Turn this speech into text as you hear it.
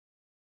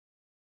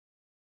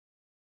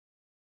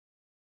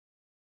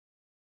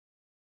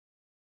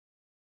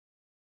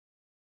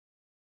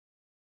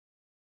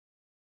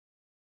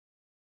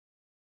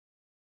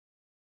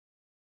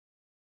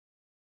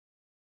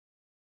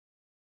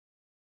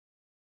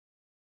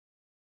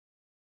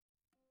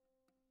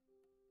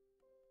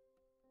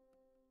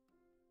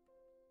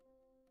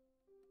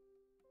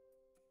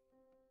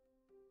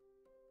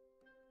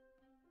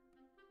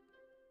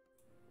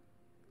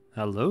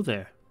Hello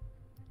there.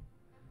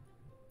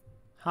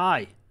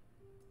 Hi.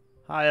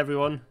 Hi,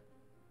 everyone.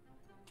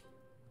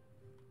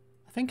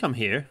 I think I'm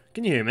here.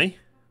 Can you hear me?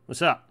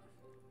 What's up?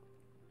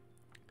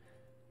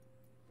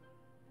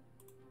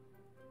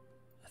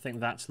 I think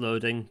that's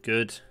loading.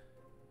 Good.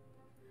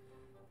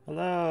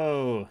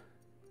 Hello.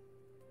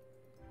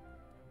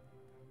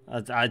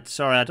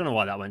 Sorry, I don't know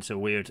why that went so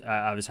weird.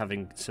 I was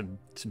having some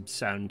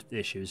sound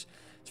issues.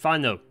 It's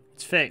fine though.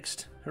 It's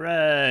fixed.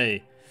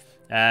 Hooray!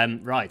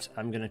 Right,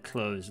 I'm going to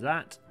close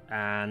that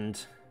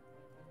and...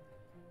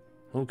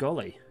 Oh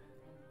golly.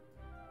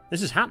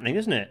 This is happening,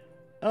 isn't it?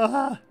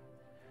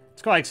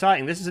 It's quite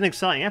exciting. This is an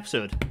exciting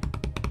episode.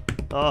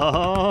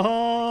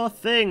 Oh,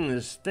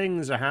 things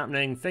are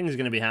happening. Things are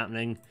going to be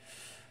happening.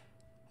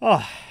 Oh,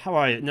 how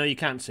are you? No, you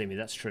can't see me.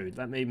 That's true.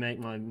 Let me make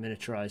my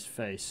miniaturized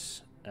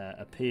face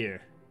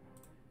appear.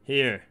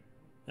 Here.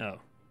 Oh.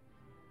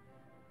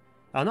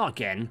 Oh, not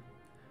again.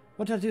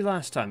 What did I do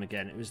last time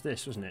again? It was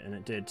this, wasn't it? And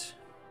it did...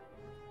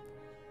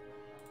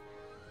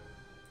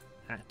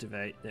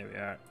 Activate. There we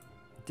are.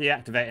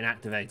 Deactivate and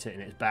activate it,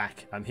 and it's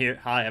back. I'm here.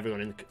 Hi,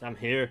 everyone. I'm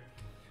here.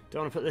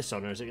 Don't want to put this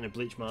on, or is it going to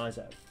bleach my eyes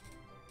out?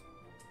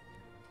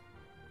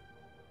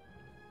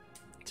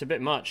 It's a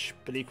bit much,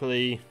 but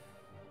equally...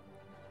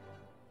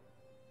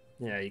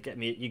 Yeah, you get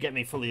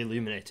me fully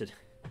illuminated.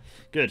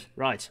 Good,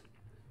 right.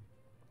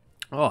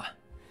 Oh,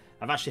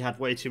 I've actually had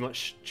way too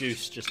much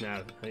juice just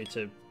now. I need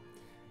to...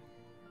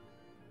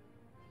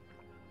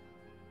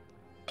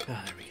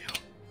 Ah, there we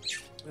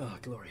go. Oh,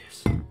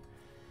 glorious.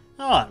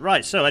 Ah,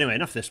 right, so anyway,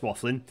 enough of this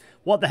waffling.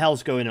 What the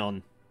hell's going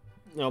on?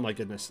 Oh my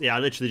goodness. Yeah, I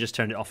literally just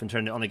turned it off and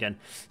turned it on again.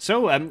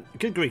 So,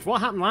 good grief,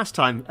 what happened last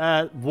time?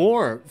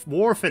 War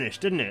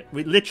finished, didn't it?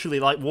 We literally,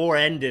 like, war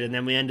ended and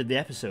then we ended the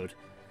episode.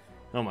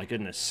 Oh my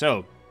goodness.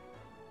 So,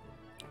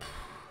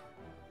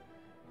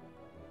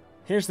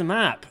 here's the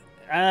map.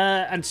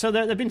 And so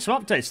there have been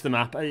some updates to the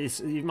map,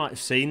 as you might have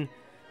seen.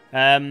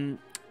 Oh,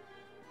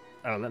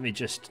 let me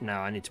just...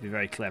 Now, I need to be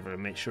very clever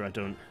and make sure I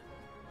don't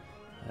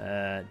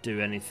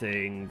do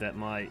anything that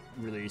might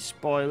release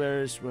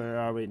spoilers. Where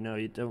are we? No,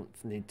 you don't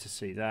need to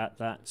see that.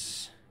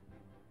 That's...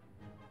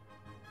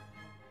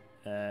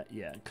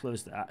 yeah,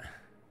 close that.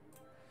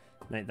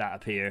 Make that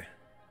appear.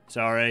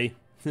 Sorry.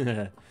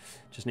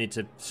 Just need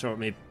to sort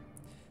my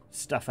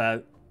stuff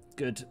out.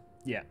 Good.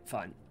 Yeah,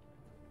 fine.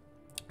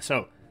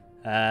 So...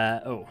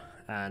 oh,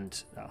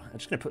 and I'm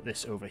just going to put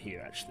this over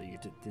here, actually. You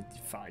did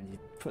fine. You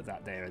put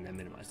that there and then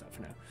minimize that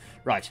for now.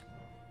 Right.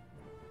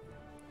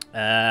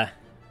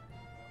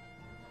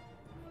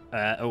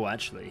 Oh,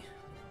 actually,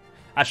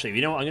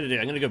 you know what I'm going to do?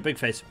 I'm going to go big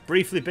face.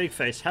 Briefly big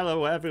face.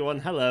 Hello, everyone.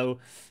 Hello.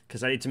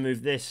 Because I need to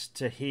move this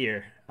to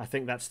here. I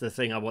think that's the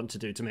thing I want to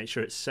do to make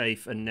sure it's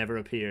safe and never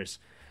appears.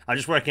 I'm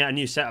just working out a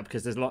new setup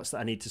because there's lots that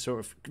I need to sort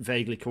of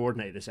vaguely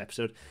coordinate this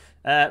episode.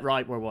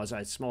 Right, where was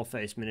I? Small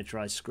face,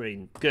 miniaturized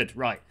screen. Good,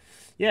 right.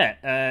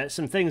 Yeah,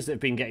 some things that have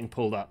been getting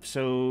pulled up.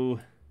 So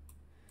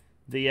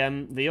the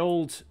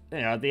old,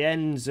 the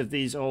ends of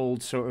these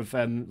old sort of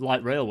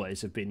light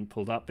railways have been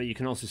pulled up, but you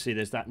can also see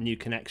there's that new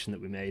connection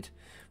that we made,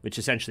 which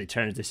essentially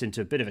turns this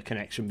into a bit of a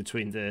connection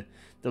between the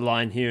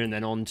line here and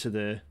then onto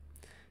the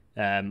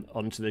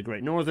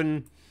Great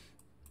Northern.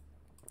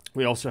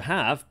 We also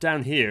have,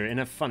 down here, in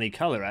a funny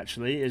colour,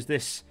 actually, is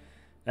this...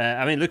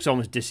 I mean, it looks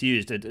almost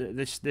disused.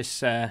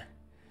 This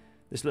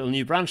little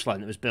new branch line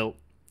that was built,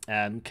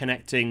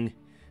 connecting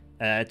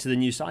to the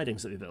new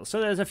sidings that we built. So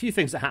there's a few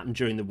things that happened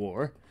during the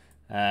war.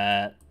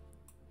 Yeah,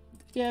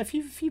 a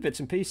few bits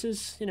and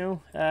pieces, you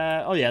know.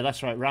 Oh, yeah,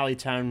 that's right.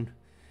 Rallytown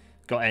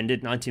got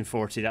ended,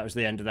 1940. That was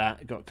the end of that.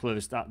 It got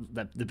closed.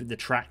 The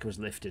track was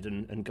lifted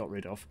and got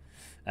rid of.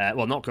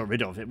 Well, not got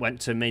rid of. It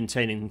went to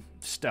maintaining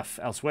stuff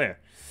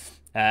elsewhere.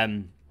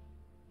 Right,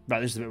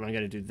 this is the bit where I'm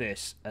going to do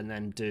this and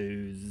then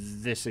do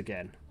this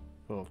again.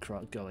 Oh,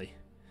 golly.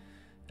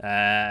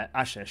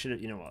 Actually, I should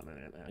have, you know what,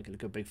 I'm going to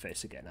go big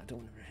face again. I don't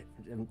want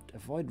to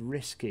avoid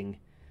risking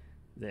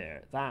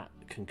there. That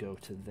can go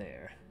to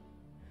there.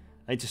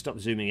 I need to stop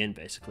zooming in,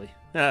 basically.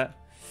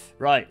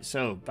 Right,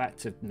 so back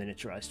to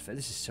miniaturized face.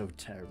 This is so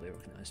terribly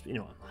organized, but you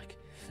know what I'm like.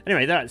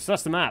 Anyway, that's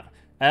the map.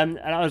 And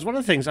one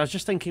of the things I was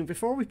just thinking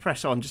before we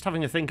press on, just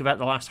having a think about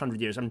the last 100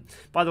 years. And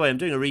by the way, I'm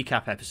doing a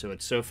recap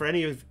episode. So for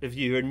any of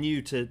you who are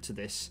new to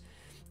this,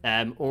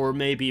 or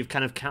maybe you've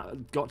kind of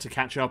got to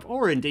catch up,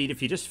 or indeed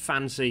if you just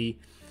fancy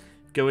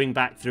going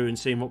back through and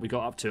seeing what we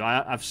got up to,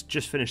 I've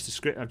just finished the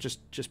script. I've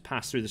just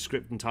passed through the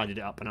script and tidied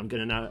it up, and I'm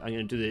going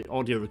to do the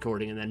audio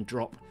recording and then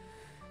drop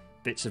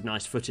bits of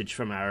nice footage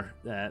from our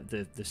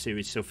the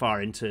series so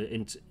far in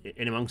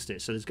amongst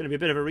it. So there's going to be a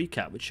bit of a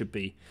recap, which should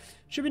be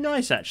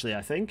nice, actually,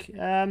 I think.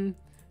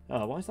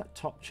 Oh, why is that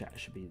top chat? It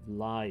should be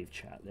live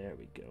chat. There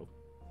we go.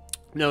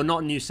 No,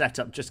 not a new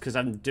setup, just because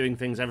I'm doing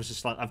things ever so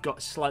slightly. I've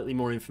got slightly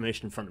more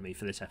information in front of me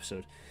for this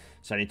episode,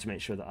 so I need to make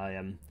sure that I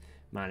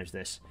manage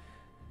this.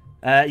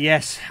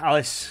 Yes,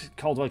 Alice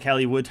Caldwell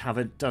Kelly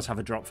does have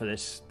a drop for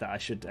this that I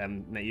should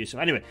make use of.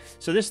 Anyway,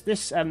 so this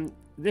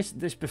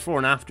before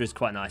and after is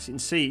quite nice. You can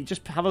see,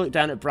 just have a look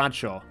down at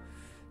Bradshaw.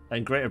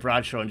 and Greater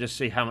Bradshaw and just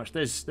see how much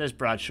there's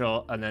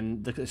Bradshaw, and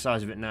then look at the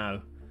size of it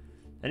now.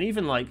 And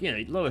even like, you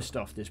know,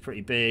 Lowestoft is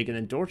pretty big, and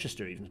then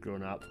Dorchester even's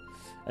grown up.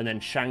 And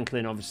then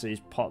Shanklin obviously has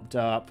popped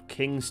up,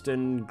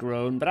 Kingston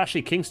grown, but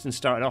actually Kingston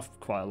started off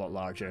quite a lot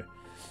larger.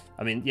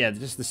 I mean, yeah,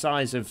 just the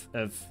size of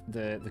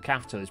the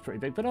capital is pretty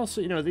big, but also,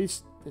 you know,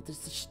 there's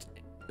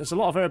a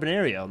lot of urban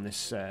area on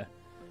this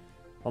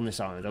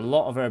island, a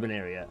lot of urban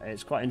area.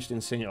 It's quite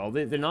interesting seeing it all.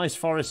 The nice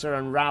forests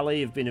around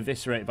Raleigh have been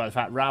eviscerated by the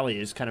fact Raleigh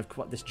is kind of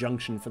quite this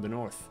junction for the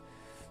north.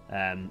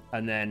 And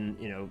then,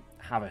 you know,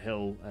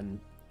 Haverhill and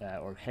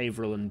or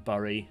Haverhill and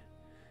Bury.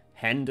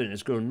 Hendon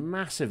has grown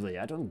massively.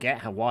 I don't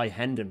get why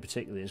Hendon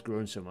particularly has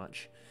grown so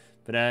much.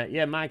 But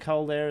yeah,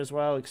 Maghull there as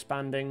well,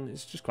 expanding.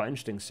 It's just quite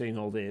interesting seeing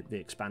all the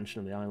expansion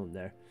of the island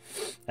there.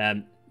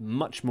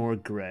 Much more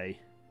grey.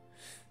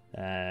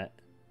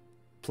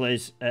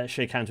 Plays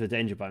Shake Hands with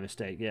Danger by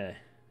mistake, yeah.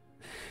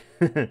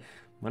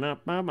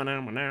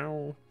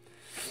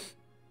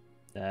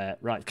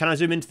 Right, can I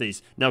zoom into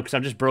these? No, because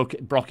I've just broke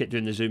it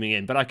doing the zooming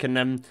in. But I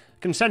can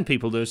send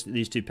people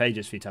these 2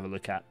 pages for you to have a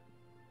look at.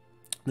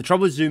 The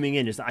trouble with zooming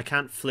in is that I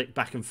can't flick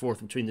back and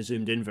forth between the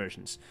zoomed in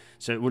versions,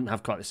 so it wouldn't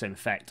have quite the same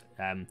effect.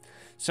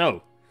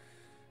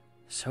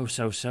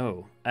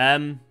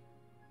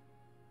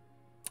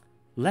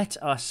 Let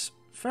us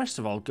first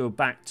of all go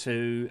back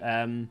to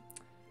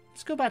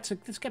let's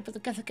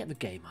get the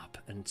game up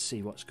and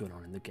see what's going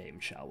on in the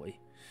game, shall we?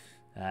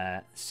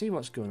 See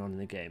what's going on in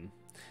the game.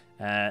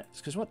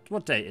 Because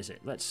what date is it?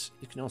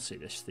 You can all see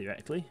this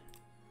theoretically.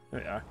 There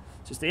we are.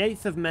 So it's the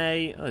 8th of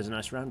May. Oh, there's a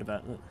nice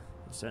roundabout. Look,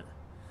 that's it.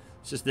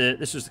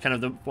 This was kind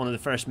of one of the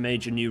first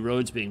major new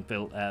roads being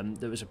built.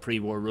 There was a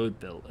pre-war road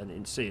built, and you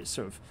can see it's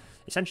sort of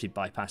essentially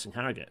bypassing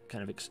Harrogate,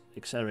 kind of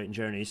accelerating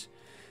journeys.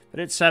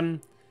 But it's so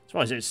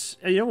what is it? It's,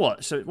 you know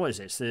what? So what is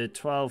it? It's the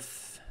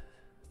 12th,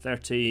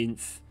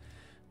 13th.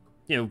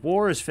 You know,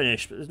 war is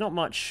finished, but there's not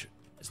much.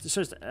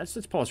 So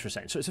let's pause for a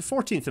second. So it's the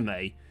 14th of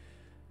May,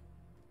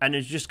 and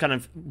it's just kind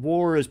of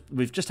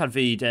we've just had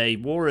V-Day.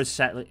 War is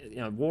set. You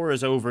know, war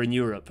is over in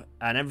Europe,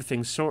 and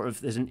everything's sort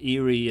of there's an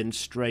eerie and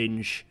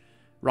strange.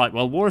 Right,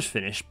 well, war's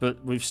finished,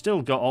 but we've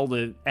still got all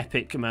the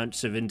epic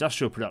amounts of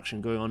industrial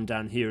production going on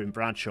down here in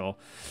Bradshaw.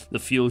 The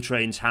fuel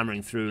trains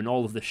hammering through, and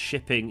all of the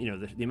shipping, you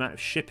know, the amount of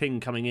shipping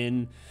coming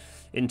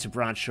into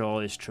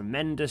Bradshaw is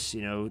tremendous,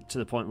 you know, to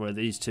the point where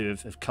these two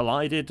have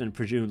collided and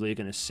presumably are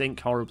going to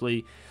sink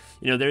horribly.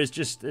 You know, there's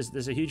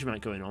a huge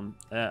amount going on.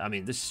 I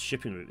mean, this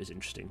shipping route is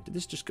interesting. Did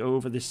this just go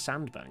over this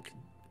sandbank?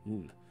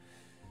 Ooh.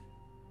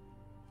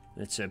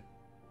 It's a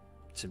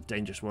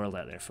dangerous world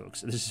out there,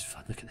 folks. This is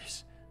fun. Look at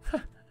this.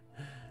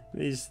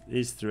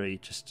 These 3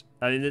 just,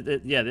 I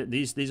mean, yeah,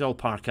 these all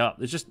park up.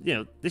 There's just, you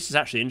know, this is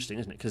actually interesting,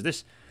 isn't it?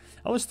 Because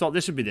I always thought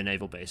this would be the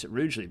naval base at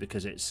Rugeley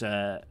because it's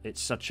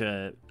such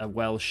a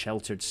well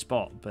sheltered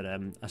spot. But I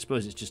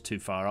suppose it's just too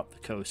far up the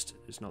coast.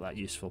 It's not that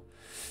useful.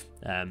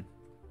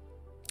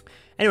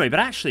 Anyway,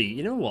 but actually,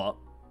 you know what?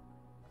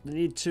 We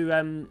need to.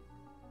 I'm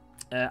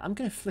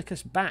going to flick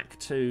us back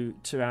to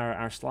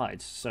our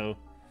slides. So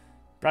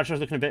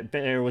Bradshaw's looking a bit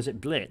bitter. Was it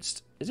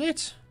blitzed? Is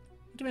it?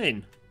 What do you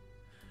mean?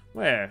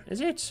 Where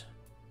is it?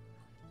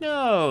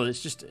 No,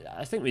 it's just.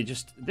 I think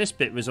this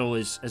bit was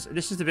always.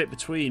 This is the bit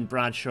between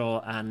Bradshaw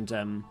and.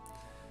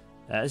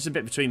 This is a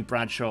bit between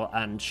Bradshaw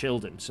and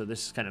Shildon. So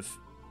this is kind of.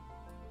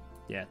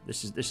 Yeah,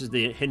 this is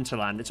the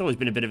hinterland. It's always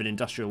been a bit of an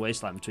industrial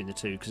wasteland between the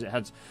two because it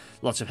has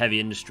lots of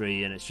heavy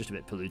industry and it's just a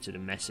bit polluted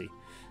and messy.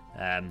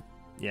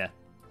 Yeah.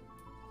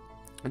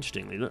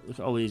 Interestingly, look at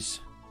all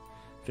these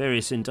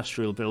various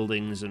industrial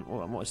buildings and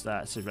what is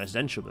that? It's a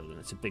residential building.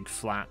 It's a big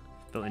flat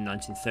built in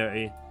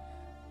 1930.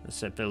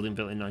 That's a building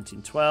built in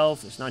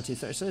 1912. It's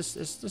 1930. So it's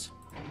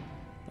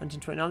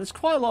 1929. There's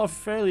quite a lot of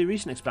fairly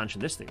recent expansion.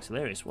 This thing's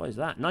hilarious. What is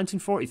that?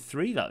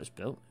 1943 that was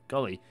built.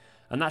 Golly.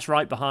 And that's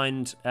right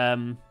behind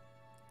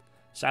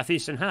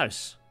Southeastern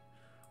House,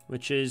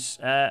 which is...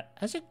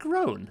 has it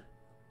grown?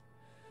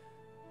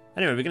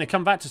 Anyway, we're going to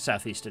come back to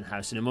Southeastern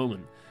House in a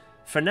moment.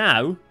 For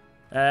now,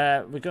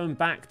 we're going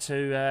back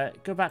to...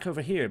 go back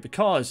over here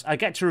because I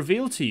get to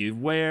reveal to you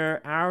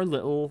where our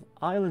little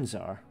islands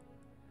are.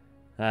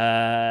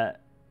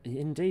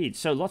 Indeed.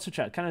 So lots of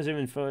chat. Can I zoom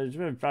in for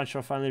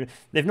Bradshaw finally?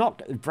 They've not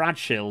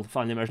Bradshill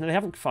finally merged. No, they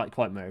haven't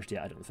quite merged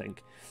yet. I don't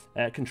think.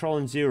 Control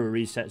and 0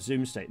 reset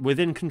zoom state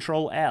within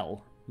Control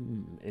L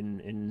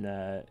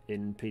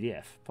in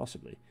PDF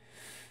possibly.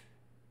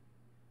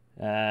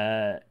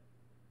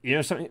 You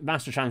know something,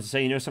 Master Chance is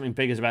saying, you know something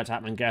big is about to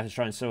happen, and Gareth is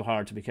trying so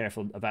hard to be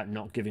careful about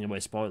not giving away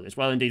spoilers.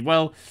 Well, indeed.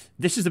 Well,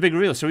 this is the big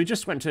reveal. So we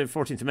just went to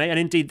 14th of May, and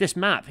indeed this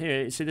map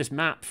here, see this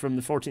map from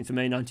the 14th of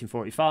May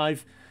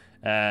 1945,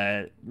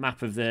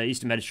 map of the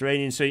Eastern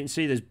Mediterranean. So you can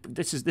see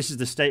this is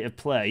the state of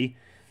play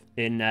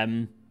in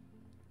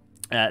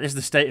this is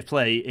the state of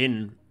play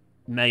in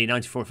May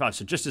 1945.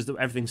 So just as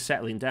everything's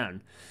settling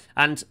down,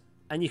 and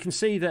you can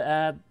see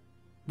that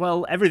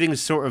well,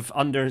 everything's sort of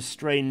under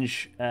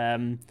strange.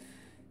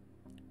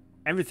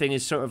 Everything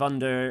is sort of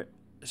under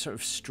sort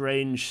of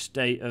strange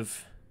state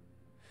of...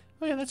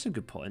 Oh yeah, that's a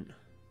good point.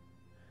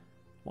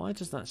 Why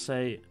does that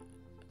say...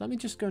 let me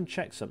just go and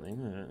check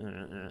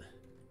something.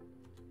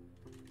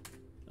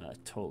 I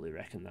totally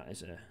reckon that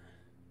is a...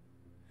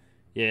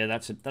 Yeah,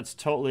 that's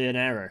totally an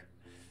error.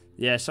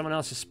 Yeah, someone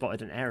else has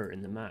spotted an error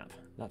in the map.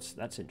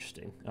 That's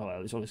interesting. Oh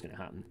well, it's always going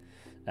to happen.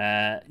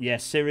 Yeah,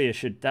 Syria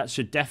that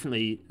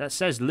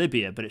says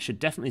Libya, but it should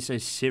definitely say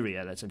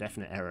Syria. That's a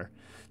definite error.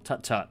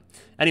 Tut tut.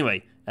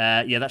 Anyway,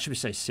 yeah, that should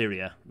say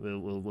Syria.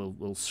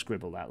 We'll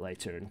scribble that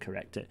later and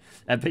correct it.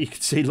 But you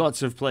can see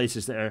lots of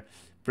places that are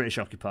British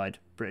occupied.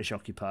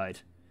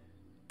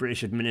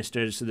 British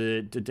administered, so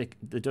the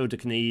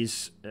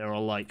Dodecanese are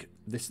all like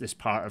this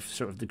part of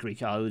sort of the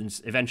Greek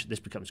islands. Eventually, this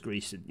becomes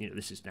Greece. And,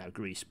 this is now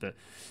Greece, but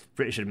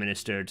British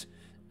administered.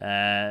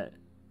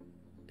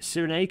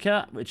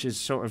 Cyrenaica, which is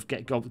sort of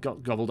got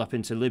gobbled up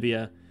into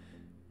Libya.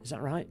 Is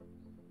that right?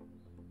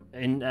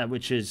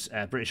 Which is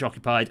British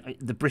occupied.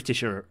 The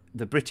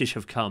British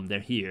have come. They're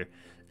here.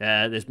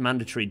 There's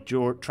mandatory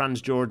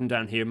Transjordan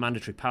down here.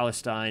 Mandatory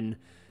Palestine.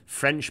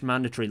 French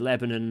mandatory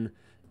Lebanon.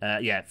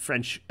 Yeah,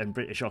 French and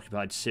British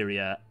occupied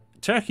Syria.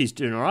 Turkey's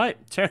doing all right.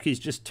 Turkey's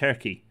just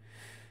Turkey.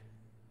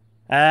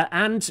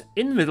 And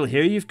in the middle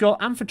here, you've got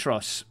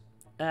Amphitrus.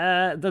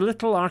 The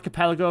little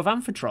archipelago of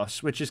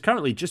Amphitrus, which is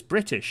currently just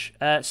British.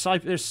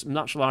 There's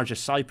much larger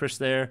Cyprus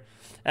there.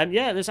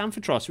 Yeah, there's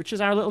Amphitrus, which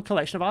is our little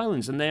collection of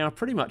islands, and they are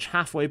pretty much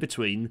halfway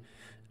between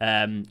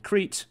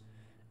Crete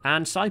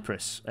and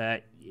Cyprus,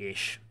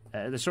 ish.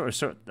 The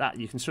sort of that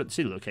you can sort of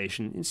see the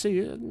location. You can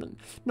see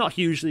not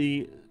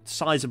hugely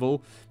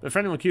sizable, but for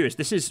anyone curious,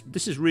 this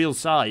is real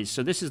size.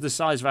 So this is the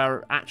size of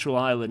our actual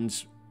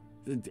islands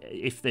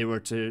if they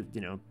were to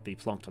be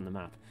plonked on the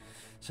map.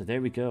 So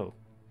there we go.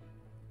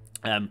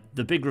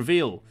 The big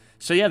reveal.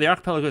 So yeah, the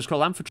archipelago is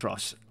called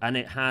Amphitrus, and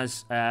it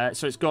has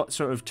so it's got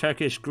sort of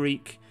Turkish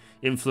Greek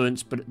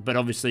influence, but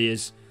obviously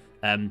is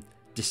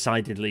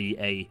decidedly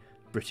a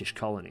British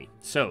colony.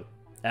 So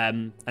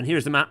and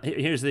here's the map.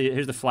 Here's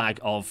the flag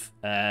of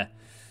the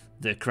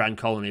Crown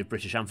Colony of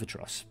British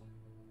Amphitrus.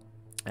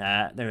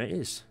 There it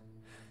is.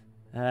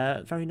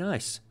 Very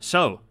nice.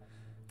 So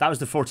that was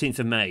the 14th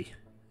of May.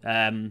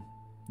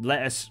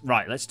 Let's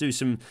do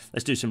some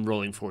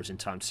rolling forwards in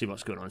time to see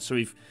what's going on. So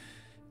we've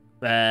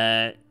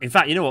in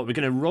fact, you know what? We're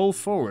going to roll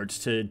forwards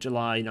to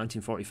July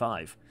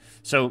 1945.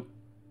 So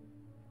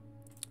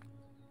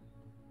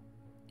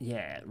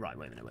yeah, right.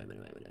 Wait a minute.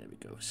 There we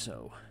go.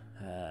 So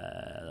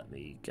let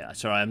me get.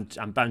 Sorry,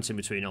 I'm bouncing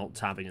between alt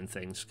tabbing and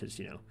things because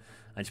I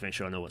need to make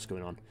sure I know what's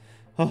going on.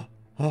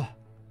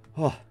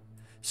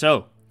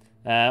 So,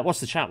 what's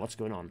the chat? What's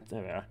going on?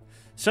 There we are.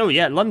 So,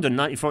 yeah, London,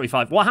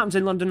 1945. What happens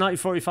in London,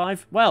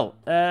 1945? Well,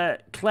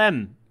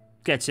 Clem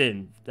gets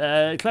in.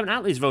 Clement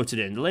Attlee's voted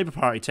in. The Labour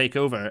Party take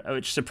over,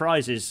 which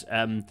surprises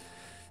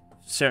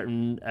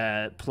certain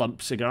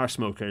plump cigar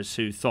smokers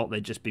who thought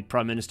they'd just be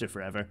Prime Minister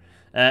forever.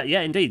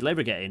 Yeah, indeed,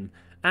 Labour get in.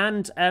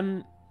 And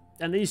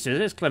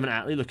there's Clement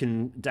Attlee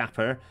looking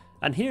dapper.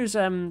 And here's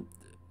the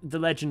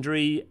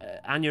legendary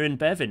Aneurin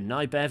Bevan,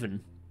 Nye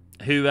Bevan,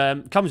 who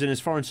comes in as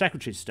Foreign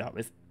Secretary to start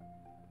with.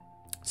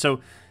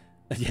 So,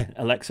 yeah,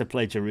 Alexa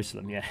played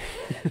Jerusalem, yeah.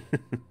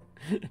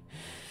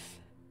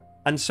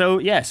 And so,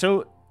 yeah,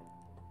 so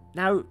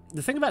now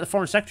the thing about the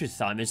Foreign Secretary at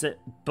the time is that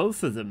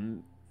both of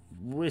them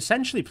were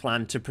essentially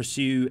planned to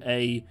pursue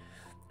a,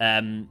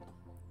 I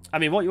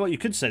mean, what you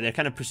could say, they're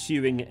kind of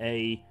pursuing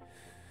a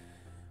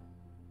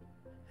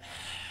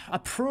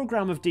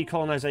program of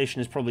decolonization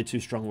is probably too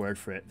strong a word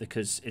for it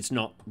because it's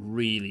not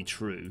really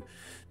true.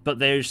 But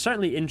they're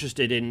certainly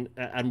interested in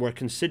and were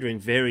considering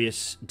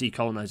various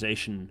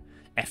decolonization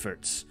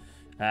efforts.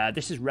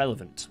 This is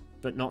relevant,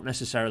 but not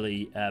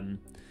necessarily.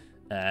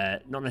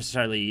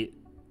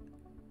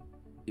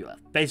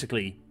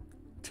 Basically,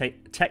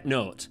 take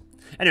note.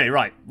 Anyway,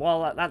 right.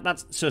 Well,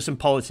 that's so some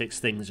politics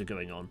things are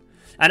going on,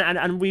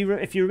 and we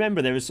if you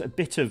remember, there was a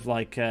bit of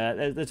like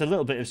there's a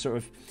little bit of sort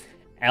of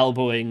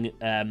elbowing.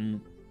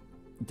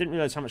 Didn't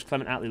realise how much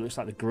Clement Attlee looks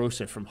like the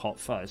grocer from Hot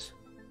Fuzz.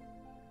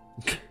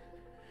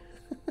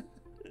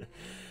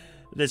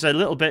 There's a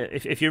little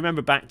bit, if you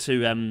remember back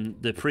to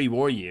the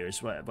pre-war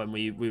years, when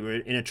we were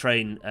in a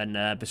train and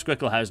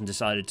Besquickelhausen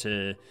decided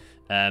to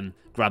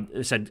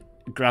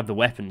grab the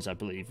weapons, I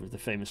believe, was the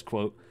famous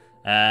quote.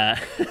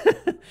 There's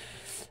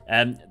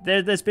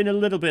been a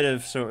little bit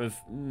of sort of,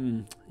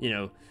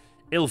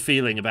 ill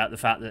feeling about the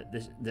fact that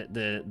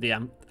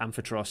the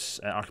Amphitrus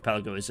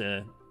archipelago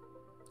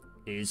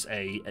is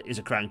a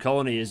crown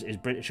colony, is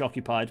British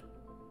occupied,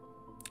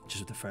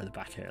 just with the further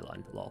back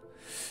hairline, lol.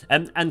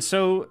 And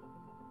so,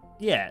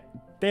 yeah,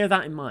 bear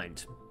that in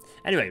mind.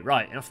 Anyway,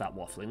 right, enough that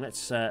waffling.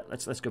 Let's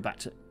go back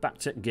to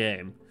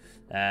game.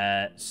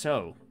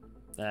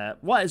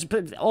 What is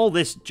all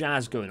this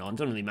jazz going on?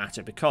 Doesn't really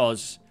matter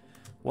because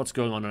what's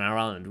going on our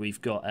island? We've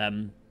got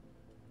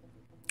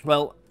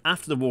well,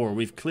 after the war,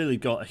 we've clearly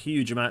got a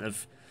huge amount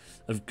of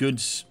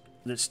goods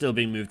that's still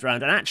being moved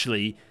around, and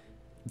actually,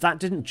 that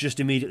didn't just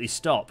immediately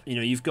stop. You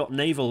know, you've got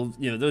naval,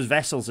 you know, those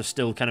vessels are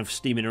still kind of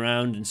steaming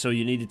around, and so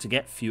you needed to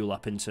get fuel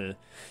up into,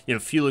 you know,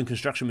 fuel and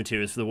construction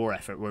materials for the war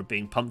effort were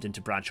being pumped into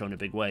Bradshaw in a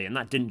big way, and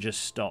that didn't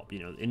just stop. You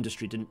know,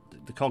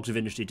 the cogs of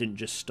industry didn't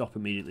just stop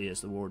immediately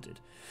as the war did.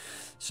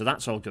 So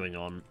that's all going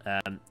on.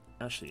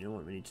 Actually, you know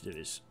what we need to do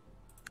is,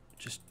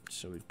 just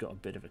so we've got a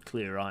bit of a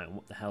clear eye on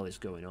what the hell is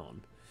going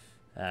on.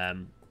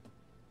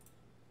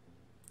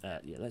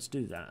 Yeah, let's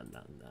do that and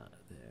that and that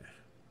there.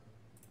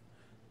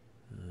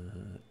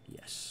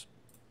 Yes.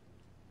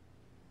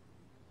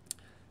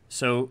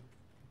 So,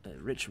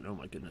 Richmond, oh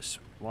my goodness.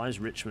 Why is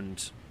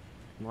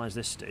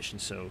this station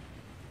so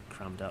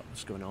crammed up?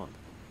 What's going on?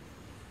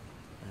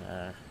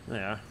 There we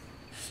are.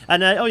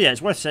 And, oh yeah,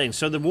 it's worth saying,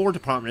 so the War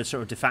Department has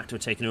sort of de facto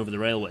taken over the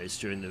railways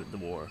during the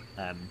war.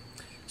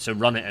 So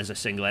run it as a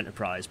single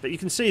enterprise. But you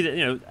can see that,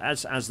 you know,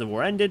 as the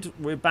war ended,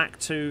 we're back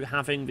to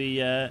having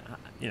the,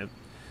 you know,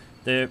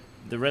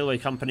 the railway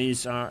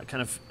companies are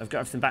have got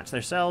everything back to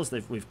themselves.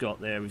 We've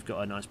got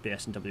a nice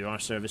BS and WR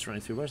service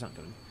running through. Where's that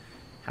going?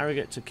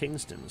 Harrogate to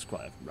Kingston is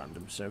quite a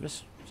random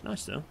service. It's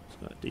nice though. It's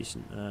quite a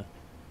decent.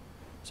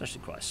 It's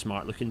actually quite a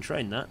smart looking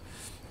train. That.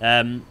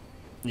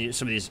 You know,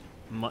 some of these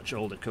much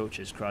older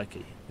coaches,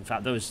 crikey. In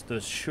fact, those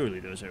surely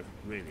those are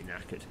really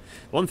knackered.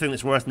 One thing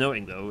that's worth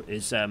noting though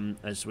is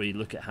as we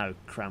look at how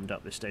crammed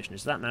up this station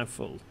is, that now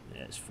full?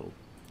 Yeah, it's full.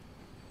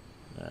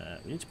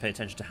 We need to pay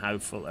attention to how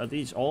full. Are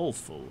these all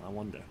full? I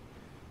wonder.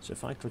 So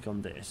if I click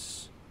on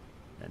this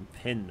and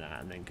pin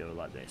that and then go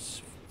like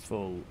this,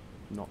 full,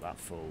 not that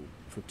full,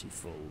 pretty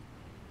full,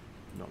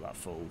 not that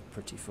full,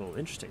 pretty full.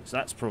 Interesting. So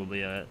that's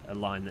probably a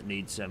line that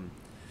needs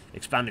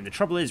expanding. The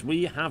trouble is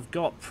we have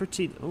got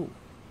pretty... Oh,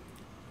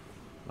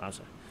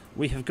 wowzer.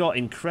 We have got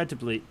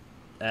incredibly...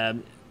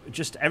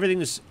 just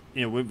everything's...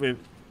 You know,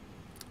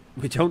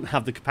 we don't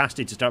have the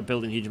capacity to start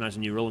building huge amounts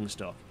of new rolling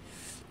stock.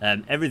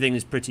 Everything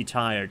is pretty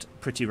tired,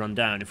 pretty run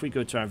down. If we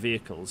go to our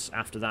vehicles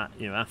after that,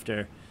 you know,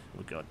 after...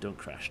 Oh god, don't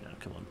crash now,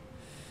 come on.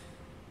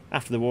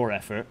 After the war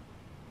effort...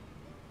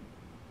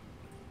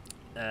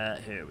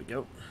 here we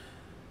go.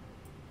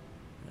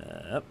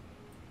 Up.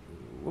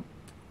 Whoop.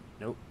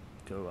 Nope.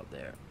 Go up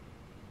there.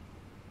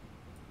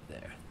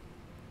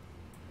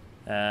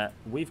 There.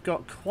 We've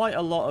got quite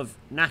a lot of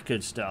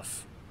knackered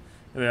stuff.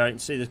 Here you can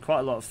see there's quite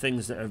a lot of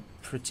things that are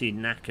pretty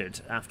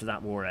knackered after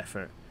that war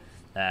effort.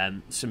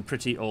 Some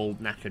pretty old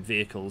knackered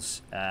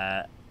vehicles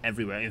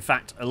everywhere. In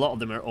fact, a lot of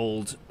them are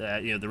old.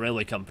 You know, the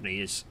railway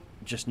company is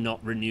just not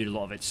renewed a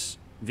lot of its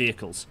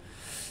vehicles,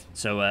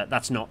 so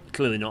that's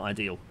clearly not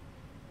ideal.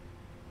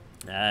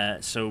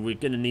 So we're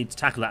going to need to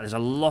tackle that. There's a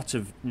lot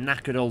of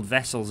knackered old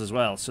vessels as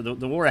well. So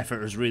the war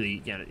effort is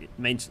really, you know,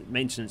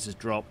 maintenance has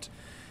dropped.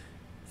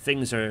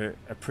 Things are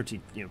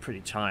pretty, you know, pretty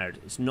tired.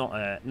 It's not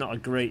a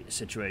great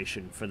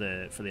situation for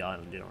the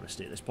island, in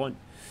honesty, at this point.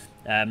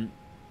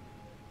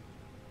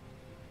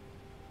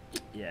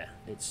 Yeah,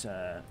 it's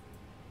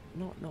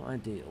not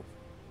ideal.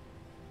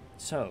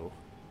 So,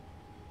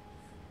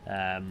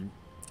 yeah,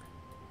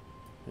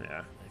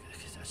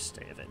 that's the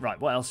state of it. Right,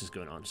 what else is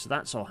going on? So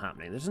that's all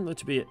happening. There doesn't look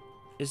to be.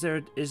 Is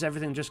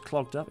everything just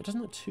clogged up? It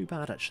doesn't look too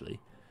bad, actually.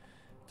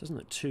 It doesn't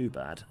look too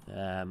bad.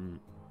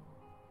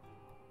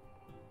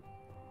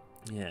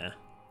 Yeah.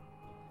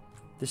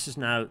 This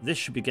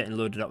should be getting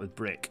loaded up with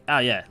brick. Ah,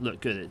 yeah.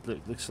 Look, good.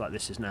 It looks like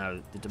this is now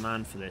the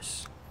demand for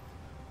this.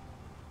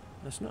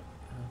 That's not.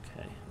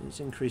 Okay, it's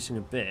increasing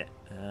a bit.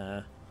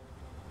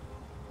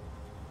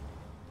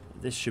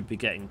 This should be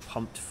getting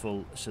pumped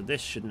full, so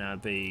this should now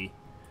be...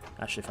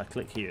 Actually, if I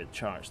click here, the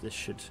charts, this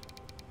should...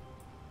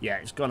 Yeah,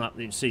 it's gone up.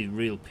 You can see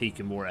real peak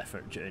in war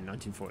effort during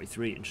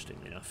 1943,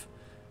 interestingly enough.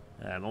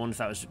 I wonder if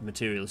that was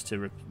materials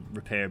to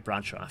repair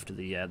Bradshaw after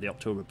the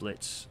October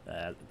Blitz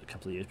a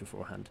couple of years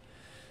beforehand.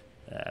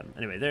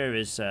 Anyway, there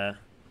is...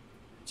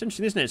 it's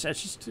interesting, isn't it?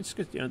 It's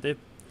good, you know, the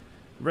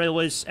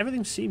railways,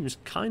 everything seems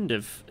kind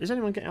of... Is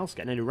anyone else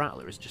getting any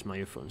rattle, or is it just my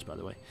earphones, by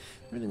the way?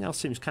 Everything else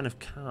seems kind of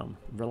calm,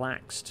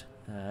 relaxed,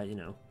 you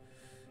know,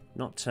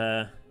 not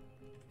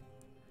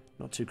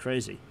too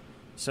crazy.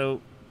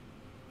 So,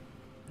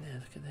 yeah,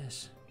 look at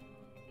this.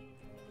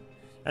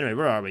 Anyway,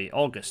 where are we?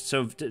 August.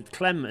 So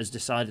Clem is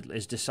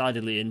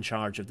decidedly in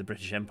charge of the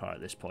British Empire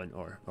at this point,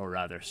 or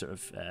rather, sort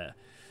of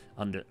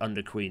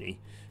under Queenie.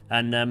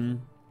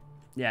 And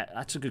yeah,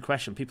 that's a good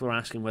question. People are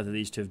asking whether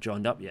these two have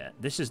joined up yet.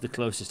 This is the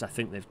closest I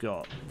think they've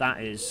got.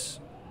 That's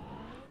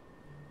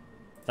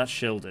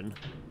Shildon.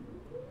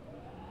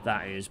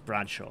 That is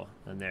Bradshaw,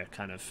 and they're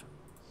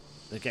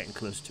getting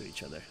close to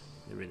each other.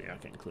 They really are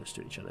getting close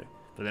to each other,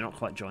 but they're not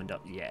quite joined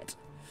up yet.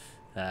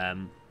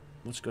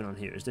 What's going on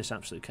here? Is this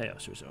absolute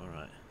chaos, or is it all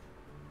right?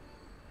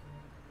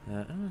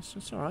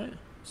 It's all right.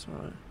 It's all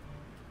right.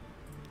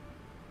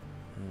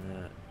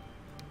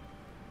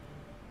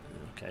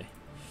 Okay.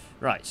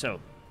 Right.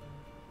 So.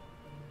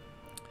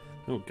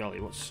 Oh golly,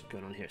 what's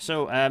going on here?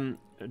 So,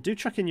 do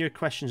chuck in your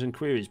questions and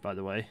queries, by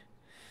the way.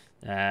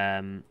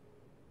 Oh,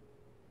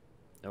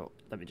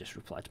 let me just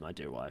reply to my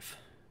dear wife.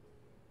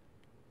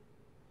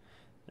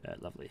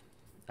 Lovely.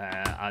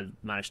 I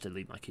managed to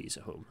leave my keys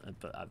at home,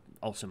 but I've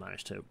also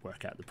managed to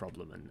work out the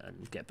problem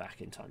and get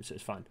back in time, so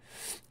it's fine.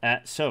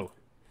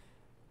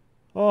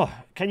 Oh,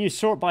 can you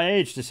sort by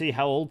age to see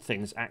how old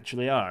things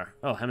actually are?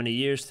 Oh, how many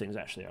years things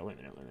actually are. Wait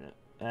a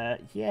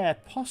minute. Yeah,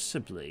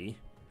 possibly.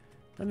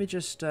 Let me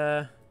just...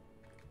 oh,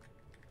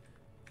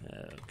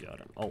 God,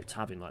 I'm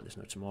alt-tabbing like there's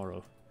no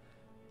tomorrow.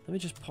 Let me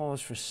just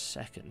pause for a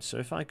second. So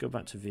if I go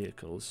back to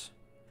vehicles...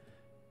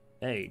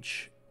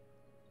 Age.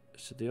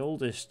 So the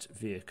oldest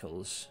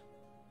vehicles...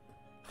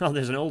 Oh,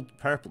 there's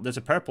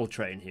a purple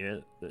train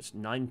here that's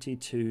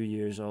 92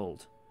 years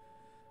old.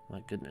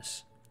 My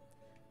goodness.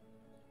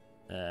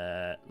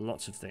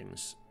 Lots of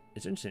things.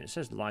 It's interesting. It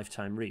says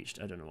lifetime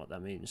reached. I don't know what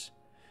that means.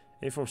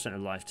 84%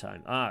 of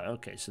lifetime. Ah,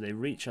 okay. So they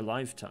reach a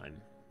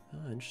lifetime.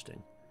 Oh,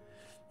 interesting.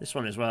 This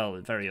one as well,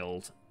 very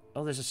old.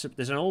 Oh,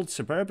 there's an old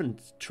suburban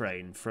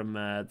train from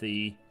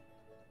the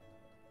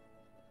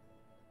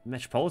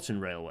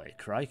Metropolitan Railway.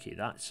 Crikey,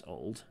 that's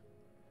old.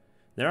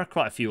 There are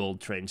quite a few old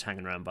trains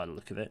hanging around by the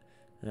look of it.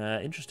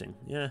 Interesting.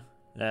 Yeah.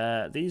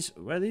 Where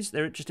are these?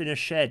 They're just in a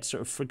shed,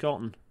 sort of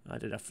forgotten.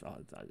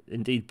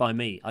 Indeed, by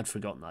me, I'd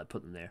forgotten that I'd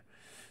put them there.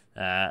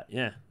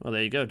 Yeah. Well,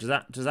 there you go. Does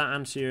that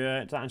answer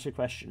your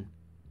question?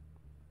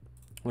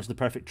 What's the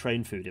perfect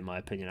train food, in my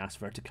opinion? Asked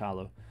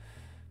Verticalo.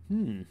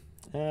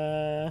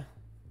 Yeah.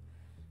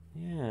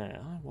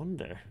 I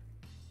wonder.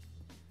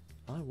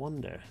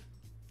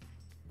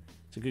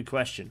 It's a good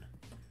question.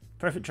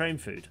 Perfect train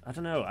food. I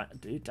don't know. I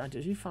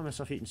do find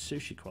myself eating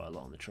sushi quite a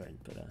lot on the train,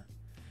 but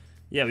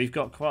yeah, we've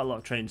got quite a lot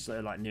of trains that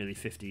are like nearly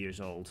 50 years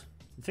old.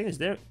 The thing is,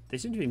 they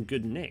seem to be in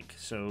good nick,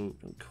 so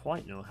I don't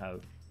quite know how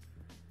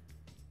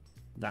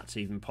that's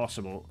even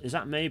possible. Is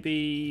that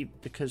maybe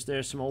because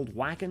there's some old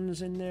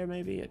wagons in there?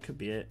 Maybe it could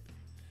be it.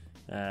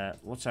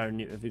 What's our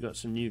new? Have we got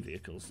some new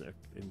vehicles that are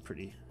in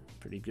pretty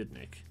good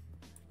nick?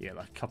 Yeah,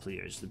 like a couple of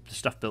years. The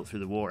stuff built through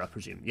the war, I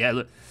presume. Yeah,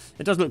 look,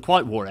 it does look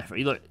quite war effort.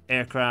 You look,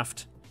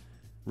 aircraft,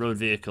 road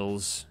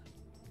vehicles,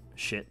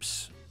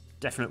 ships,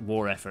 definite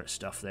war effort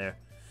stuff there.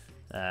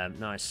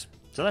 Nice.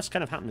 So that's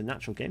kind of happened in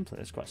natural gameplay.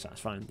 That's quite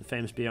satisfying. The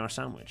famous BR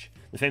sandwich.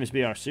 The famous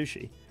BR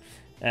sushi.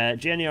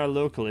 GNR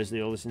Local is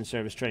the oldest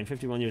in-service train.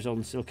 51 years old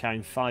and still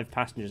carrying 5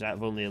 passengers out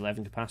of only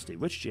 11 capacity.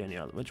 Which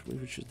GNR? Which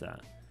was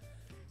that?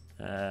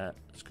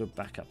 Let's go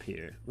back up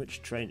here.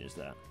 Which train is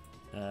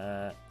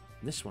that?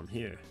 This one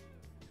here.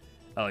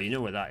 Oh, you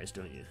know where that is,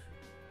 don't you?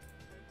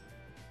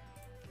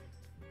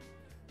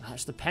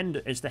 That's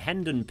it's the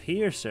Hendon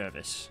Pier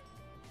service.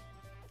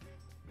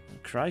 Oh,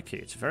 crikey,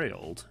 it's very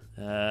old.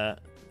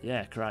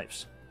 Yeah,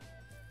 cripes.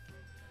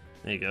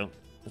 There you go.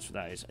 That's what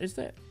that is. Is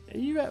there? Are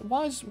you?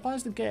 Why is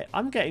the game?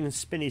 I'm getting a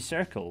spinny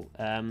circle,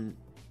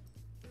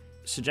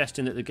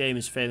 suggesting that the game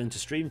is failing to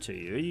stream to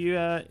you. Are you?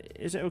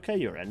 Is it okay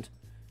your end?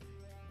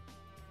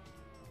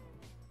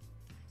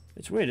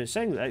 It's weird. It's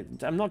saying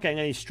that I'm not getting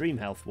any stream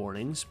health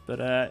warnings,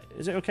 but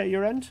is it okay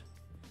your end?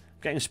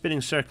 I'm getting a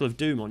spinning circle of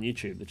doom on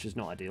YouTube, which is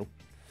not ideal.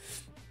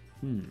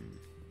 Anyway.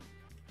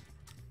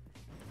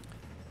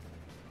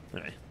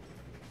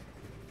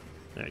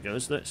 There it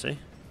goes, let's see.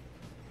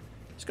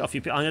 It's got a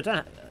few people.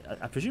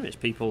 I presume it's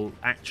people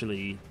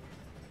actually,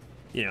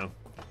 you know,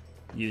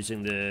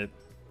 using the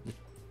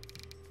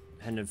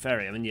Hendon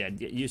Ferry. I mean, yeah,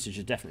 usage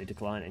is definitely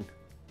declining.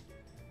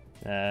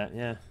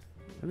 Yeah.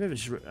 Maybe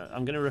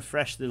I'm going to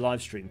refresh the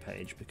live stream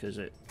page because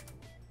it's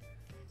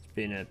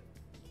been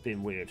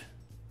weird.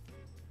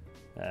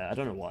 I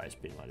don't know why it's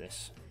been like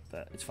this,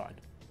 but it's fine.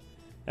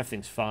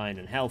 Everything's fine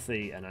and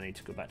healthy, and I need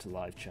to go back to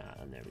live chat,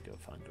 and there we go,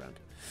 fine, grand.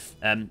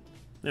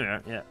 There we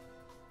are, yeah.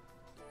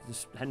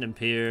 This Hendon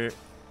Pier.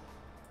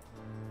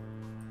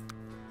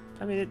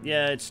 I mean,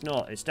 yeah, it's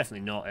not. It's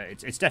definitely not.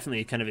 It's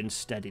definitely kind of in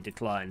steady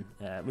decline,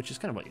 which is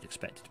kind of what you'd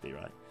expect it to be,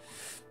 right?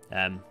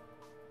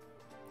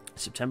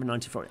 September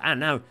 94. And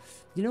now,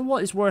 you know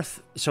what is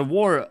worth... So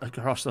war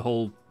across the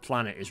whole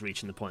planet is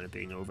reaching the point of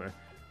being over.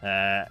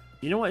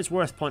 You know what is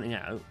worth pointing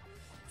out?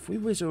 If we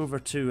whiz over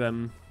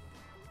to...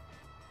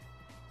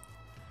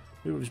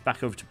 we whiz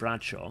back over to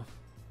Bradshaw.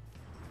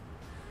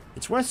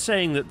 It's worth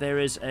saying that there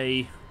is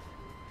a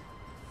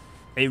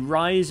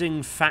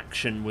rising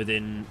faction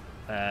within...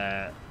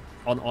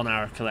 on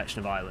our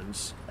collection of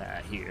islands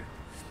here.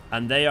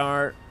 And they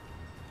are...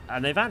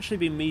 And they've actually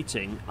been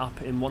meeting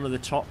up in one of the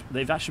top...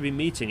 They've actually been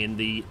meeting in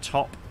the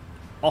top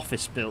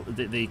office build,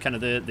 the kind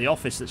of the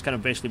office that's kind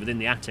of basically within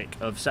the attic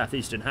of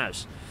Southeastern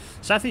House.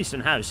 Southeastern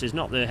House is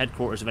not the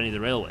headquarters of any of the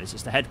railways.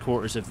 It's the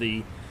headquarters of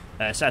the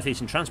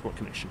Southeastern Transport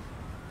Commission.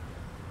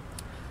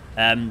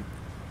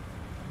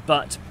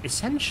 But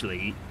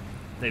essentially,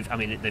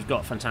 they've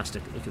got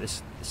fantastic. Look at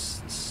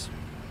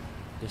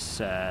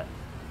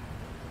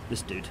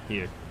this dude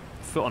here,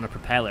 foot on a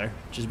propeller,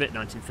 which is a bit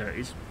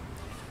 1930s.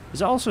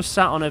 He's also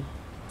sat on a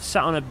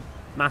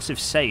massive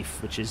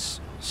safe, which is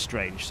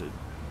strange. So, a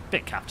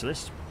bit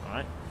capitalist, all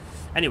right.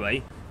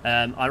 Anyway,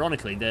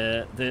 ironically,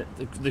 the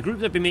group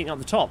that've been meeting at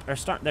the top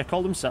they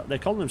call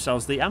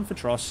themselves the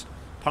Amphitros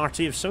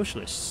Party of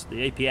Socialists,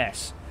 the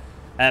APS.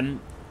 And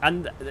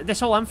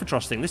this whole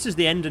Amphitros thing, this is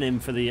the endonym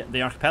for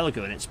the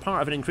archipelago, and it's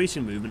part of an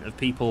increasing movement of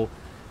people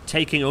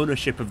taking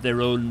ownership of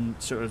their own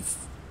sort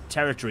of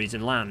territories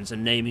and lands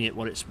and naming it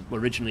what it's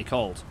originally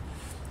called.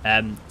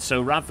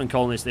 So rather than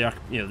calling this the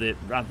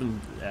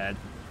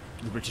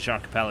British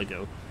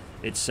Archipelago,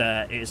 it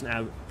is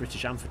now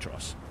British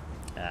Amphitrite.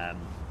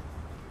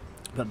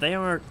 But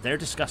they're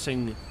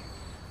discussing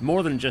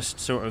more than just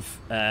sort of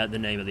the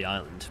name of the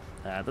island.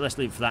 But let's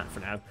leave it for that for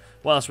now.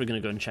 What else are we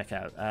going to go and check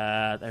out?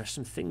 There are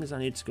some things I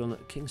need to go and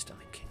look at. Kingston.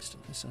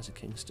 This size of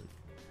Kingston.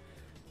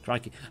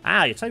 Crikey.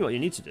 I tell you what you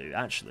need to do,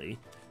 actually,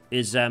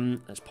 is...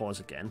 let's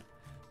pause again.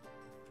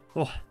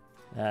 Oh.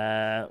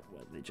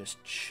 Let me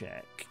just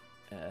check.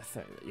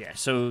 Yeah,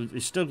 so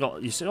we've still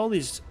got... You see all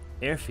these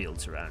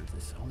airfields around.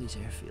 There's all these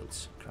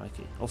airfields.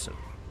 Crikey. Also,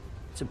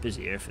 it's a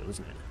busy airfield,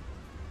 isn't it?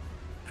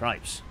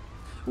 Cripes.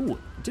 Ooh,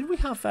 did we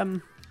have... Let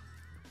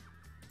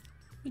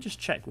me just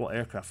check what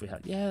aircraft we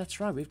had. Yeah, that's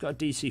right. We've got a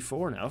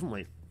DC-4 now, haven't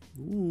we?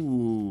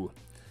 Ooh.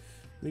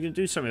 We're going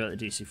to do something about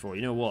the DC-4.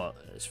 You know what?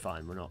 It's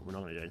fine. We're not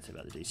going to do anything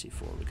about the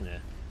DC-4. We're going to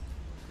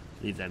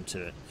leave them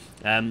to it.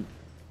 There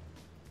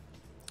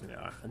we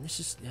are. And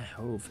this is... Yeah,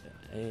 Hove.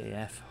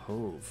 AAF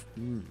Hove.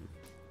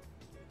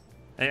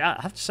 I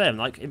have to say, I'm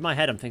like, in my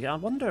head, I'm thinking, I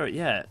wonder,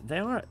 yeah, they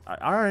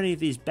are any of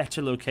these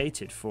better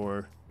located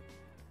for,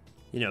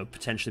 you know,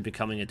 potentially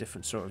becoming a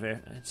different sort of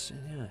air... It's,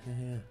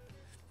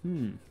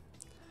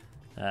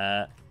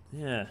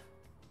 yeah.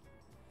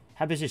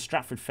 How busy is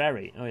Stratford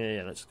Ferry? Oh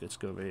yeah. Let's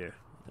go over here.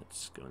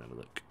 Let's go and have a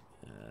look.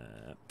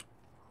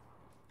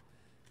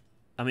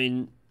 I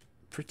mean,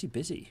 pretty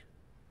busy.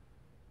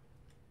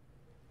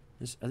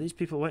 Are these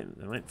people waiting?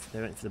 They're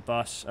waiting for the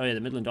bus. Oh yeah, the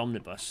Midland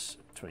Omnibus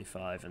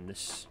 25 and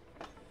this.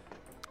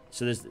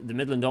 So there's the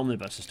Midland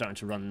Omnibus is starting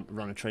to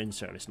run a train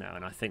service now,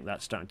 and I think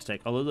that's starting to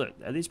take. Oh look,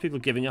 are these people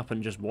giving up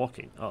and just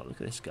walking? Oh look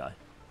at this guy,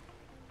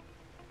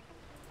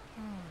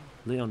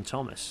 Leon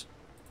Thomas.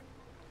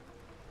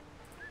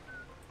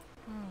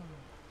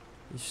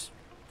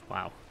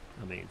 Wow.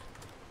 I mean,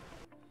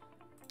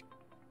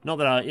 not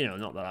that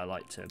I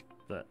like to,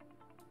 but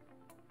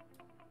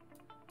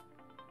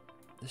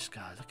this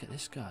guy. Look at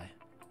this guy.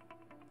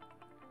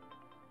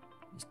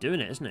 He's doing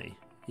it, isn't he?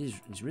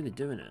 He's really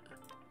doing it.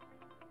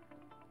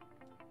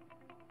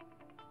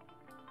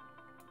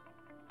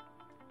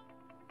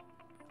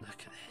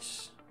 Look at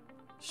this,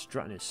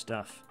 strutting his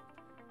stuff.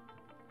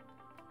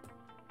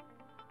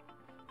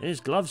 And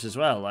his gloves as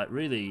well, like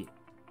really,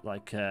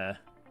 like.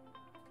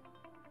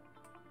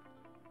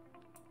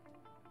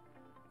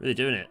 Really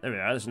doing it. There we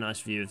are. There's a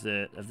nice view of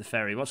the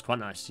ferry. What's quite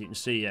nice, you can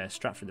see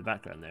Stratford in the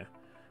background there.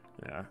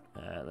 There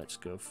we are. Let's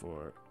go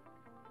for...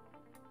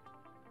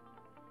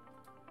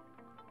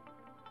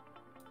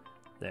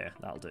 There,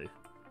 that'll do. If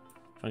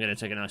I'm going to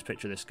take a nice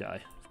picture of this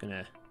guy, I'm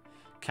going to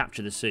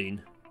capture the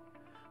scene.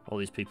 All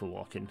these people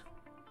walking.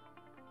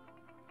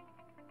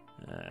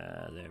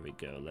 There we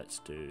go. Let's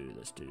do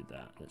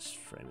that. Let's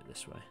frame it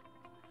this way.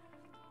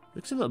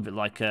 Looks a little bit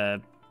like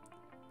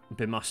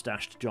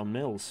bemustached John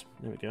Mills.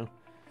 There we go.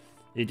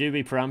 He do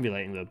be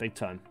perambulating though, big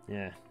time.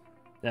 Yeah.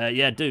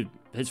 Yeah, dude.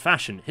 His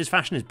fashion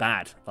is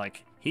bad.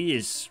 Like, he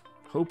is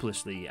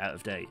hopelessly out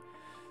of date.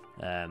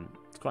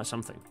 It's quite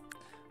something.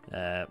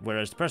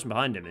 Whereas the person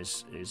behind him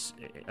is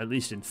at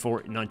least in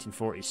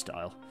 1940s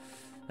style.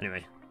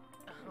 Anyway,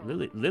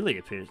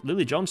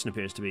 Lily Johnson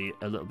appears to be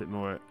a little bit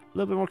more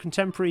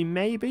contemporary,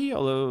 maybe.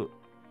 Although,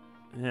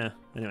 yeah.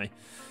 Anyway,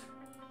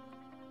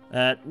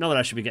 not that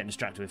I should be getting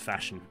distracted with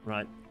fashion,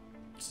 right?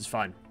 This is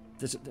fine.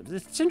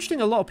 It's interesting.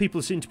 A lot of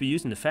people seem to be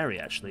using the ferry.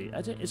 Actually,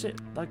 is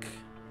it like?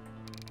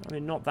 I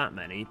mean, not that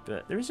many,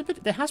 but there is a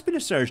bit. There has been a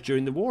surge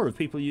during the war of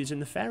people using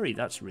the ferry.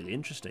 That's really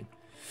interesting.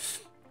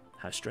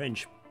 How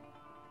strange.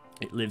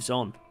 It lives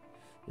on.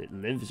 It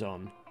lives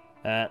on.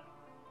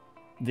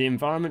 The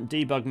environment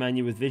debug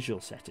menu with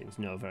visual settings.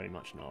 No, very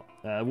much not.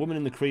 A woman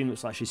in the cream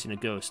looks like she's seen a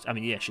ghost. I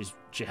mean, yeah,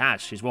 she has.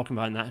 She's walking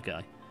behind that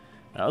guy.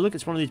 Oh, look,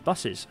 it's one of these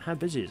buses. How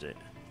busy is it?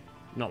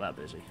 Not that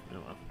busy.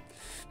 Oh well.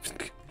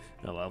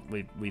 Oh well,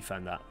 we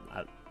found that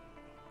out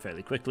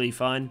fairly quickly.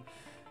 Fine.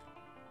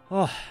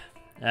 Oh,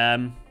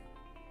 yeah,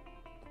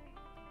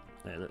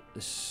 look,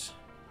 this.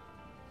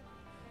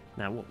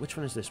 Now, which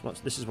one is this?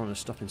 This is one of the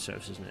stopping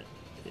services, isn't it?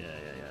 Yeah.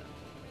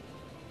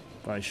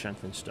 Barry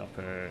Shanklin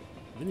stopper.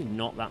 Really,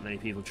 not that many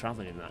people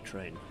travelling in that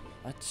train.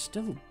 It's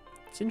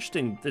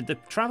interesting. The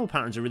travel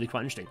patterns are really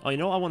quite interesting. Oh, you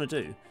know what I want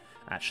to do,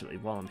 actually,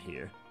 while I'm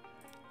here,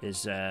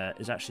 is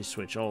actually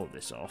switch all of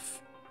this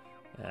off.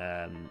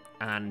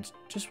 And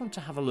just want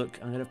to have a look.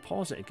 I'm going to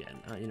pause it again.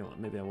 You know what?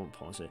 Maybe I won't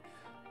pause it.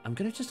 I'm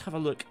going to just have a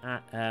look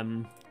at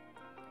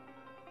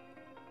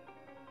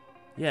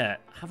yeah,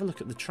 have a look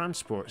at the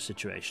transport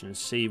situation and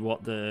see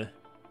what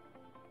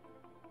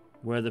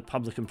where the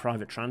public and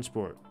private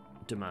transport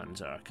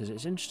demands are, because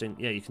it's interesting.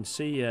 Yeah, you can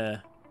see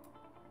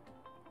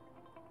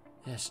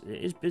yes,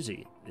 it is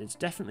busy. It's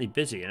definitely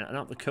busy, and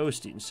up the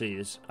coast you can see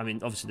there's, I mean,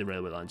 obviously the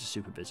railway lines are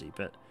super busy,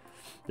 but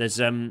there's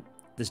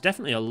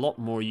definitely a lot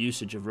more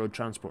usage of road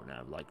transport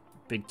now, like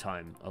big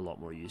time, a lot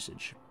more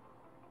usage.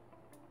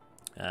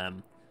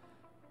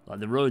 Like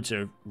the roads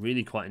are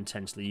really quite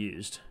intensely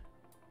used.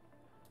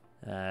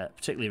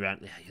 Particularly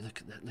around. Yeah, you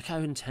look how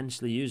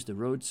intensely used the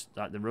roads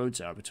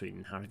are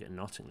between Harrogate and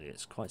Nottingley.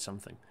 It's quite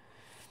something.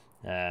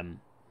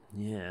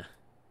 Yeah.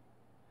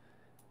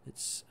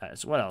 It's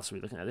what else are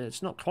we looking at?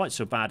 It's not quite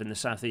so bad in the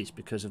southeast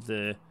because of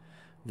the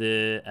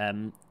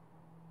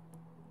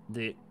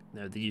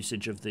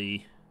usage of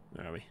the.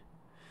 Where are we?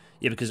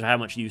 Yeah, because of how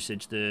much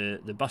usage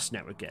the bus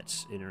network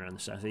gets in and around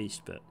the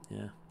southeast. But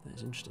yeah,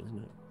 that's interesting,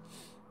 isn't it?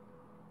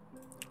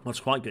 What's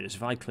quite good is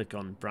if I click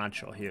on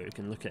Bradshaw here, you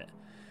can look at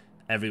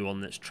everyone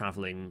that's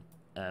travelling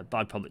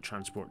by public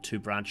transport to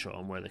Bradshaw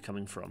and where they're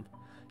coming from.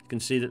 You can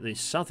see that the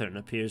Southern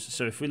appears.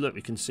 So if we look,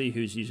 we can see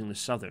who's using the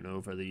Southern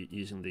over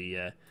using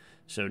the.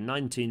 So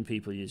 19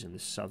 people using the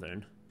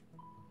Southern.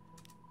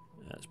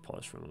 Let's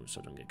pause for a moment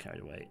so I don't get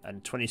carried away.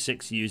 And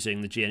 26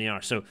 using the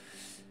GNER. So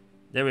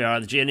there we are.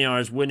 The GNER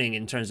is winning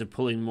in terms of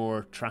pulling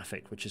more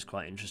traffic, which is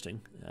quite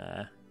interesting.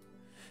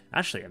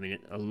 Actually, I mean,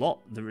 a lot.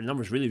 The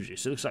numbers really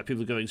reduced. It looks like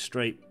people are going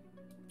straight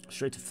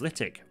to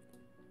Flitwick.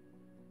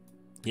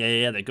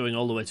 Yeah, they're going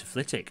all the way to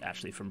Flitwick,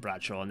 actually, from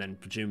Bradshaw, and then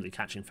presumably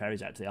catching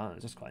ferries out to the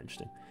islands. That's quite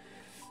interesting.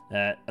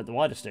 At the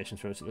wider station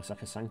through it looks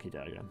like a Sankey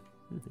diagram.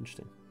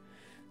 Interesting.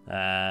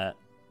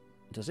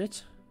 Does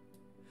it?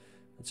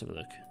 Let's have a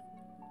look.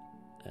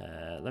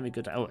 Let me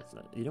go down. Oh,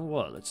 you know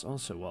what? Let's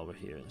also, while we're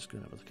here, let's go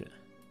and have a look at.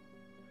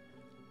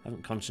 I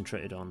haven't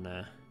concentrated on.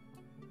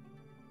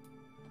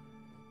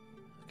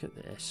 Look at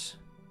this.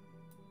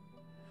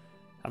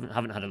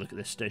 Haven't had a look at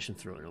this station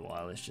through in a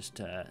while. Let's just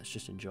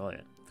enjoy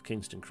it. The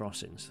Kingston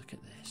crossings. Look at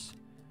this.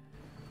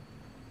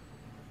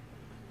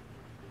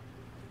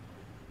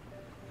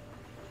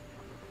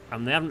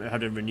 And they haven't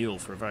had a renewal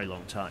for a very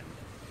long time.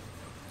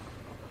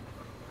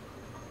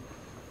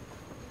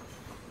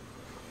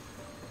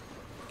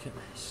 Look at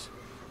this.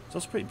 It's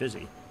also pretty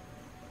busy.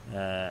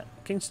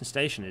 Kingston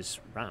Station is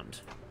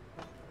rammed.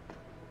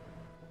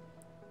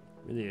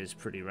 Really is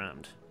pretty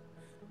rammed.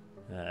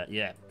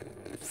 Yeah.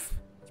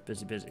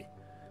 It's busy.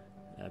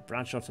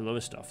 Bradshaw to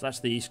Lowestoft. That's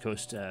the East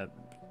Coast,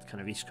 kind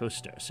of East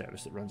Coast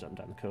service that runs up and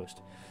down the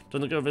coast.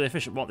 Doesn't look overly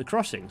efficient. What, the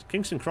crossings?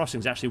 Kingston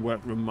crossings actually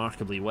work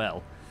remarkably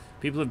well.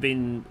 People have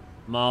been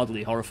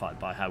mildly horrified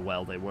by how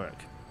well they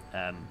work.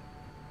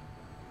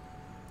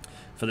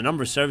 For the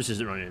number of services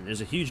that run in,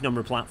 there's a huge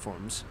number of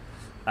platforms,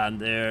 and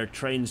there are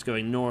trains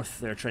going north,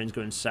 there are trains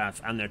going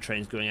south, and there are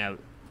trains going out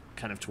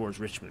kind of towards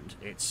Richmond.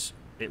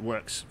 It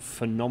works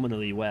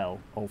phenomenally well,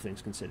 all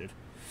things considered.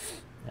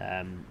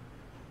 I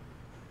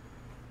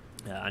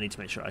need to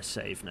make sure I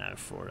save now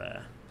for...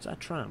 is that a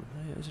tram?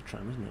 Oh, yeah, it's a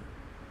tram, isn't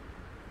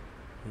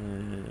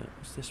it?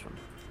 What's this one?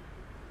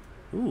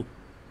 Ooh.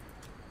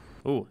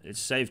 Oh,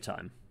 it's save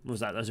time. What was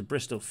that? That was a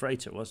Bristol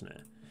freighter, wasn't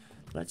it?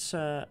 Let's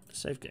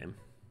save game.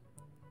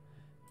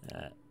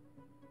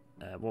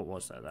 What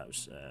was that? That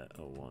was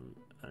 01,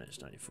 and it's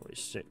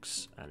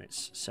 1946, and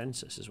it's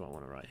census is what I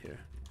want to write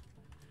here.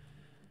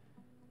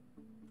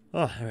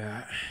 Oh,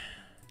 here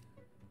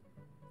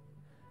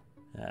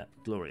we are.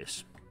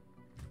 Glorious.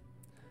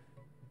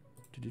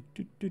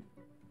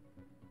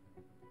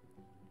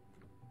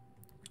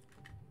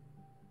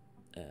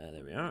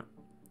 There we are,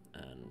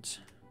 and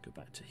go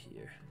back to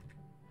here.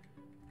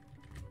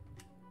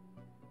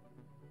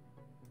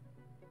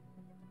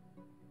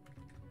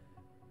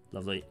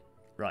 Lovely.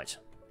 Right.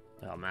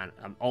 Oh man,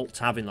 I'm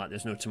alt-tabbing like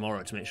there's no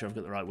tomorrow to make sure I've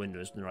got the right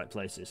windows in the right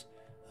places.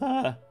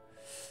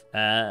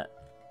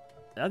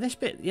 This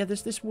bit, yeah,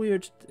 there's this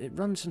weird, it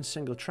runs in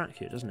single track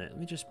here, doesn't it? Let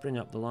me just bring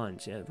up the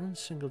lines. Yeah, it runs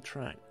single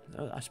track.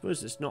 I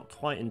suppose it's not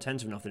quite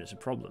intensive enough that it's a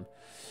problem.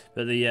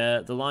 But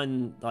the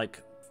line,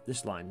 like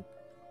this line,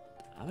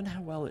 I wonder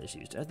how well it is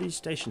used. Are these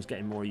stations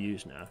getting more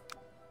used now?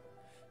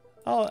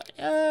 Oh,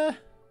 that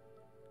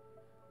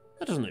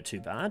doesn't look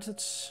too bad.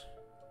 That's,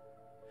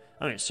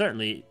 I mean, it's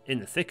certainly in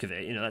the thick of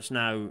it. You know, it's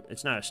now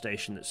a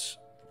station that's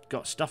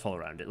got stuff all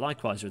around it.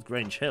 Likewise with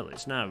Grange Hill,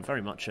 it's now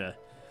very much a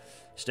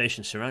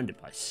station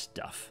surrounded by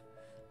stuff.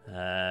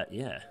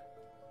 Yeah.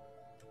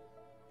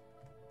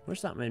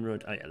 Where's that main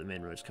road? Oh yeah, the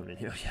main road's coming in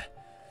here. Oh, yeah.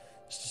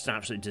 It's just an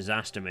absolute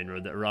disaster main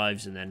road that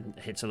arrives and then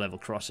hits a level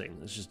crossing.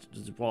 It's just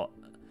what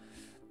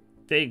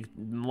big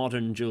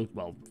modern dual,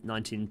 well,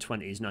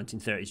 1920s,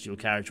 1930s dual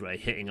carriageway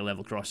hitting a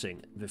level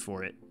crossing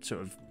before it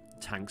sort of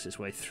tanks its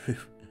way through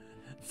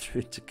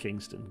to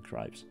Kingston.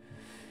 Cripes.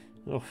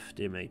 Oh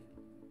dear me.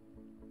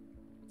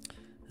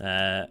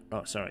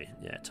 Oh sorry.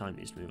 Yeah, time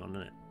needs to move on,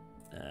 doesn't it?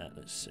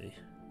 Let's see.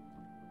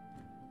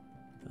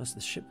 That's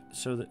the ship.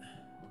 So that.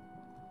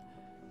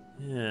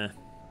 Yeah.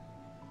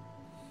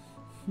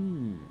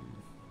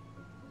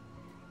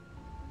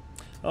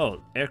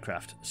 Oh,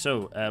 aircraft.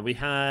 So we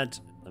had.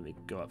 Let me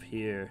go up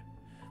here.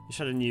 We just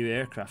had a new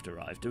aircraft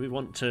arrive. Do we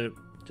want to?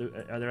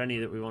 Are there any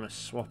that we want to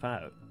swap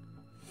out?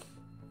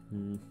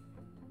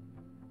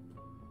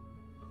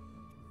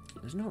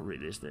 There's not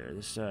really, is there?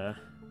 There's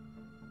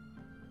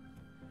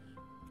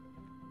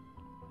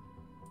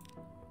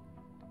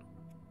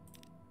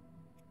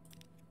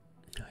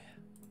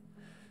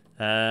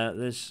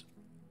there's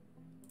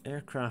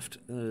aircraft.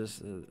 There's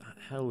the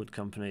Hellwood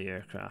Company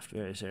aircraft,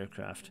 various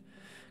aircraft.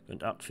 Going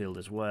to Uckfield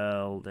as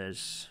well.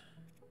 There's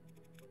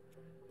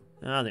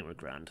I think we're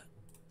grand.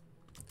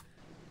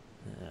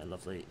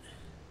 Lovely.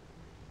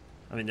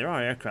 I mean, there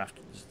are aircraft.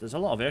 There's a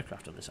lot of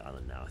aircraft on this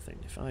island now, I think.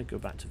 If I go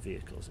back to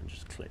vehicles and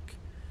just click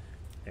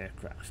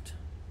aircraft,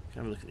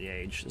 have a look at the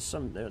age. There's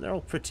some. They're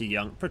all pretty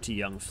young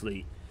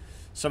fleet.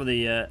 Some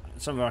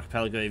of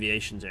Archipelago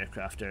Aviation's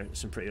aircraft are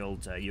some pretty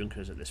old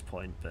Junkers at this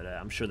point, but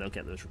I'm sure they'll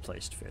get those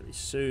replaced fairly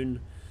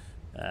soon.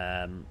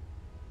 Yeah,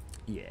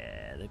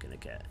 they're gonna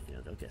get.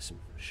 They'll get some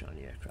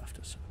shiny aircraft,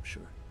 I'm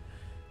sure.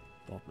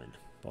 Bodmin.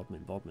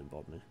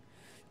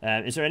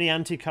 Is there any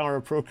anti-car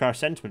or pro-car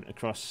sentiment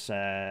across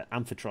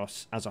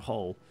Amphitrite as a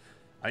whole?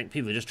 I think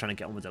people are just trying to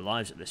get on with their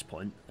lives at this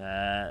point.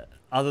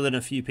 Other than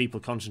a few people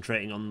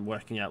concentrating on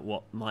working out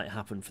what might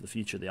happen for the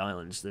future of the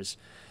islands, there's,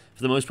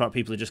 for the most part,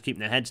 people are just keeping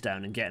their heads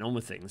down and getting on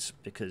with things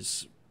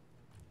because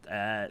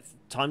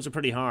times are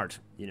pretty hard.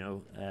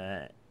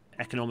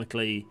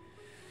 Economically,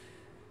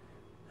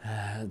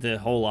 the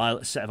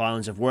whole set of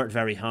islands have worked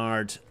very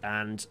hard,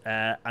 and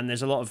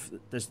there's a lot of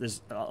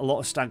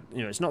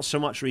it's not so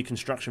much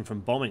reconstruction from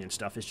bombing and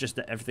stuff. It's just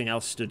that everything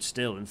else stood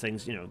still and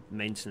things,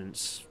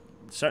 maintenance.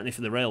 Certainly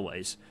for the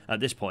railways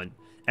at this point,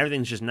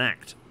 everything's just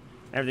knacked.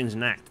 Everything's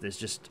knacked. There's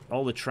just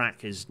all the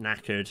track is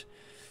knackered.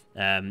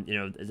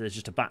 There's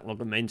just a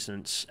backlog of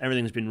maintenance.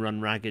 Everything's been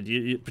run ragged.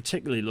 You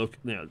particularly look,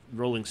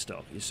 rolling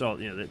stock. You saw,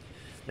 that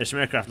there's some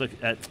aircraft look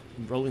at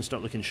rolling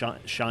stock looking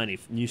shiny,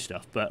 new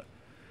stuff, but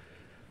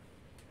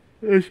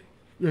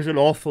there's an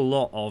awful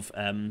lot of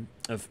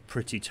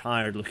pretty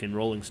tired looking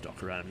rolling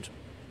stock around.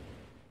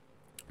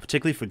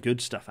 Particularly for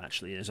good stuff,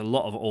 actually. There's a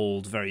lot of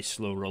old, very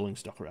slow rolling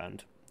stock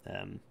around.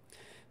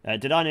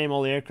 Did I name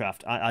all the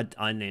aircraft?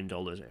 I named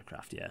all those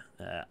aircraft, yeah.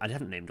 I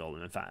haven't named all of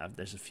them. In fact,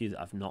 there's a few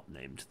that I've not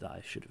named that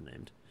I should have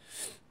named.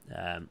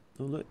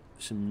 Oh, look,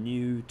 some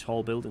new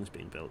tall buildings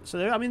being built. So,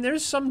 there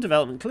is some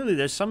development. Clearly,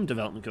 there's some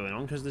development going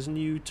on because there's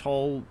new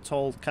tall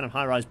kind of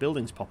high-rise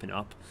buildings popping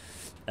up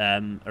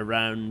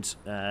around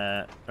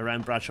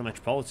Bradshaw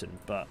Metropolitan.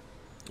 But,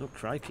 oh,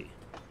 crikey.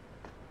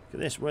 Look at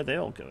this. Where are they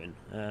all going?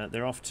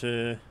 They're off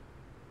to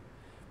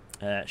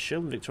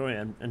Shildon,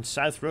 Victoria, and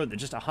South Road.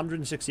 There's just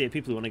 168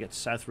 people who want to get to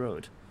South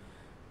Road,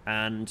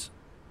 and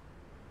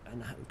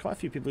quite a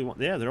few people who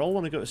want. Yeah, they all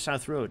want to go to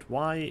South Road.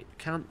 Why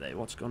can't they?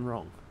 What's gone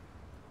wrong?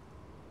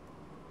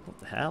 What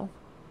the hell?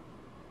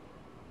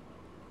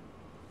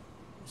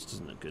 This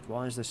doesn't look good.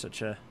 Why is there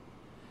such a?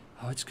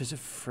 Oh, it's because of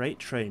freight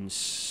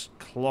trains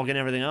clogging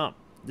everything up.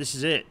 This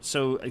is it.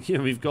 So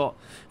we've got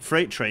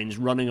freight trains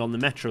running on the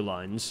metro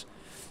lines.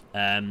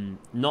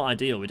 Not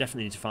ideal. We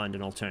definitely need to find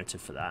an alternative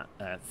for that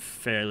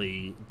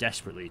fairly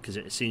desperately, because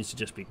it seems to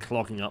just be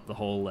clogging up the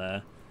whole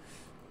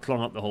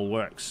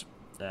works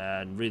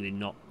and really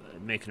not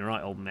making a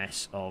right old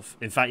mess of.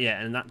 In fact, yeah,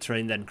 and that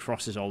train then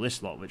crosses all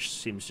this lot, which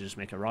seems to just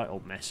make a right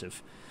old mess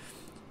of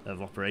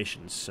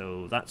operations.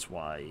 So that's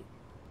why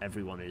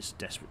everyone is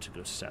desperate to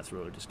go to South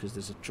Road, is because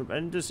there's a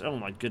tremendous, oh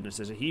my goodness,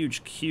 there's a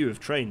huge queue of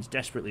trains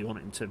desperately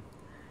wanting to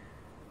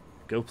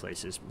go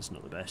places. That's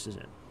not the best, is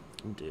it?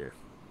 Oh dear.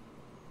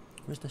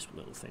 Where's this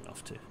little thing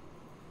off to?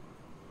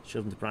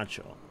 Shildon to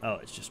Bradshaw. Oh,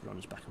 it just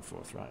runs back and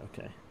forth. Right,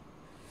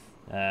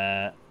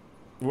 okay.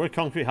 Were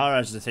concrete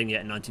high-rises a thing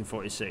yet in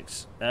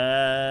 1946?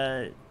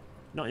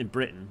 Not in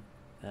Britain.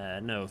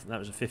 No, that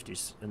was a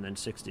 50s, and then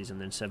 60s, and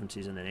then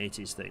 70s, and then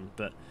 80s thing.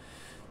 But,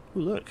 oh,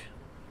 look.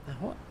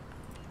 What?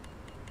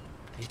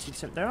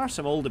 1870. There are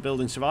some older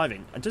buildings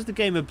surviving. Does the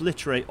game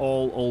obliterate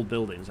all old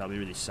buildings? I'll be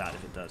really sad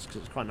if it does,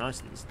 because it's quite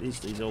nice,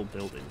 these old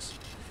buildings.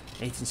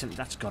 1870,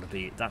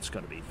 that's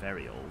got to be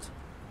very old.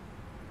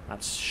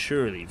 That's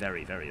surely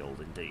very, very old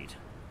indeed.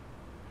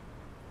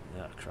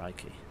 Yeah,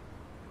 crikey.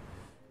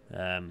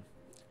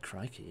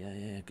 Crikey,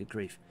 yeah, good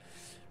grief.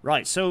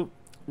 Right, so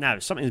now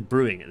something is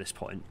brewing at this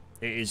point.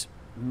 It is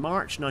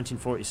March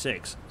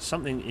 1946.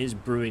 Something is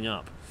brewing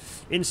up.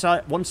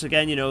 Inside, once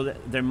again,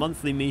 their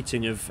monthly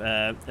meeting of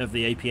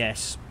the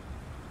APS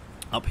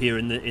up here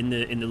in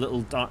the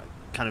little dark,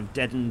 kind of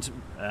deadened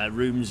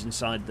rooms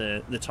inside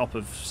the top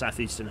of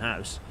Southeastern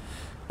House.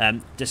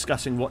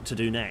 Discussing what to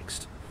do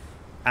next,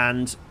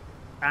 and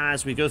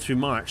as we go through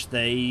March,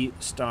 they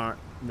start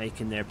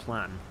making their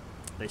plan.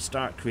 They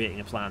start creating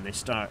a plan. They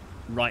start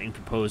writing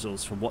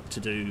proposals for what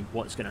to do,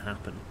 what's going to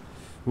happen.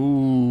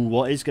 Ooh,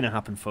 what is going to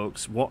happen,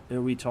 folks? What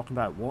are we talking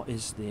about? What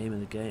is the aim of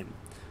the game?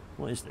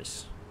 What is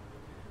this?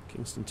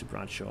 Kingston to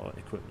Bradshaw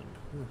equipment.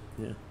 Oh,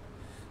 yeah,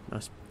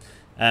 nice.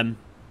 There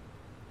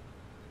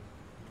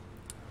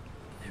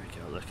we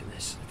go. Look at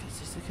this.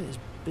 Look at this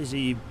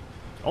busy.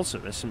 Also,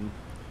 there's some.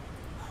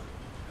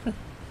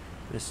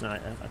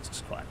 That's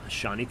just quite a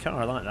shiny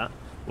car. I like that.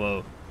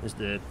 Whoa, there's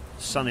the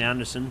Sonny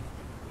Anderson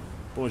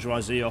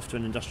bourgeoisie off to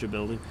an industrial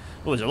building.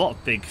 Oh, there's a lot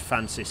of big,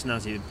 fancy,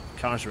 snazzy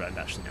cars around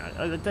actually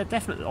now. They're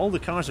definitely, all the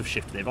cars have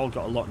shifted. They've all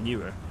got a lot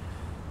newer.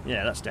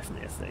 Yeah, that's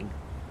definitely a thing.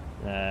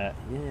 Yeah.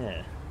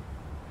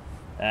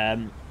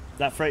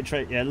 That freight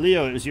train. Yeah,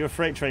 Leo, it was your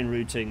freight train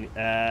routing,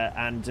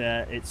 and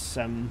it's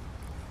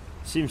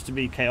seems to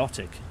be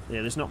chaotic. Yeah,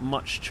 there's not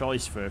much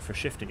choice for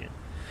shifting it.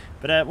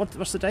 But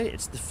what's the date?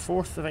 It's the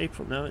 4th of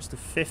April. No, it's the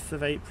 5th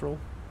of April.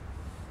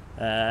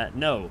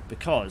 No,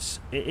 because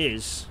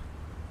it's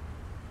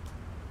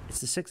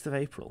the 6th of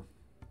April,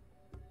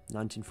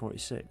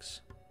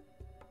 1946.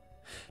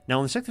 Now,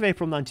 on the 6th of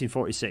April,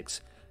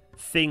 1946,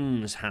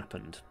 things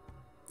happened.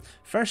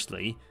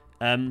 Firstly,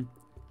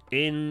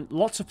 in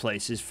lots of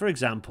places, for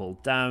example,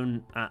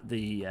 down at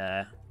the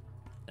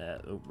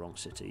wrong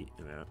city.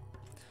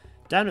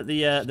 Down at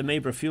the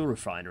Mayborough fuel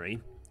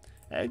refinery,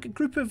 a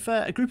group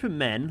of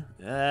men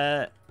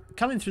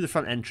coming through the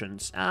front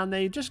entrance, and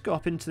they just go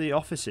up into the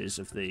offices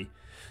of the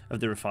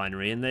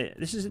refinery, and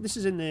this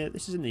is in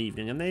the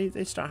evening, and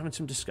they start having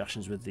some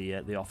discussions with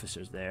the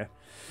officers there.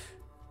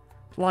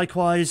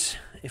 Likewise,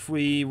 if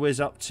we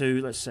whiz up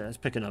to let's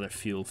pick another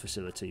fuel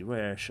facility.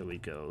 Where shall we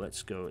go?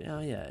 Let's go.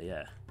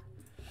 Yeah.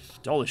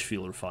 Dawlish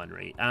fuel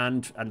refinery,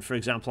 and for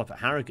example, up at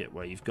Harrogate,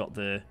 where you've got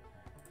the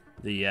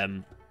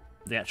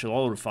actual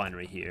oil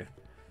refinery here.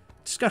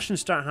 Discussions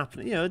start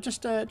happening. You know,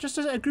 just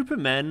as a group of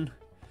men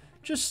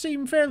just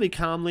seem fairly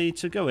calmly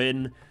to go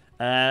in,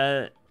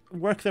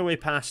 work their way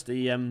past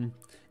the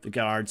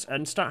guards,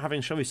 and start having,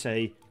 shall we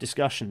say,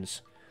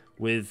 discussions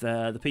with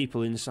the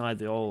people inside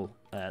the oil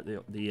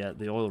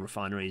oil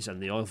refineries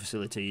and the oil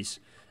facilities.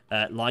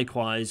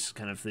 Likewise,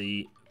 kind of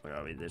where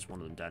are we? There's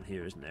one of them down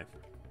here, isn't there?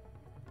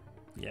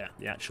 Yeah,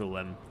 the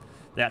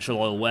actual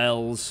oil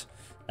wells.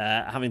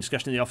 Having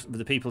discussion with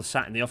the people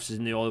sat in the offices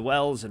in the oil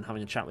wells and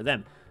having a chat with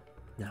them.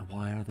 Now,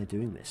 why are they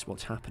doing this?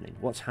 What's happening?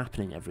 What's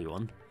happening,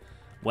 everyone?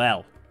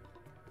 Well,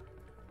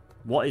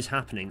 what is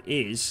happening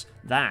is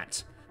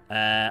that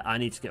I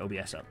need to get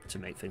OBS up to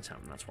make things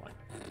happen. That's why.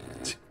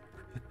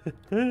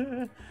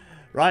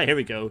 Right, here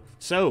we go.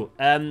 So,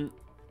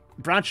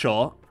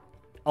 Bradshaw,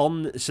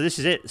 so this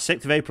is it,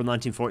 6th of April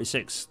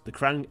 1946, the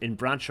Crown in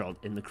Bradshaw,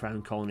 in the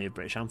Crown Colony of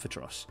British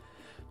Amphitrus.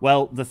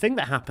 Well, the thing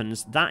that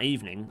happens that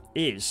evening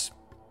is,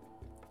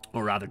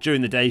 or rather,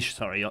 during the day,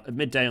 sorry, at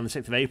midday on the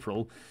 6th of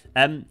April,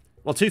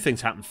 well, two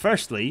things happen.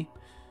 Firstly,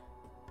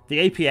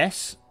 the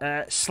APS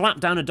slap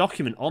down a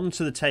document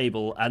onto the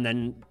table and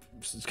then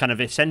kind of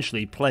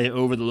essentially play it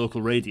over the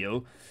local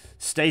radio,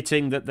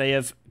 stating that they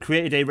have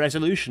created a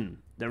resolution.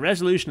 The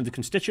resolution of the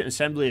Constituent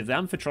Assembly of the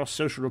Amphitrus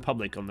Social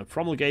Republic on the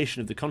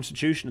promulgation of the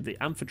Constitution of the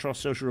Amphitrus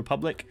Social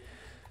Republic.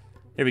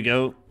 Here we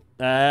go.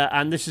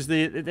 And this is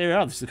this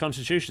is the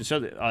Constitution. So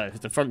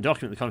the front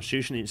document of the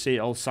Constitution, you can see it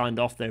all signed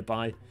off there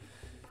by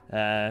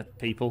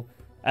people.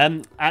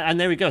 And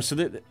there we go. So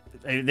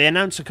they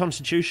announce a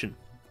Constitution.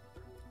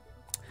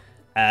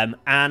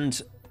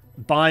 And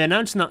by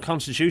announcing that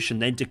Constitution,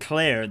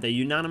 they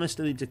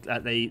unanimously,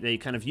 they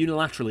kind of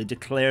unilaterally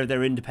declare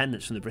their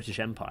independence from the British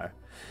Empire.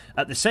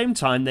 At the same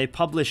time, they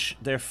publish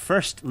their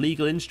first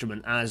legal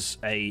instrument as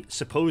a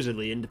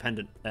supposedly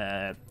independent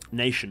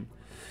nation,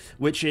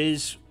 which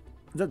is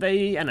that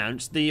they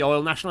announced the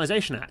Oil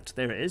Nationalisation Act.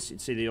 There it is. You can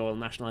see the Oil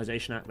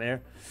Nationalisation Act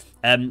there.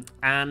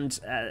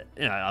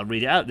 I'll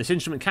read it out. This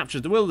instrument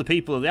captures the will of the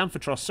people of the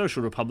Amphitrus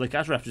Social Republic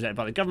as represented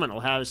by the Governmental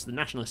House, the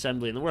National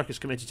Assembly and the Workers'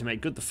 Committee to make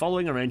good the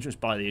following arrangements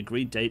by the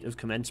agreed date of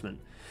commencement.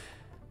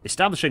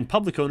 Establishing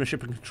public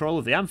ownership and control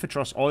of the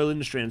Amphitrus oil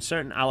industry and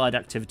certain allied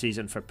activities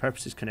and for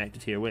purposes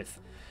connected herewith.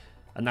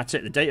 And that's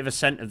it. The date of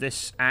assent of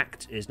this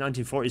act is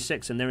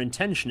 1946, and their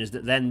intention is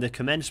that then the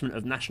commencement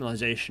of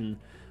nationalisation,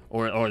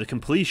 or the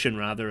completion,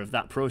 rather, of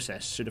that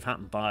process should have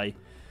happened by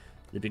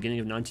the beginning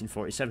of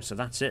 1947. So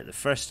that's it, the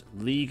first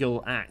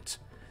legal act.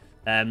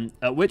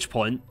 At which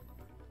point,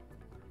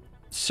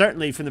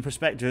 certainly from the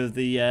perspective of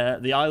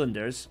the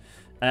islanders,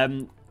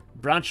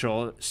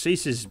 Bradshaw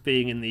ceases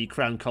being in the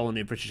Crown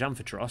Colony of British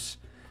Amphitrus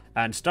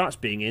and starts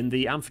being in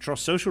the Amphitrus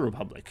Social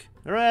Republic.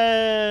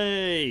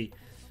 Hooray!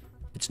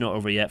 It's not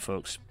over yet,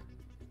 folks.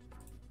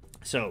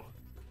 So,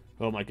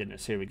 oh my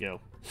goodness, here we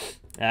go.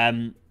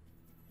 Yeah.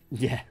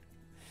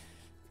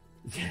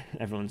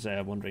 Everyone's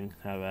wondering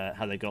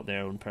how they got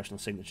their own personal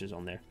signatures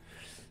on there.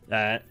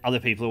 Other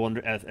people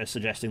are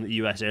suggesting that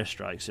US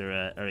airstrikes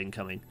are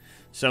incoming.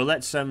 So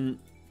let's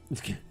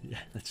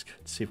let's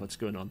see what's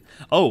going on.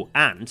 Oh,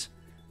 and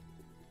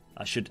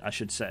I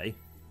should say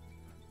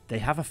they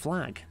have a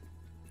flag,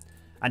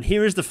 and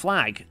here is the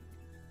flag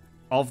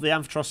of the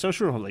Amphitrus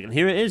Social Republic, and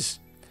here it is,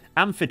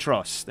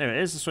 Amphitrus. There it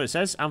is. That's what it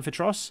says,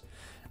 Amphitrus,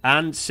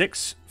 and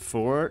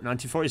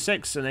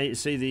 6/4/1946, and you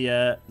see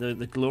the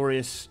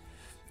glorious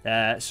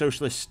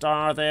socialist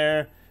star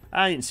there.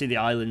 And you can see the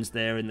islands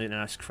there in the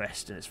nice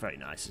crest, and it's very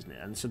nice, isn't it?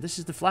 And so this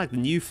is the flag, the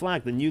new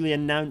flag, the newly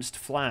announced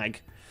flag.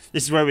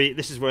 This is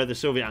where the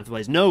Soviet anthem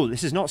plays. No,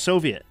 this is not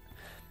Soviet.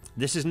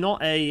 This is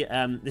not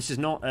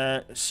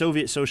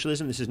Soviet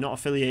socialism. This is not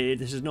affiliated.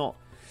 This is not.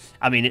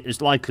 I mean,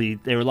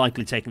 they were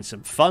likely taking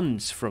some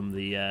funds from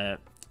the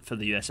for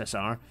the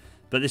USSR,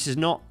 but this is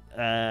not.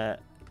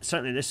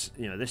 Certainly, this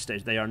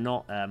stage they are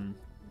not.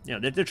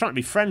 They're trying to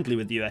be friendly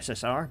with the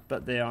USSR,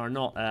 but they are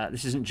not.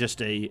 This isn't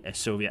just a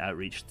Soviet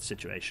outreach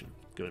situation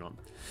going on.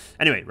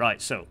 Anyway,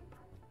 right. So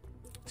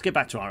let's get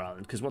back to our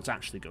island, because what's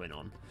actually going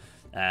on?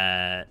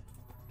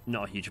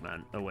 Not a huge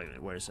amount. Oh wait a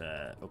minute. Where's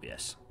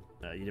OBS?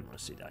 You didn't want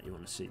to see that. You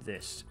want to see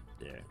this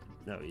there.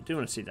 No, you do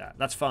want to see that.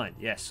 That's fine.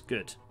 Yes,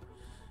 good.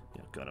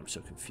 Oh God, I'm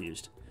so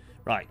confused.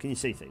 Right, can you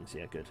see things?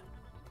 Yeah, good.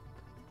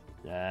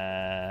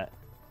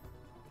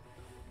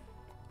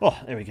 Oh,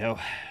 there we go.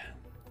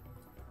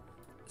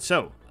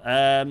 So,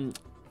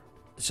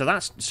 so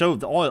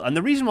the oil, and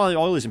the reason why the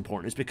oil is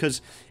important is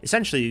because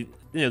essentially,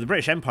 the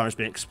British Empire has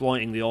been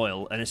exploiting the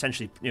oil, and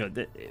essentially,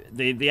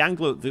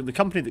 the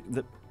company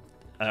that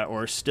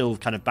or still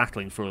kind of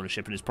battling for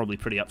ownership and is probably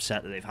pretty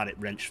upset that they've had it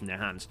wrenched from their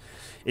hands,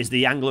 is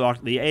the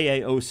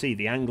AAOC,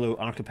 the Anglo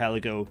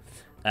Archipelago,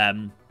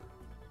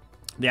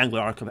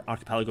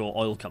 Archipelago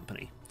Oil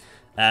Company,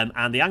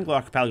 and the Anglo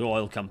Archipelago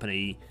Oil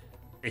Company.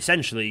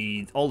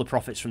 Essentially, all the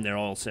profits from their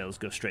oil sales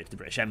go straight to the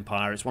British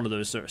Empire. It's one of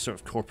those sort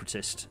of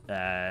corporatist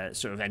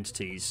sort of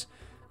entities,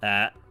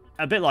 a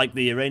bit like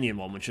the Iranian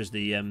one, which was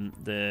the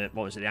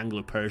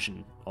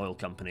Anglo-Persian Oil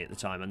Company at the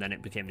time, and then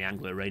it became the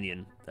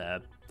Anglo-Iranian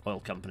Oil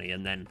Company,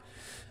 and then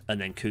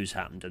coups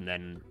happened, and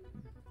then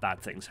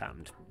bad things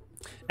happened.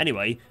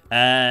 Anyway,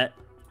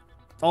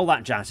 all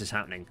that jazz is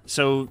happening.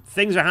 So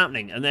things are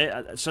happening,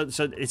 and so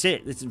it's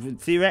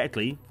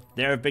theoretically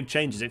there are big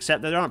changes,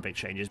 except there aren't big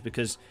changes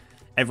because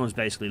everyone's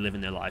basically living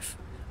their life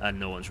and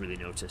no one's really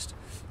noticed,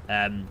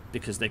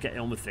 because they get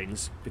on with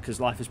things because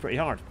life is pretty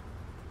hard.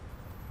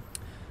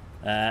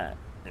 There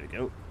we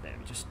go. Let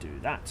me just do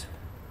that.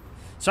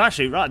 So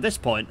actually, right at this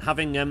point,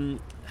 having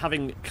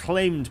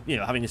claimed,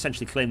 having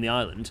essentially claimed the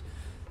island,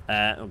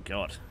 oh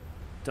god,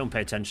 don't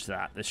pay attention to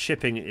that. The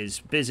shipping is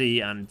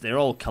busy and they're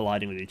all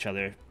colliding with each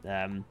other.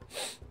 Have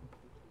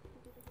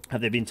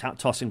they been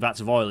tossing vats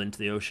of oil into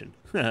the ocean?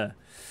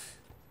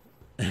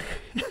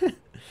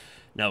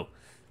 No.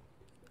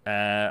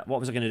 What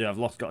was I going to do?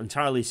 I've got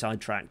entirely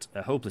sidetracked,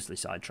 hopelessly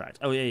sidetracked.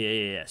 Oh,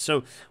 yeah.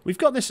 So we've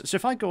got this. So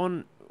if I go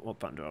on, what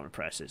button do I want to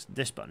press? It's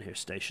this button here,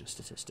 station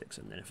statistics.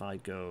 And then if I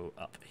go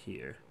up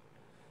here,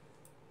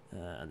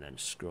 and then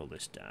scroll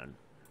this down,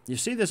 you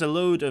see there's a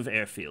load of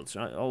airfields,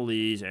 right? All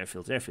these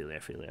airfields, airfield,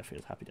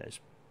 happy days.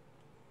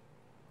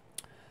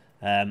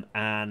 I'm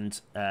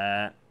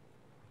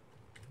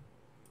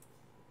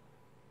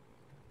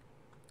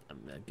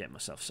getting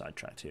myself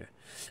sidetracked here.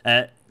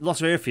 Lots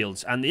of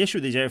airfields, and the issue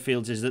with these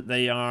airfields is that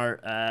they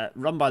are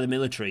run by the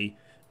military,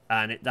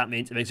 and that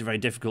makes it very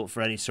difficult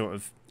for any sort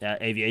of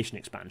aviation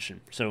expansion.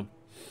 So,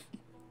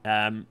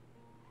 one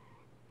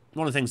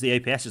of the things the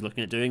APS is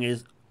looking at doing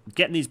is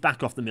getting these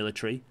back off the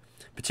military,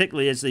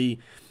 particularly as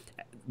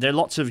there are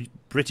lots of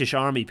British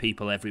Army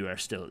people everywhere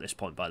still at this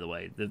point. By the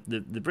way,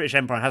 the British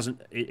Empire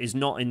is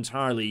not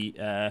entirely,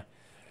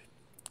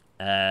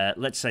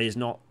 let's say, is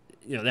not.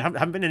 There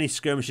haven't been any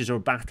skirmishes or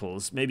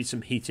battles, maybe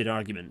some heated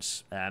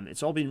arguments.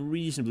 It's all been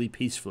reasonably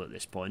peaceful at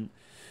this point.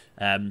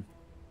 I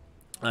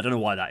don't know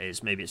why that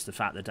is. Maybe it's the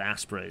fact that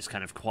diaspora is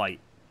kind of quite,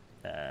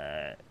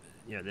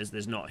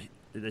 there's not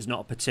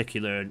a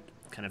particular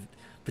kind of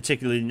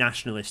particularly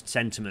nationalist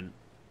sentiment.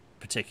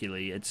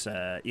 Particularly, it's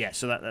so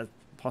that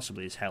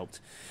possibly has helped,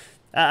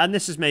 and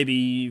this is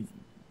maybe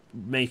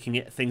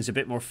making things a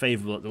bit more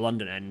favourable at the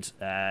London end,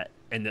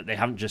 in that they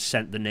haven't just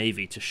sent the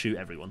Navy to shoot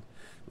everyone.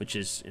 Which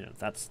is,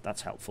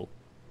 that's helpful.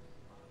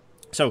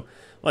 So,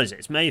 what is it?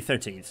 It's May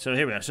 13th. So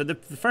here we are. So the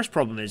first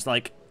problem is,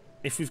 like,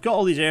 if we've got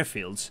all these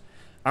airfields,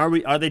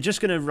 are they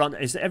just going to run?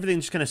 Is everything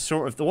just going to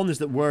sort of the ones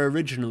that were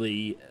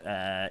originally,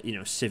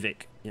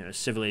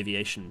 civil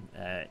aviation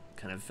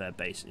kind of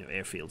base,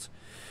 airfields?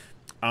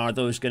 Are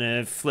those going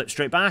to flip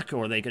straight back,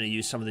 or are they going to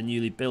use some of the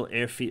newly built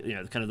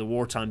airfield, kind of the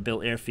wartime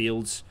built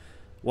airfields?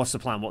 What's the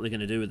plan? What are they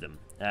going to do with them?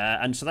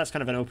 And so that's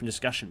kind of an open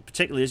discussion,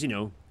 particularly as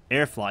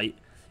air flight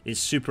is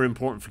super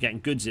important for getting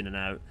goods in and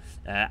out,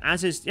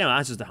 as is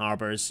the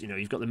harbours.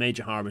 You've got the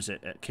major harbours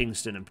at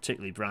Kingston and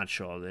particularly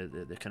Bradshaw,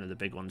 the kind of the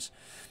big ones.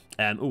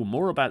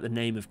 More about the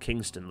name of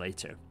Kingston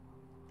later.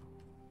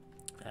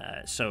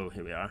 So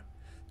here we are.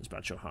 There's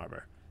Bradshaw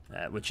Harbour,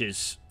 which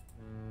is,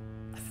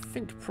 I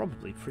think,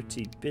 probably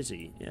pretty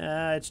busy.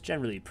 Yeah, it's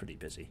generally pretty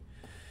busy.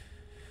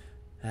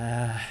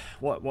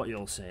 What you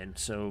all saying?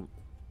 So,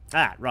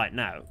 right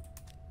now.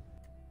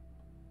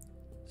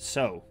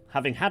 So,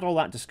 having had all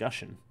that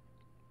discussion.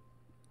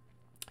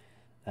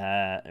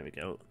 There we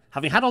go.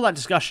 Having had all that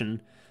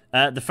discussion,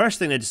 the first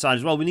thing they decided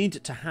is, well, we need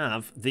to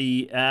have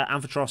the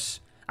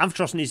Amphitrus.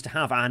 Amphitrus needs to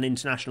have an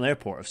international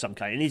airport of some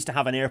kind. It needs to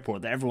have an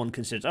airport that everyone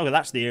considers, oh,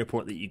 that's the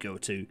airport that you go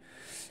to.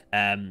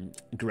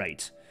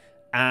 Great.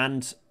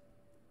 And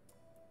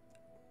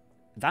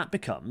that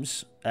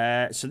becomes,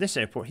 so this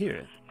airport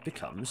here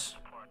becomes,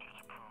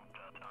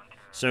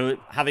 so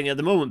having at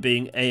the moment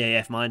being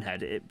AAF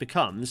Minehead, it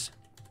becomes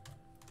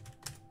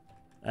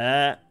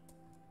Amphitrus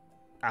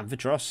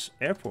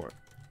Airport.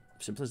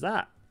 Simple as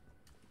that.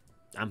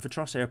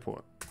 Amphitrus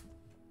Airport.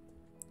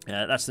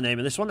 That's the name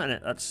of this one, and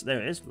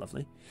there it is.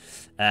 Lovely.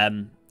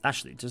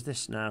 Actually, does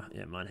this now?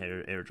 Yeah,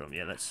 Minehead Aerodrome.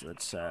 Yeah, let's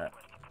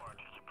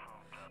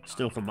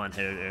still called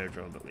Minehead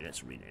Aerodrome, but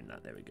let's rename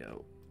that. There we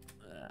go.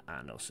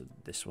 And also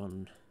this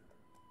one.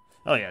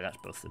 Oh yeah, that's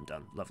both of them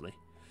done. Lovely.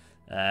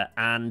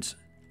 And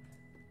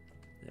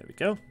there we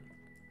go.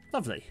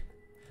 Lovely.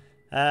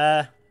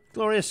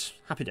 Glorious.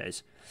 Happy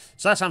days.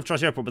 So that's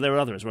Amphitrus Airport, but there were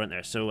others, weren't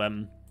there? So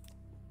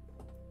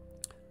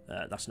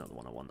that's not the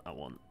one I want. I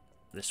want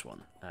this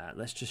one.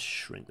 Let's just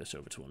shrink this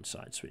over to one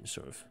side so we can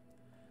sort of...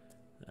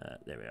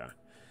 there we are.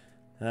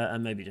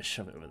 And maybe just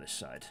shove it over this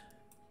side.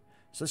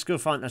 So let's go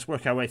find... Let's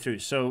work our way through.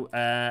 So,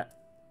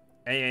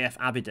 AAF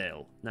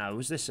Abbeydale. Now,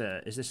 was this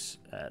a... Is this...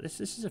 this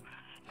is a...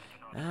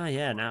 Ah,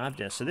 yeah, now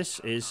Abbeydale. So this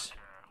is...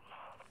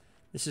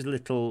 This is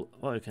little...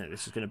 Well, okay,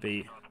 this is going to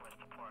be...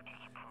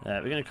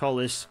 we're going to call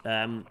this...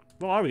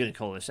 what are we going to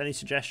call this? Any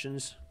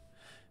suggestions?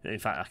 In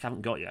fact, I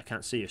haven't got you. I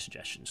can't see your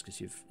suggestions because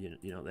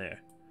you're not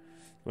there.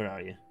 Where are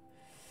you?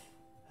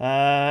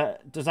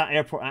 Does that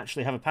airport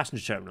actually have a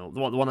passenger terminal? The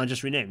one I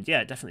just renamed? Yeah,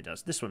 it definitely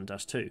does. This one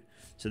does too.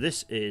 So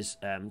this is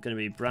going to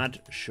be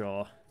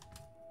Bradshaw.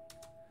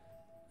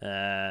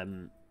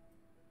 Bradshaw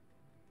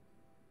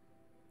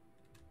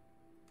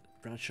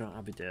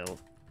Abbeydale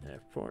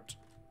Airport.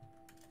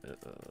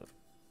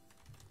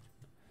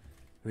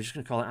 We're just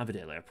going to call it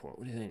Abbeydale Airport.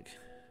 What do you think?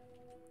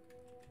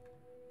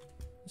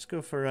 Let's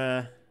go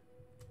for...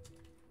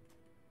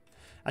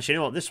 Actually, you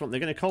know what? This one, they're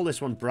going to call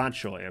this one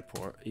Bradshaw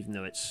Airport, even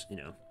though it's, you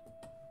know...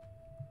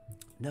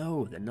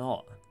 No, they're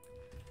not.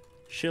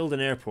 Shildon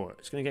Airport.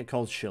 It's going to get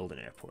called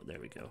Shildon Airport. There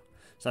we go.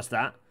 So that's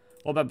that.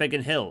 What about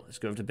Biggin Hill? Let's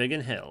go over to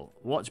Biggin Hill.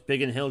 What's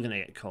Biggin Hill going to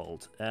get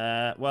called?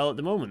 Well, at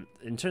the moment,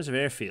 in terms of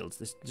airfields,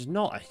 there's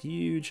not a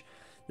huge...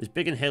 There's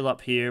Biggin Hill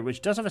up here,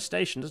 which does have a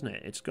station, doesn't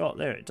it? It's got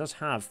there. It does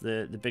have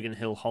the Biggin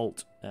Hill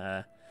halt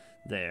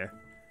there.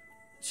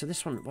 So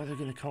this one, what are they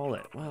going to call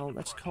it? Well,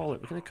 let's call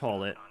it... We're going to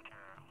call it...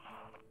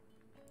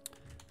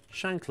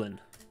 Shanklin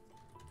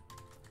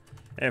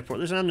Airport.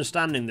 There's an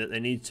understanding that they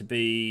need to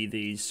be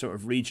these sort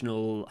of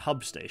regional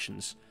hub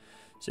stations.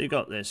 So you've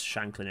got this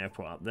Shanklin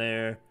Airport up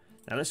there.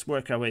 Now let's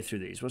work our way through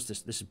these. What's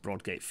this? This is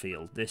Broadgate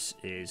Field. This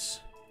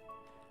is...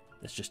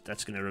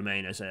 That's going to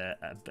remain as a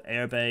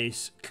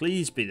airbase.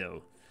 Cleasby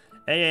though.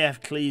 AAF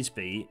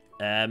Cleasby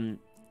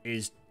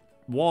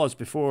was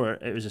before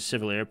it was a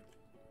civil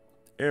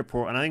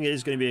airport, and I think it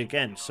is going to be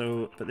again.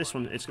 So, but this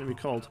one, it's going to be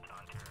called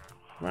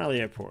Raleigh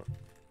Airport.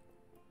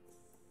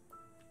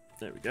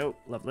 There we go,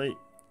 lovely.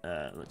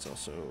 Let's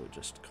also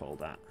just call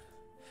that...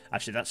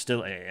 Actually, that's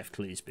still AAF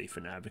Cleasby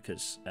for now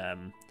because...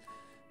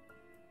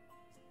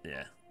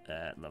 yeah,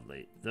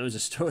 lovely. Those are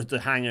stored... The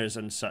hangars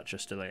and such are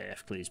still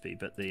AAF Cleasby,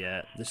 but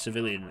the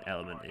civilian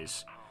element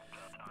is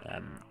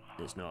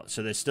not.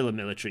 So there's still a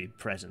military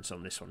presence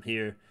on this one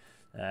here.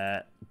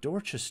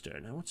 Dorchester.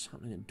 Now, what's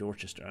happening in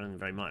Dorchester? I don't know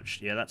very much.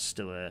 Yeah, that's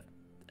still an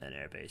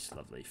airbase.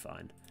 Lovely,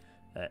 fine.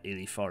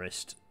 Ely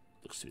Forest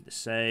looks to be the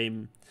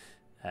same.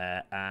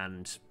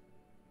 And...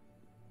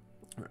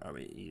 Where are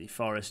we? Ely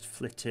Forest,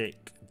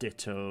 Flitwick,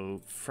 ditto,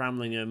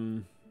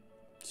 Framlingham,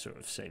 sort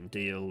of same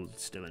deal,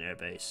 still an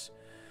airbase.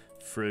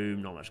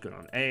 Frome, not much going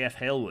on. AF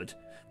Halewood.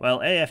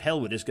 Well, AF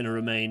Halewood is going to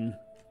remain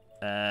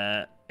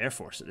Air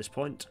Force at this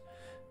point.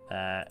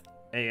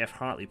 AF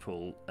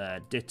Hartlepool,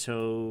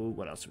 ditto.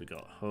 What else have we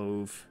got?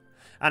 Hove.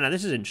 Ah, now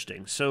this is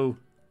interesting. So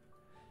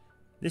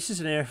this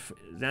is an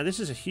now this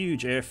is a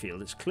huge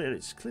airfield. It's clear.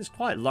 It's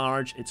quite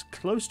large. It's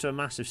close to a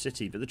massive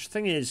city. But the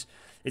thing is,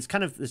 it's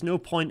kind of there's no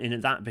point in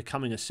that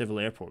becoming a civil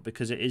airport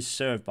because it is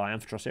served by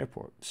Amphitrust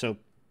Airport. So,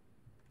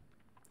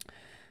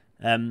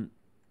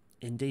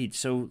 indeed.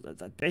 So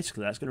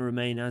basically, that's going to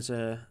remain as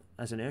an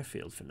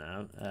airfield for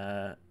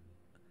now.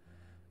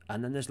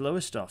 And then there's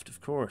Lowestoft,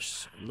 of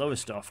course.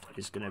 Lowestoft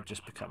is going to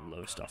just become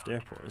Lowestoft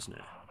Airport, isn't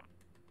it?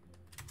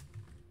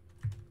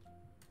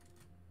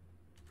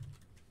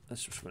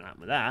 That's what's going to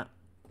happen with that.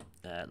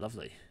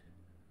 Lovely.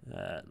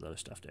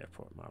 Lowestoft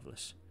Airport,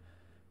 marvellous.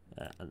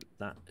 And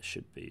that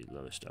should be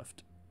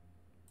Lowestoft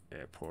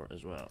Airport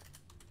as well.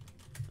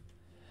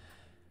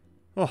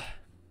 Oh,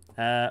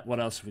 what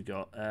else have we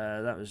got?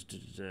 That was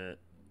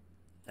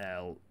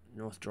L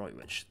North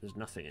Droitwich. There's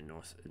nothing in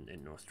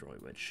North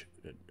Droitwich.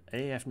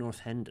 AF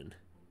North Hendon.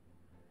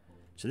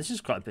 So this is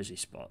quite a busy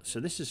spot. So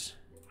this is...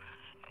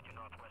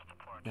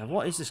 Now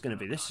what is this going to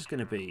be? This is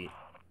going to be...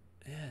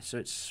 Yeah, so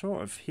it's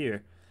sort of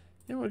here.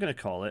 You know what we're going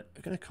to call it?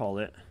 We're going to call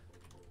it...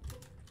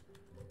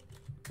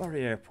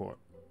 Bury Airport.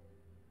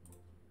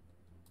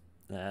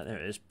 There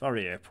it is.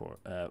 Bury Airport.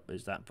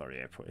 Is that Bury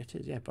Airport? It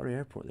is, yeah, Bury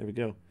Airport. There we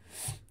go.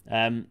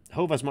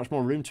 Hove has much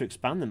more room to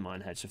expand than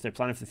Minehead, so if they're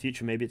planning for the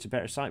future, maybe it's a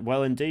better site.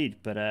 Well, indeed,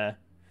 but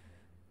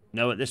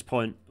no, at this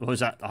point, what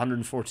was that?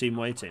 114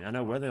 waiting. I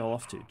know, where are they all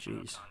off to?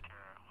 Jeez.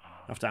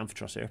 Off to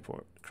Amphitrust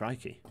Airport.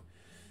 Crikey.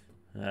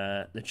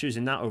 They're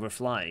choosing that over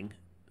flying.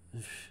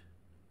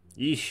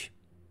 Yeesh.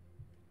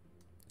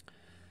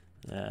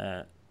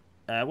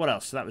 What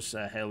else? So that was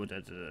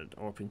Halewood,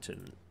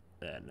 Orpington.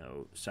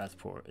 No,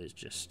 Southport is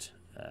just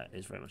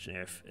is very much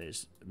an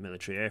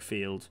military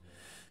airfield.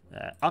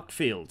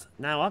 Uckfield.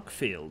 Now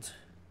Uckfield.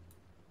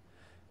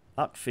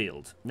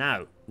 Uckfield.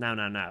 Now.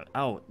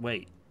 Oh,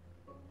 wait.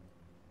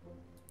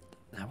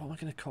 Now what am I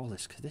going to call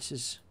this? Because this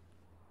is...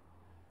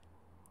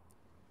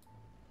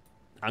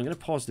 I'm going to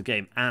pause the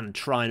game and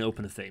try and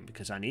open a theme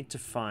because I need to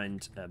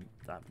find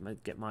that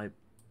might get my...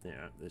 You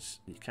know,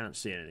 you can't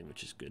see anything,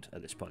 which is good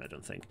at this point, I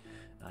don't think.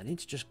 I need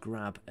to just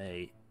grab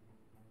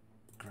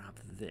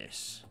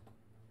this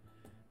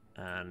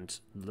and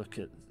look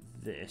at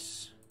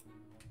this.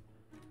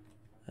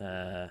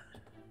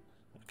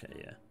 Okay,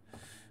 yeah.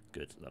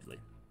 Good, lovely.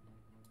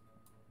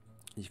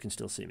 You can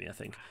still see me, I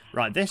think.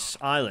 Right, this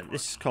island,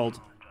 this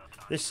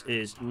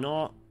is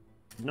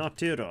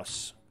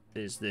Notiros,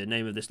 is the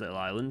name of this little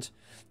island.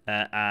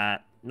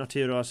 At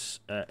Notiros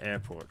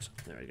Airport.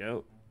 There we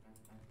go.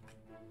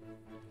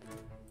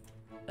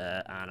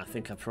 And I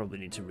think I probably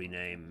need to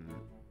rename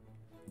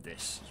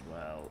this as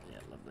well. Yeah,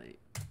 lovely.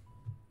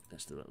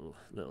 That's the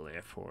little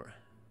airport.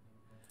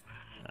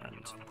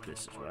 And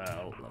this as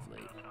well,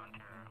 lovely.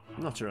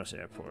 Notiros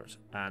Airport.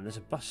 And there's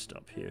a bus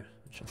stop here,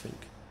 which I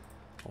think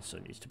also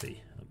needs to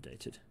be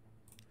updated.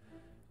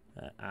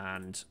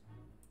 And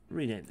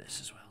rename this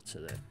as well to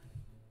the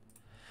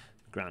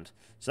grand.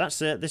 So that's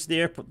this is the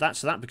airport.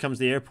 That becomes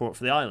the airport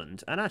for the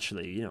island. And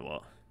actually, you know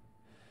what?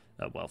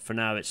 Well, for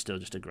now it's still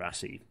just a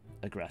grassy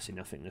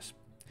nothingness.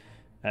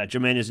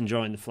 Jermaine is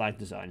enjoying the flag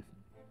design.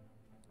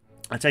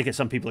 I take it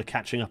some people are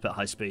catching up at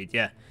high speed.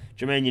 Yeah,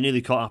 Jermaine, you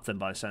nearly caught up then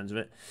by the sounds of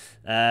it.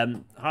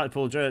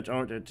 Hartlepool,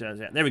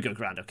 there we go,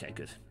 grand. Okay,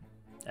 good.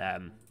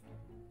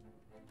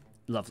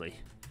 Lovely.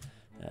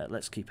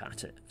 Let's keep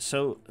at it.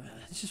 So,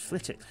 this is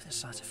Flitwick. Look at the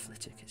size of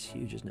Flitwick. It's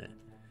huge, isn't it?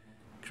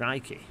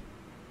 Crikey.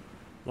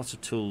 Lots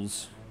of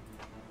tools.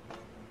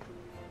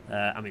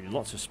 I mean,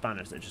 lots of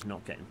spanners that are just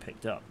not getting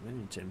picked up. We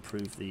need to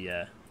improve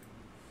the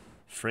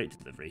freight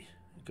delivery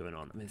going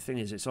on. I mean, the thing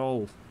is, it's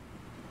all...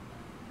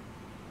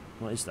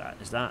 What is that?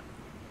 Is that...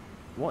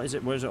 What is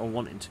it? Where's it all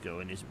wanting to go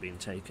and is it being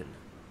taken?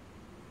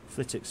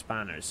 Flitwick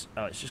spanners.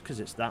 Oh, it's just because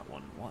it's that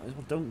one. Well,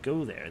 don't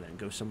go there then.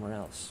 Go somewhere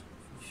else.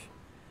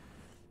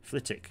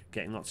 Flitwick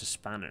getting lots of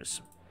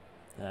spanners.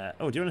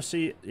 Oh, do you want to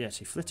see... Yeah,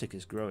 see, Flitwick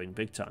is growing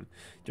big time.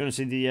 Do you want to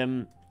see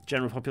the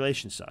general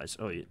population size?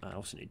 Oh, I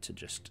also need to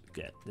just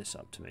get this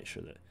up to make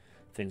sure that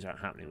things aren't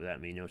happening without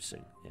me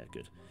noticing. Yeah,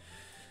 good.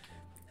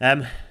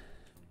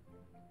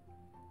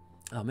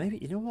 Oh, maybe...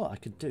 You know what I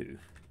could do?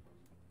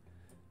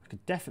 I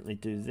could definitely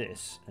do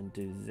this and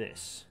do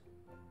this.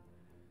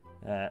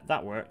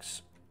 That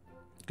works.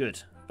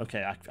 Good.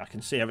 Okay, I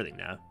can see everything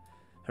now.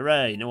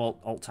 Hooray! No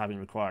alt-tabbing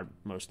required,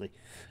 mostly.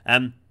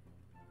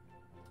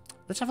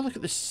 Let's have a look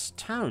at the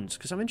towns,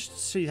 because I'm interested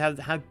to see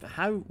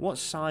what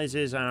size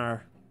is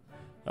our...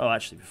 Oh,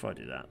 actually, before I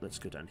do that, let's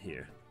go down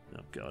here.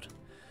 Oh, God.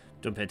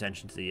 Don't pay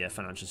attention to the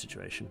financial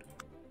situation.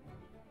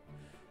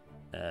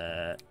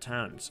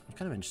 Towns. I'm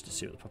kind of interested to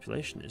see what the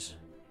population is.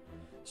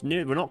 It's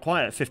near, we're not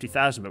quite at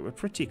 50,000, but we're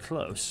pretty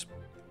close.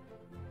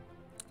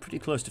 Pretty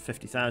close to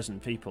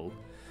 50,000 people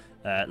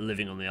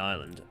living on the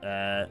island.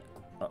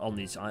 On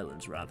these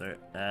islands, rather.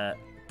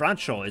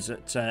 Bradshaw is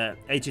at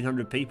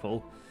 1,800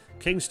 people.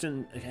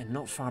 Kingston, again,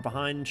 not far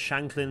behind.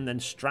 Shanklin, then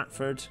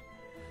Stratford.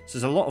 So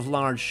there's a lot of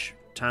large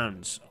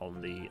towns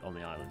on the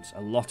islands.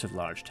 A lot of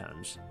large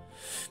towns.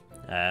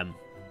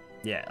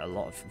 Yeah, a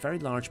lot of very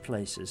large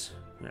places.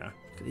 Yeah,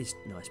 look at these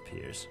nice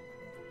piers.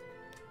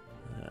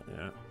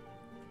 Yeah.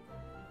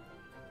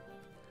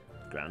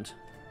 Grand.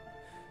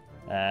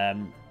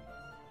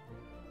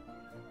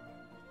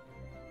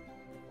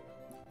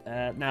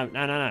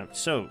 Now.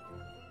 So,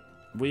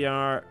 we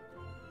are...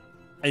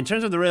 In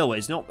terms of the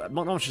railways, not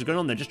much is going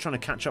on there, just trying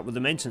to catch up with the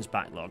maintenance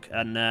backlog.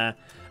 And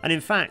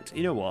in fact,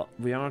 you know what?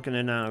 We are going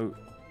to now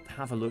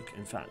have a look.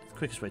 In fact, the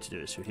quickest way to do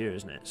it is through here,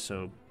 isn't it?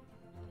 So,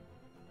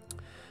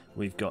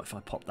 we've got... If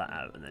I pop that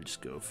out and then just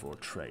go for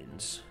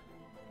trains.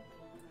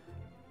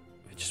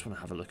 We just want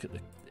to have a look at the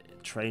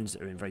trains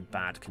that are in very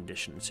bad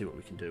condition and see what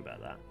we can do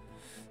about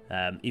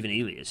that. Even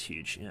Ely is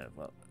huge. Yeah,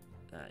 well...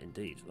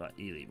 indeed, like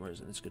Ely, where is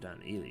it? Let's go down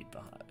to Ely,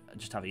 but I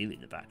just have Ely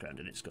in the background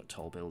and it's got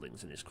tall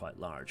buildings and it's quite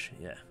large.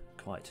 Yeah,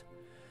 quite.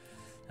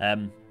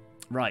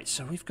 Right,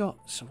 so we've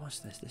got... So what's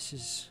this? This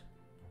is...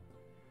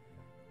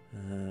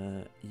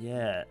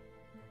 yeah.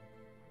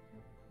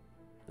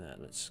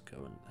 Let's go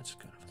and have a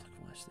look.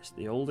 What is this?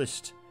 The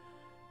oldest...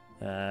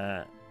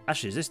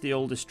 actually, is this the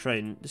oldest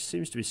train? This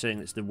seems to be saying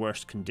it's the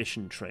worst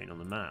condition train on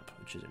the map,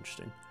 which is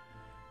interesting.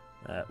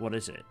 What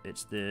is it?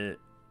 It's the...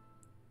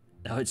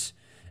 Oh, it's...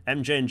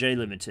 MJ&J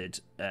Limited,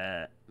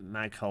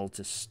 Maghull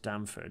to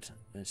Stamford.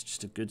 It's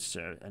just a good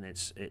sir, and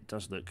it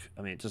does look.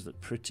 I mean, it does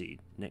look pretty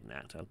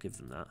knick-knacked. I'll give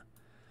them that.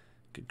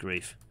 Good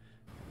grief.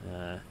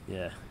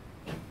 Yeah.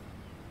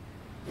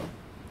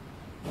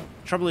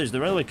 Trouble is,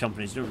 the railway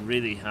companies don't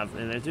really have.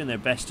 They're doing their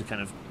best to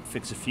kind of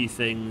fix a few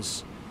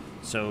things.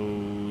 So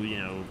you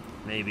know,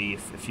 maybe a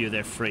few of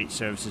their freight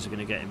services are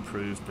going to get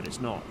improved, but it's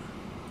not.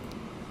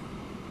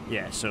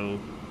 Yeah. So.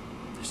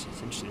 It's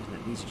interesting, isn't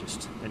it? These are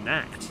just... They're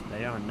knacked.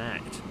 They are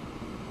knacked.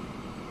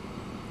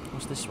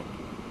 What's this one?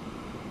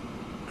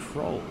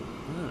 Kroll.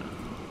 Ah.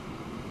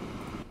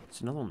 It's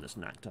another one that's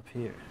knacked up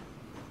here.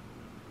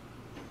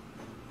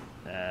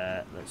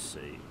 Let's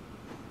see.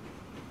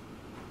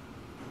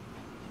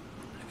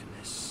 Look at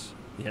this.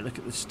 Yeah, look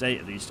at the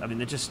state of these. I mean,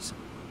 they're just...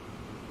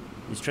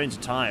 These trains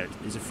are tired.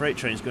 These are freight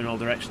trains going in all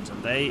directions,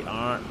 and they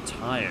are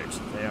tired.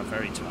 They are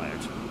very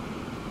tired.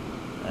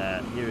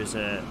 Here is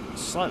a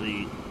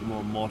slightly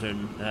more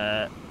modern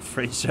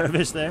freight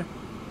service there.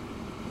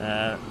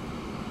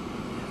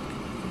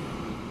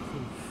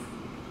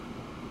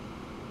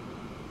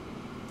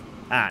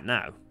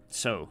 Now,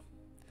 So,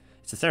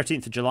 it's the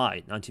 13th of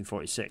July,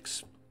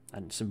 1946,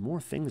 and some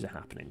more things are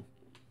happening.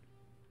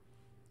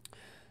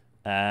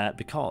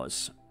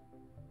 Because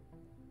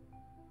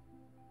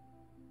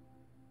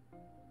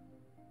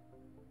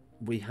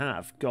we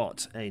have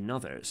got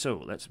another.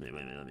 So let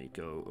me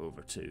go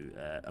over to.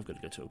 I've got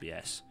to go to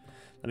OBS.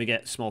 Let me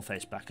get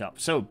Smallface back up.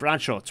 So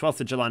Bradshaw,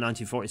 12th of July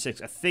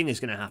 1946. A thing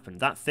is going to happen.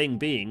 That thing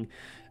being,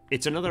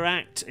 it's another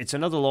act. It's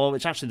another law.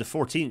 It's actually the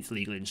 14th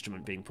legal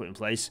instrument being put in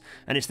place,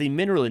 and it's the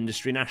Mineral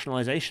Industry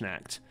Nationalisation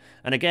Act.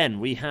 And again,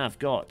 we have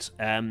got.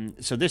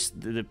 So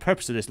the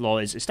purpose of this law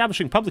is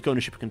establishing public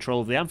ownership and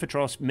control of the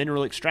amphitrite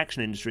mineral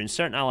extraction industry and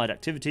certain allied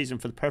activities,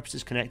 and for the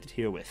purposes connected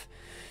herewith.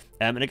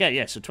 And again,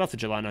 yeah, so 12th of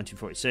July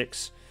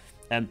 1946.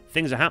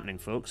 Things are happening,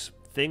 folks.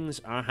 Things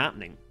are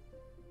happening.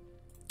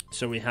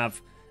 So we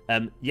have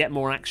yet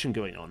more action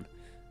going on.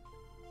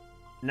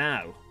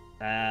 Now,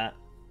 where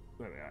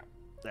we are.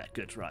 There,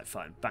 good, right,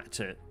 fine. Back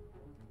to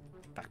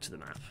the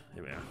map.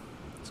 Here we are.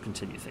 Let's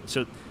continue things.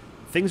 So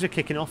things are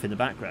kicking off in the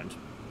background.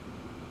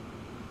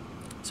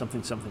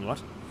 Something,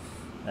 what?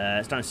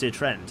 Starting to see a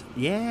trend.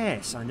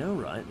 Yes, I know,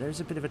 right?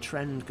 There's a bit of a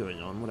trend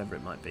going on, whatever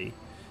it might be.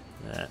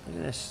 Look at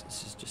this.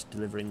 This is just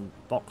delivering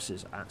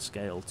boxes at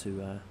scale to.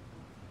 The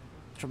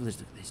trouble is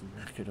these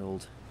knackered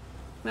old.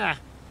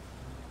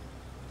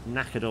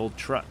 Knackered old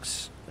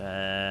trucks.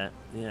 Yeah.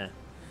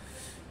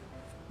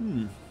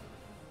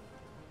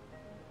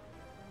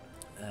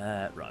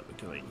 Right,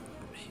 we're going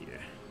over here.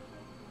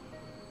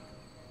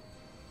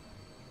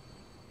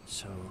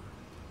 So,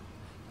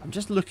 I'm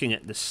just looking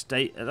at the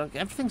state.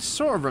 Everything's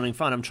sort of running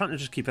fine. I'm trying to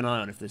just keep an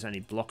eye on if there's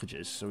any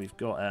blockages. So we've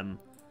got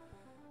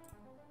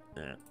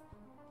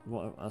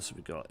what else have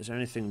we got? Is there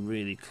anything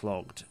really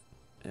clogged?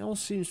 It all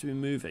seems to be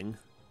moving.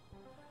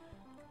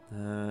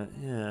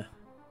 Yeah.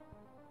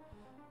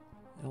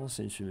 It all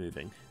seems to be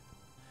moving.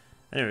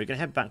 Anyway, we're going to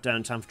head back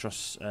down to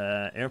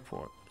Amphitrite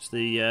Airport. It's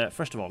the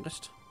 1st of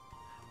August.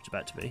 It's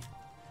about to be.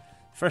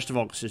 1st of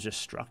August has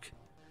just struck.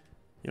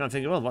 You might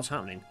think, well, what's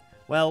happening?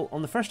 Well,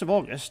 on the 1st of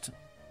August,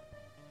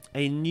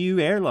 a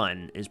new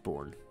airline is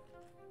born.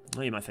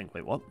 Well, you might think,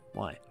 wait, what?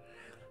 Why?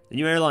 The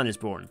new airline is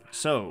born.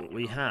 So,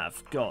 we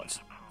have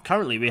got...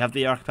 Currently, we have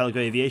the Archipelago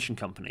Aviation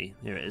Company.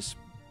 Here it is,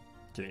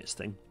 doing its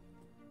thing.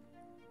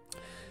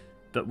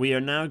 But we are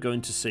now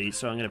going to see.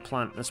 So I'm going to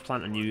plant. Let's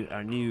plant a new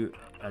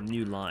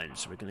line.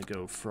 So we're going to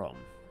go from.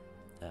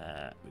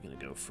 Now,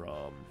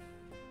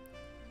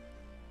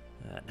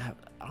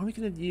 are we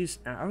going to use?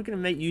 Are we going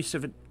to make use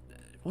of it?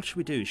 What should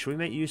we do? Should we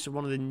make use of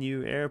one of the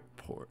new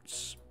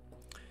airports?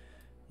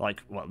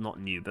 Like, well, not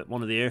new, but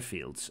one of the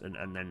airfields, and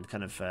then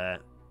kind of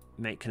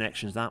make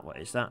connections that way.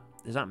 Is that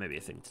maybe a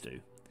thing to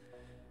do?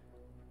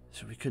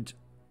 So we could,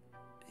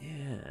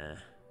 yeah.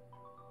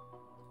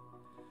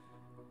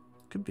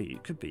 Could be,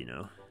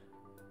 no.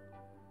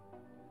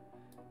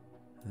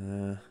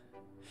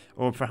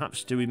 Or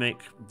perhaps do we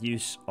make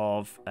use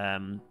of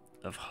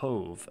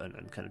Hove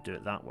and kind of do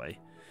it that way?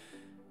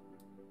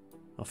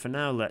 Well, for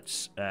now,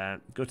 let's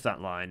go to that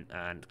line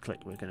and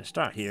click. We're going to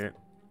start here,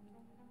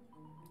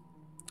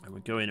 and we're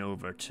going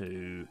over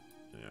to.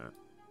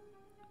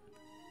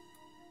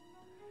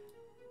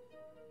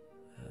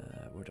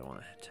 Where do I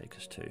want to take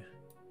us to?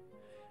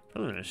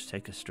 Probably going to just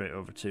take us straight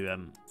over to.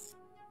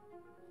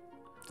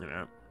 There we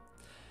are.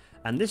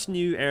 And this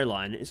new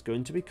airline is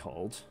going to be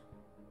called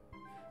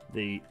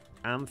the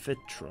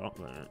Amphitrite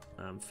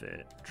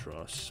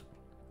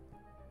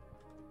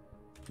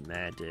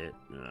Medit.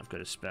 No, I've got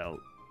to spell.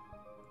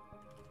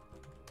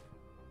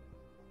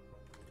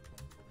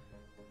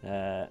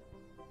 And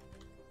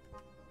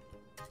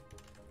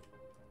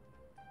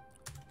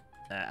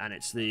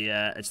it's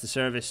the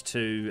service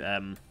to.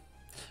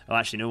 Oh,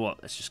 actually, you know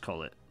what? Let's just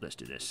call it. Let's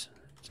do this.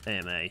 It's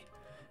AMA,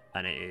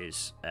 and it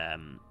is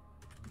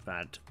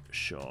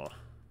Bradshaw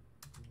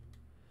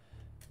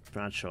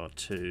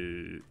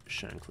to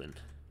Shanklin.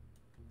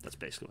 That's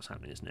basically what's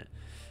happening, isn't it?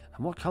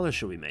 And what colour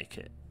should we make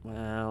it?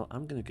 Well,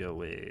 I'm gonna go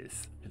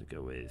with. Let's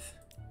go with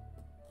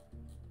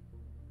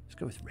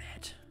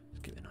red.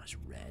 Let's give it a nice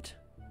red.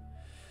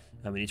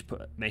 And we need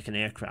to make an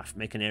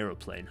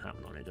aeroplane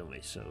happen on it, don't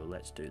we? So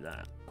let's do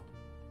that.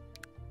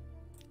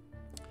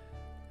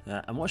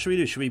 And what should we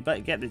do? Should we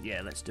get the?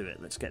 Yeah, let's do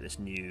it. Let's get this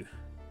new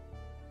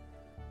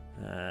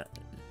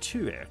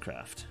 2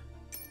 aircraft.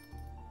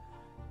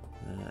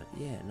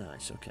 Yeah,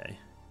 nice. Okay.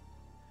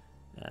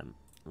 I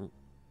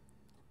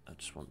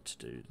just want to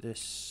do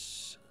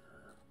this.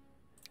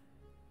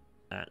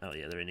 Oh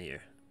yeah, they're in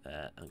here.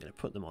 I'm going to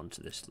put them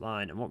onto this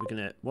line. And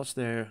what's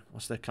their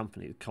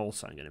company call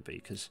sign going to be?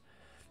 Because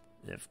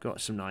they've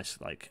got some nice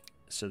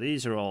So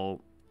these are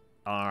all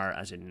R,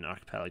 as in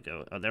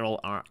Archipelago. Oh, they're all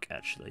Arc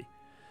actually.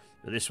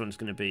 But this one's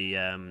going to be.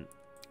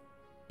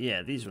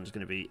 Yeah, these ones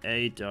going to be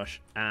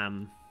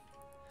A-am.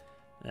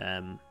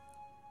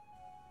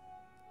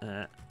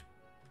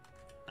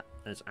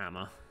 There's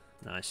AMA.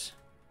 Nice.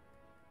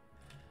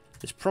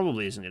 This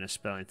probably isn't going to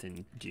spell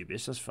anything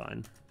dubious. That's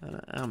fine.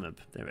 AMA.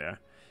 There we are.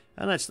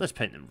 And let's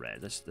paint them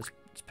red. Let's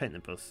paint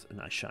them both a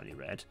nice shiny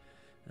red.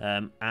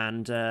 And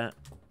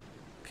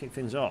kick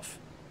things off.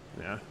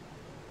 There we are.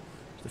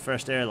 The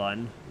first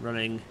airline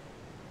running.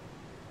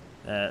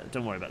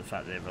 Don't worry about the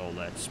fact that they've all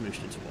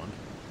smooshed into one.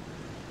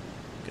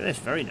 Look at this,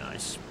 very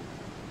nice.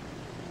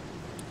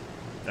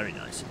 Very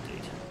nice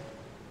indeed.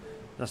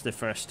 That's the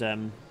first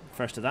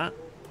first of that.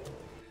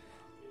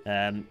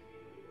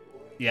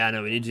 Yeah, I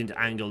know, we need to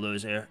angle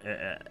those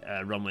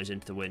runways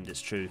into the wind,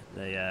 it's true.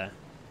 They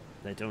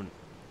don't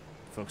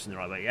focus in the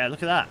right way. Yeah,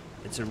 look at that.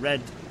 It's a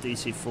red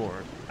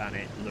DC-4 and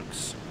it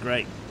looks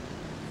great.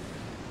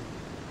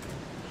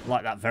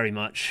 Like that very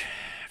much.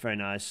 Very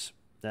nice.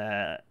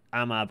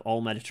 AMAB,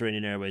 all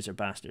Mediterranean Airways are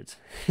bastards.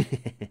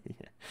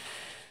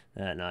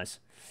 Nice.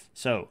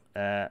 So,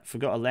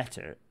 forgot a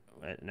letter.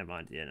 Never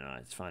mind. Yeah, no,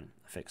 it's fine.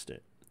 I fixed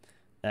it.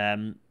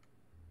 There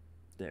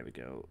we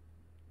go.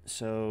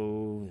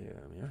 So,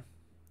 there we are.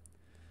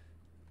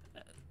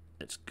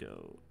 Let's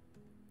go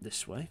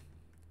this way.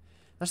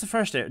 That's the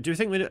first air. Do you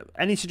think we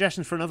any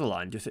suggestions for another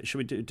line? Should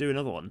we do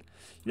another one?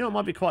 You know what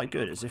might be quite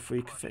good is if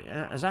we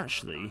as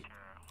actually.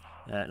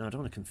 No, I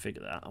don't want to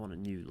configure that. I want a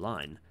new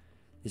line.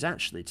 Is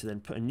actually to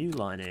then put a new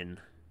line in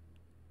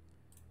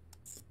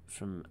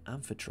from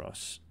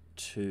Amphitryon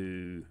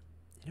to.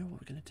 You know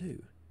what we're gonna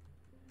do?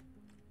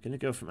 We're gonna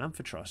go from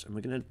Amphitryon and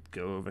we're gonna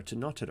go over to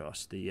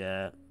Notaros.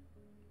 There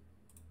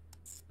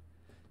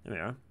we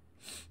are.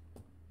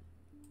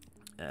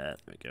 There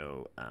we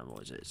go.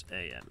 What is it? It's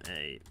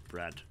AMA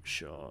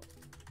Bradshaw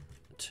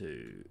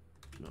to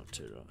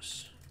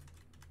Notaros.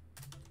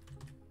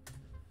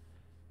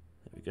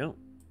 There we go.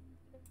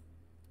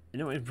 You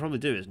know what we can probably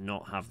do is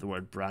not have the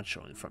word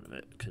Bradshaw in front of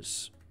it,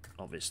 because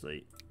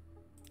obviously.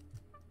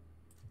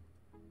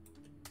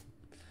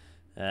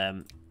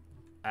 Now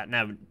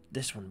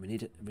this one we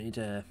need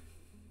a.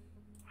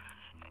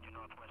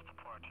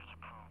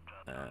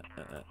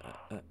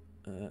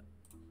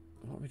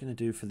 What are we going to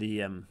do for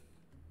the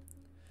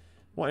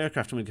what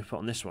aircraft are we going to put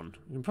on this one?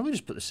 We can probably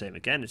just put the same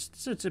again.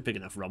 It's a big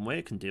enough runway,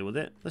 it can deal with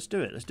it. Let's do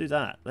it. Let's do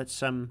that.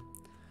 Let's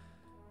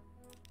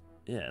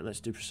yeah, let's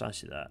do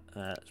precisely that.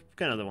 Let's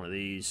get another one of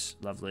these.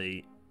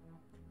 Lovely.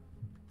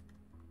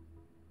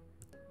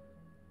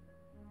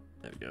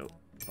 There we go.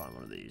 Find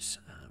one of these.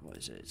 What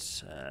is it?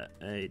 It's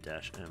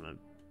A-AMAC.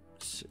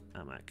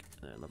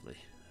 Lovely.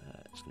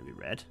 It's going to be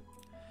red.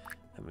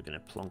 And we're going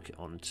to plonk it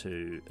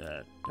onto...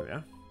 there we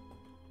are.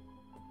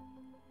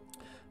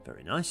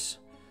 Very nice.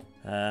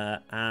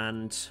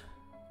 And...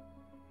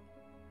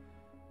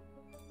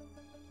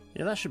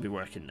 yeah, that should be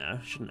working now,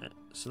 shouldn't it?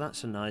 So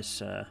that's a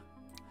nice...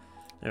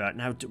 Alright,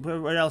 now,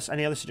 where else?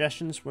 Any other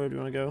suggestions? Where do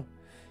you want to go?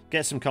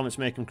 Get some comments,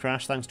 make them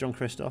crash. Thanks, John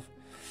Christoph.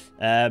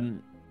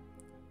 There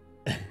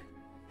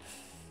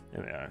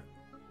we are.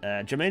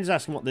 Jermaine's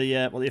asking what the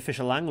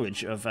official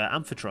language of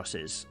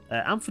Amphitryon is.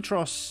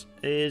 Amphitryon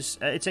is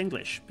it's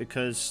English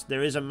because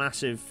there is a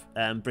massive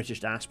British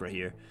diaspora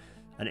here,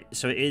 and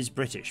so it is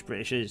British.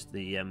 British is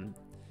the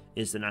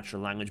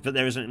natural language, but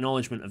there is an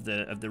acknowledgement of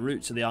the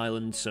roots of the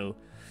island. So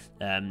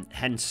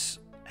hence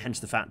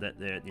the fact that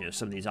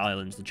some of these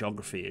islands, the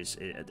geography is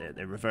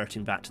they're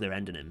reverting back to their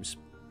endonyms.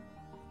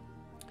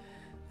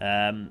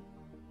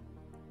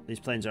 These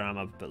planes are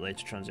AMAB, but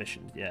later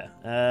transitioned.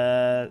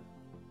 Yeah.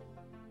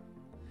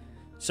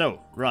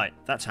 So, right,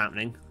 that's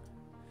happening.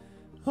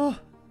 Oh.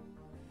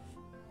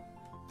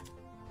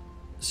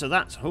 So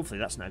hopefully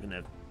that's now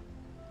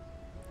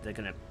they're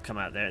gonna come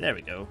out there. There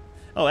we go.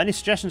 Oh, any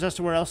suggestions as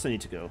to where else they need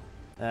to go?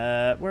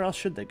 Where else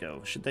should they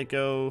go? Should they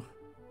go?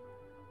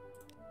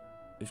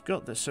 We've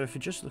got this. So if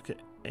you just look at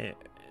it,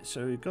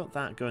 so we've got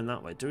that going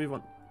that way. Do we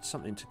want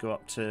something to go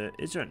up to?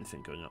 Is there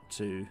anything going up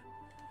to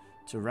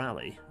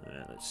Raleigh?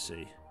 Let's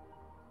see.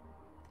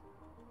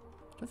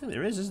 I don't think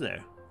there is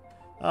there?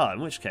 Oh,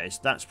 in which case,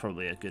 that's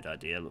probably a good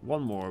idea.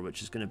 One more,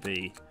 which is going to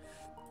be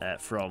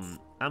from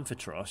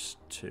Amphitryon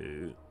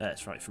to...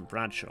 that's right, from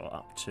Bradshaw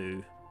up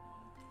to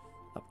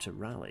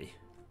Raleigh.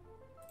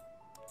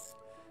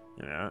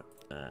 There we are.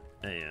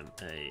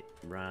 AMA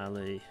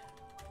Raleigh.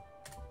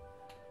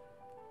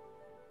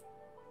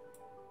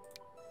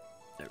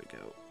 There we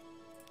go.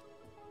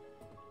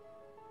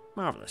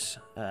 Marvellous.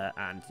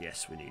 And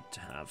yes, we need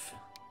to have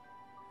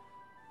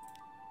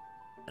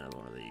another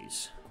one of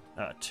these.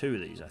 Two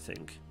of these, I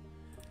think.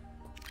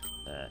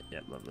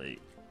 Yep, lovely.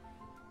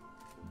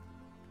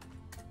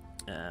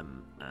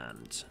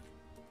 And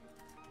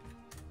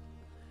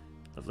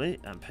lovely,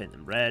 and paint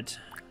them red,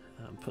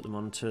 and put them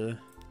onto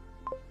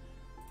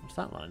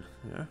that line.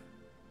 Yeah, I'm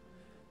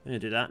gonna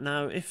do that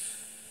now.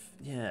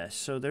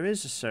 So there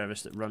is a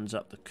service that runs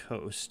up the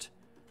coast.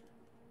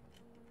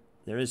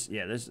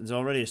 There's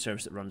already a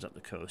service that runs up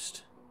the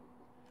coast,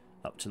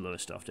 up to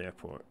Lowestoft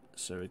Airport.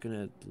 So we're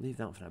gonna leave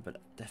that for now, but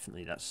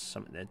definitely that's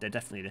something. They're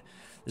definitely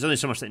there's only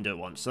so much they can do at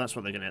once, so that's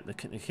what they're gonna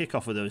kick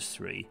off with those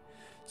three.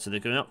 So they're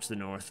going up to the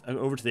north,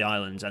 over to the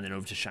islands, and then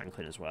over to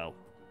Shanklin as well.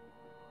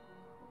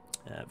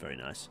 Very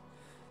nice.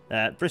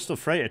 Bristol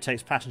Freighter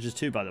takes passengers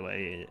too, by the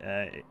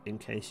way, in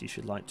case you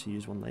should like to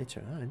use one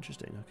later. Oh,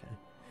 interesting.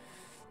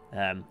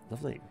 Okay.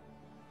 Lovely.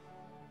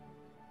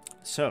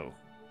 So,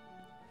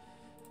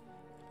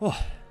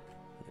 let's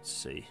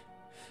see.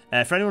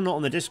 For anyone not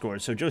on the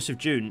Discord, so Joseph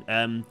June.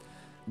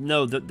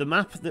 No, the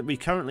map that we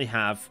currently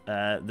have,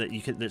 that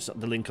you can, that's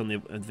the link on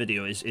the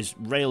video, is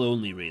rail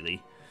only.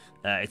 Really,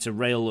 it's a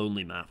rail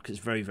only map because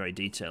it's very, very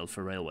detailed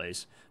for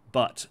railways.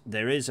 But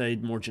there is a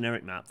more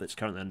generic map that's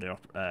currently under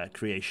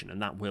creation,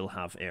 and that will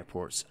have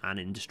airports and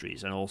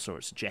industries and all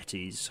sorts,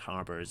 jetties,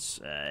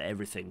 harbours,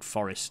 everything,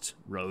 forest,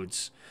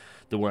 roads,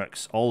 the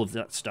works. All of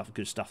that stuff,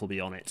 good stuff, will be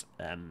on it.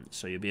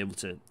 So you'll be able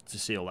to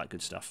see all that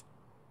good stuff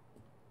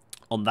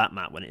on that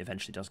map when it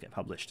eventually does get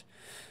published.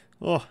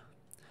 Oh,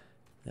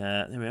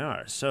 there we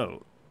are.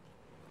 So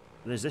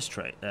there's this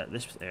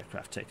this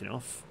aircraft taking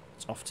off.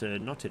 It's off to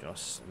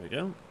Notidos. There we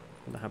go.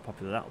 Wonder how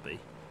popular that'll be.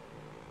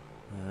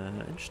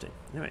 Interesting.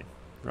 Anyway,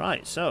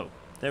 right, so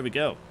there we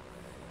go.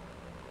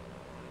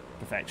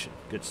 Perfection.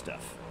 Good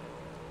stuff.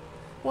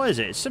 What is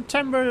it? It's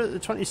September the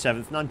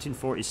 27th,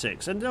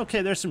 1946. And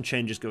okay, there's some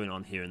changes going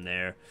on here and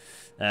there.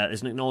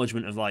 There's an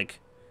acknowledgement of,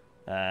 like,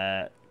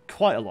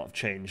 quite a lot of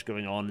change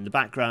going on in the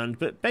background.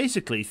 But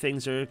basically,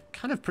 things are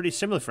kind of pretty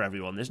similar for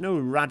everyone. There's no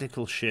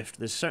radical shift.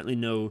 There's certainly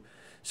no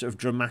sort of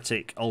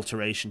dramatic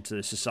alteration to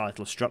the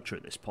societal structure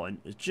at this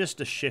point. It's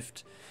just a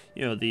shift.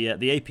 You know, the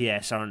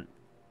APS aren't,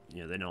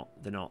 you know,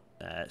 they're not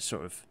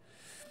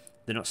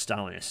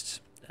Stalinists.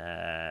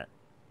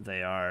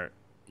 They are,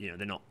 you know,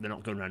 they're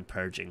not going around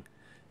purging.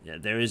 Yeah,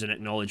 there is an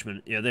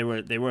acknowledgement. You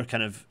know, they were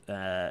kind of,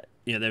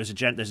 you know, there's a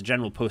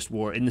general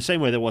post-war, in the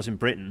same way there was in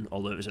Britain,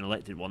 although it was an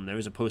elected one. There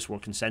is a post-war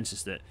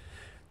consensus that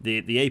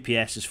the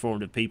APS is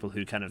formed of people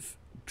who kind of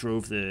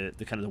drove the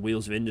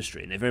wheels of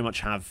industry, and they very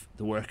much have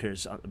the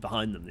workers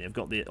behind them. They've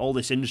got all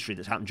this industry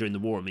that's happened during the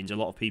war means a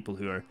lot of people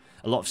who are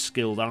a lot of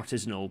skilled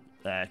artisanal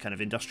kind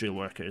of industrial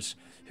workers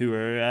who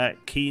are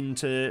keen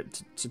to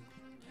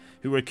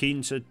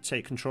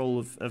take control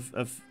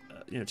of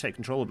you know, take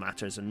control of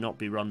matters and not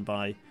be run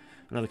by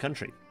another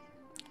country.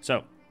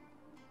 So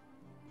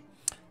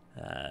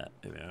here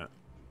we are.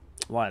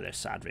 Why are there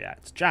sad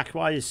reacts? Jack,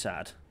 why are you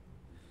sad?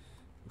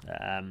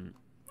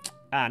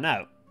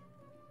 Now.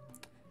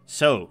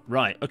 So,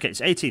 right, okay,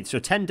 it's 18th. So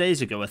 10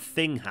 days ago, a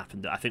thing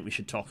happened that I think we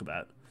should talk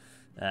about.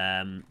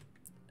 A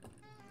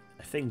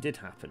thing did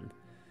happen.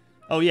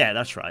 Oh yeah,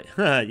 that's right.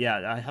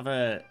 Yeah, I have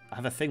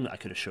a thing that I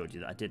could have showed you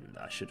that I didn't,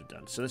 that I should have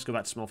done. So let's go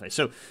back to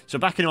Smallface. So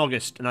back in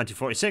August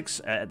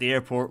 1946, at the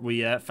airport,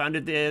 we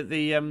founded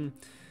the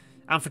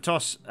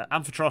Amphitrus,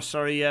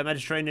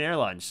 Mediterranean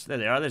Airlines. There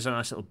they are. There's a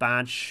nice little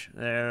badge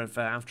there of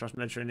Amphitrus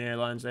Mediterranean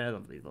Airlines there.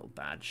 Lovely little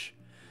badge.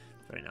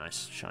 Very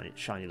nice,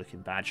 shiny looking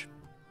badge.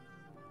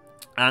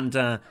 And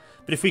but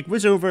if we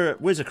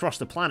whiz across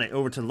the planet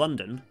over to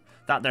London,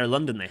 that there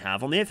London they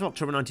have, on the 8th of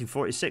October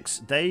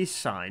 1946, they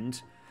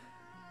signed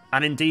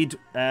and indeed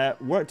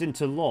worked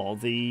into law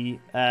the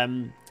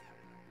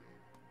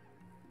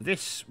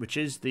which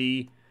is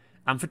the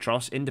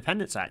Amphitrus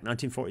Independence Act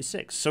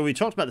 1946. So we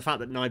talked about the fact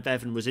that Nye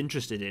Bevan was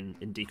interested in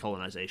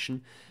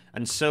decolonisation,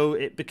 and so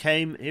it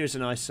became, here's a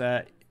nice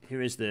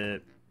here is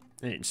the,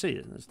 you can see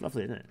it, it's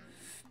lovely, isn't it?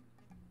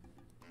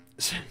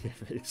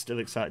 Still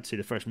excited to see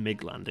the first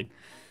MiG landing.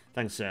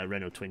 Thanks,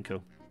 Renault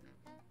Twinko.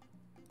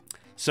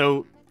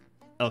 So,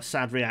 oh,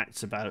 sad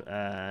reacts about,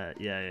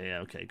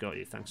 yeah, okay, got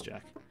you. Thanks,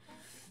 Jack.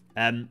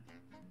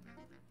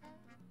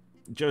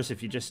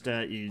 Joseph, you just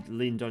you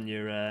leaned on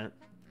your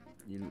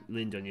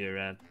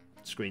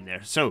screen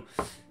there. So,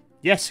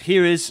 yes,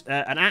 here is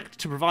an act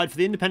to provide for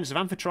the independence of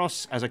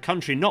Amphitrus as a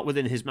country not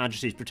within His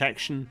Majesty's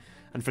protection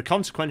and for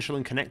consequential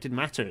and connected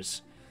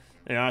matters.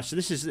 Yeah, so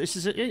this is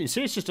you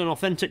see, it's just an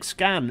authentic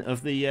scan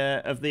of the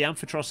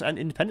Amphitrus and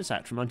Independence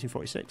Act from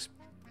 1946.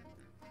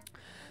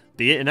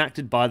 Be it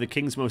enacted by the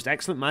King's Most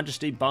Excellent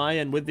Majesty, by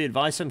and with the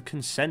advice and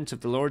consent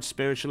of the Lords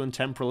Spiritual and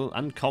Temporal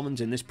and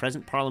Commons in this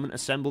present Parliament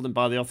assembled, and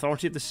by the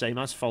authority of the same,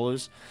 as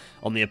follows: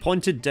 on the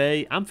appointed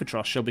day,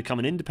 Amphitrus shall become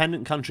an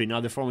independent country,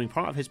 neither forming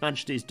part of His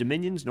Majesty's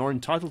dominions nor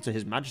entitled to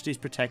His Majesty's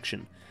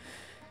protection.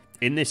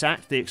 In this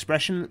act, the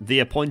expression "the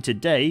appointed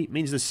day"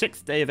 means the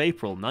 6th day of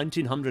April,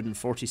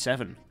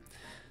 1947.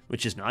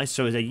 Which is nice.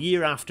 So it's a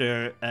year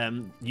after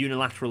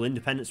unilateral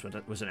independence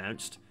was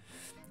announced.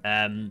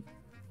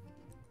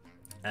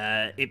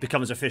 It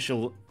becomes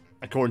official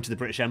according to the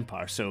British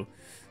Empire. So,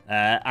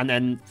 and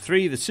then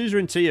 3, the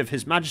suzerainty of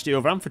His Majesty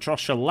over Amphitrus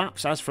shall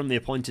lapse as from the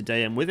appointed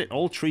day, and with it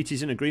all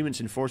treaties and agreements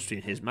enforced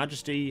between His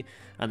Majesty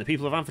and the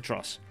people of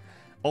Amphitrus.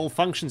 All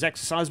functions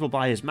exercisable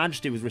by His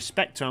Majesty with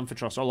respect to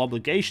Amphitrus, all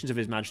obligations of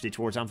His Majesty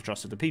towards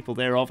Amphitrus of the people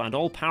thereof, and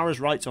all powers,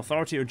 rights,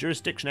 authority, or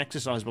jurisdiction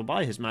exercisable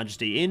by His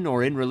Majesty in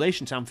or in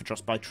relation to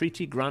Amphitrus by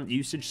treaty, grant,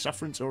 usage,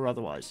 sufferance, or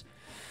otherwise.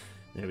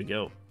 There we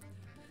go.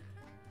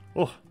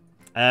 Oh,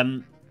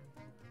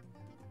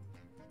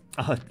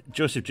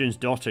 Joseph June's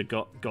daughter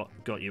got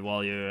you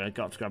while you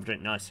got up to grab a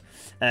drink. Nice.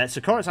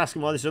 So Cora's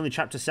asking why this is only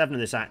chapter 7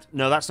 of this act.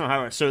 No, that's not how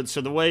it works. So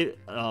the way,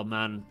 oh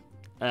man.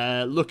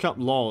 Look up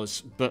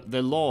laws, but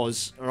the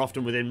laws are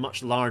often within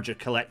much larger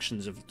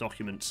collections of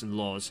documents and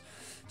laws.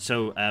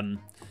 So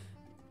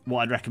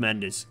what I'd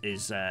recommend is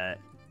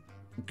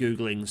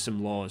Googling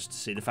some laws to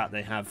see the fact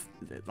they have,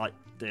 like,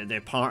 they're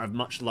part of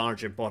much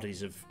larger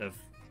bodies of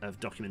of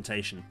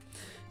documentation.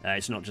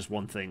 It's not just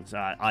one thing. So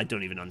I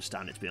don't even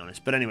understand it, to be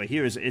honest. But anyway,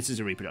 this is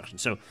a reproduction.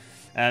 So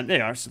there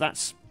you are. So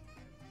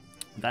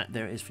that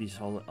there is for you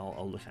to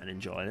I'll look at and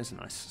enjoy. There's a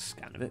nice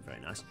scan of it. Very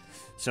nice.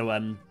 So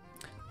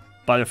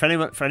by the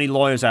way, for any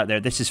lawyers out there,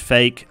 this is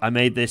fake. I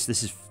made this.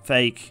 This is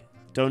fake.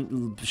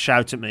 Don't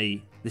shout at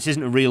me. This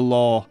isn't a real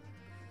law.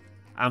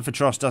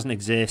 Amphitrust doesn't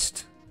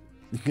exist.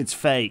 It's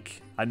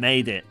fake. I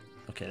made it.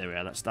 Okay, there we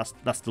are.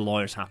 That's the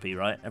lawyers happy,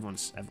 right?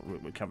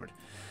 We're covered.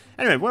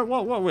 Anyway,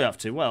 what are we up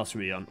to? What else are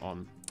we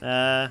on?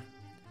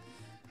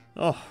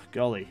 Oh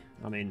golly.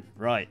 I mean,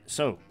 right.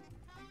 So,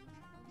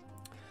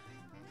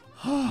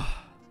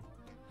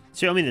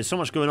 see what I mean? There's so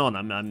much going on.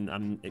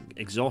 I'm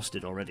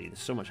exhausted already. There's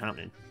so much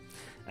happening.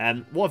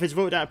 What if it's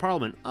voted out of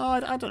Parliament? Oh,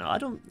 I don't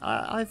know.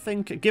 I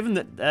think, given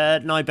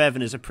that Nye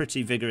Bevan is a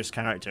pretty vigorous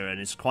character and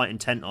is quite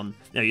intent on,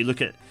 you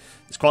look at,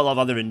 there's quite a lot of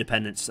other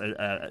independents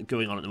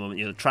going on at the moment.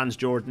 You know,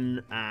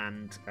 Transjordan,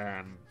 and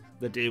they're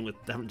having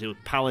to deal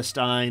with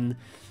Palestine,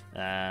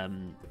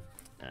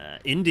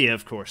 India,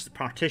 of course,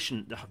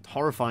 the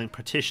horrifying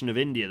partition of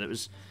India that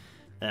was,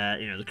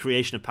 the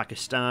creation of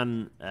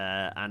Pakistan,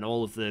 and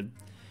all of the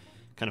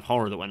kind of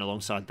horror that went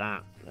alongside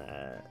that.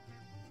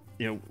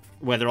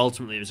 Whether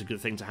ultimately it was a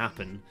good thing to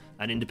happen,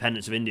 and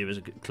independence of India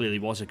clearly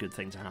was a good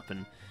thing to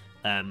happen.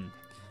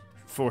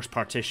 Forced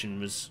partition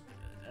was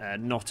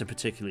not a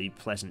particularly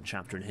pleasant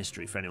chapter in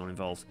history for anyone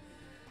involved.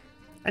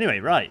 Anyway,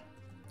 right.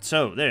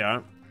 So, there you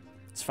are.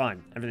 It's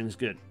fine. Everything's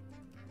good.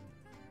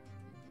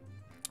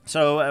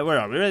 So, where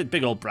are we? We're at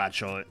big old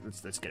Bradshaw.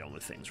 Let's get on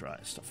with things,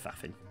 right? Stop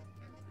faffing.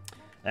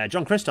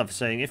 John Christoph is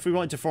saying, if we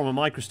wanted to form a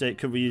microstate,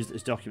 could we use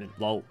this document?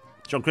 Lol.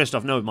 John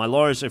Christoph, no, my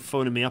lawyers are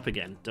phoning me up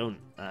again. Don't.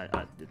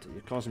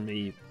 You're causing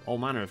me all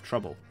manner of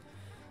trouble.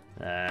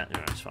 No,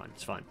 it's fine.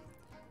 It's fine.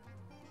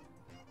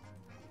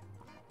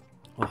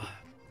 Oh,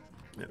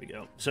 there we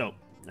go. So,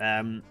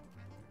 oh,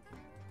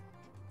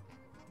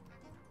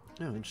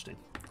 interesting.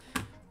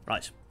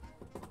 Right.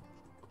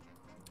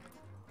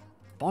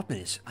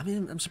 Bodmin is... I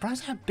mean, I'm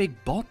surprised how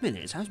big Bodmin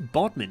is. How's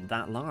Bodmin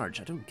that large?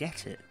 I don't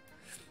get it.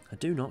 I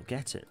do not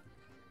get it.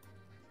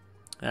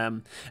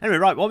 Anyway,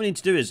 right, what we need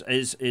to do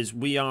is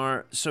we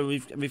are... So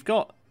we've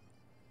got...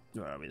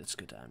 Where are we? Let's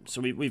go down. So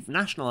we've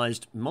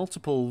nationalised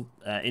multiple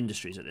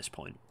industries at this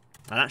point.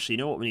 And actually, you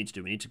know what we need to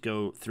do? We need to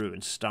go through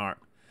and start...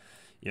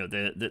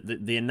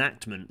 the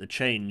enactment, the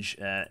change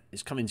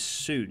is coming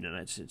soon, and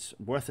it's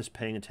worth us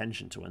paying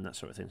attention to when that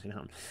sort of thing's going to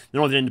happen. The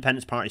Northern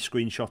Independence Party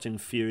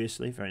screenshotting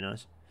furiously. Very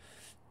nice.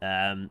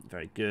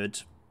 Very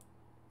good.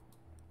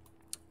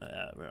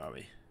 Where are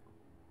we?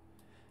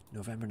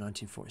 November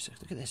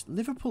 1946. Look at this.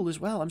 Liverpool as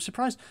well. I'm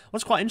surprised.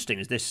 What's quite interesting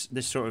is this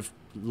sort of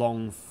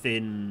long,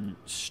 thin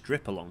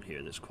strip along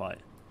here that's quite...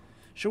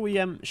 Shall we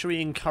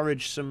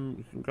encourage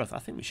some growth? I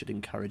think we should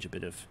encourage a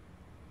bit of...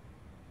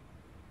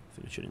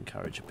 oh,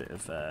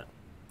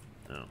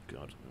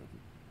 God.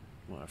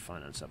 What are our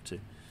finance up to?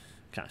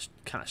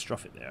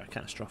 Catastrophic there.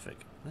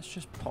 Catastrophic. Let's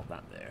just pop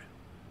that there.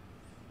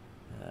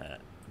 Now,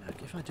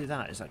 if I do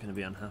that, is that going to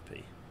be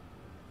unhappy?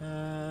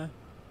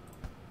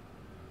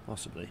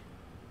 Possibly.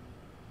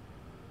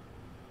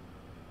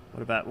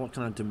 What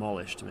can I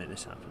demolish to make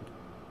this happen?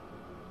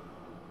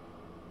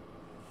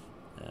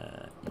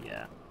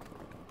 Yeah.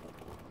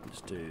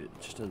 Let's do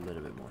just a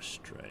little bit more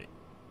straight.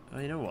 Oh,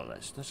 you know what?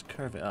 Let's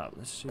curve it up.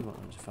 Let's see what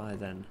happens if I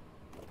then...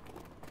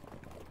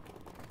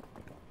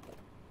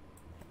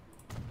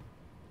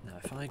 Now,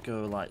 if I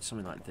go like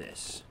something like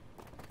this...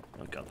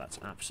 Oh god, that's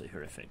absolutely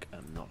horrific.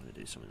 I'm not going to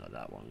do something like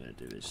that. What I'm going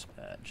to do is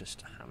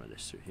just hammer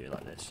this through here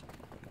like this.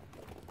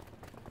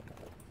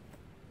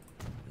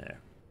 There.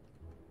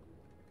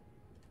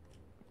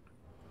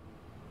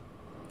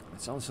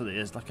 It's also,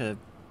 there's like a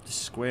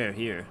square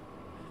here.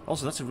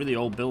 Also, that's a really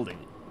old building.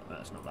 Well,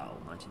 that's not that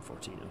old,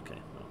 1914, okay.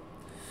 Well,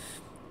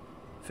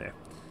 fair.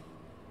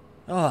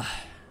 Oh,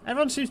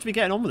 everyone seems to be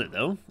getting on with it,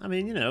 though. I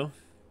mean,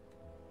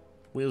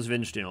 wheels of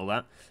industry and all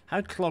that.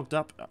 How clogged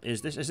up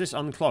is this? Is this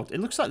unclogged? It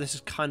looks like this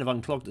has kind of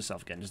unclogged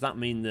itself again. Does that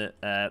mean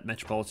that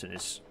Metropolitan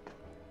is...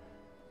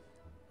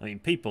 I mean,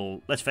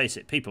 people... Let's face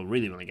it, people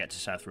really want to get to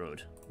South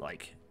Road.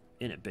 Like,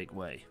 in a big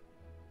way.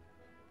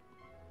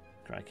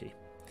 Crikey.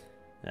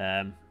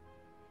 I'm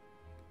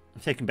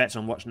taking bets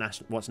on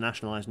what's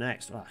nationalised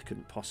next. Oh, I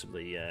couldn't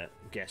possibly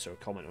guess or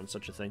comment on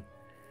such a thing.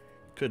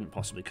 Couldn't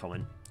possibly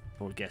comment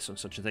or guess on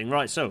such a thing.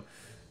 Right, so...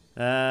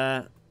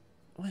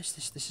 what is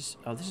this? It's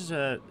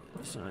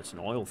an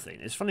oil thing.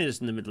 It's funny it's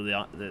in the middle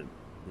of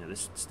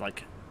this it's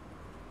like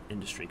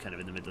industry kind of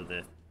in the middle of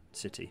the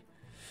city.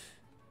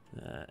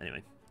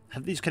 Anyway,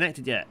 have these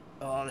connected yet?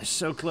 Oh, they're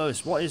so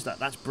close. What is that?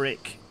 That's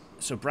brick.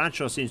 So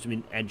Bradshaw seems to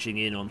be edging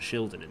in on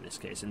Shildon in this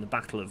case, in the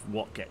battle of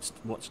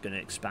what's going to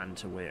expand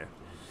to where.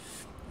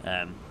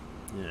 Yeah.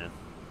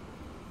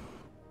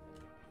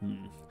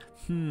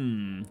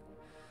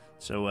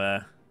 So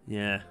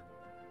yeah.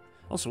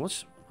 Also,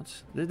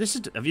 this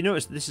is? Have you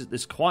noticed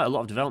there's quite a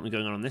lot of development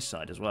going on this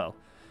side as well,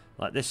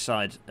 like this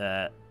side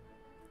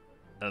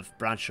of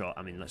Bradshaw.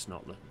 I mean, let's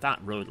not look that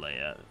road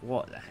layout.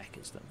 What the heck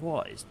is that?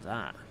 What is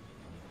that?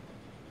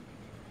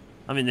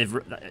 I mean,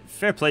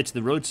 fair play to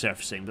the road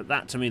surfacing, but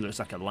that to me looks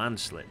like a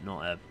landslip,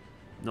 not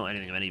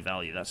anything of any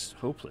value. That's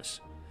hopeless.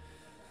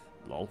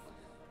 Lol.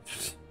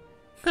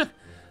 I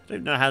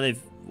don't know how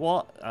they've...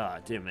 What? Ah,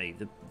 dear me.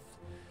 The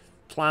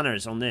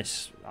planners on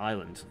this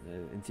island,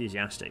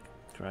 enthusiastic.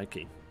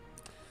 Crikey.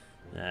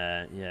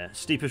 Yeah,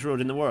 steepest road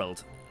in the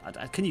world.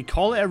 Can you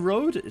call it a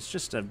road? It's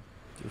just a...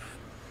 It'd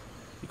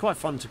be quite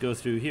fun to go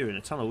through here in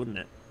a tunnel, wouldn't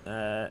it?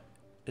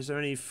 Is there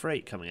any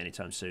freight coming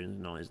anytime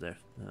soon? No, is there?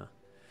 No.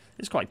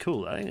 It's quite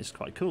cool. I think it's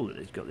quite cool that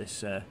they've got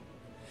this... You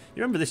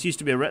remember this used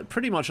to be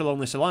pretty much along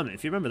this alignment.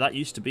 If you remember, that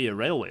used to be a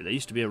railway. There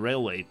used to be a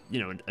railway, you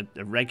know,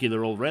 a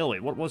regular old railway.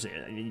 What was it?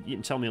 You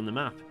can tell me on the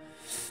map.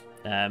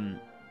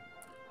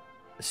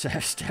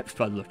 Steps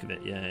by the look of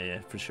it. Yeah,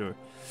 for sure.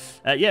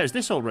 Yeah, it was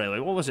this old railway.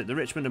 What was it? The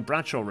Richmond and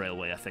Bradshaw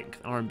Railway, I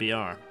think.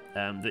 RMBR.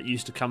 That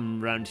used to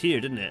come round here,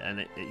 didn't it?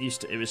 And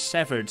it was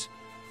severed.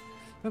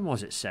 When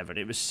was it severed?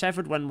 It was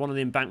severed when one of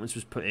the embankments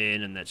was put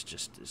in, and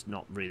it's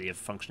not really a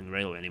functioning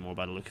railway anymore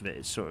by the look of it.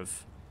 It's sort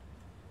of...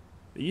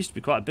 It used to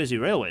be quite a busy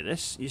railway,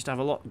 this. It used to have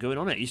a lot going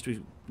on it. It used to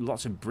be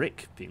lots of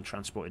brick being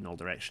transported in all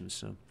directions,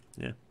 so,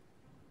 yeah.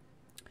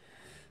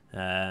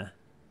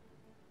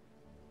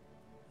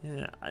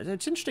 Yeah,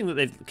 it's interesting that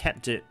they've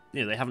kept it,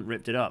 you know, they haven't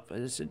ripped it up.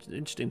 It's an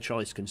interesting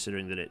choice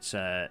considering that it's, you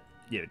know,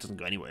 it doesn't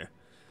go anywhere.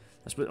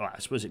 I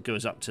suppose it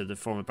goes up to the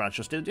former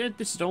Bradshaw Steel. Yeah,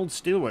 this is old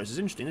steelworks. It's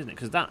interesting, isn't it?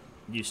 Because that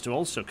used to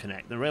also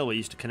connect. The railway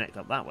used to connect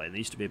up that way. There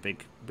used to be a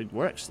big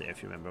works there,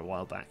 if you remember, a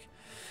while back.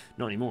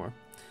 Not anymore.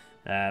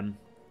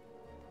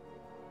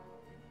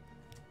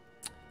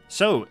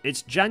 So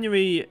it's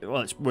January.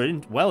 Well, we're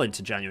well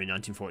into January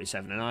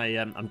 1947,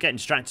 and I'm getting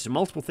distracted. So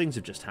multiple things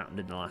have just happened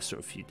in the last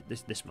sort of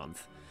this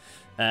month.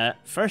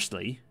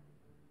 Firstly,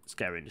 let's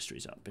get our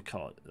industries up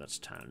because that's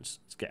towns.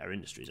 Let's get our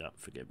industries up.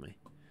 Forgive me,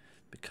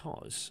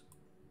 because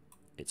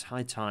it's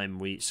high time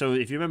we. So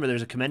if you remember,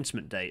 there's a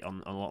commencement date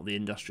on a lot of the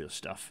industrial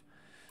stuff.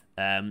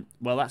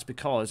 Well, that's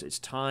because it's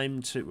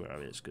time to. Where are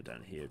we? Let's go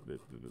down here.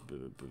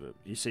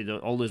 You see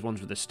all those ones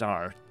with the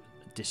star.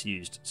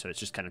 Disused, so it's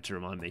just kind of to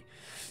remind me.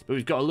 But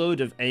we've got a load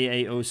of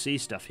AAOC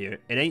stuff here.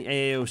 It ain't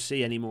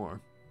AAOC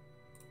anymore.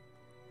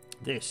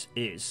 This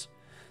is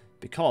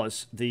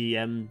because the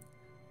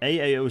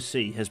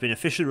AAOC has been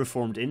officially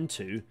reformed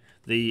into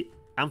the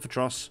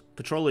Amphitrite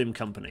Petroleum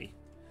Company.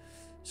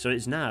 So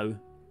it's now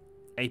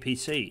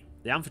APC,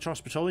 the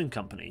Amphitrite Petroleum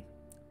Company.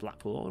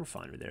 Blackpool Oil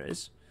Refinery, there it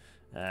is.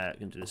 I'm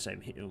going to do the same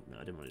here. Oh, no,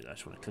 I didn't want to do that. I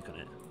just want to click on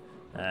it.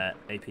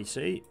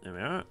 APC, there we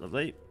are,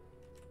 lovely.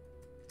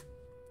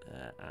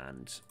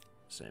 And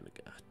same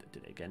again. I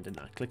did it again, didn't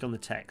I? Click on the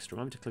text.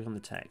 Remember to click on the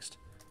text.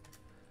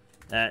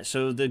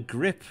 So the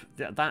grip,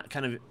 that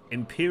kind of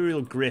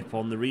imperial grip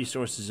on the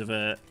resources of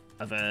a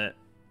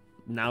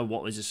now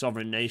what is a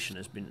sovereign nation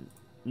has been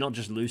not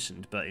just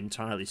loosened but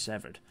entirely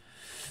severed,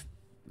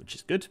 which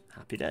is good.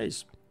 Happy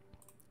days.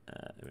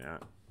 There we are.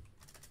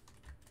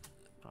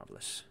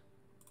 Marvelous.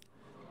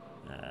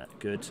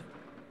 Good.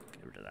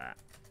 Get rid of that.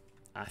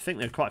 I think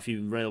there are quite a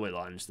few railway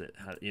lines that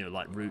have, you know,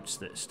 like routes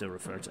that still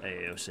refer to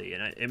AAOC,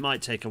 and it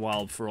might take a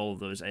while for all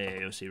of those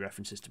AAOC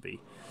references to be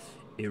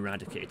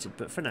eradicated.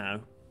 But for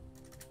now,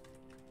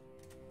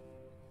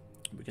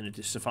 we're going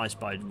to suffice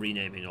by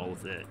renaming all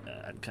of the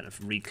and kind of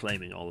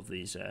reclaiming all of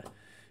these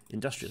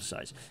industrial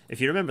sites.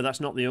 If you remember,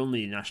 that's not the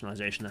only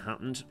nationalisation that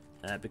happened,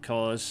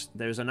 because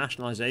there's a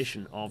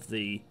nationalisation of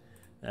the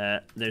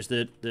there's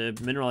the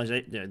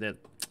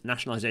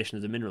nationalisation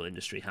of the mineral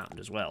industry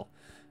happened as well.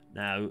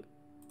 Now.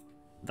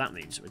 That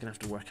means we're going to have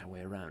to work our way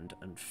around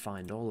and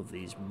find all of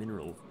these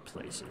mineral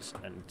places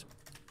and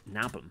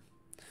nab them.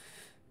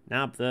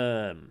 Nab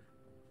them.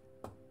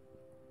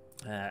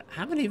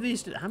 How many of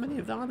these? How many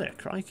of them are there?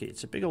 Crikey,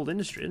 it's a big old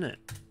industry, isn't it?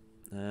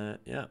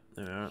 Yeah,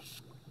 there we are.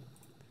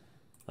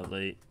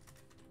 Lovely.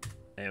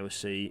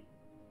 AOC.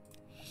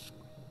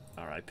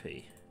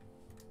 RIP.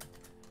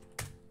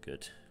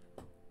 Good.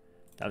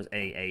 That was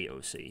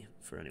AAOC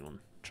for anyone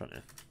trying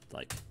to,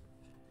 like,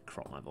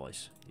 crop my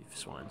voice, you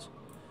swines.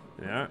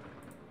 There we are.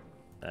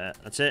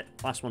 That's it.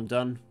 Last one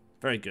done.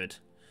 Very good.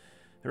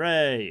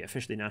 Hooray!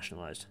 Officially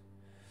nationalised.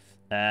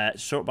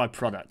 Sort by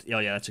product. Oh,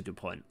 yeah, that's a good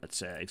point.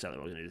 That's exactly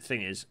what we're going to do. The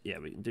thing is, yeah,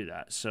 we can do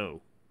that.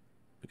 So,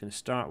 we're going to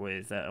start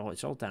with... oh,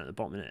 it's all down at the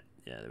bottom, isn't it?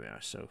 Yeah, there we are.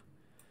 So,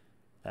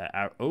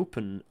 our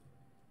open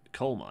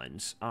coal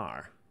mines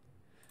are...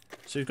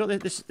 So, we've got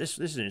this is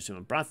an interesting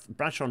one.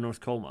 Bradshaw North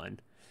Coal Mine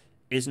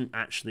isn't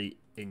actually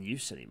in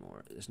use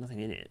anymore. There's nothing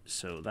in it.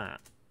 So,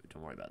 that...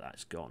 Don't worry about that.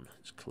 It's gone.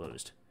 It's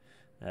closed.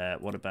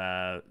 What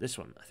about this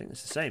one? I think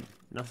it's the same.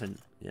 Nothing.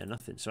 Yeah,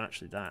 nothing. So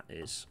actually, that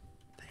is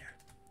there.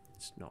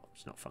 It's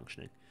not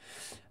functioning.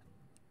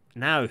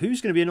 Now,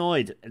 who's going to be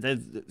annoyed?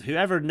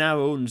 Whoever now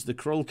owns the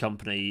Kroll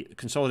Company,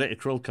 Consolidated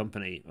Kroll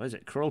Company. What is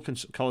it? Kroll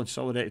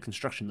Consolidated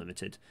Construction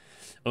Limited,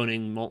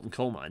 owning Molten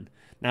Coal Mine.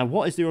 Now,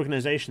 what is the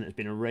organisation that's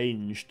been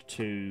arranged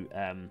to?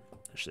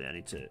 Actually, I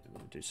need to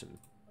do some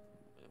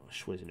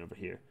schwizzing over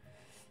here.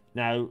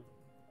 Now,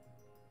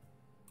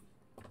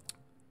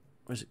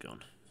 where's it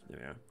gone? There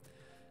we are.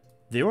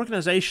 the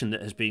organisation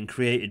that has been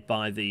created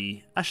by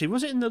the... Actually,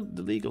 was it in the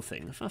legal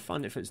thing? If I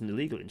find if it's in the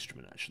legal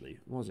instrument, actually.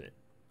 Was it?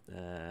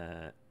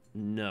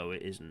 No,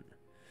 it isn't.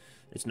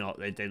 It's not.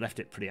 They left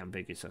it pretty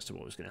ambiguous as to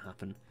what was going to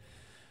happen.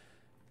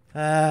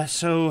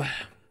 So...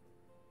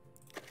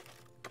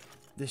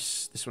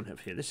 This one up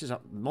here. This is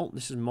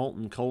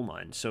Molten Coal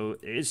Mine. So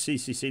it is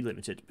CCC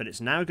Limited, but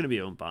it's now going to be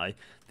owned by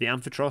the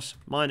Amphitrite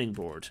Mining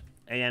Board,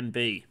 AMB.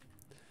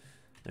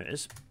 There it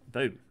is.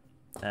 Boom.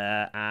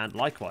 And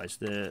likewise,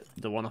 the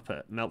one up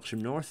at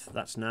Melksham North,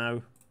 that's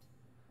now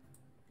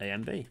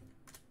AMB.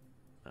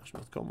 That's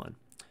North Coal Mine.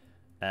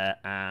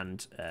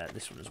 And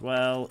this one as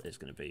well is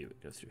going to be,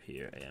 go through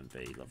here,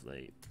 AMB,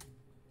 lovely.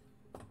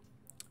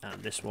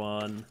 And this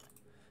one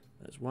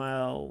as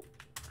well,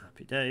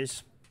 happy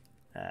days.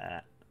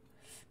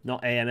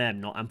 Not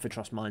AMM, not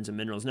Amphitrite Mines and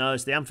Minerals. No,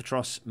 it's the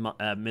Amphitrite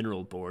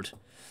Mineral Board.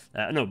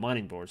 No,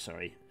 Mining Board,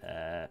 sorry.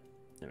 There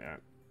we are.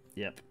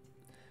 Yep.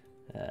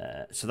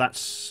 So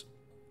that's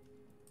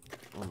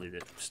only the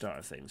start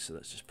of things, so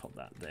let's just pop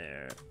that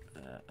there.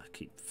 I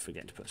keep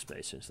forgetting to put a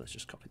space in, so let's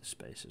just copy the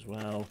space as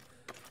well.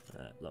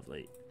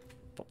 Lovely.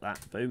 Pop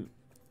that, boom.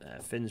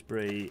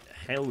 Finsbury,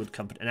 Halewood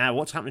Company. Now,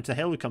 what's happening to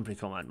the Halewood Company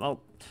coal mine? Well,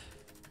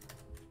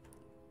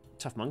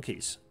 tough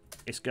monkeys.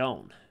 It's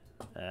gone.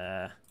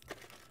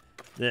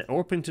 The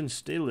Orpington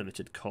Steel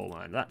Limited coal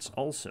mine, that's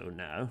also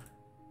now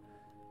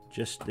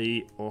just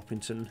the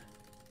Orpington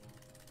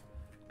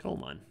coal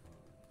mine.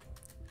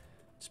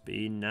 It's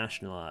been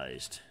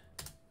nationalised.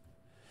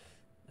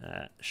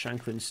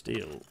 Shanklin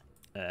Steel.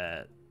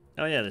 Oh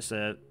yeah, there's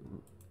a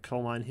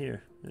coal mine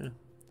here. Yeah.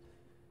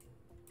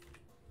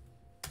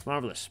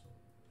 Marvellous.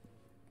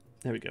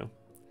 There we go.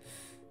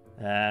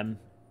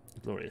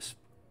 Glorious.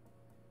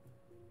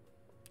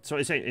 So what are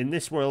you saying? In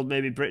this world,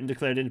 maybe Britain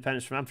declared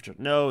independence from Amphitrite?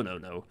 No, no,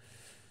 no.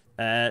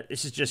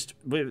 This is just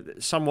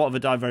somewhat of a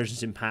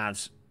divergence in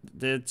paths.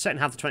 The second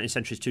half of the 20th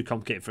century is too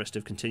complicated for us to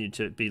have continued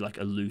to be like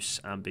a loose,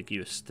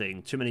 ambiguous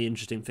thing. Too many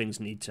interesting things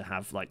need to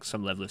have like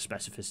some level of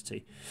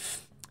specificity.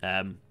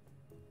 There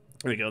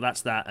we go,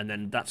 that's that. And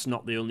then that's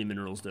not the only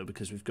minerals though,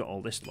 because we've got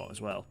all this lot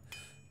as well.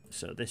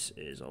 So this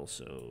is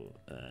also...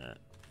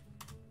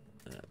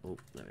 oh,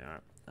 there we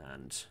are.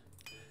 And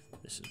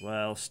this as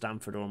well.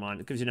 Stamford ore mine.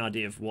 It gives you an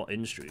idea of what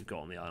industry we've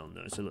got on the island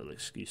though. It's a little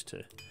excuse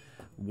to...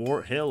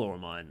 Wart Hill ore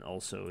mine,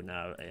 also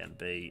now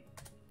AMB.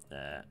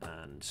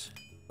 And...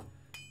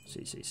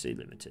 CCC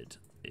Limited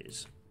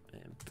is...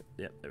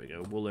 yep, there we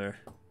go. Wooler.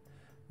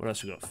 What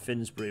else we got?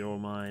 Finsbury ore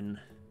mine.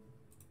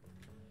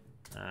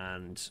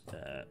 And...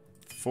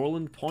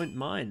 Foreland Point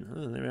Mine.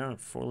 Oh, there we are.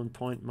 Foreland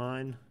Point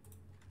Mine.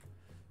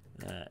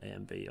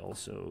 AMB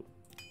also.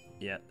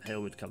 Yeah,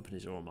 Halewood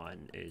Company's ore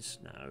mine is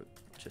now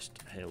just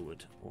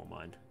Halewood ore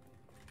mine.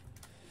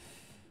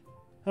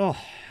 Oh,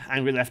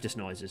 angry leftist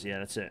noises. Yeah,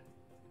 that's it.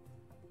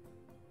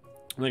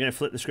 Am I going to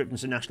flip the script and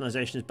say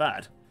nationalisation is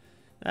bad?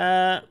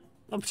 Not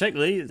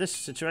particularly. This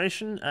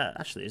situation.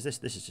 Actually, this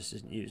just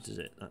isn't used, is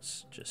it?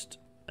 That's just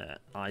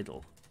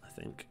idle, I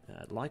think.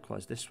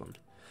 Likewise, this one.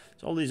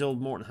 So all these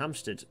old Morton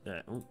Hampstead...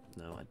 oh,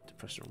 no, I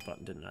pressed the wrong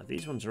button, didn't I?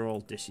 These ones are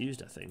all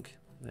disused, I think.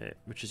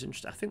 Which is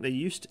interesting. I think they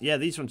used to... Yeah,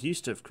 these ones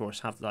used to, of course,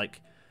 have,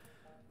 like...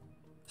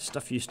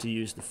 Stuff used to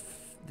use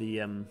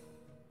the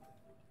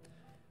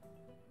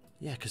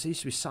yeah, because there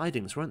used to be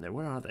sidings, weren't there?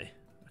 Where are they?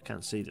 I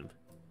can't see them.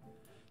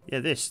 Yeah,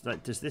 this...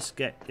 Like, does this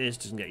get... This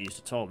doesn't get used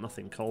at all.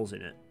 Nothing coals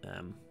in it.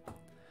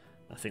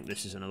 I think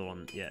this is another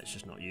one. Yeah, it's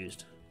just not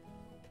used.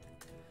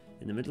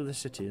 In the middle of the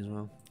city as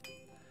well.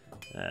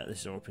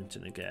 This is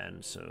Orpington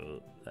again,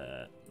 so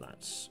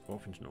that's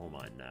Orpington ore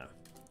mine now.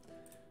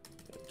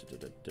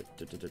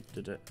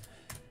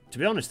 To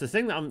be honest, the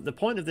thing that the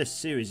point of this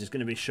series is going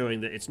to be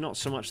showing that it's not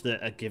so much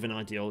that a given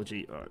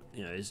ideology, or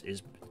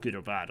is good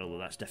or bad, although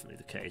that's definitely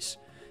the case.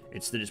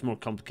 It's that it's more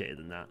complicated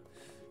than that.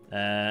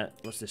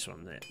 What's this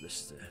one there?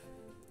 This is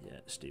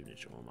the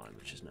Stevenage ore mine,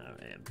 which is now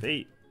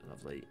AMP.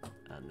 Lovely,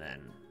 and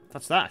then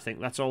that's that. I think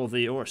that's all of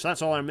the ore. So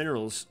that's all our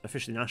minerals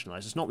officially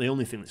nationalised. It's not the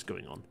only thing that's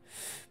going on.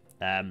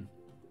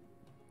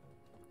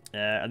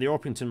 Are the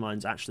Orpington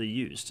mines actually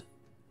used?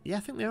 Yeah, I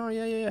think they are.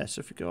 Yeah.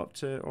 So if we go up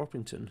to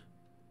Orpington,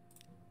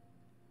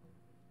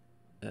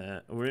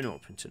 we're in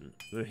Orpington.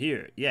 We're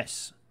here.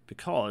 Yes,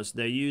 because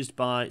they're used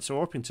by. So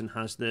Orpington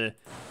has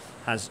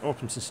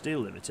Orpington Steel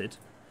Limited,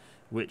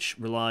 which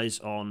relies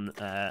on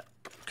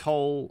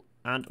coal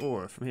and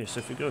ore from here. So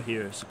if we go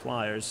here,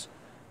 suppliers,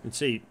 you can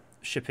see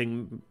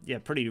shipping. Yeah,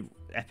 pretty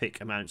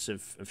epic amounts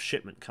of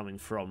shipment coming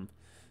from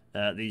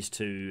these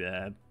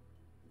two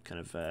kind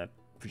of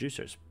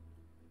producers.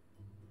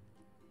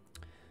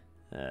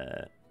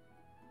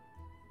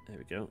 There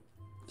we go.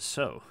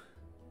 So,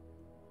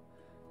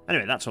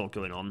 anyway, that's all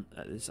going on.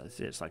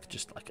 It's like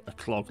just like a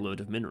clog load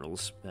of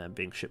minerals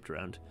being shipped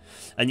around.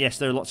 And yes,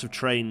 there are lots of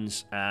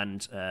trains.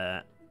 And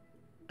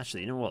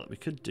actually, you know what? We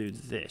could do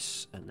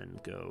this and then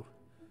go.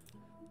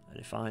 And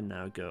if I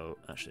now go,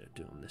 actually, I'll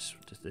do it on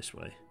this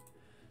way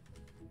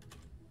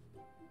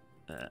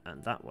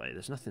and that way.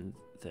 There's nothing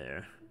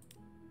there.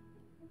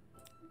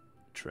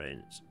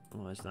 Trains.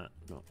 Why is that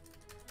not?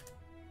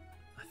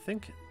 I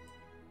think.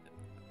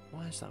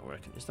 Why is that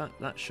working? Is that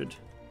should?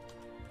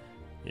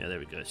 Yeah, there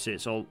we go. See,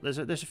 it's all there's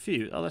a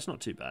few. Oh, that's not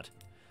too bad.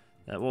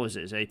 What was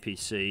it? It's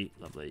APC.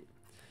 Lovely.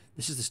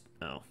 This is this.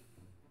 Oh,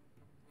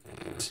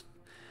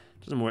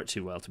 doesn't work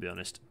too well, to be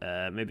honest.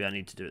 Maybe I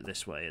need to do it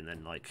this way and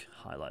then like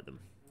highlight them.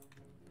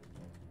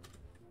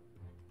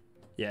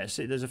 Yeah,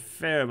 see, there's a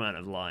fair amount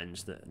of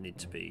lines that need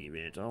to be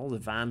read. All the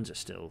vans are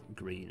still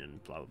green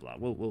and blah blah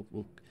blah. We'll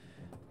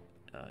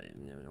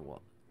you know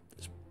what?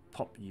 Let's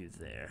pop you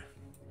there.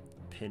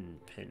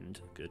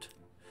 Pinned. Good.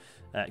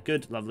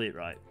 Good. Lovely.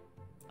 Right.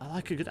 I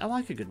like a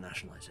good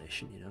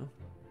nationalisation. You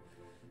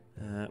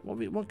know.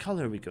 What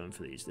colour are we going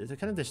for these? They're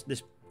kind of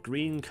this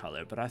green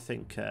colour, but I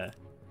think it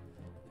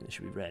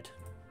should be red.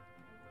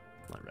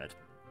 Like red.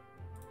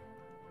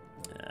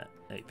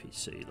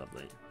 APC.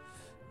 Lovely.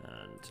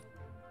 And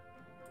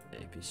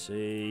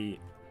APC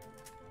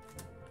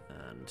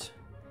and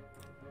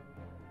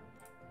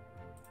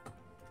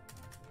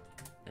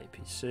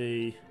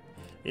APC.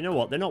 You know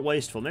what? They're not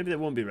wasteful. Maybe they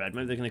won't be red.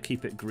 Maybe they're going to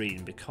keep it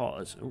green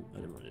because... Oh, I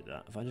didn't want to do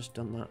that. Have I just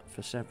done that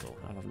for several?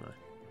 Haven't I?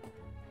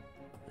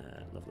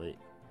 Lovely.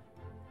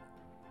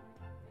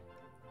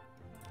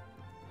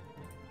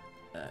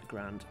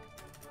 Grand.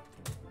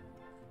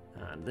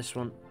 And this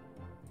one.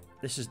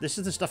 This is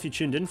the stuff you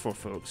tuned in for,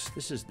 folks.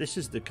 This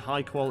is the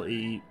high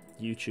quality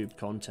YouTube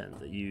content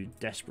that you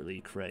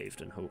desperately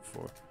craved and hoped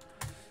for,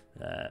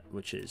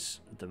 which is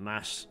the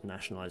mass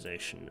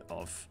nationalisation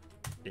of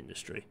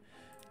industry.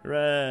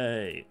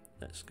 Hooray!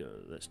 Let's go.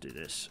 Let's do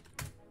this.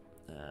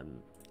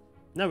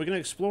 No, we're going to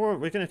explore.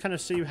 We're going to kind of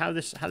see how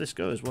this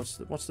goes. What's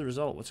the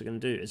result? What's it going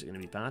to do? Is it going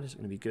to be bad? Is it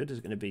going to be good? Is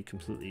it going to be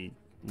completely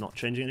not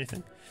changing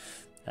anything?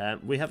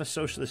 We have a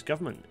socialist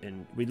government.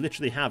 We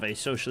literally have a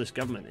socialist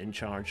government in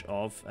charge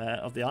of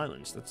the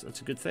islands.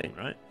 That's a good thing,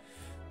 right?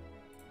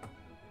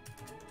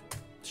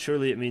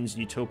 Surely it means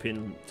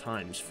utopian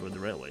times for the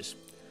railways.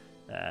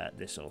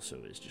 This also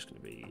is just going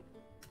to be,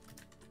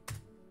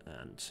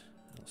 and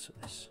also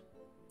this,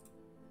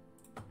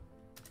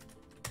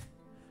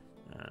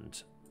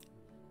 and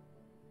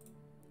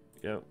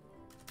go.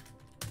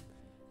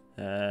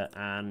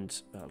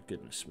 And oh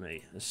goodness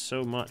me, there's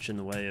so much in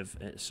the way of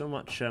it. So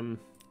much.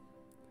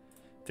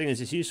 Thing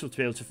is, it's useful to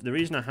be able to. The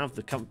reason I have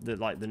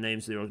the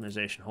names of the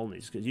organisation whole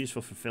is because it's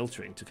useful for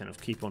filtering to kind of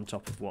keep on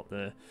top of what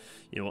the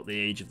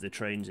age of the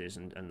trains is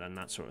and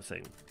that sort of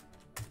thing.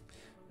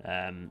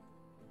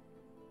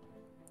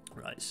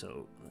 Right,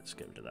 so let's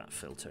get rid of that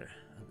filter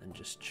and then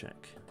just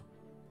check.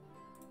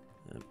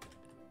 I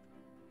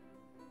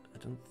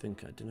don't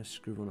think did I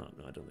screw one up?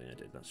 No, I don't think I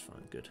did. That's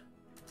fine. Good.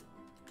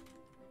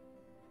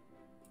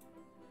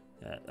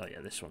 Oh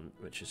yeah, this one,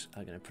 which is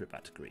I'm going to put it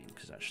back to green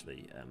because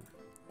actually.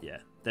 Yeah,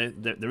 the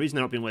reason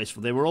they're not being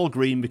wasteful, they were all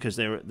green because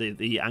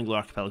the Anglo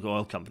Archipelago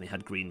Oil Company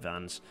had green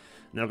vans.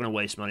 And they're not going to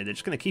waste money. They're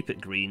just going to keep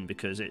it green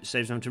because it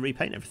saves them to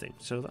repaint everything.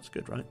 So that's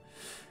good, right?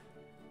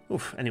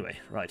 Oof. Anyway,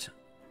 right.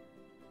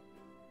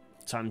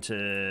 Time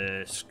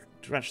to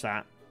scratch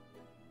that.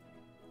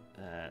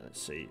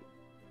 Let's see.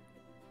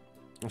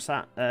 What's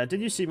that? Did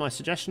you see my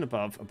suggestion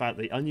above about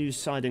the unused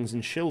sidings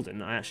in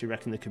Shildon? I actually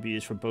reckon they could be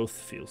used for both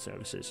field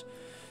services.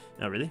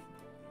 Oh, really?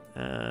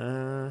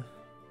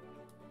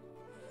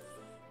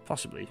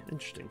 Possibly.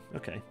 Interesting.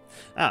 Okay.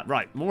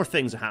 Right. More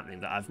things are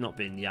happening that I've not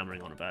been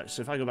yammering on about.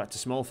 So if I go back to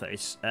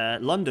Smallface,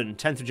 London,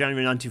 10th of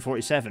January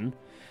 1947,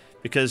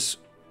 because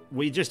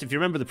we just, if you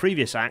remember the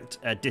previous act,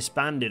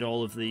 disbanded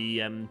all of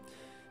the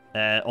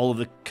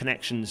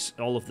connections,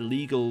 all of the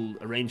legal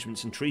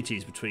arrangements and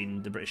treaties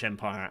between the British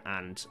Empire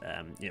and,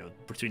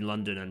 between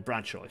London and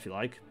Bradshaw, if you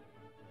like.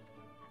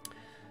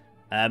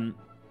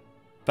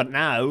 But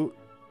now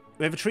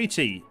we have a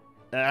treaty.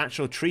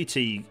 Actual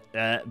treaty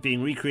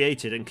being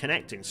recreated and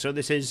connecting. So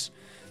this is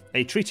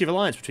a treaty of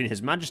alliance between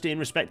His Majesty in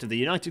respect of the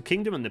United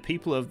Kingdom and the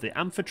people of the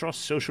Amphitryon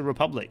Social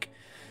Republic.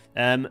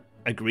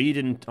 Agreed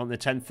on the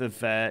 10th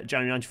of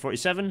January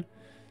 1947.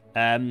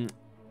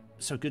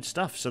 So good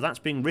stuff. So that's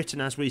being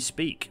written as we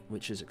speak,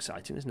 which is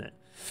exciting, isn't it?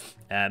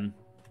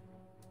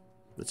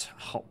 Let's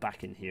hop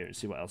back in here and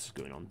see what else is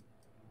going on.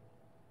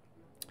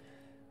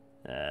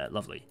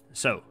 Lovely.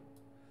 So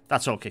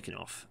that's all kicking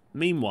off.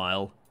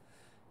 Meanwhile,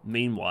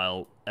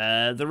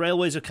 the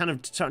railways are kind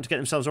of starting to get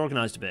themselves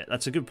organised a bit.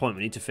 That's a good point.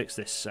 We need to fix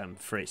this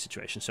freight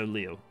situation. So,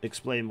 Leo,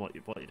 explain what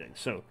you're doing.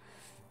 So,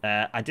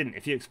 I didn't.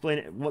 If you explain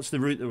it, what's the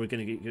route that we're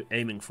going to be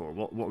aiming for?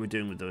 What we're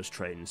doing with those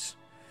trains?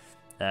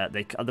 At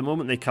the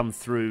moment they come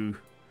through,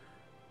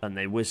 and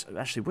they whiz.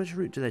 Actually, which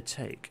route do they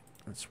take?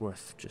 That's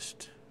worth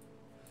just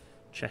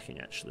checking.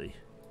 Actually,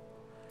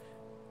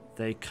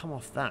 they come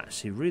off that.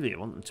 See, really, I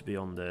want them to be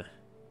on the.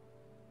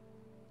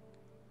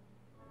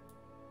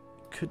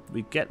 Could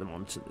we get them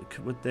onto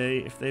the... Would they...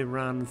 If they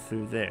ran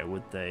through there,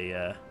 would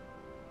they...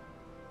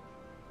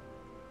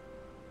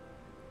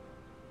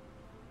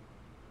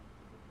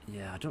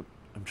 Yeah, I don't...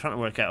 I'm trying to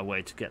work out a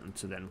way to get them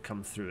to then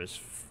come through as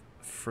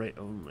freight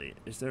only.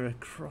 Is there a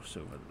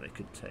crossover that they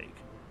could take?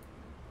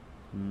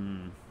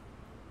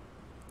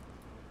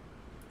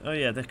 Oh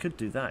yeah, they could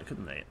do that,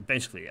 couldn't they?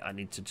 Basically, I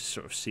need to just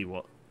sort of see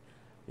what...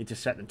 I need to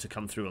set them to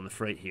come through on the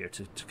freight here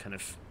to kind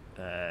of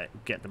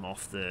get them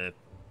off the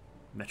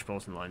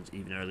metropolitan lines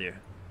even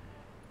earlier.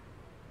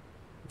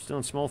 I'm still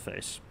on small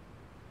face.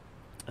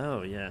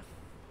 Oh, yeah.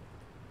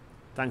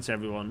 Thanks,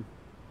 everyone.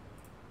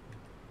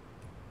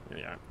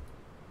 There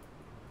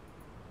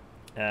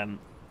we are.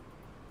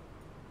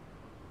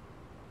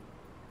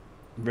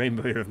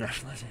 Rainbow year of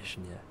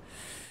nationalisation,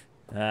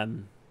 yeah.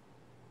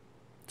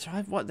 So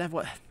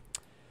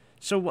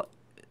So what?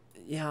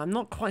 Yeah, I'm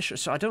not quite sure.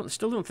 So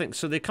still don't think.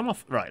 So they come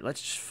off. Right,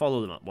 let's just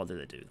follow them up. What do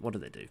they do? What do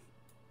they do?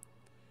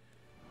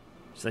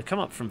 So they come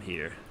up from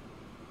here.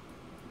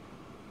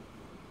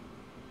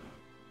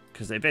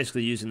 Because they're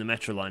basically using the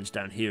metro lines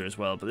down here as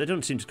well. But they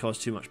don't seem to cause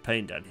too much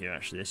pain down here,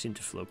 actually. They seem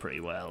to flow pretty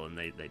well. And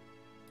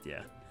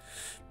yeah.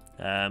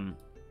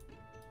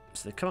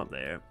 So they come up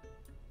there.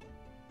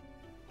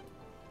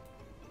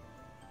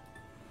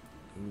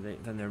 And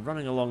then they're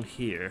running along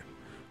here.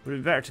 Would it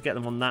be better to get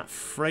them on that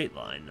freight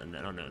line? And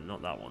then, oh no,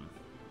 not that one.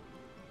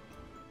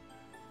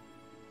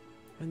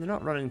 And they're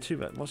not running too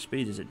bad. What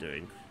speed is it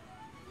doing?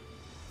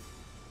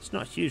 It's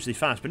not hugely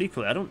fast, but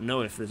equally, I don't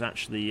know if there's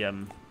actually, I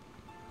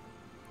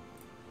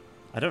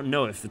don't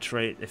know if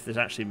if there's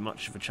actually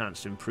much of a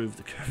chance to improve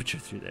the curvature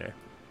through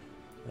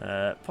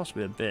there.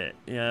 Possibly a bit.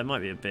 Yeah, it might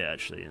be a bit,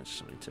 actually. It's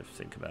something to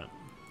think about.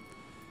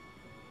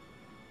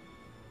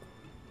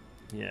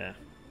 Yeah.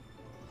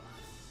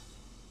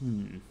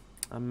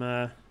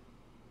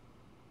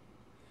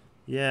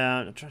 Yeah,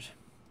 I'm trying to...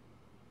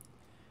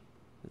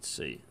 Let's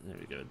see. There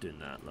we go. Doing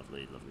that.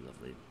 Lovely, lovely,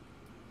 lovely.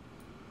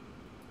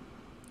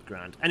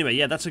 Grand. Anyway,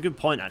 yeah, that's a good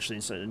point, actually.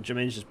 So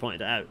Jermaine's just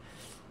pointed it out.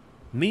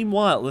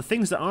 Meanwhile, the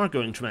things that are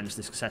going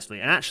tremendously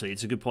successfully, and actually,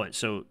 it's a good point.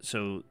 So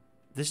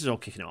this is all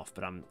kicking off,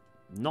 but I'm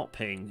not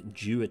paying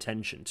due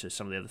attention to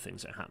some of the other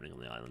things that are happening on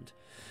the island.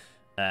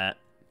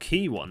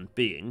 Key one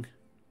being...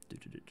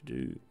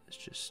 Let's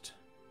just...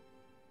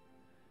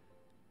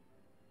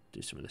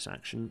 do some of this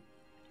action.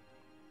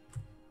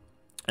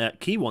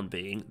 Key one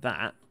being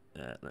that,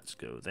 let's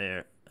go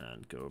there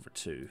and go over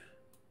to,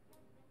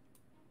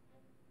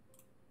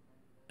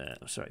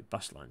 sorry,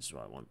 bus lines is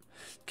what I want.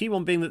 Key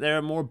one being that there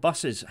are more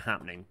buses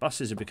happening.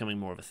 Buses are becoming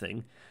more of a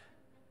thing.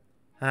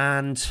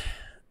 And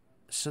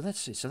so let's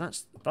see, so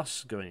that's the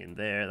bus going in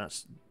there,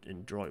 that's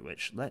in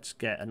Droitwich. Let's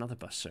get another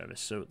bus service.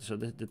 So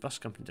the bus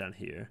company down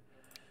here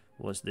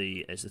is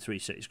the Three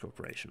Cities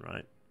Corporation,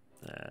 right?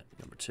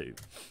 Number 2.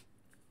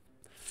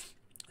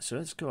 So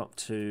let's go up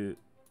to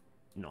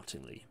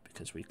Nottingley,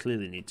 because we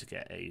clearly need to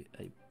get a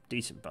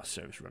decent bus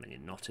service running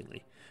in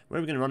Nottingley. Where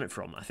are we going to run it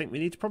from? I think we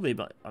need to probably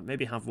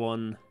maybe have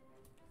one...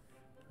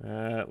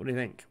 what do you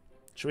think?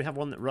 Should we have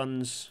one that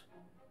runs...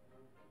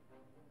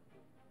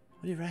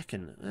 What do you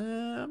reckon?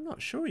 I'm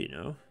not sure,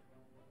 you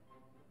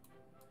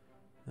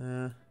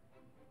know.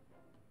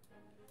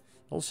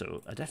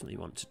 Also, I definitely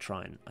want to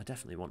try and... I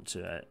definitely want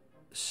to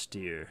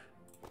steer...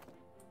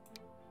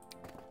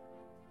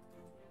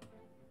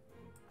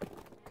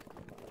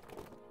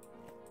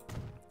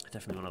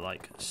 Definitely want to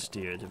like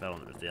steer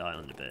development of the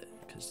island a bit,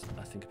 because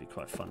I think it'd be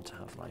quite fun to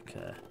have like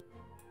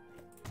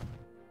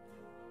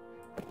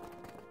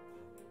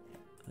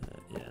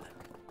yeah.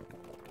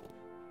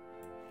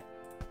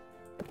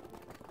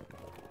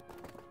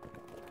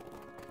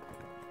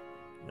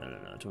 No, I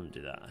don't want to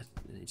do that.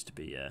 It needs to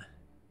be or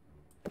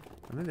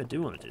maybe I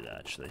do want to do that,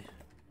 actually.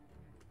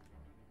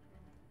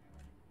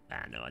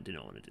 No, I do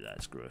not want to do that.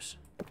 It's gross.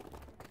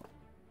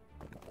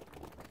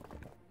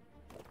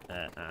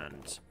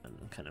 And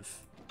kind of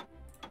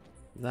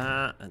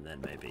that, and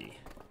then maybe,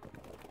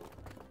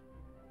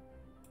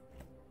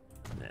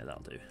 yeah,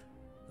 that'll do.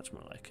 That's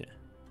more like it.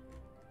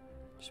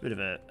 Just a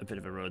bit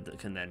of a road that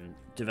can then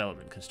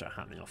development can start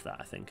happening off that,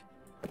 I think.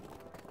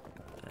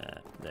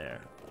 There.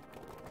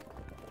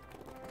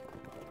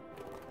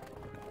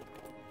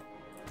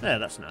 Yeah,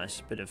 that's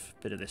nice. Bit of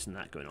this and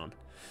that going on.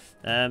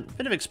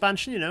 Bit of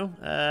expansion, you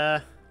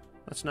know.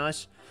 That's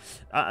nice.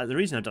 The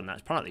reason I've done that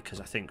is partly because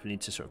I think we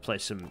need to sort of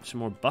place some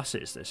more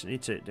buses. We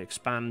need to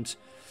expand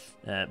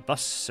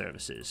bus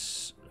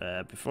services.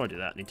 Before I do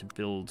that, I need to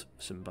build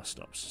some bus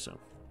stops. So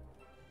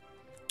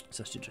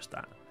let's do just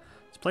that.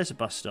 Let's place a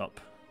bus stop.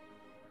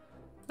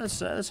 Let's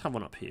have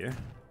one up here.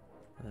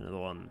 Another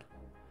one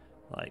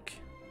like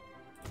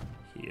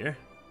here.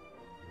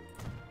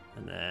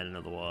 And then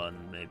another one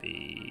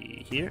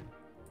maybe here.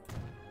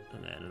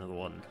 And then another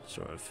one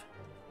sort of...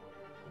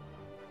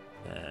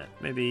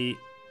 maybe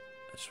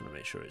I just want to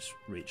make sure it's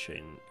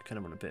reaching. I kind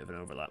of want a bit of an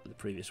overlap with the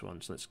previous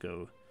one, so let's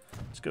go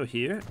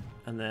here,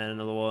 and then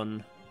another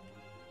one.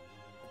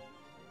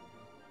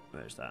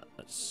 Where's that?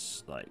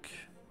 That's like,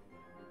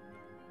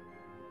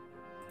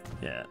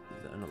 yeah,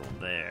 another one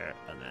there,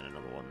 and then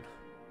another one.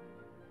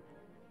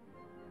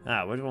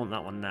 Where do I want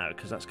that one now?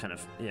 Because that's kind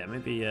of, yeah,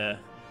 maybe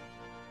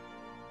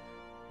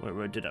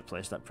where did I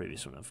place that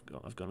previous one?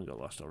 I've gone and got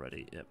lost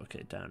already. Yep.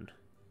 Okay, down.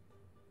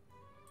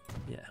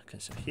 Yeah, okay,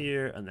 so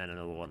here, and then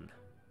another one.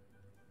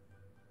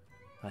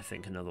 I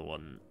think another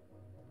one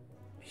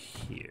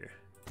here.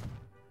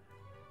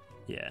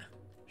 Yeah.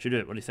 Should we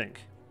do it? What do you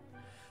think?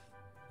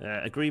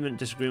 Agreement,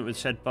 disagreement with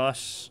said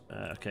bus.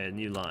 Okay, a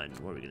new line.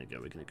 Where are we going to go?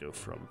 We're going to go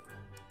from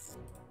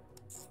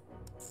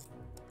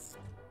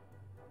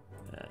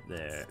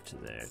There to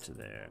there to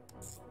there.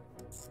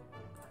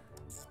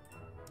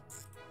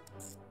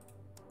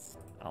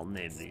 I'll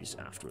name these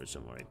afterwards,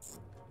 don't worry.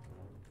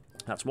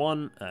 That's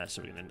one,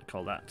 so we're going to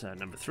call that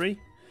number 3.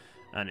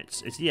 And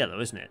it's yellow,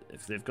 isn't it?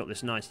 If they've got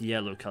this nice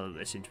yellow colour that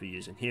they seem to be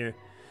using here.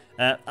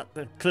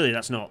 Clearly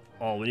that's not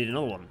all. We need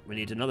another one. We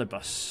need another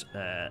bus,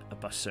 a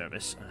bus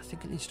service. And I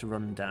think it needs to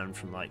run down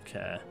from like...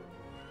 I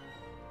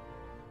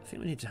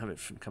think we need to have it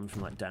come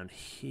from like down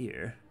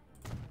here.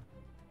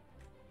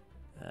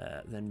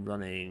 Then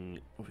running...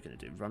 What are we going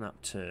to do? Run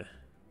up to...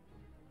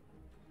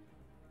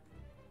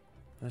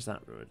 Where's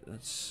that road?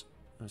 That's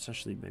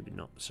actually maybe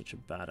not such a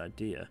bad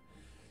idea.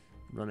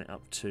 Run it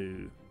up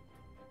to...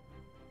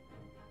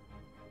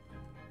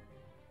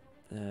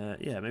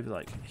 yeah, maybe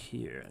like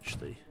here,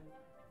 actually.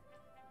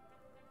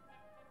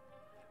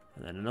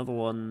 And then another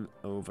one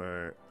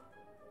over...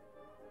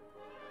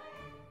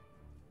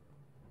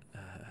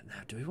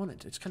 now, do we want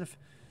it? It's kind of...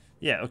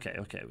 Yeah, okay,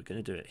 we're going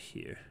to do it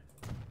here.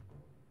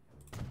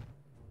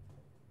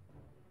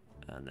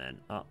 And then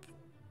up.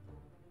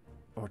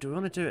 Or do we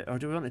want to do it, or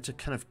do we want it to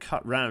kind of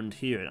cut round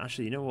here? And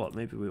actually, you know what?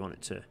 Maybe we want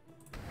it to...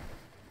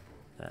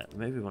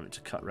 maybe we want it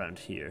to cut round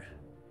here.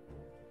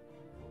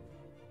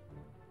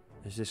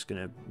 Is this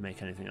going to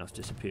make anything else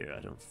disappear?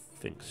 I don't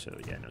think so.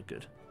 Yeah, no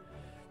good.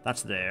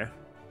 That's there.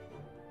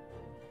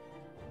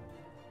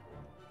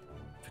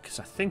 Because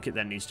I think it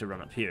then needs to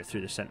run up here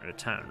through the centre of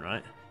town,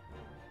 right?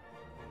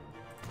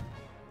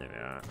 There we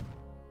are.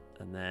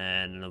 And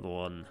then another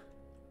one.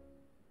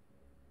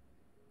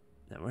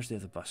 Now, where's the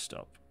other bus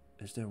stop?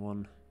 Is there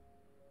one?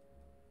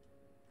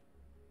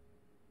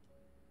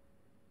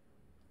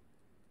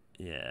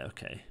 Yeah,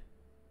 okay.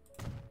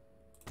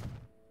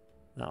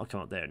 That'll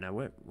come up there. Now,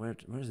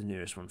 where's the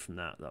nearest one from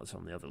that? That was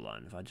on the other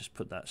line. If I just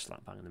put that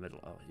slap bang in the middle.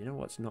 Oh, you know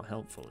what's not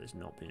helpful is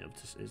not being able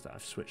to... Is that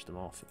I've switched them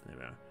off. There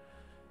we are.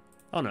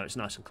 Oh, no, it's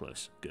nice and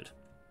close. Good.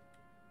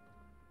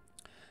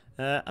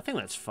 I think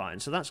that's fine.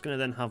 So that's going to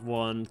then have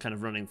one kind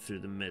of running through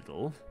the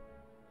middle.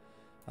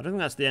 I don't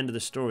think that's the end of the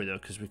story, though,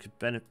 because we could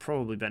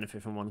probably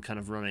benefit from one kind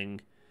of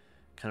running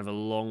kind of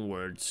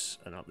alongwards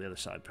and up the other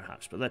side,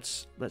 perhaps. But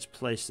let's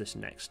place this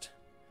next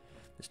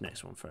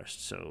one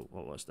first. So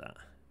what was that?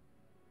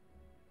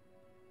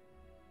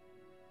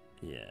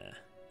 Yeah,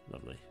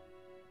 lovely.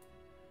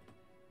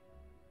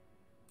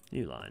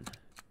 New line.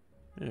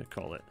 I'm going to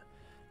call it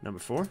number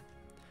 4.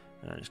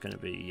 And it's going to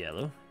be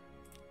yellow.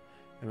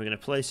 And we're going to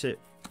place it...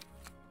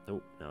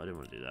 Oh, no, I didn't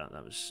want to do that.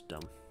 That was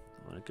dumb.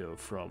 I want to go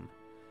from...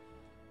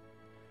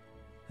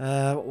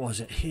 what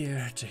was it?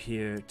 Here to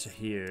here to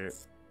here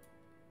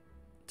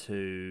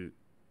to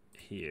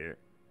here.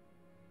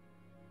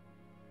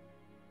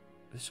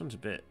 This one's a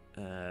bit...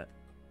 it's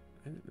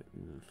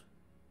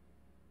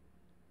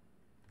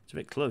a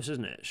bit close,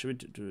 isn't it? Should we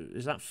do...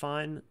 Is that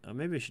fine?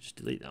 Maybe we should just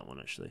delete that one,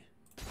 actually.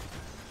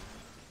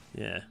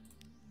 Yeah.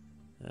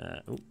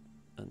 Oh.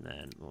 And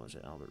then, what was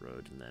it? Albert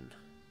Road, and then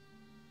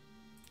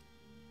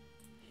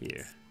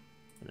here,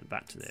 and then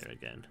back to there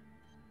again,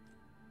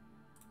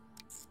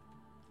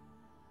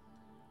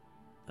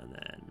 and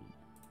then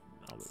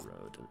Albert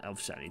Road, and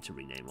obviously I need to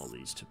rename all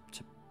these to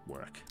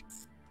work.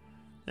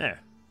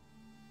 There.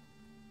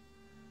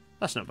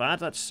 That's not bad.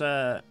 That's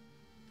oh,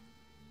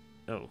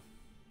 what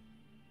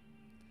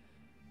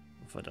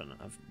have I done?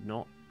 I've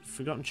not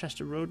forgotten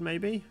Chester Road.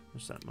 Maybe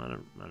what's that?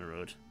 Manor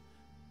Road.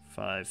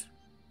 5,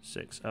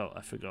 6. Oh,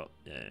 I forgot.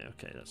 Yeah,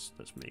 okay, that's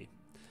me.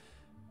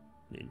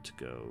 Need to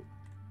go.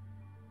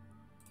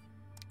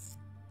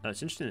 Oh,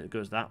 it's interesting that it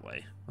goes that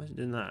way. Why is it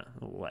doing that?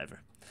 Oh,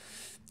 whatever.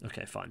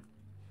 Okay, fine.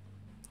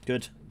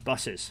 Good.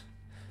 Buses.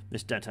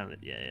 Miss Downtown.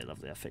 Yeah,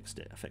 lovely. I fixed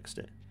it.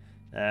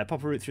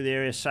 Proper route through the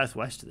area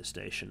southwest of the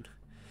station.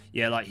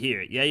 Yeah, like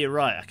here. Yeah, you're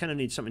right. I kind of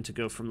need something to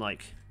go from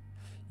like...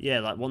 Yeah,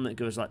 like one that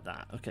goes like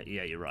that. Okay,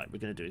 yeah, you're right. We're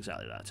going to do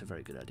exactly that. It's a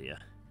very good idea.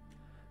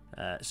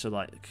 So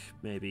like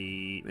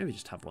maybe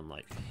just have one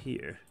like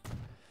here,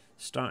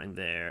 starting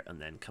there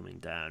and then coming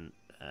down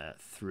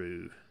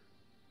through.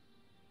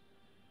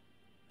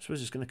 I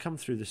suppose it's going to come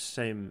through the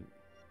same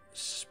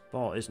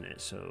spot, isn't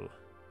it? So,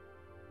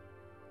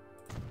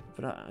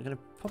 but I'm going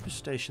to pop a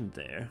station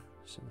there.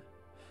 So,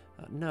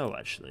 no,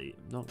 actually,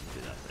 I'm not going to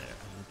do that there.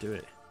 I'm going to do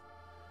it.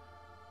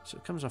 So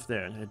it comes off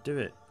there. I'm going to do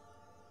it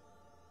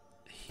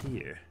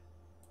here.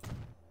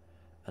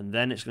 And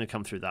then it's going to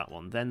come through that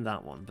one, then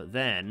that one. But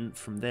then,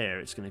 from there,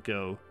 it's going to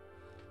go...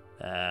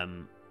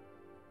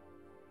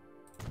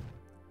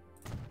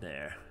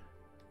 there.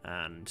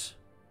 And...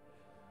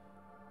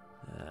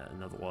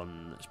 another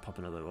one, let's pop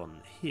another one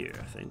here,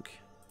 I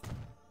think.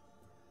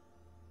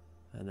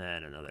 And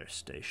then another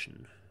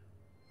station.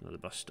 Another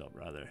bus stop,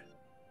 rather.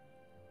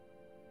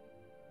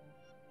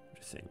 What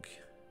do you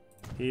think?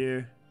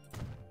 Here.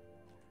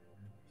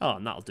 Oh,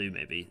 and that'll do,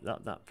 maybe.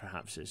 That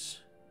perhaps is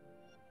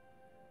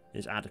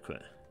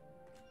adequate.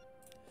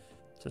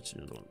 So that's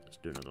another one. Let's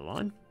do another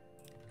line.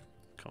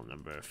 Column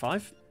number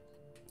 5.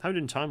 How are we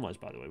doing time-wise,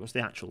 by the way? What's the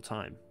actual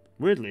time?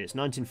 Weirdly, it's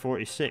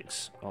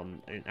 1946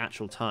 in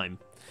actual time.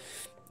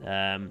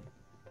 There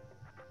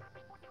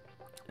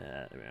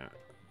we are.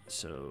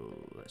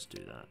 So let's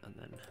do that, and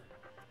then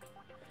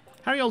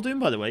How are you all doing,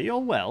 by the way? You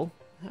all well?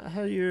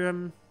 How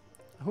you?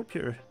 I hope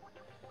you're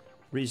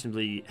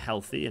reasonably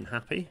healthy and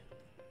happy,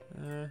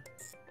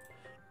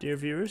 dear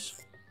viewers.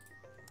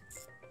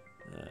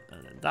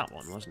 And then that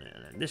one, wasn't it?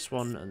 And then this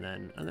one, and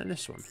then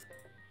this one,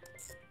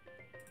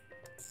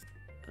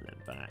 and then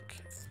back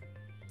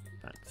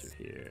through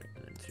here,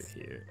 and then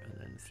through here, and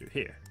then through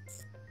here.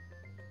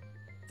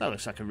 That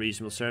looks like a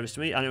reasonable service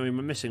to me. I know we're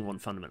missing one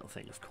fundamental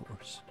thing, of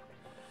course,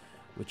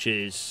 which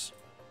is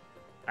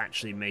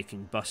actually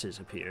making buses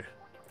appear.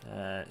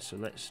 So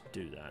let's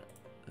do that.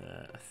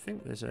 I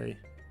think there's a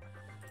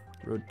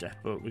road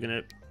depot. We're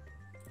gonna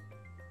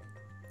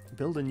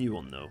build a new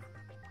one though,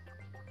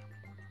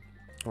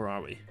 or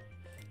are we?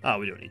 Oh,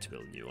 we don't need to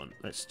build a new one.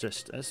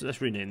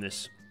 Let's rename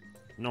this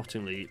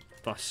Nottingley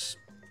Bus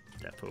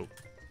Depot.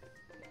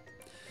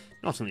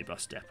 Nottingley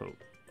Bus Depot.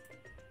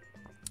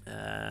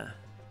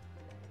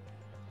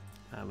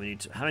 We need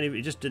to, how many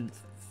we just did?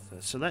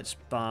 So let's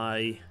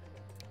buy.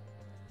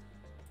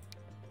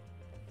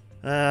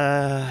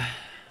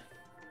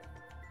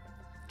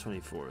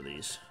 24 of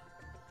these.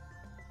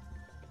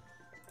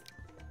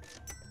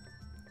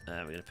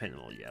 We're going to paint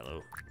them all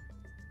yellow.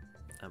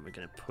 And we're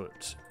going to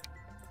put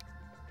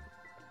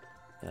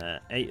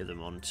 8 of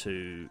them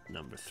onto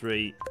number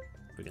 3.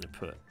 We're going to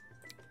put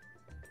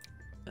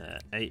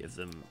 8 of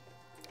them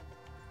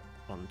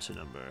onto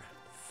number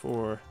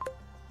 4.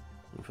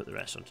 We'll put the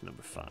rest onto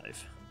number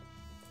 5.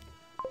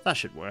 That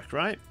should work,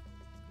 right?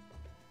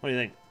 What do you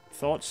think?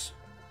 Thoughts?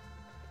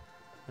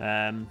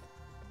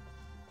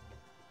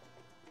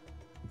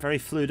 Very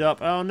flued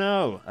up. Oh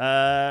no.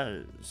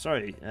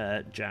 Sorry,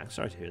 Jack.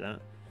 Sorry to hear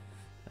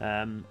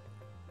that.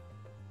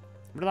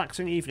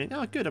 Relaxing evening.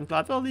 Oh, good. I'm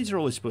glad. Well, these are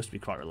always supposed to be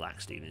quite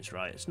relaxed evenings,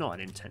 right? It's not an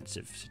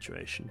intensive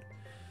situation.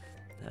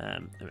 There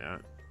we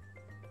are.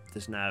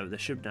 There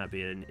should now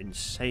be an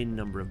insane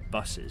number of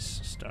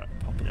buses start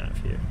popping out of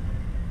here.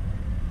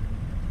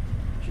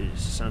 Jeez,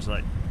 sounds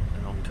like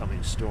an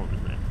oncoming storm,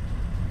 isn't it?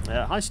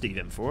 Hi, Steve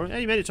M4. Yeah,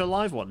 you made it to a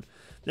live one.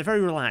 They're very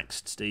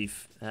relaxed,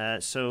 Steve.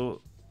 But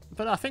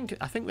I think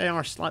they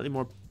are slightly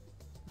more,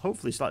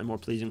 hopefully slightly more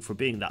pleasing for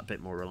being that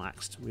bit more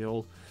relaxed. We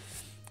all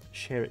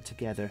share it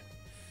together,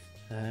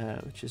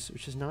 which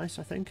is nice,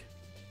 I think.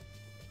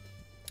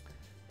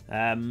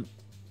 There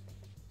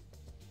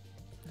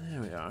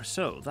we are.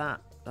 So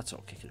that's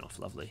all kicking off,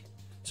 lovely.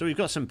 So we've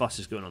got some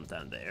buses going on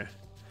down there.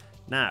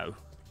 Now,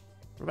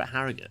 what about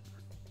Harrogate?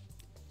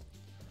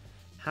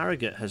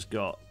 Harrogate has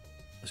got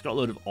a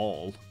load of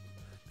all,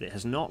 but it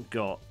has not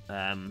got.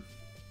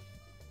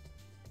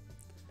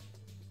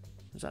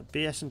 Was that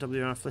BS and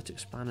WR Flitwick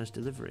Spanners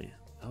delivery?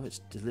 Oh, it's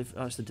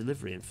the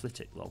delivery in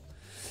Flitwick. Lol.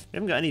 We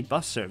haven't got any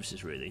bus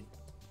services really,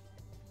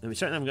 and we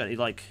certainly haven't got any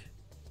like.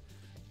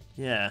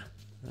 Yeah.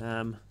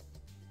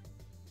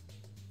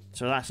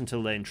 So that's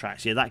until lane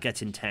tracks. Yeah, that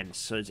gets intense.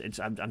 So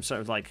I'm sort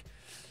of like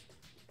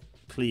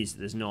pleased that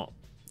there's not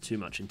too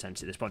much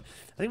intensity at this point.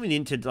 I think we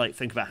need to like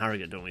think about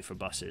Harrogate, don't we, for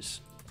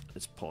buses?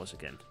 Let's pause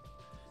again.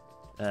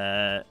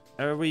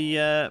 Are we?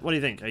 What do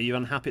you think? Are you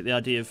unhappy at the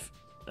idea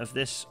of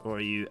this, or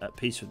are you at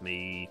peace with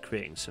me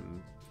creating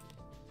some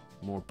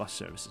more bus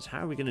services?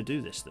 How are we going to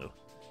do this, though?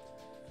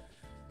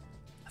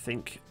 I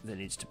think there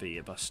needs to be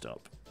a bus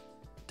stop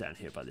down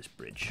here by this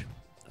bridge.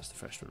 That's the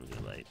first one we're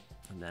going to lay,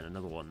 and then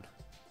another one.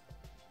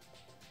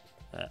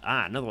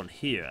 Another one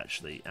here,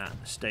 actually, at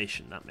the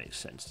station. That makes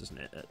sense, doesn't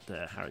it? At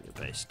the Harrogate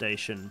Bay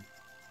Station.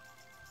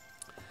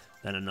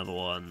 Then another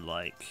one,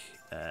 like,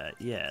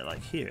 yeah,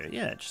 like here.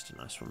 Yeah, just a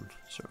nice one,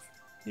 sort of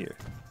here.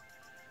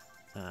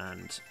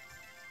 And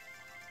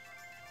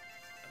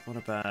what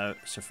about,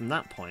 so from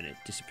that point it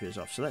disappears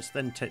off. So let's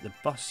then take the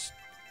bus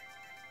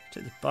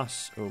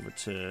over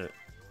to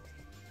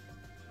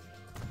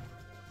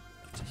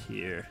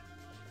here.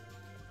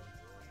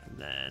 And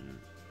then,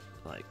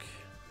 like,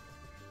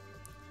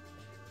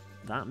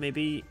 that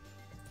maybe,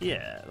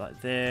 yeah,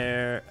 like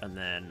there, and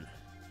then,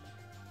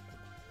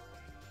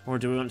 or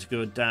do we want to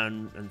go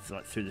down and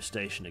like through the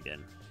station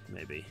again?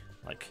 Maybe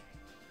like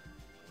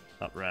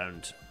up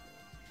round.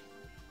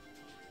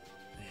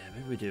 Yeah,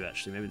 maybe we do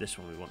actually. Maybe this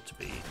one we want to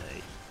be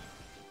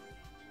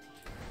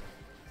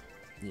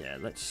a. Yeah,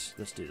 let's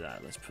do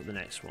that. Let's put the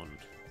next one.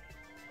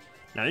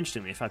 Now,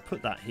 interestingly, if I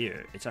put that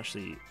here, it's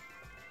actually.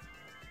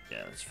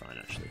 Yeah, that's fine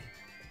actually.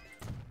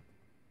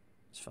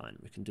 It's fine.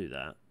 We can do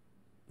that.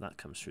 That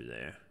comes through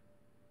there,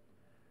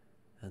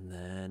 and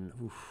then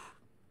oof.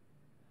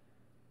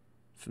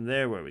 From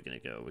there, where are we going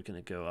to go? We're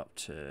going to go up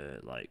to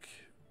like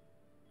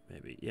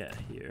maybe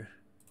here.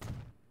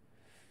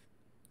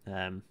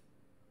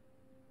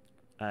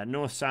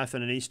 North, south,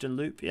 and an eastern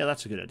loop. Yeah,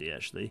 that's a good idea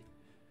actually.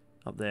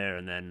 Up there,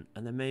 and then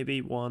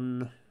maybe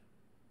one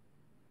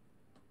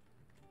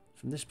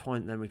from this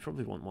point. Then we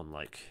probably want one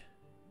like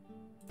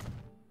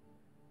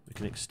we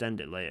can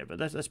extend it later, but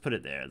let's put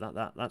it there.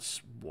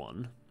 That's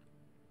one.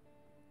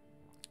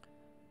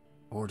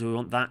 Or do we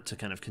want that to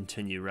kind of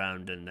continue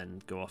round and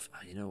then go off?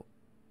 You know,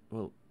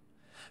 we'll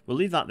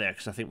leave that there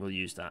because I think we'll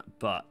use that.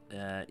 But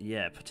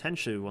yeah,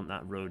 potentially we want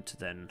that road to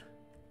then.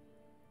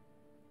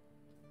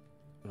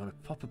 We want to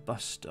pop a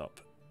bus stop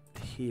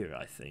here,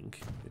 I think,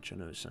 which I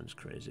know sounds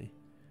crazy.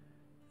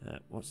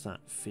 What's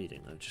that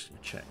feeding? I'm just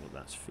going to check what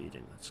that's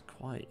feeding. That's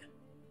quite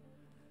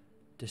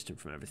distant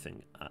from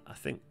everything. I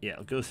think, yeah,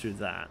 I'll go through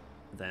that,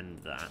 then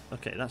that.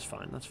 Okay, that's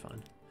fine, that's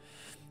fine.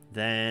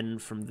 Then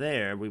from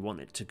there, we want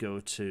it to go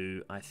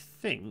to, I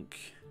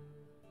think...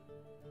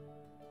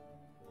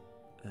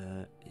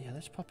 yeah,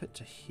 let's pop it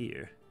to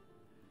here.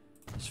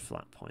 This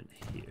flat point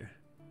here.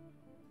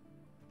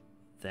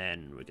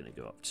 Then we're going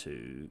to go up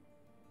to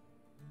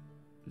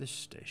this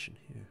station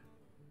here.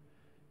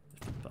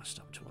 Let's put the bus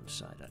stop to one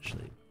side,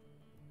 actually.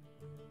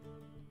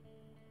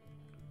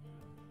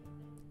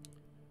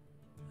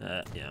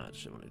 Yeah, I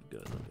just want to go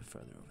a little bit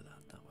further over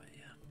that way,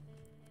 yeah.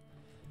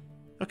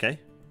 Okay,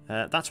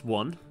 that's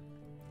one.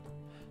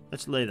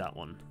 Let's lay that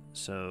one.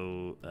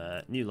 So,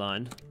 new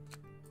line.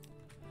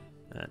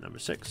 Number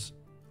 6.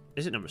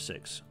 Is it number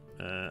 6?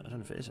 I don't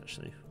know if it is,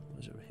 actually. What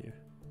is it over here?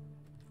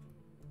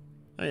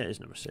 Oh yeah, it is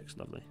number 6.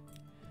 Lovely.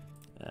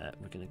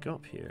 We're going to go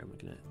up here, and we're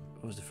going to...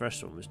 What was the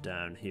first one? Was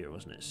down here,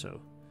 wasn't it?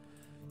 So,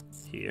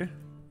 here,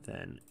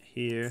 then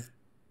here.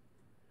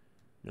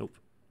 Nope.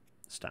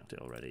 Stacked it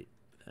already.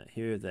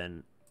 Here,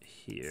 then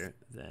here,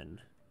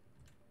 then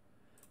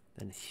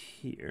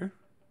here.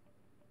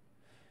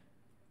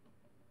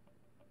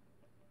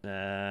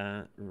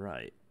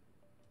 Right.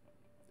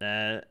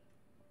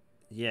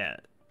 Yeah,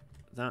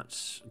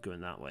 that's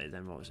going that way.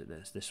 Then what was it?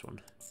 This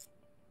one. It's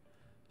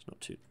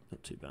not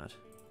too bad.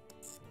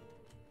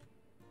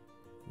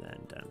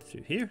 Then down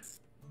through here.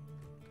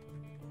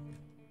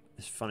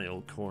 This funny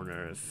old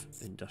corner of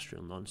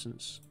industrial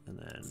nonsense, and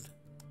then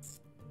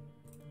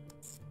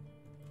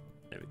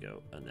there we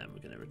go. And then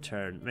we're going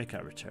to make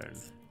our return.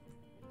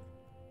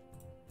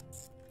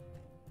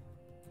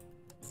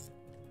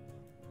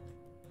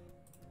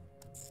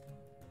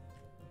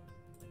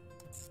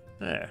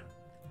 There.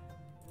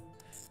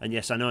 And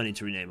yes, I know I need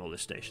to rename all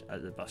this station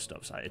at the bus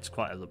stop site. It's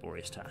quite a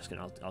laborious task, and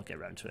I'll get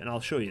around to it. And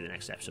I'll show you the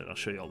next episode. I'll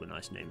show you all the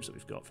nice names that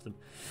we've got for them.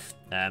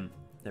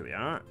 There we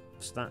are.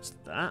 So that's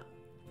that.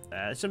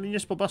 It's a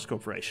municipal bus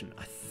corporation.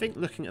 I think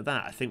looking at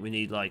that, I think we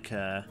need like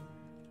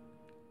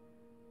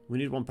we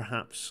need one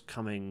perhaps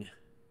coming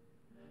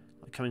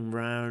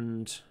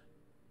round.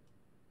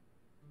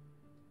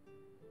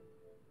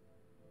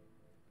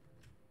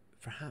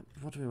 Perhaps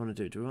what do we want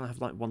to do? Do we want to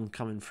have like one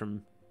coming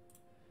from?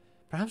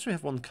 Perhaps we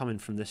have one coming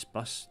from this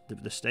bus,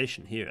 the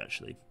station here,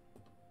 actually.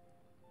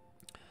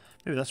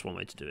 Maybe that's one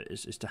way to do it,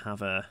 is to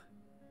have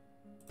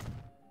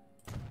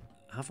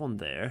one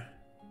there.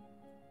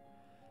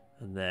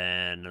 And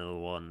then another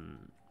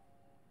one...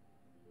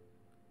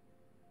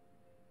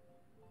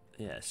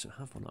 Yeah, so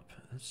have one up.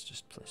 Let's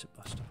just place a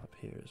bus stop up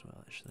here as well,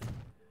 actually.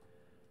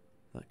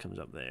 That comes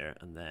up there,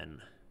 and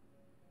then...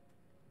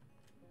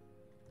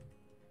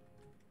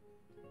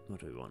 What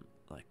do we want?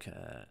 Like,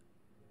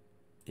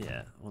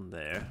 yeah, one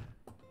there.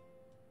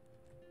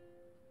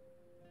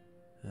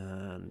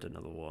 And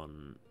another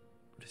one,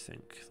 what do you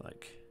think?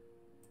 Like,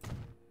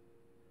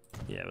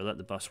 yeah, we'll let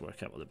the bus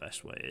work out what the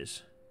best way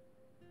is.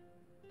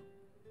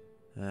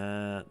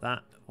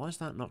 Why is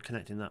that not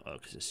connecting that well?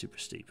 Because it's super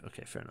steep.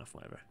 Okay, fair enough,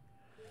 whatever.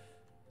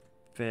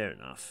 Fair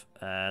enough.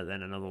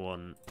 Then another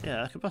one,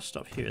 yeah, like a bus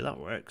stop here, that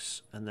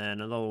works. And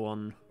then another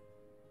one,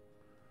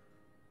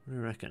 what do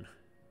you reckon?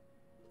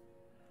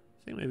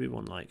 I think maybe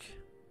one like...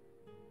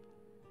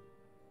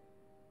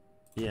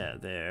 Yeah,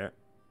 there.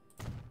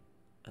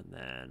 And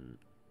then...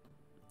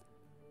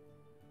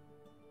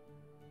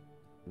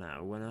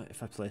 Now,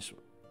 if I place...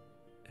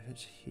 If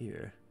it's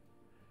here...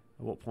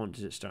 At what point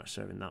does it start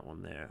serving that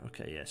one there?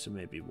 Okay, yeah, so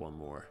maybe one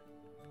more...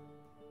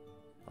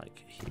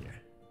 Like,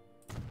 here.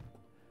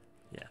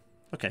 Yeah,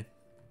 okay.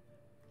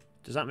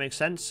 Does that make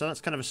sense? So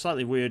that's kind of a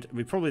slightly weird...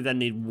 We probably then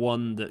need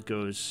one that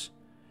goes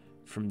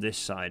from this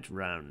side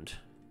round.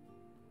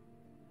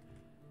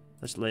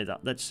 Let's lay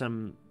that... Let's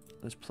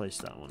place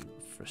that one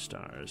for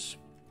starters.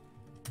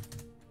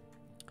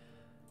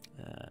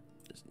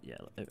 Yeah,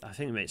 I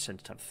think it makes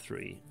sense to have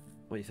 3.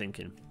 What are you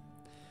thinking?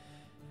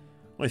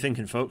 What are you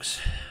thinking, folks?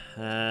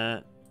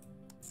 And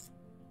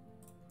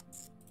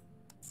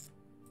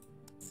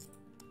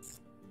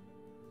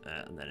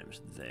then it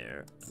was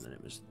there, and then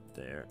it was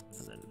there,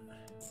 and then...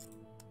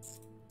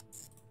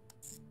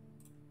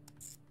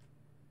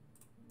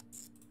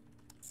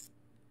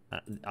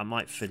 I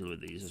might fiddle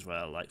with these as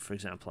well. Like, for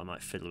example, I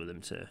might fiddle with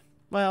them to...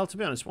 Well, to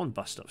be honest, one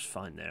bus stop's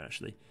fine there,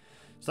 actually.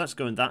 So that's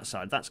going that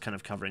side. That's kind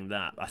of covering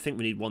that. I think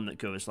we need one that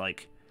goes,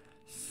 like,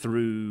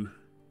 through...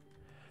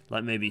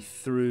 Like, maybe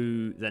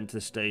through, then to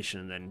the station,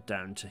 and then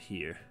down to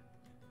here.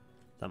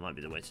 That might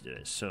be the way to do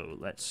it. So,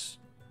 let's...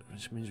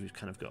 Which means we've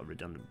kind of got a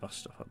redundant bus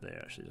stop up there,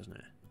 actually, doesn't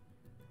it?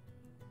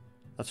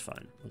 That's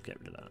fine. We'll get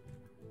rid of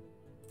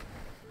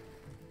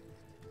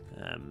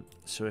that.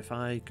 So if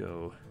I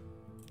go...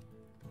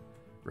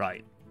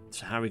 Right.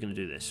 So how are we going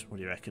to do this? What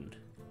do you reckon?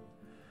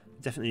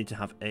 Definitely need to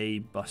have a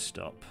bus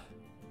stop.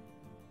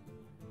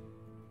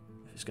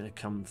 If it's going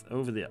to come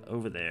over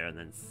there and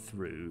then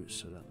through,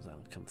 so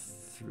that'll come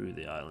through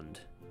the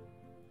island.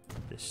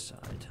 This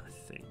side, I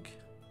think.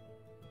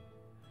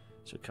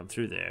 So come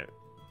through there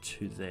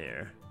to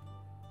there.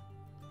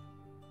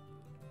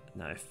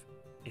 Now,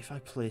 if I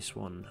place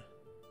one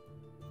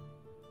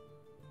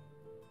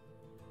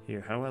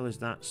here, how well is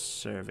that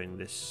serving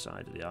this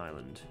side of the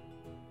island?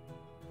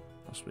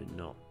 Possibly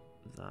not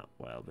that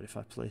well, but if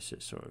I place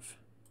it sort of...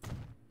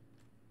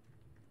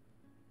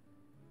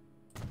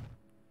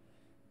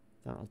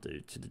 That'll do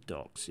to the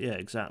docks. Yeah,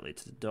 exactly,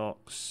 to the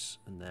docks.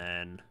 And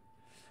then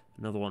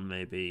another one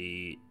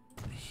maybe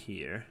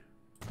here.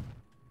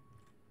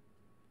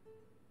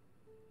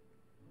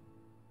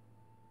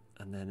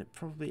 And then it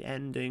probably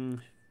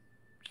ending...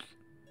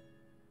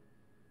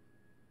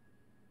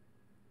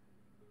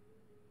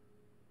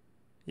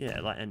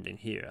 Yeah, like ending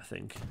here, I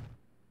think.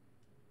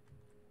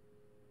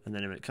 And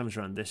then if it comes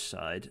around this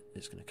side,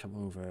 it's going to come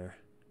over...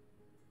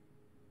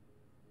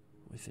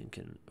 We're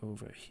thinking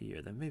over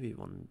here. Then maybe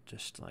one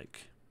just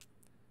like...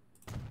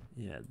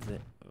 Yeah,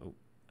 oh,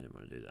 I didn't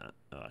want to do that.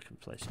 Oh, I can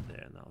place it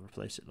there and that'll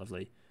replace it.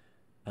 Lovely.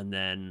 And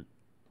then...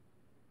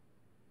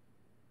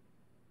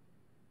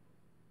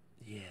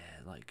 Yeah,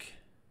 like...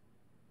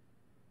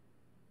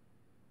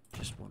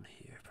 Just one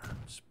here,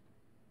 perhaps.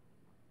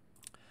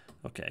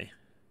 Okay.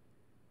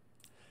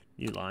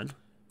 New line.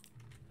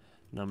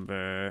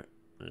 Number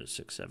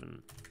 6,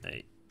 7,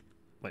 8.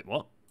 Wait,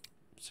 what?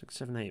 6,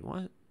 7, 8,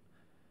 what?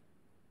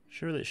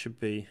 Surely it should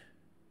be...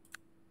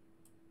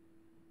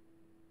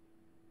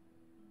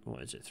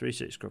 What is it? 3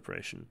 Cities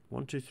Corporation.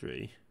 1, 2,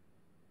 3.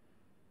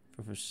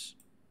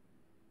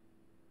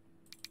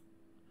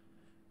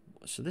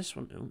 So this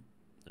one... No,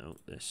 no,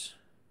 this.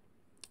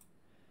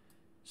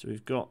 So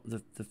we've got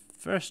the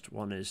first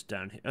one is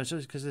down here. Oh, so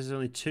it's because there's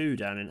only 2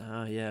 down in...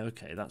 Ah, yeah,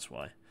 okay, that's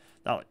why.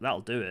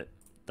 That'll do it.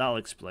 That'll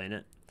explain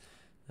it.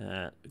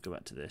 Go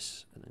back to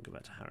this, and then go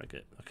back to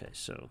Harrogate. Okay,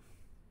 so...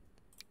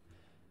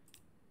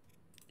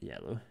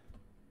 Yellow.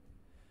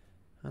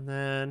 And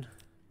then...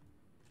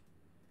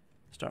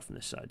 Start from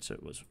this side, so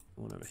it was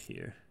one over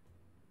here.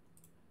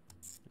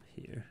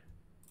 Here.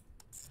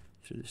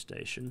 Through the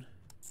station.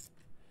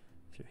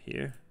 Through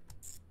here.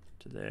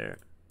 To there.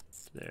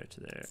 To there, to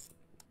there.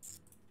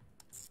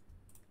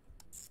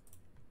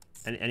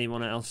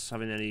 Anyone else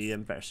having any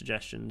better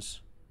suggestions?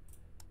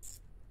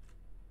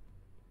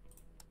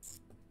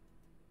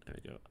 There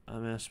we go. I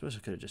mean, I suppose I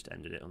could have just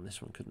ended it on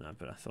this one, couldn't I?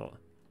 But I thought...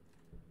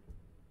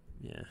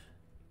 Yeah.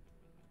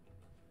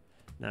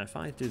 Now, if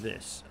I do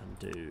this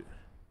and do...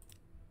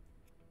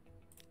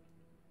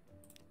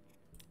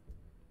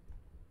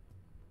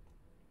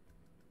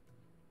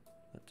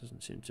 That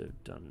doesn't seem to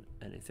have done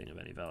anything of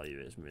any value.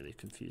 It's merely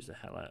confused the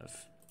hell out of...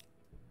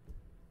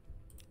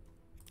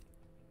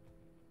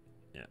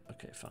 Yeah,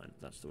 okay, fine.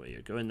 That's the way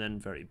you're going then.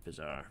 Very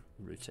bizarre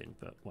routing,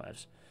 but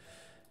whatevs.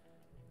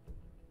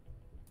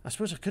 I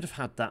suppose I could have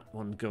had that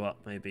one go up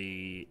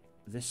maybe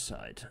this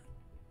side.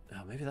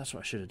 Oh, maybe that's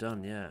what I should have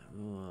done, yeah.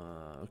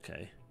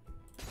 Okay.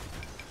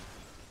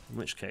 In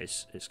which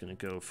case, it's going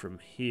to go from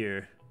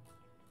here.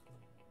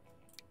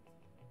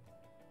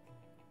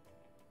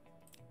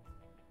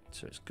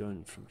 So it's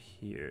going from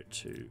here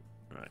to...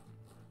 Right.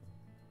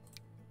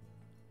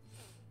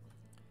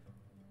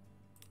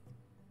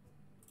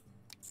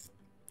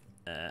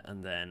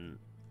 And then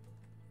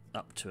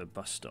up to a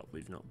bus stop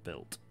we've not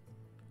built.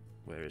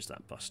 Where is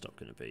that bus stop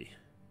going to be?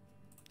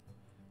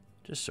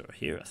 Just sort of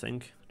here, I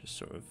think. Just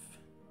sort of...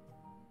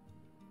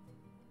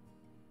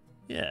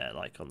 Yeah,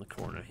 like on the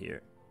corner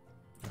here.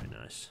 Very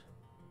nice.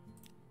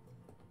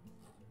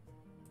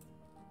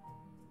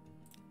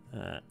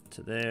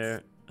 To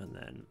there, and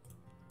then...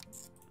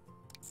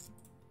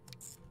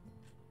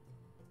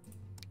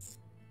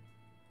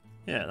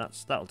 Yeah,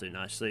 that'll do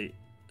nicely.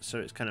 So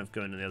it's kind of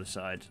going on the other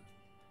side.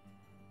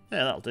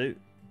 Yeah, that'll do.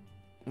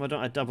 Why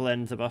don't I double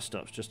end the bus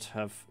stops? Just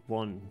have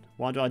one.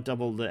 Why do I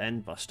double the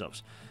end bus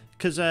stops?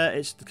 Because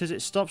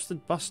it stops the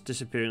bus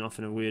disappearing off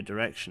in a weird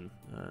direction.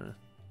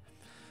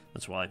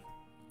 That's why.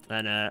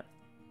 And I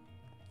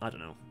don't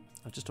know.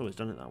 I've just always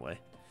done it that way.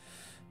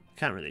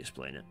 Can't really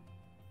explain it.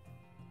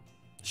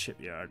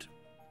 Shipyard,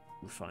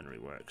 refinery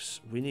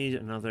works. We need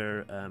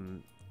another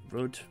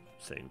road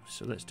thing,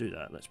 so let's do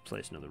that. Let's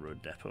place another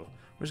road depot.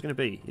 Where's it going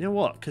to be? You know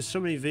what? Because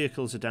so many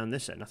vehicles are down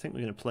this end, I think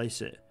we're going to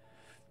place it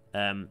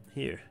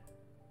here.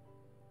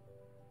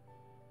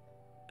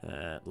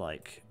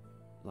 Like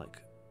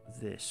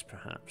this,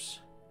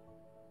 perhaps.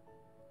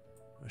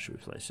 Where should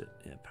we place it?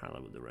 Yeah,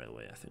 parallel with the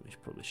railway. I think we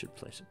probably should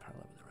place it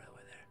parallel with the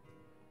railway there.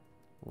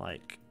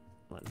 Like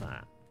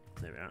that.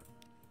 There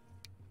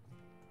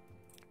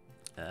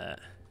we are.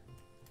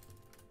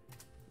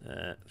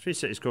 3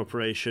 Cities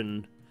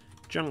Corporation,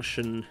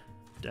 Junction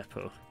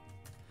Depot.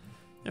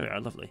 There we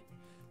are, lovely.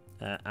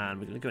 And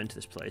we're going to go into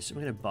this place and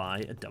we're going to buy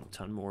a dump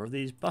ton more of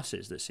these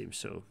buses that seem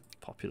so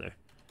popular.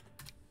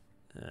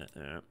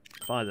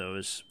 Buy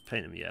those,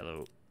 paint them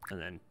yellow,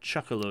 and then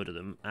chuck a load of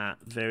them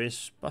at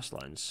various bus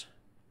lines.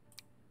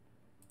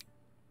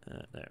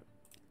 There.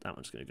 That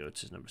one's going to go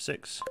to number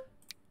 6.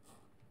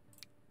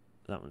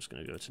 That one's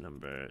going to go to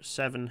number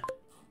 7.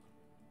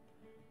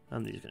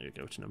 And these are going to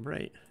go to number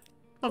 8.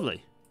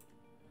 Lovely.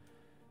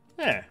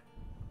 There.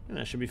 And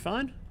that should be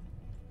fine.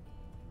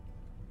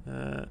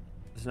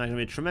 There's now going to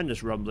be a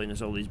tremendous rumbling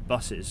as all these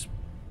buses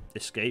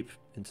escape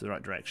into the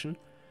right direction.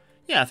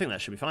 Yeah, I think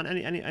that should be fine.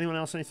 Anyone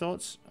else, any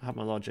thoughts? I have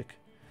my logic.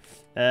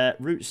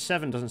 Route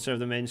 7 doesn't serve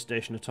the main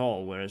station at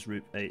all, whereas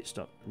Route 8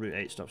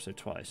 stops there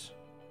twice.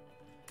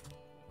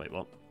 Wait,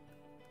 what?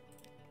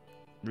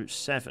 Route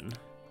 7?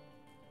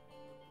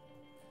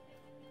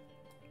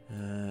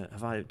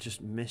 Have I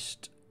just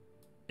missed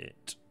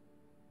it?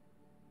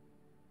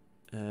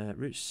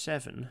 Route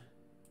 7.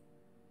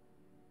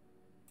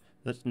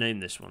 Let's name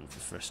this one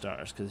for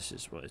starters, because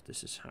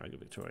this is Harrogate,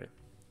 Victoria.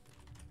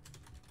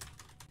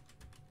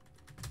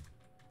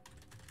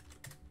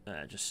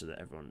 Just so that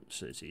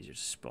so it's easier to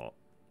spot.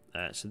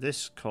 So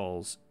this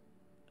calls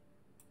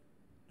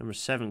number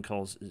 7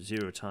 calls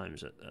 0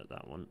 times at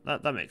that one.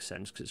 That makes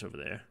sense because it's over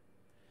there.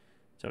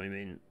 So I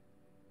mean,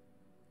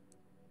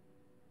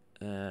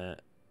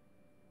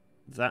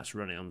 that's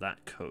running on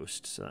that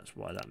coast, so that's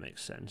why that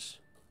makes sense.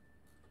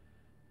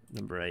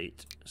 Number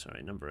 8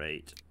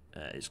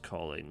 is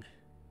calling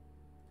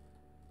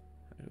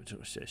to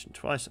a station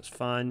twice. That's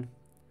fine.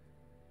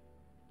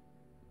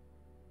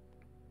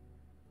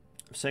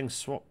 I'm saying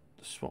swap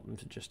them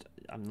to just.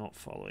 I'm not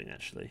following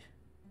actually.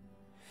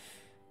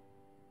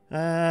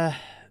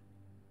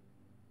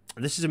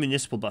 This is a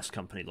municipal bus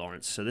company,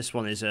 Lawrence. So this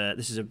one is a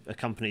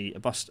company, a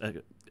bus.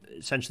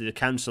 Essentially, the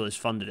council has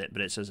funded it,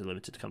 but it's as a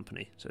limited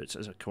company, so it's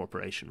as a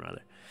corporation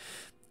rather.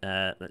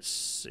 Let's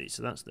see.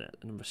 So that's the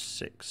number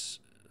 6,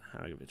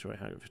 Harrogate,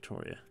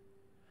 Victoria.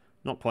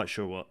 Not quite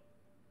sure what.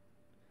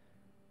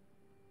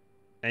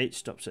 8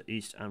 stops at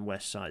east and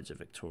west sides of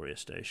Victoria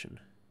Station.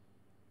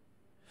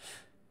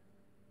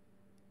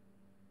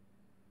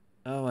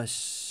 Oh, I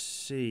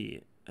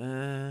see.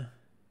 Yeah,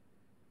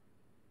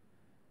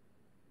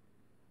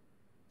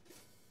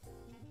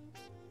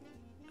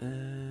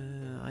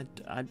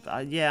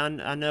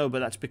 I know, but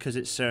that's because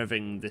it's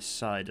serving this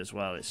side as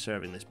well. It's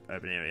serving this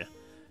urban area.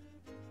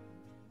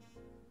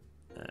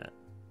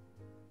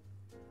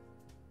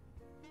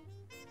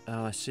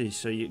 Oh, I see.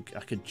 So I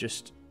could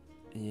just,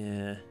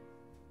 yeah.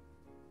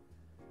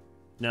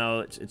 No,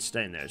 it's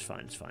staying there. It's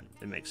fine. It's fine.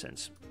 It makes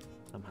sense.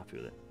 I'm happy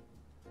with it.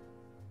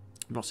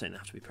 I'm not saying they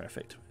have to be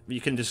perfect.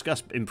 You can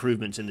discuss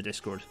improvements in the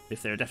Discord.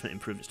 If there are definite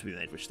improvements to be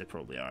made, which there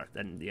probably are,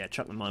 then yeah,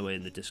 chuck them my way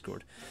in the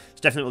Discord.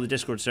 It's definitely what the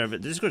Discord server...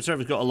 The Discord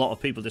server's got a lot of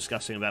people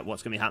discussing about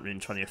what's going to be happening in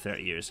 20 or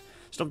 30 years.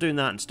 Stop doing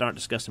that and start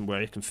discussing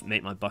where I can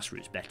make my bus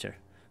routes better.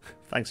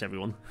 Thanks,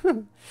 everyone.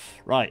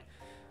 Right.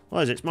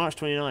 What is it? It's March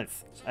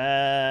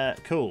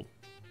 29th. Cool.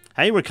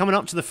 Hey, we're coming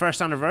up to the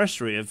first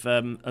anniversary of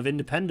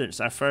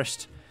independence. Our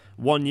first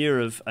 1 year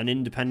of an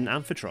independent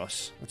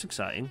Amphitrus. That's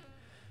exciting.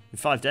 In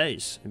 5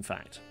 days, in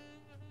fact.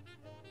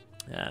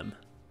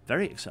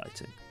 Very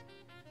exciting.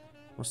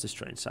 What's this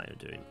train sat here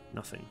doing?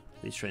 Nothing.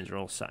 These trains are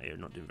all sat here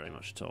not doing very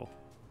much at all.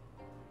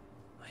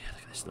 Oh yeah,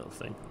 look at this little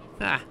thing.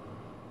 Ah!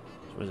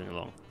 It's whizzing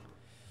along.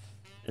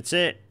 That's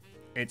it.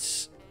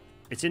 It's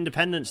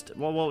Independence.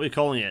 What are we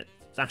calling it?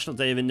 National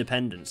Day of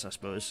Independence, I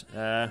suppose.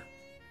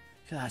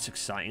 That's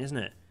exciting, isn't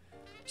it?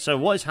 So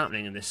what is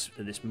happening in this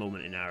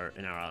moment in our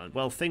island?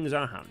 Well, things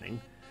are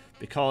happening.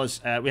 Because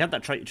we had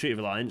that Treaty of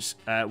Alliance,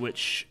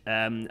 which,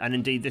 and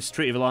indeed this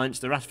Treaty of Alliance,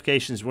 the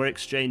ratifications are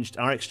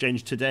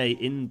exchanged today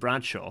in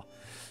Bradshaw.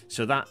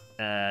 So that,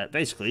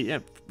 basically, yeah,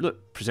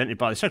 look, presented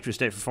by the Secretary of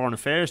State for Foreign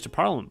Affairs to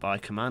Parliament by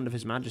command of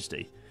His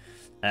Majesty.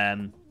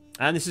 And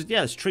this is,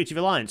 yeah, this Treaty of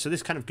Alliance. So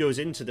this kind of goes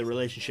into the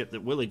relationship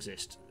that will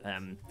exist.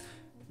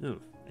 Oh,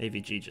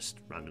 AVG just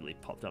randomly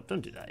popped up. Don't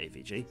do that,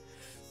 AVG.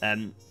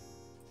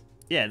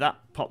 Yeah, that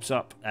pops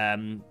up,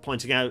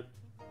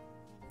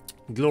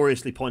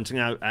 gloriously pointing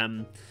out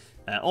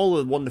all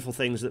the wonderful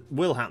things that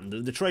will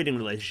happen, the trading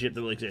relationship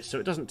that will exist. So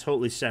it doesn't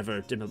totally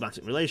sever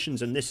diplomatic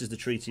relations, and this is the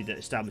treaty that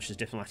establishes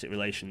diplomatic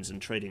relations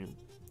and trading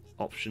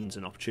options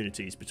and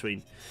opportunities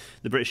between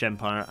the British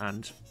Empire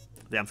and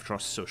the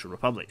Amphitrus Social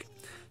Republic.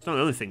 It's not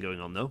the only thing going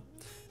on though,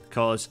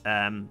 because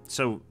that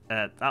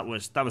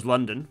was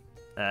London.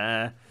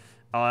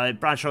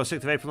 Bradshaw, 6th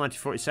of April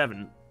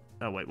 1947.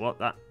 Oh wait, what?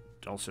 That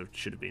also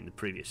should have been the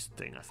previous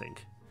thing, I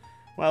think.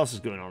 What else is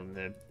going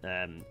on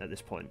at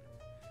this point?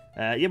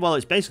 Yeah, well,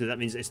 it's basically, that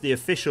means it's the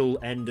official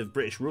end of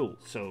British rule.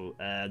 So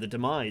the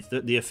demise,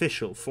 the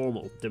official,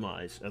 formal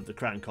demise of the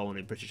Crown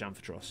Colony British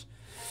Amphitrus.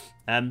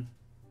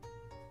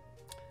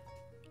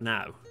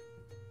 Now,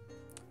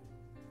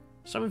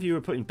 some of you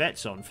are putting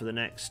bets on for the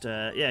next,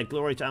 yeah,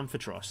 glory to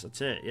Amphitrus.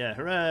 That's it. Yeah,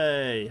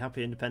 hooray!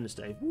 Happy Independence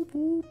Day. Whoop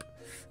whoop.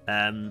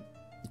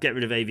 Get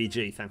rid of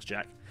AVG. Thanks,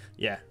 Jack.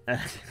 Yeah.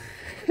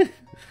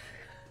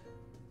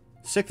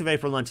 6th of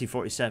April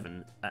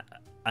 1947,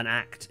 an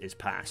act is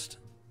passed.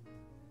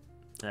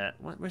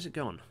 Where's it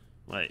gone?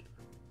 Wait.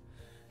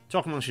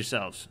 Talk amongst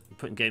yourselves. I'm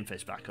putting game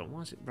face back on. Why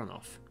has it run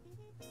off?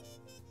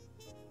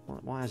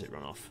 Why has it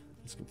run off?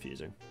 It's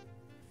confusing.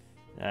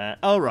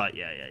 Oh, right.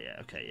 Yeah.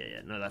 Okay,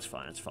 yeah. No, that's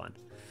fine. That's fine.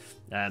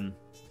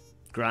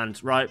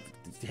 Grand. Right.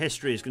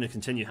 History is going to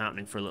continue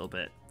happening for a little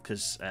bit,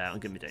 because I'm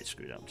getting my dates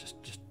screwed up. Just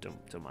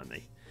don't mind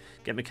me.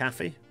 Get me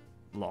coffee?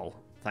 Lol.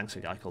 Thanks, a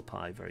guy called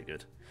Pi. Very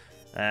good.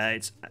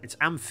 It's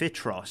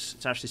Amphitrus.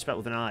 It's actually spelled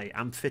with an I.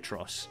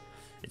 Amphitrus.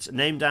 It's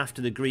named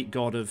after the Greek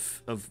god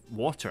of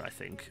water, I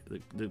think,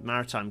 the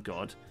maritime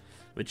god,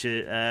 which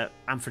is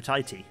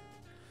Amphitrite.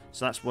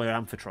 So that's where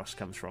Amphitrite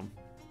comes from.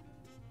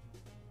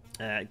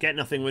 Get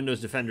nothing. Windows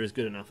Defender is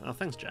good enough. Oh,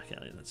 thanks, Jack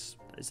Elliott.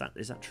 Is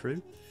that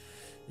true?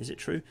 Is it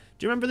true?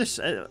 Do you remember this?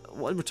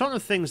 We're talking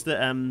of things that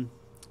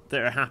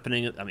that are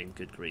happening. I mean,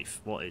 good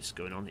grief, what is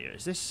going on here?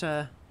 Is this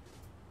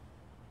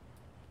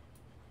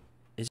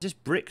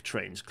brick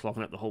trains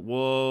clogging up the whole?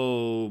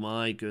 Whoa,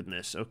 my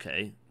goodness.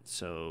 Okay,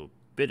 so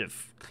bit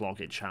of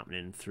cloggage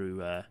happening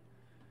through.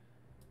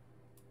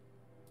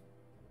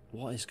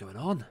 What is going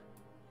on?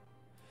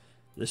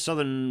 The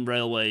Southern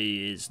Railway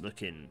is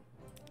looking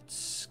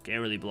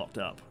scarily blocked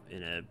up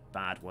in a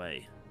bad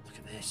way. Look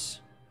at this.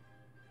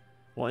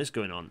 What is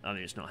going on? I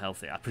mean, it's not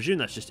healthy. I presume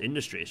that's just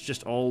industry. It's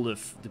just all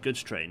of the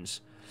goods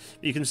trains.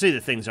 But you can see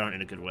that things aren't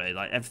in a good way.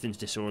 Like, everything's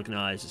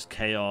disorganized. It's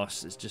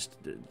chaos. It's just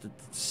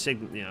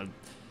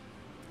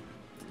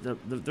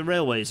the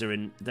railways are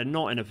in. They're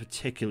not in a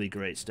particularly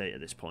great state at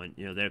this point.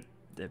 You know,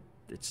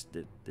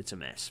 it's a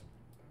mess.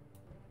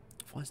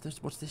 Why is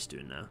this? What's this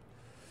doing now?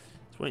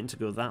 It's waiting to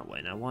go that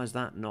way now. Why is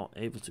that not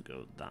able to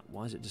go that?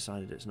 Why has it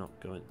decided it's not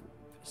going?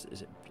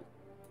 Is it?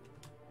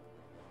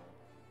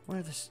 Where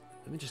are this?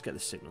 Let me just get the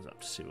signals up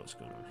to see what's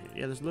going on here.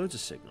 Yeah, there's loads of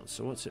signals.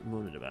 So what's it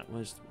moaning about?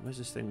 Where's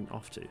this thing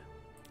off to?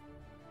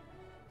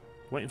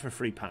 Waiting for a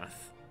free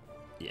path.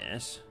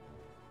 Yes.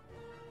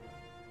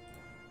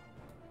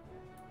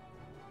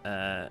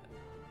 Yeah.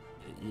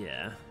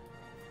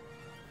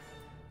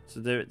 So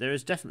there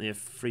is definitely a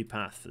free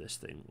path for this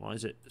thing. Why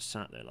is it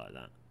sat there like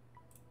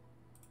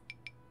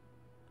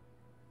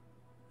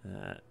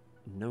that?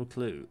 No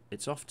clue.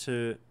 It's off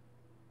to...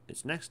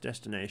 Its next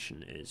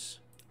destination is...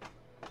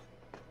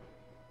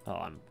 Oh,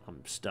 I'm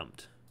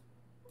stumped.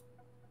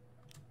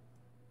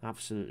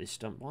 Absolutely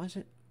stumped. Why is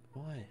it...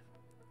 Why?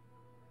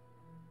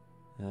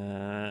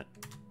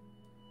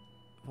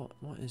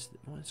 What is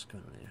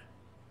going on here?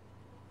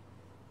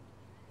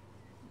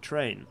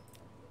 Train.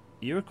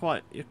 You've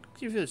got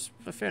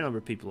a fair number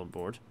of people on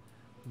board.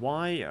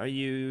 Why are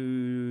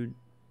you...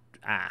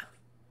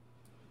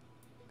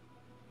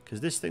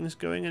 Because this thing's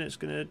going and it's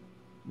going to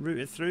route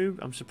it through.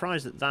 I'm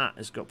surprised that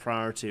has got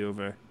priority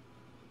over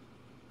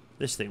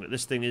this thing, but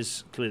this thing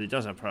clearly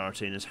does have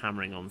priority and is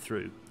hammering on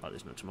through. Oh,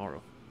 there's no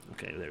tomorrow.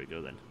 Okay, there we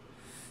go then.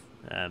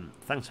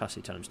 Thanks,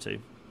 Hussey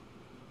 ×2.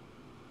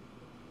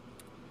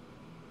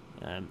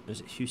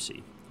 Is it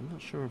Husey? I'm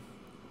not sure.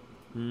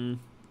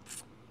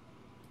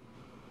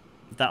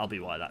 That'll be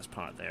why that's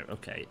part there.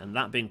 Okay, and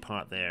that being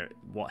part there,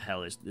 what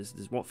hell is this?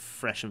 What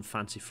fresh and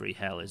fancy-free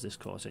hell is this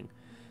causing?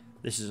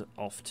 This is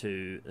off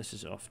to. What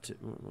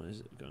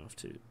is it going off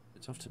to?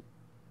 It's off to.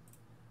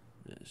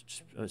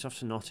 It's off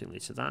to Nottingham.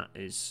 So that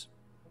is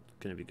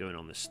going to be going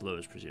on the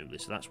slows presumably.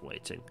 So that's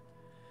waiting,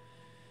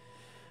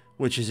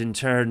 which is in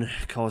turn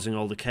causing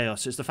all the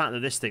chaos. So it's the fact that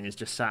this thing is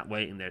just sat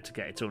waiting there to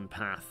get its own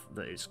path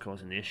that is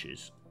causing the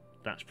issues.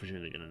 That's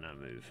presumably going to now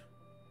move.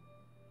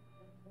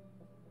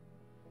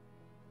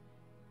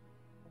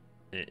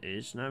 It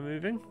is now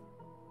moving?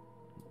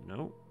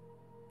 No.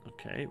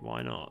 Okay,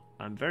 why not?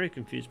 I'm very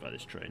confused by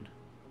this train.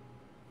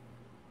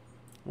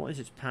 What is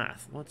its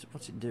path? What's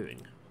it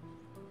doing?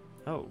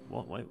 Oh,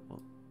 what? Wait, what?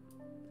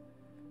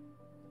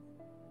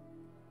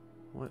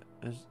 What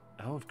is...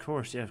 Oh, of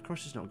course, yeah, of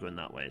course it's not going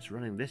that way. It's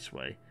running this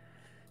way.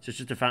 So it's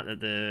just the fact that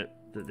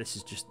that this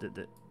is just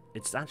that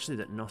it's actually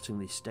that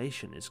Nottingham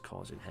Station is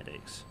causing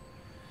headaches.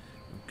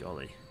 Oh,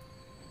 golly.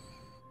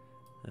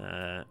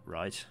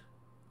 Right.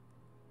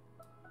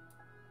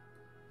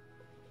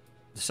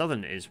 The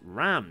Southern is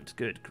rammed.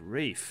 Good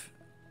grief.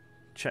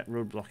 Check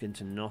roadblock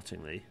into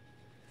Nottingham.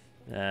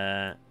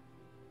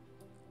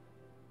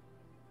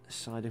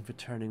 Siding for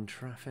turning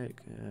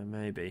traffic?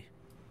 Maybe.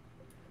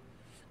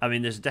 I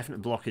mean, there's a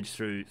definite blockage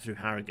through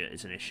Harrogate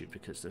is an issue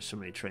because there's so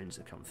many trains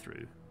that come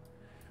through.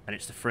 And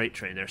it's the freight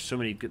train. There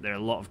are a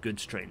lot of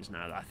goods trains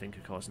now that I think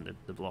are causing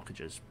the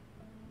blockages.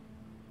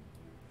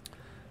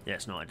 Yeah,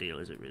 it's not ideal,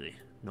 is it really?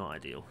 Not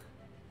ideal.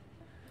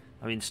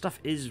 I mean, stuff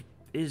is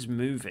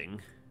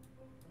moving.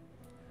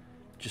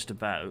 Just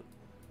about.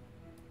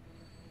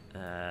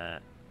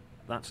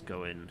 That's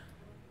going.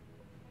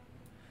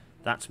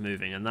 That's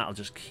moving, and that'll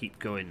just keep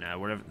going now.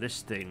 Wherever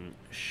this thing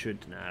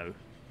should now.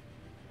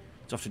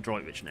 It's off to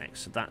Droitwich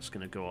next, so that's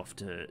going to go off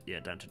to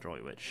down to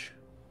Droitwich.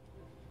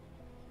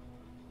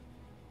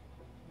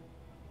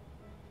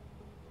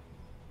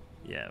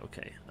 Yeah,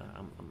 okay.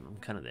 I'm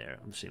kind of there.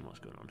 I'm seeing what's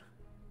going on.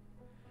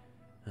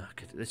 Oh,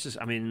 this is.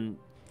 I mean,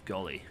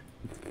 golly.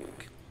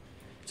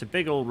 It's a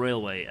big old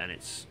railway, and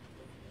it's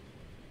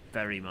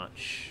very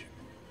much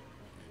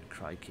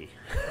crikey.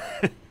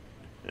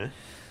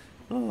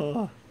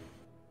 Oh.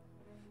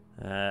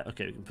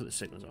 Okay, we can put the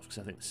signals off because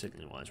I think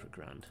signaling wise we're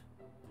grand.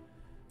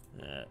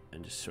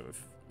 And just sort of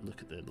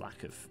look at the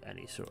lack of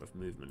any sort of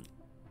movement.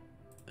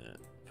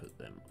 Put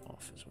them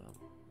off as well.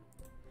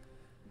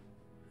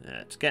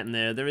 It's getting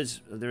there. There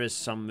is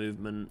some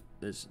movement.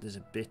 There's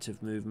a bit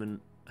of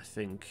movement. I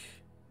think.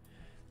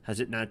 Has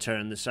it now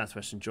turned the South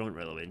Western Joint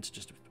Railway into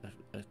just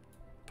a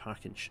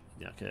parking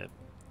like a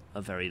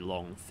a very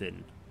long,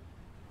 thin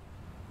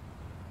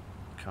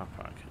car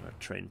park or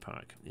train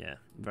park. Yeah,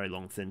 very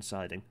long, thin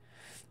siding.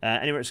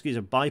 Anywhere excuse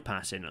a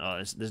bypass in.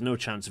 Oh, there's no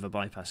chance of a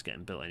bypass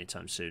getting built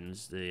anytime soon.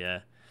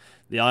 The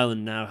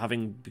island now,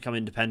 having become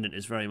independent,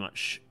 is very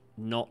much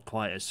not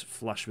quite as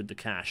flush with the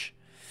cash.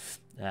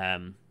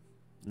 And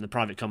the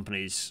private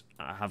companies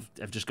have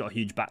just got a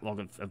huge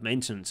backlog of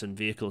maintenance and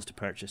vehicles to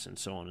purchase and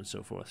so on and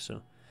so forth.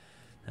 So,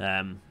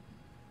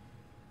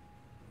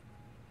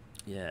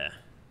 yeah.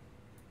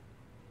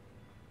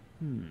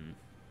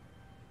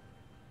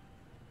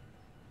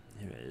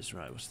 Here it is.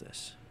 Right, what's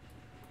this?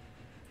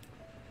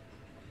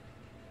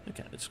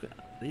 Okay, it's good.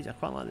 These I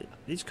quite like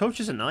these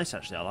coaches are nice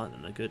actually. I like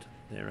them. They're good.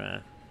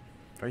 They're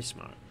very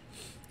smart.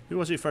 Who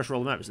was it who first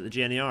rolled them out? Was it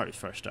the GNER who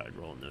first started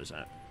rolling those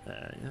out?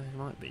 Yeah, it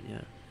might be.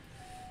 Yeah.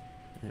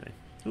 Anyway,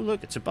 oh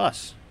look, it's a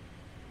bus.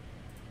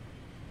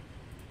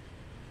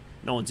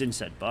 No one's in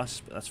said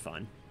bus, but that's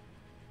fine.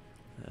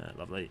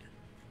 Lovely.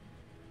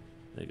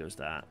 There goes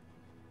that.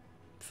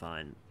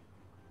 Fine.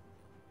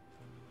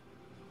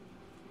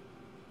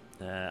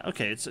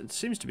 Okay, it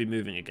seems to be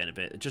moving again a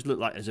bit. It just looked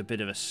like there's a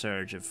bit of a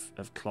surge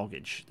of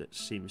cloggage that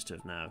seems to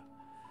have now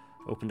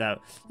opened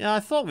out. Yeah,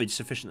 I thought we'd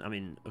sufficient. I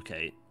mean,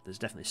 okay, there's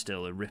definitely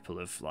still a ripple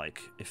of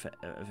like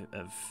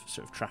of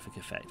sort of traffic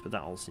effect, but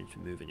that all seems to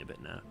be moving a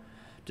bit now.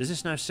 Does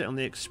this now sit on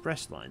the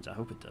express lines? I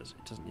hope it does.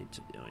 It doesn't need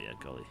to. Oh yeah,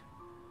 golly.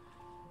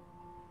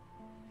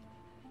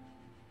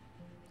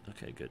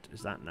 Okay, good.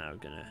 Is that now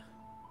gonna?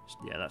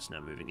 Yeah, that's now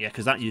moving. Yeah,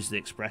 because that used the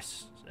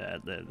express,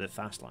 the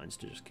fast lines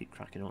to just keep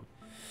cracking on.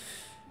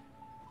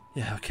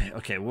 Yeah,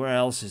 okay. Where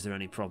else is there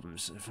any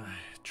problems? If I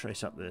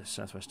trace up the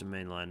southwestern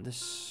main line,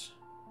 this...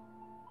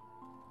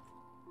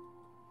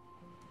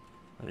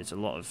 I mean, it's a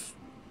lot of...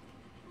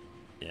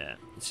 Yeah.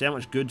 See how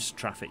much goods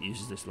traffic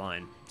uses this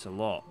line? It's a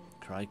lot.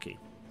 Crikey.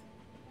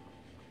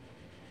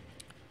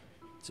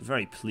 It's a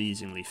very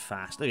pleasingly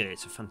fast... Look at it,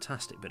 it's a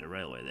fantastic bit of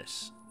railway,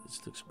 this.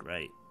 This looks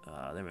great.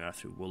 There we are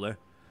through Wooler.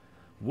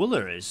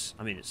 Wooler is...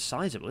 I mean, it's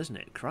sizable, isn't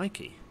it?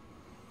 Crikey.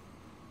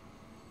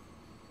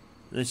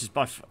 This is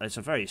it's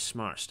a very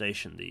smart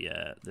station.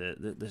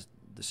 The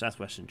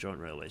Southwestern Joint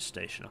Railway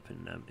station up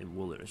in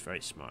Wooler is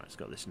very smart. It's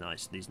got these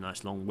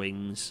nice long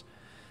wings.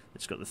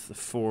 It's got the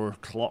 4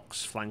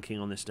 clocks flanking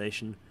on the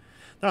station.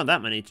 There aren't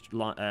that many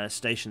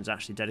stations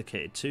actually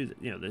dedicated to.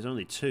 You know, there's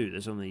only 2.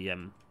 There's only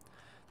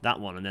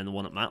that one and then the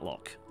one at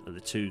Matlock are the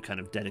 2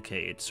 kind of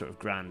dedicated sort of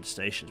grand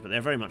stations. But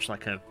they're very much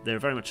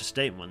a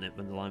statement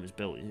when the line was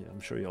built. I'm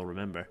sure you all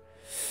remember.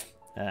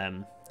 Yeah,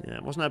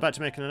 wasn't I about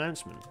to make an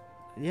announcement?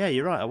 Yeah,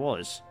 you're right, I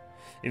was.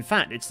 In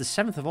fact, it's the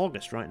 7th of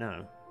August right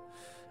now.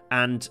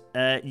 And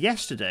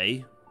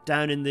yesterday,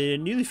 down in the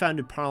newly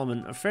founded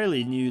Parliament, a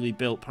fairly newly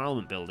built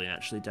Parliament building,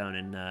 actually, down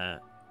in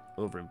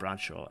over in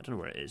Bradshaw. I don't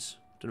know where it is.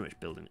 I don't know which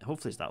building.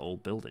 Hopefully it's that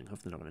old building.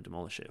 Hopefully they're not going to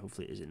demolish it.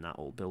 Hopefully it is in that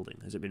old building.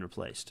 Has it been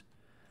replaced?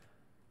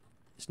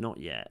 It's not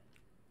yet.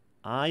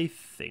 I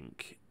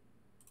think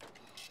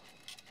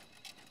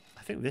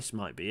this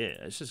might be it.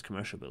 It's just a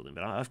commercial building,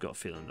 but I've got a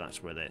feeling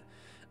that's where they...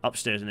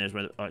 Upstairs in there is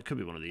where... Oh, it could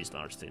be one of these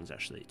large things,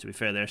 actually. To be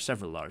fair, there are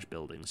several large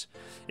buildings.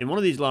 In one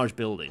of these large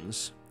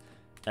buildings,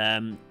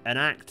 an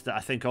act that I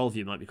think all of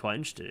you might be quite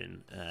interested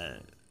in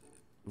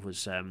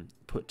was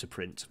put to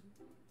print.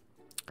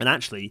 And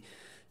actually,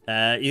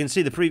 you can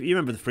see you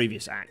remember the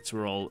previous acts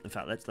were all... In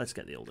fact, let's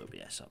get the old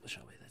OBS up,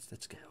 shall we?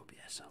 Let's get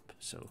OBS up.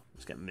 So,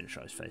 let's get my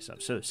miniaturized face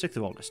up. So, 6th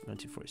of August,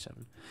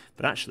 1947.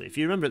 But actually, if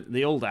you remember,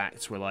 the old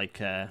acts were like...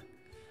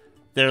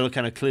 they're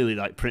kind of clearly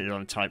like printed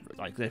on a type...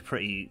 Like, they're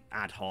pretty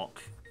ad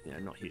hoc... You know,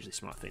 not hugely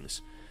smart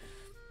things.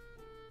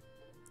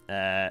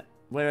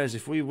 Whereas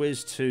if we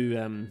whiz to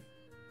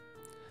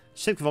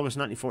 6th of August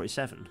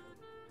 1947,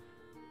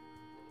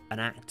 an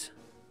act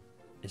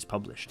is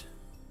published.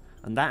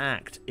 And that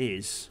act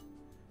is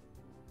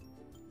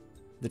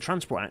the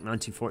Transport Act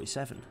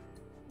 1947.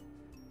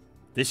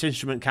 This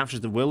instrument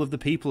captures the will of the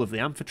people of the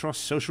Amphitrust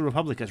Social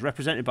Republic as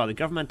represented by the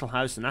Governmental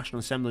House, the National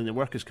Assembly and the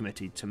Workers'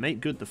 Committee to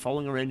make good the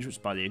following arrangements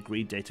by the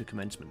agreed date of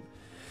commencement.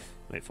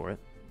 Wait for it.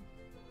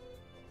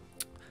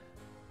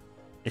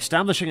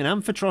 Establishing an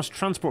Amphitrust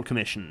Transport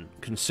Commission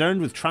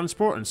concerned with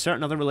transport and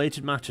certain other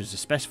related matters to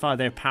specify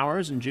their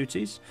powers and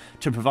duties,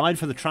 to provide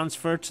for the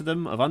transfer to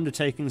them of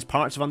undertakings,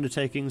 parts of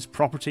undertakings,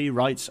 property,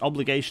 rights,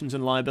 obligations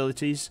and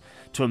liabilities,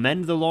 to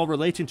amend the law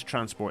relating to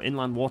transport,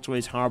 inland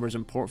waterways, harbours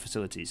and port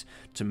facilities,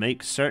 to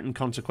make certain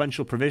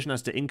consequential provision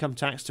as to income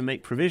tax, to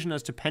make provision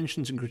as to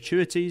pensions and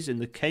gratuities in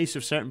the case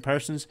of certain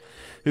persons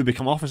who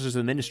become officers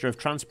of the Minister of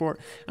Transport,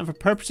 and for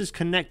purposes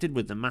connected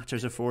with the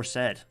matters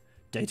aforesaid.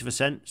 Date of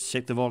assent,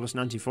 6th of August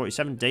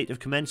 1947. Date of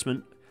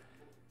commencement,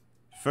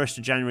 1st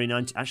of January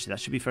 19... Actually, that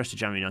should be 1st of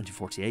January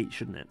 1948,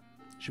 shouldn't it?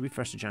 It should be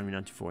 1st of January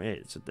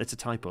 1948. It's a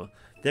typo.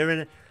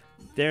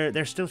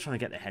 They're still trying to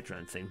get their head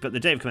around thing, but the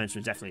date of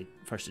commencement is definitely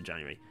 1st of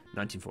January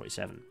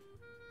 1947.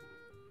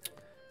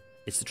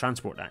 It's the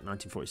Transport Act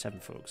 1947,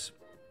 folks.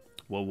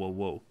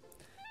 Whoa.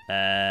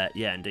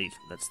 Yeah, indeed.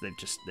 They've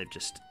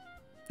just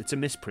it's a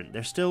misprint.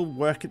 They're still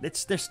working.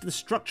 The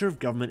structure of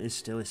government is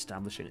still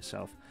establishing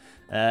itself.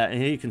 And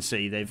here you can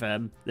see they've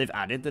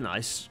added the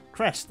nice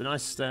crest, the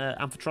nice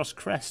Amphitrust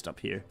crest up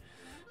here.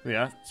 Here we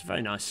are. It's a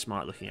very nice,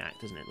 smart-looking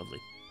act, isn't it? Lovely.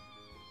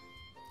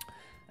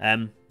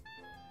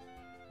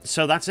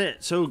 So that's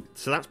it. So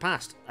that's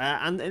passed.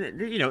 And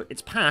you know,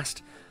 it's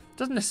passed.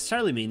 Doesn't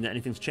necessarily mean that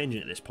anything's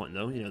changing at this point,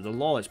 though. You know, the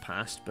law is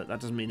passed, but that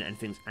doesn't mean that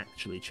anything's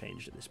actually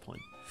changed at this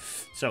point.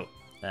 So,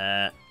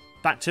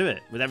 back to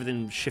it, with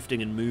everything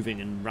shifting and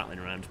moving and rattling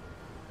around.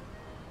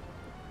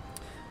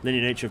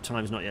 Linear nature of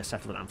time is not yet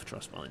settled at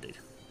Amphitrust. Well, indeed.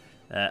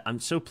 I'm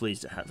so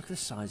pleased at how... Look at the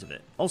size of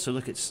it. Also,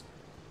 look, it's...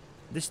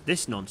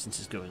 This nonsense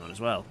is going on as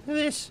well. Look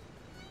at this.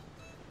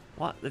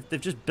 What? They've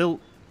just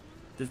built...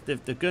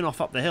 They've gone off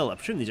up the hill. I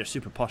presume these are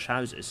super posh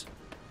houses.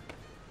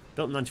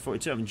 Built in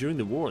 1942. I mean, during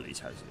the war, these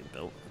houses have been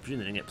built. I presume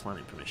they didn't get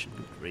planning permission.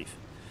 Good grief.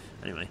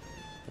 Anyway,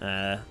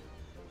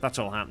 that's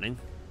all happening.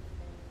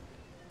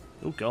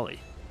 Oh,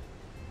 golly.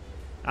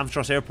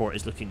 Amphitrust Airport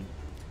is looking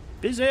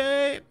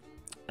busy.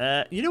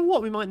 You know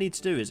what we might need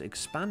to do is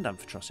expand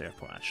Amphitrust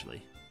Airport,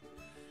 actually.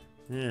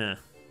 Yeah.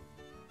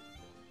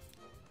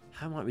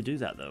 How might we do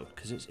that, though?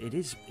 Because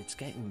it's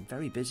getting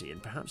very busy,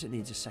 and perhaps it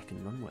needs a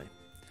second runway.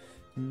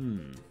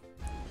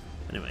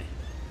 Anyway.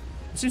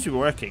 It seems to be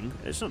working.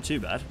 It's not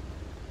too bad.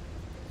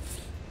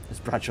 It's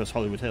Bradshaw's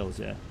Hollywood Hills,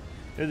 yeah.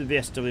 Maybe the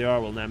VSWR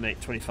will now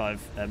make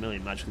 25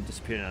 million magically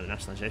disappear now the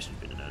nationalisation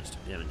has been announced.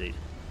 Yeah, indeed.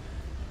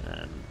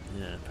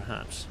 Yeah,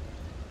 perhaps.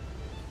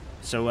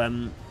 So, I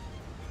mean,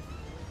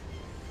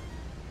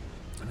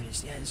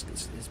 it's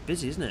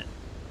busy, isn't it?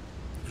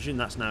 I presume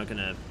that's now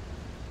gonna...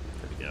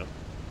 There we go.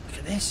 Look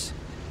at this!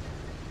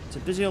 It's a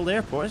busy old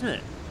airport, isn't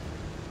it?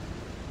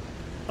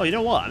 Oh, you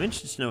know what? I'm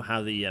interested to know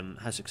how the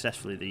how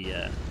successfully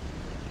the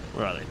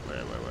where are they?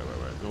 Where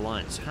the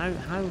lines?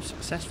 How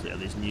successfully are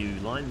these new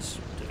lines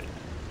doing?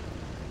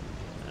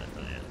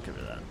 Oh yeah, get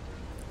rid of that.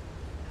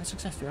 How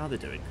successfully are they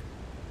doing?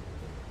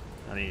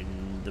 I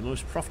mean, the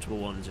most profitable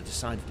ones are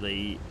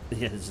decidedly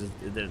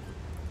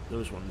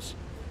those ones.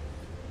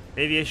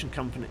 Aviation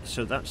company.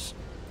 So that's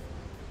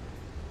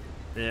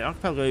the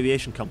Archipelago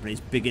Aviation Company's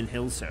Biggin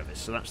Hill service.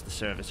 So that's the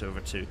service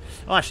over to.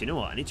 Oh, actually, you know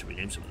what? I need to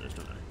rename some of those,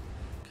 don't I?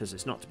 Because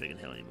it's not to Biggin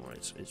Hill anymore.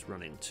 It's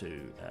running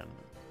to.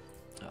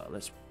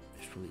 It's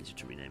probably easier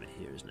to rename it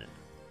here, isn't it?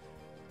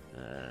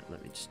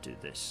 Let me just do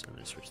this and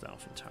then switch that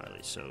off entirely.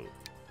 So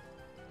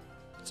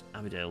it's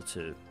Abbeydale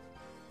to.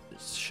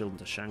 It's Shildon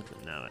to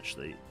Shanklin now,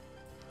 actually.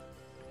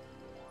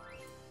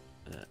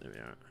 There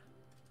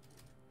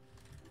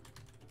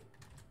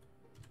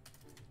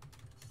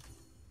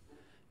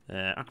we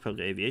are.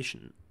 Archipelago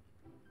Aviation.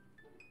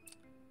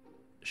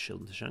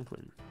 Shildon to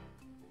Shanklin.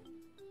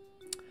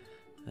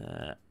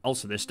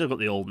 Also, they've still got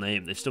the old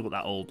name. They've still got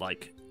that old,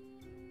 like,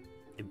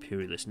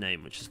 imperialist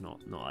name, which is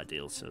not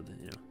ideal. So,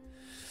 you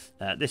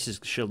know, this is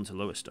Shildon to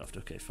Lowestoft.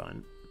 Okay,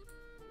 fine.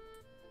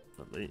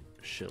 Lovely.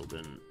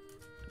 Shildon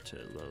to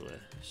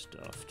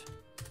Lowestoft.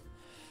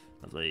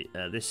 Lovely.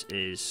 This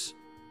is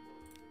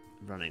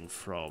running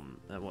from.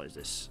 What is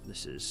this?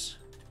 This is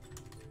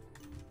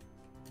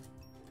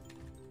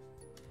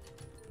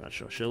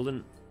Bradshaw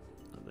Shildon.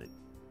 Lovely.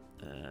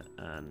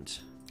 And.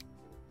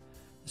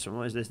 So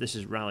what is this? This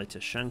is Raleigh to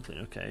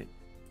Shanklin. Okay.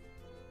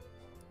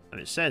 I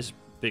mean, it says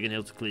Biggin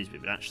Hill to Cleasby,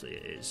 but actually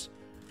it is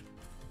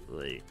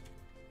the.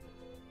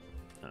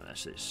 Oh,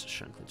 actually, it's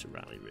Shanklin to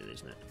Raleigh, really,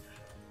 isn't it?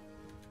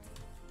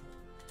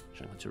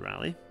 Shanklin to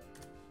Raleigh.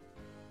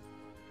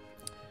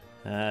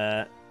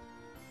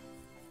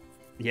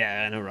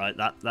 Yeah, I know, right?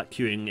 That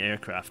queuing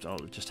aircraft,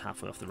 just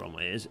halfway off the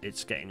runway,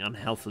 it's getting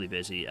unhealthily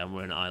busy, and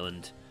we're an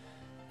island,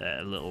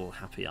 a little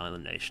happy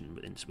island nation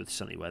with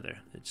sunny weather.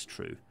 It's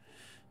true.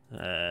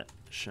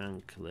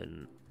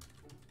 Shanklin,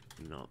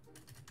 not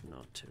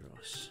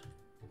Tyros.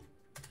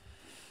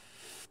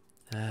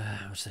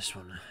 What's this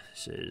one?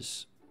 This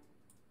is.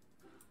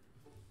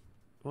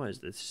 What is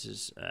this? This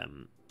is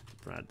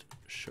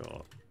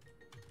Bradshaw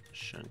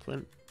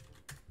Shanklin.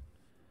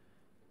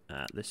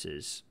 This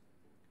is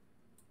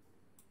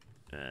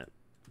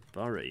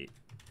Bury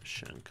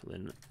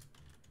Shanklin.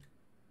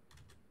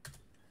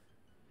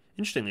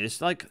 Interestingly,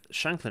 it's like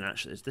Shanklin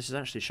actually. This is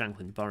actually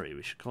Shanklin Bury.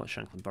 We should call it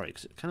Shanklin Bury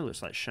because it kind of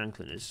looks like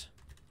Shanklin is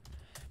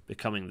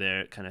becoming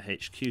their kind of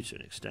HQ to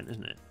an extent,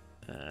 isn't it?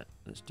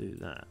 Let's do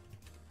that.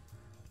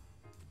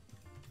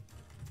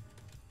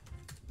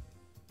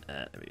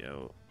 There we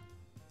go.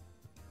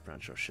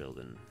 Bradshaw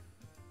Shildon.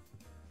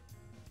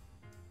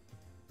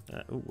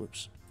 Oh,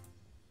 whoops.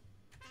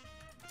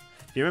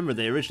 If you remember,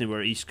 they originally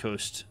were East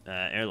Coast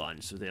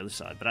Airlines, so the other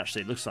side, but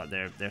actually it looks like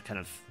they're kind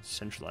of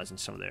centralising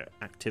some of their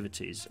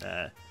activities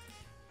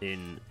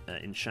in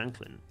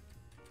Shanklin.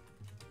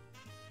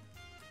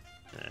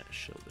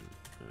 Shildon.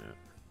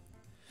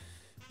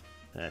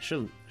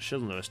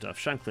 Shildon Lowestoft,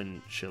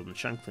 Shanklin Shildon,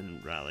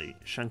 Shanklin Raleigh,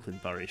 Shanklin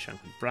Bury,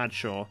 Shanklin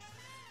Bradshaw,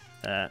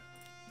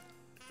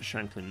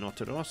 Shanklin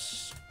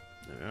Nautilus.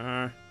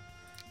 There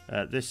we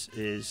are. This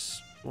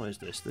is. What is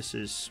this? This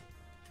is.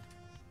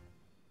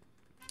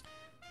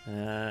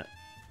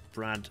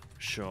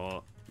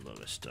 Bradshaw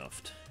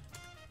Lowestoft.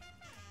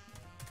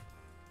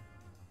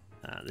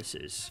 This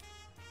is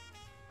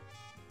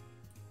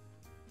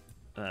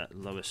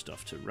lowest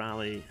stuff to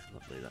rally.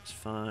 Lovely, that's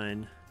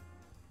fine.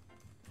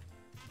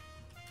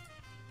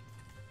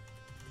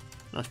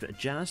 Nice bit of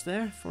jazz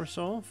there for us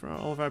all, for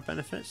all of our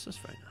benefits. That's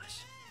very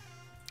nice.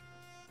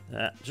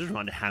 Just a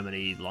reminder how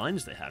many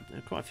lines they had.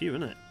 Quite a few,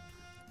 isn't it?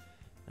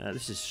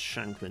 This is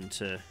Shanklin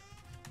to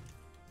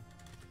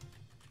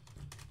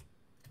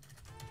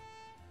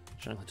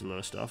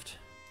Lowestoft.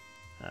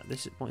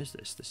 This is, what is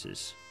this? This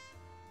is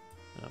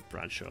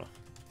Bradshaw.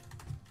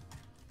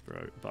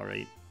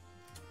 Bury.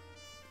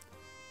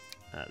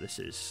 This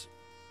is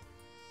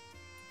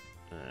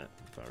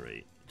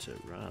Bury to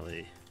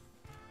Raleigh.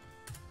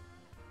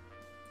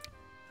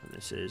 And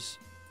this is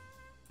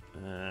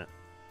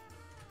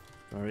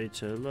Bury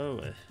to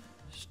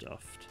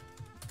Lowestoft.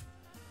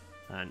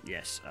 And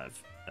yes,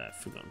 I've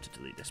forgotten to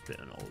delete this bit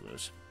on all of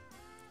those.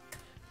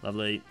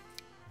 Lovely.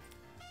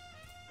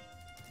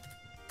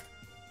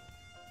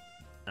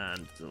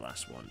 And the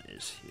last one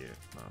is here.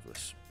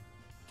 Marvellous.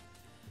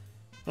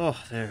 Oh,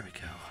 there we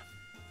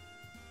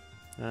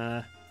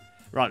go.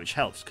 Right, which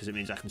helps, because it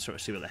means I can sort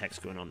of see what the heck's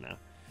going on now.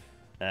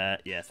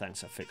 Yeah,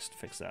 thanks, I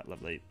fixed that.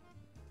 Lovely.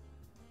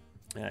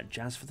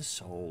 Jazz for the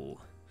soul.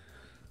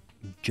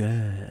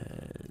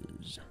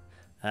 Jazz.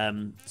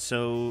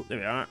 So, there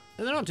we are.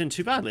 They're not doing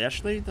too badly,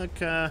 actually.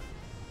 Like,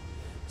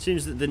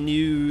 seems that the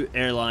new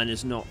airline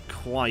is not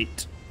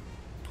quite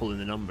pulling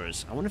the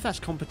numbers. I wonder if that's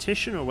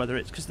competition or whether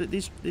it's because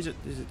these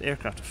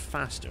aircraft are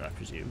faster, I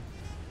presume.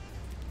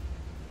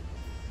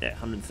 Yeah,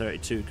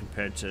 132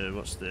 compared to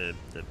what's the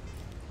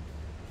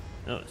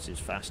oh, it seems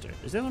faster.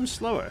 Is the other one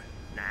slower?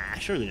 Nah,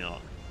 surely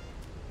not.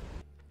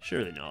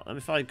 Surely not. I mean,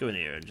 if I go in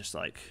here and just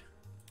like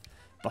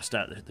bust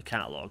out the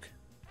catalogue,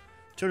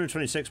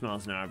 226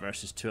 miles an hour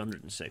versus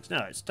 206. No,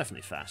 it's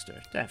definitely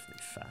faster.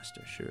 Definitely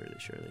faster. Surely.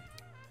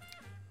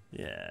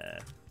 Yeah.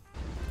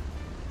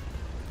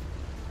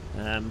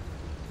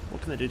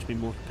 What can they do to be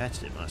more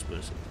competitive? I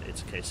suppose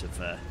it's a case of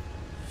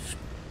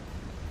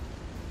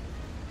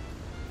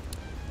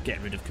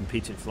getting rid of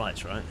competing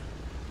flights, right?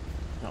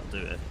 That'll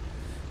do it.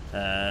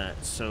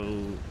 So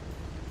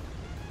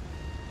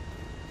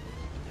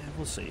yeah,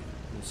 we'll see.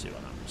 We'll see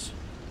what happens.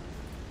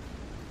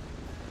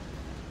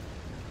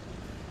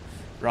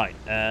 Right,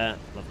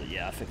 lovely.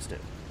 Yeah, I fixed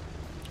it.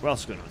 What else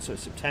is going on? So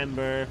it's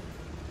September.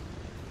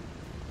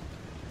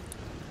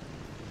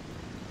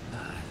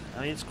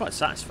 I mean, it's quite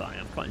satisfying.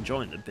 I'm quite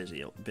enjoying the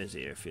busy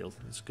airfield.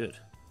 It's good.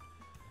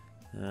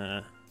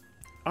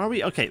 Are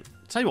we okay?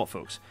 Tell you what,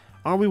 folks.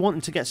 Are we wanting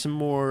to get some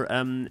more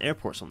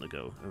airports on the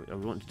go? Are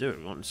we wanting to do it? Are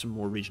we wanting some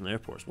more regional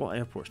airports? What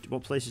airports?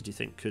 What places do you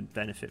think could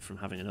benefit from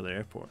having another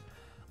airport?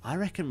 I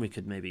reckon we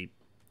could maybe,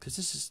 because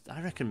this is.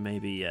 I reckon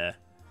maybe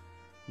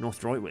North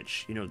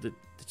Droitwich. You know,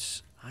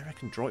 I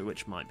reckon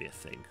Droitwich might be a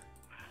thing.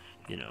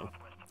 You know.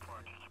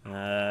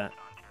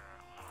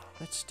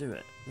 Let's do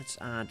it. Let's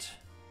add.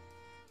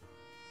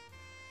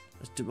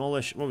 Let's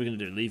demolish. What are we going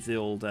to do? Leave the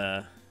old.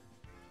 We're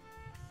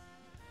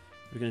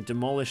going to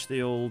demolish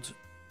the old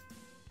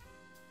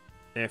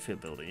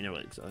airfield building. You know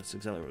what? That's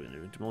exactly what we're going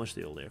to do. Demolish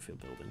the old airfield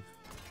building.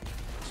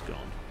 It's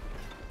gone.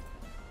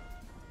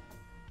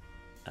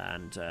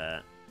 And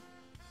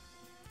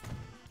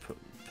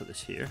put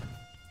this here.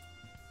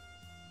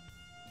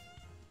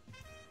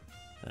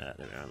 There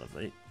we are.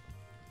 Lovely.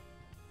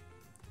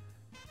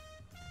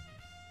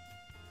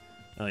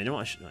 Oh, you know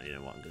what? You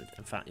know what I'm going to.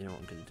 In fact, you know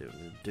what I'm going to do. I'm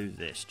going to do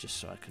this just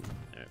so I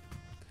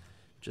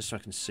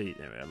can see.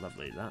 There we are.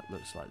 Lovely. That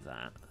looks like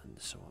that. And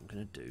so what I'm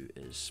going to do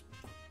is,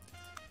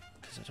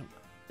 because I don't.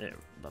 There.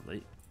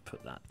 Lovely.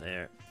 Put that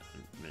there.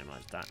 And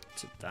minimize that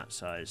to that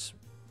size.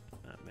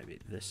 Maybe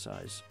this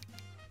size.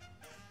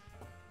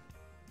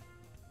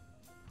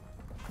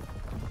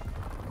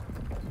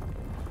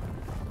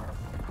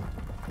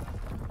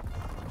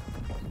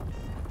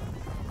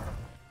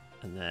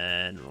 And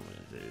then what am I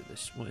going to do?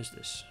 This. What is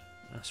this?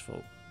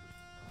 Asphalt.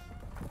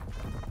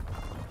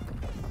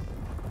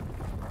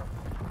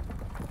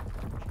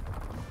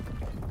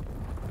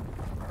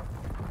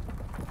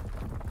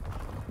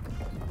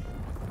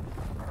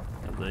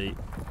 Lovely.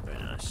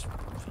 Very nice.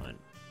 Fine.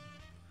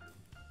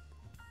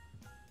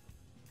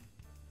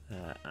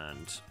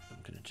 And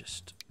I'm going to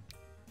just...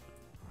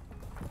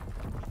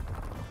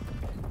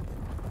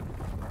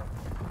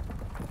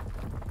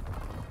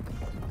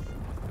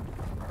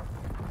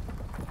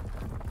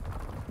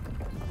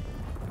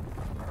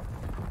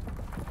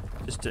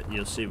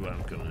 You'll see where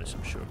I'm going with this,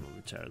 I'm sure,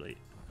 momentarily.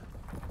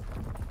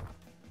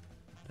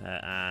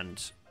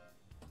 And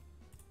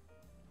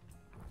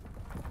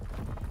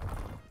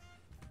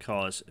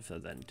because if I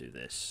then do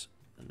this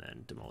and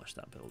then demolish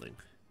that building,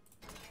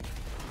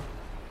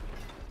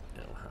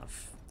 it'll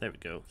have. There we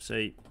go.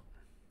 See.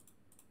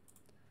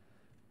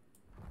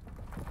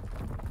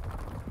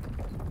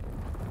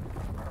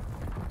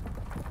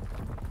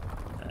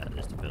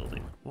 There's the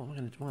building. What am I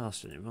going to do? What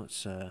else do I do?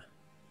 What's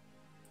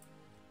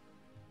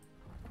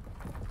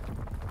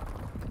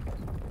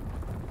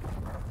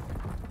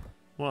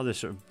what other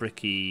sort of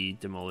bricky,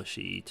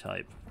 demolishy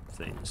type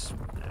things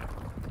there?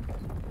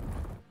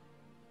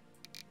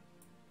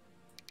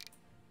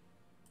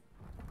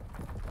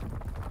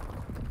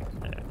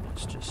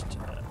 let's just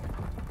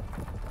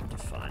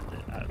define the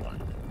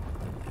outline.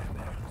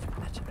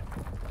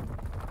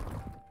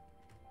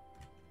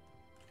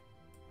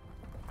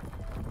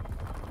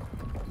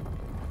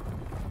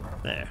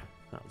 There,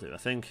 that'll do, I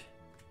think.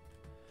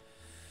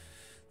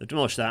 They've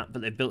demolished that,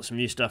 but they've built some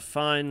new stuff.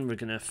 Fine, we're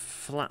going to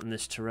flatten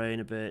this terrain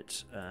a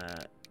bit.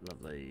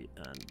 Lovely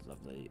and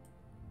lovely.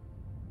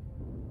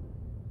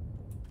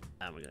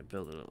 And we're going to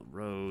build a little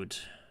road.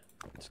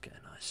 Let's get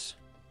a nice...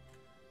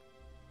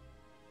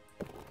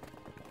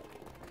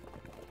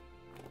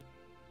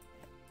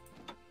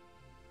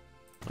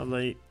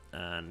 Lovely,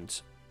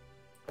 and...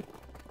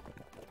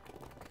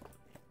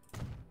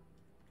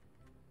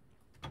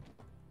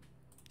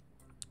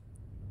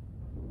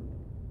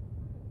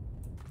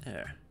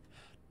 There.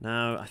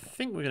 Now, I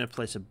think we're going to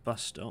place a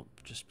bus stop.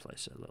 Just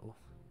place a little...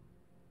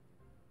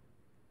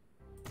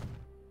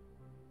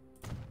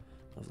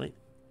 Lovely.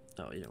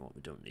 Oh, you know what?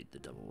 We don't need the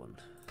double one.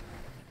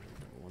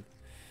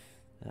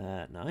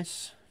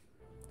 Nice.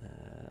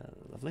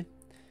 Lovely.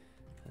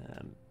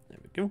 There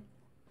we go.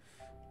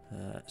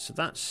 So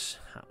that's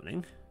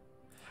happening.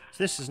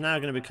 So this is now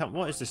going to become...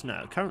 What is this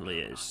now? Currently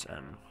it is...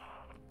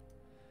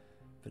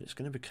 but it's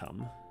going to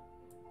become...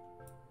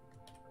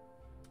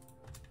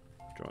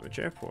 Droitwich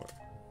Airport.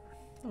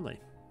 Lovely.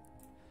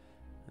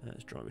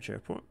 It's Droitwich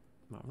Airport.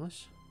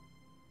 Marvellous.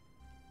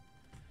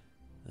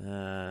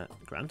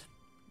 Grand.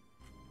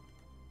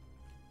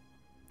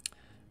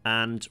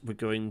 And we're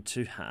going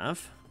to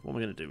have... What am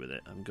I going to do with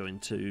it? I'm going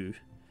to...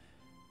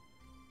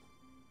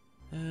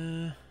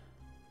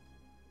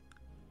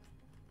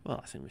 well,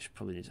 I think we should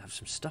probably need to have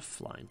some stuff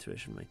flying to it,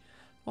 shouldn't we?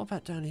 What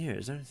about down here?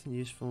 Is there anything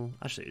useful?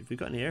 Actually, have we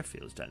got any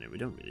airfields down here? We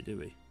don't really, do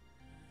we?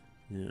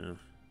 No.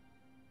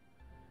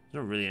 There's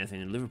not really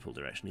anything in Liverpool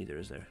direction either,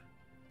 is there?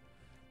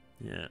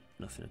 Yeah,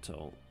 nothing at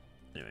all.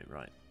 Anyway,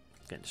 right.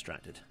 Getting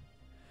distracted.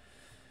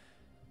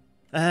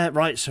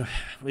 Right, so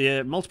we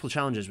have multiple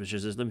challenges, which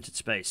is there's limited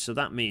space. So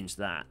that means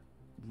that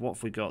what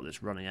have we got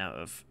that's running out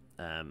of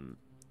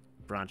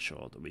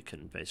Bradshaw that we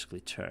can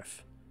basically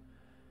turf?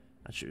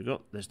 Actually,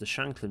 there's the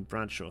Shanklin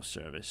Bradshaw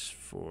service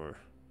for...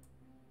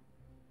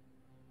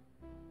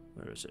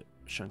 Where is it?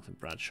 Shanklin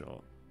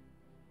Bradshaw.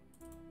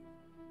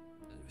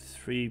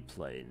 3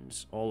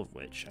 planes, all of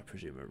which I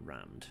presume are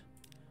rammed.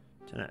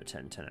 10 out of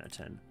 10, 10 out of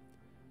 10,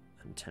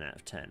 and 10 out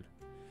of 10.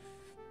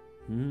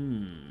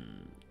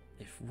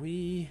 If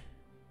we...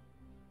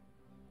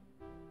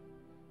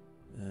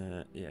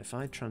 yeah, if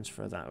I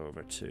transfer that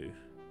over to...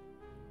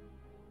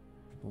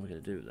 What are we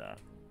going to do with that?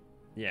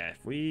 Yeah,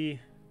 if we...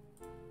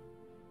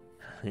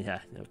 yeah,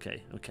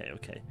 okay.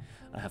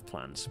 I have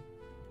plans.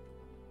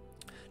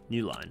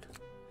 New line.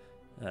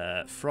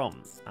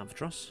 From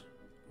Amphitrus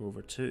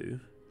over to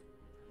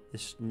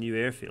this new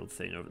airfield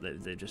thing over there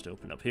they just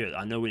opened up here.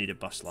 I know we need a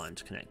bus line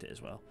to connect it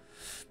as well.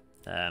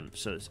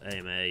 So it's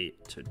AMA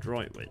to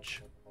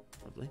Droitwich.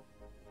 Lovely.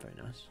 Very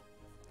nice.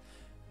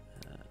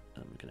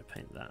 And we're going to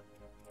paint that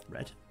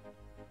red.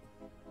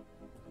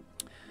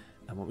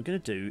 And what we're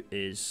going to do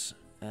is...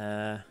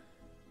 where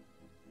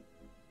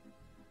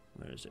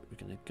is it? We're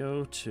going to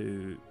go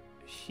to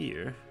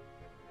here.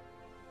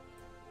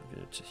 We're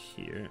going to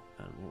here.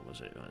 And what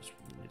was it? Oh,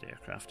 we need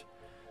aircraft.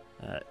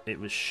 It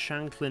was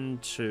Shanklin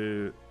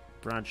to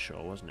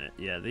Bradshaw, wasn't it?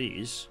 Yeah,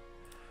 these.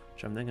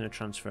 Which I'm then going to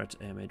transfer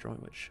to AMA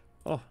Droitwich.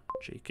 Oh,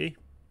 cheeky.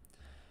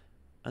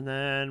 And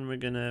then we're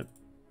going to...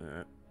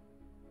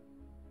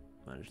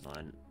 manage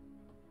line.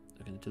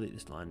 We're going to delete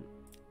this line.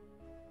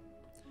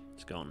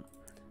 It's gone.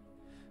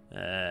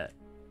 It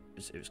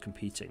was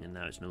competing and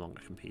now it's no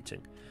longer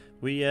competing.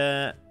 We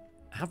have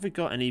we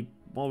got any,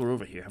 while we're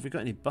over here, have we got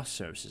any bus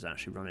services that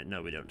actually run it?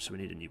 No, we don't, so we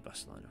need a new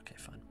bus line. Okay,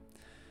 fine.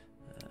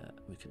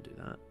 We can do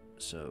that.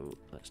 So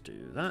let's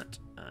do that,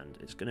 and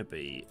it's going to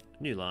be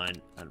new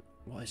line, and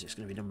what is it? It's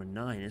going to be number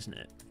 9, isn't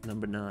it?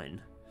 Number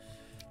 9.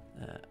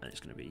 And it's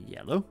going to be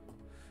yellow,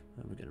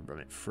 and we're going to run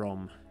it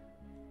from...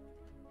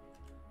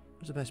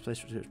 Where's the best place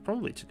to do it?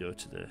 Probably to go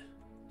to the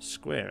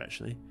square,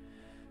 actually.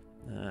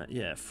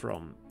 Yeah,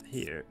 from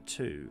here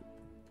to...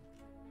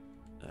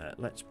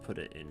 let's put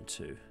it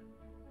into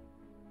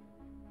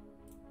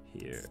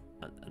here,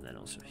 and then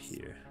also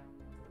here.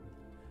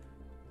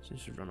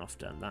 Seems to run off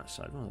down that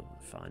side. Well,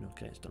 fine,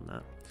 okay, it's done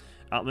that.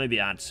 I'll maybe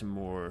add some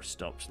more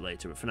stops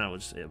later, but for now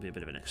it'll be a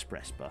bit of an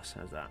express bus.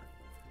 How's that?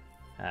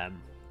 There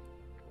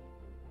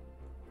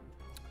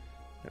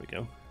we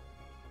go.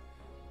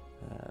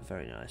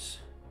 Very nice.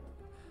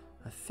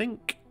 I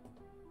think...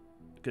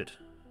 Good.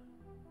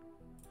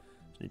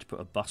 Just need to put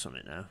a bus on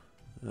it now.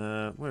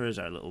 Where is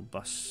our little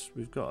bus?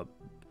 We've got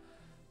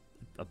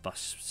a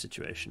bus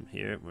situation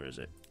here. Where is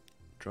it?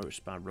 Droitwich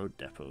Spa Road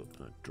Depot.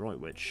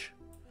 Droitwich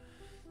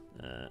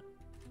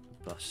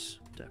bus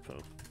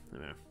depot.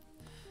 There.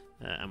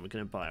 And we're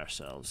going to buy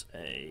ourselves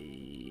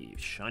a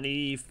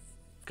shiny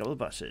couple of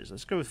buses.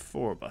 Let's go with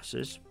 4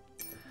 buses.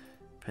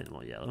 Paint them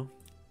all yellow.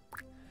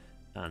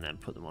 And then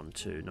put them on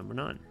to number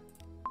 9.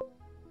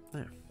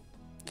 There.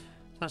 So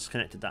that's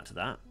connected that to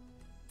that.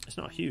 It's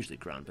not a hugely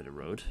grand bit of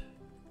road.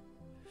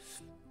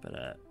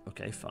 But,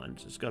 okay, fine.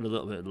 So it's got a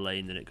little bit of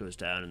lane, then it goes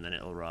down, and then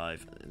it'll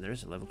arrive. And there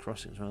is a level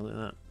crossing as well, look at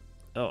that.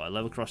 Oh, a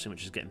level crossing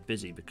which is getting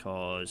busy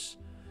because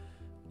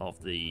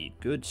of the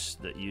goods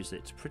that use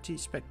it pretty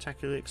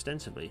spectacularly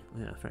extensively.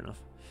 Yeah, fair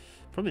enough.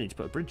 Probably need to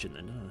put a bridge in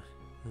then, don't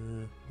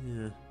I?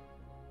 Yeah.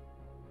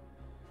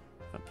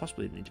 I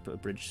possibly need to put a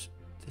bridge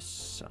this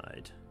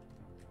side.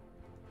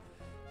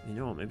 You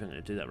know what, maybe I'm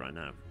going to do that right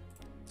now.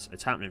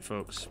 It's happening,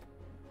 folks.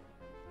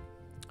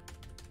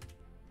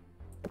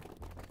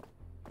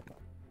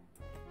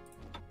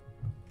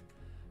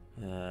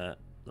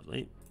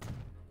 Lovely.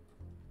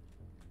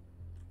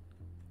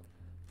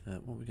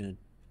 What are we going to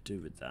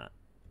do with that?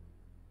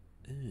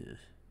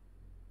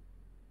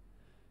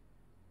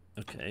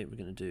 Okay, we're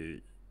going to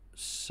do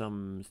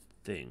some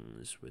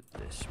things with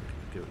this.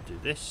 We're going to go do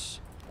this.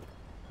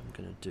 I'm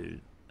going to do...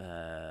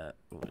 I'm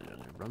going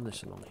to run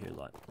this along here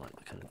like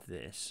kind of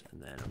this,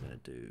 and then I'm going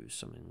to do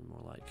something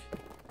more like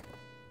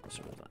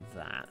sort of like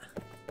that.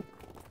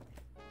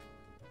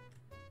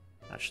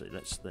 Actually,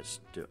 let's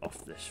do it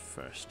off this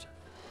first.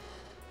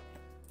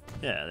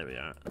 Yeah, there we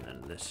are. And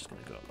then this is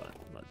going to go up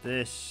like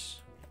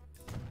this.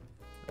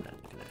 And then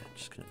I'm going to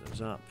just connect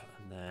those up,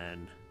 and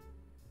then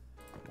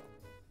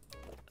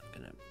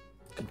I'm going to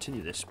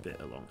continue this bit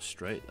along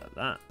straight like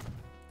that,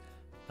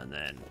 and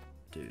then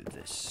do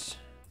this.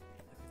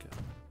 There we go.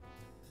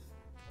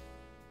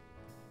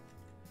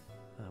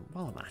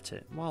 While I'm at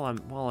it, while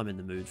I'm in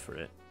the mood for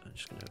it, I'm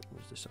just going to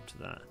move this up to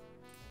that.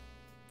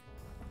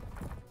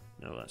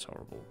 No, that's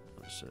horrible.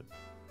 That's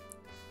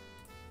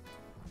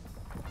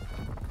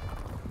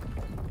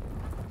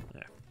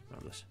there,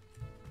 marvelous.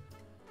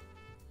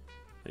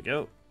 There we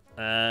go.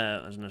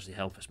 That doesn't actually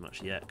help us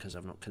much yet because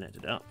I've not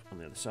connected it up on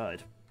the other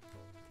side.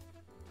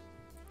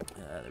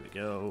 There we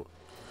go.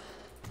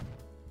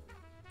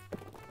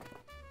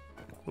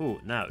 Oh,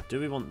 now, do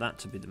we want that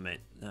to be the main...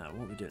 Now,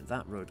 what are we doing?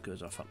 That road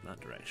goes off up that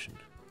direction.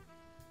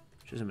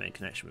 Which is a main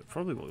connection, but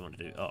probably what we want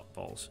to do... Oh,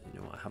 balls. You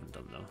know what I haven't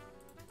done, though?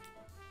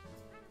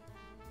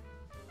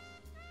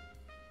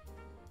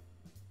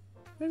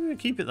 Maybe we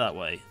keep it that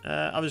way.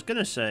 I was going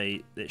to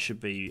say it should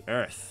be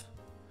Earth.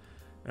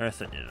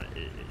 Earth, you know,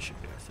 it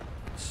should be Earth.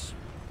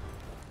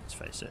 Let's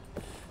face it.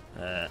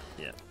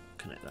 Yeah,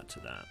 connect that to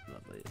that.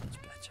 Lovely, that's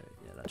better.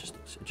 Yeah, that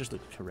just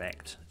looks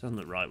correct. It doesn't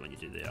look right when you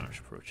do the arch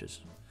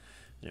approaches.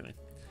 Anyway,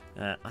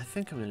 I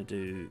think I'm going to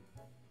do...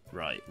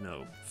 Right,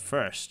 no.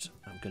 First,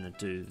 I'm going to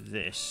do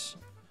this.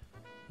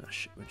 Oh,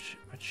 which...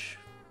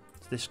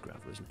 It's this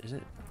gravel, isn't it? Is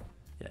it?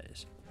 Yeah, it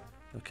is.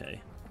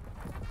 Okay.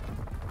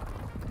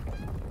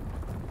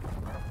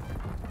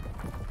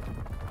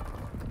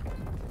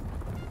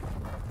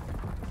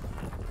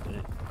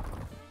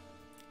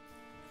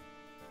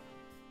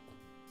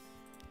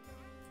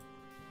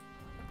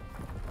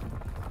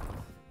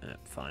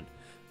 Fine.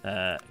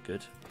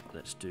 Good.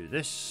 Let's do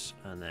this,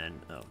 and then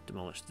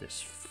demolish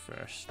this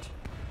first.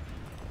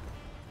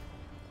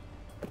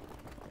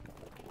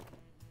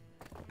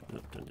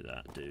 Nope, don't do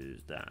that. Do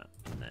that,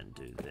 and then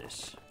do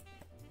this.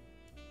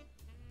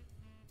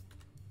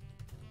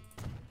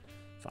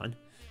 Fine.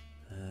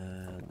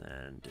 And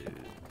then do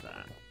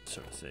that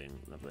sort of thing.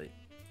 Lovely.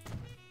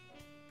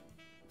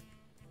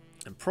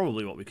 And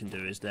probably what we can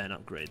do is then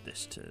upgrade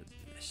this to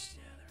this.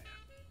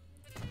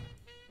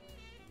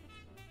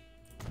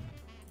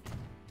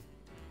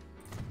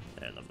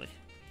 Lovely.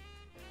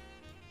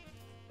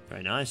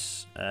 Very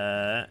nice. Oh,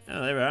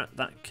 there we are.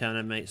 That kind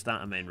of makes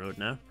that a main road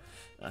now,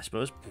 I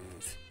suppose.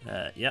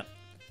 Yep.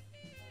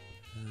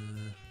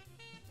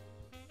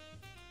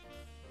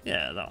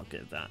 Yeah, that'll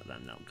give that.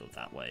 Then that'll go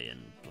that way,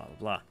 and blah blah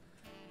blah.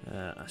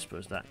 I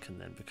suppose that can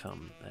then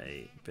become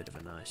a bit of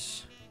a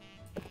nice.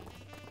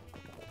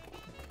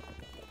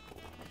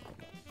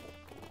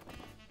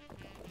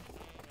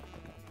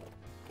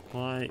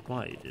 Why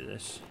you do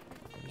this?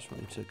 I just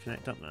want you to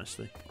connect up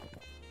nicely.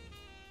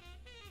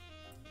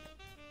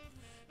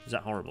 Is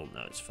that horrible?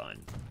 No, it's fine.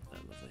 Oh,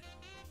 lovely.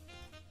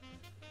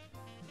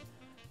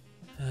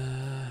 Let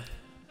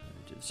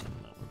me do the same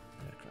on that one.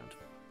 Background.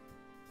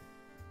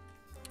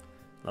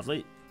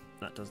 Lovely.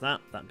 That does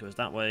that. That goes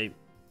that way.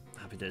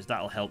 Happy days.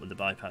 That'll help with the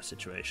bypass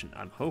situation.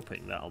 I'm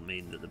hoping that'll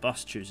mean that the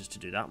bus chooses to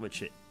do that,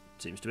 which it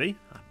seems to be.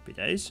 Happy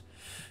days.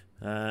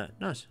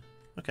 Nice.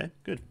 Okay,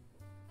 good.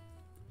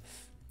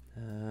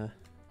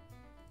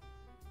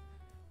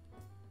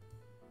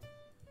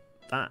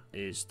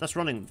 That's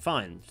running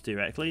fine,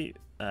 theoretically.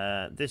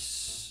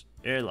 This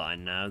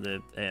airline now,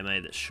 the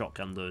AMA that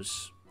shotgunned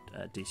those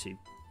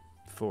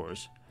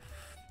DC-4s,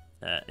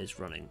 is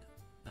running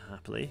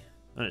happily.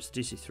 Oh, it's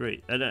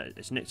DC-3. No,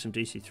 it's nicked some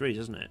DC-3s,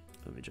 isn't it?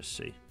 Let me just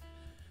see.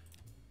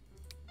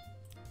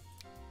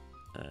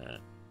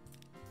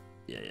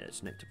 Yeah,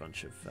 it's nicked a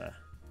bunch of...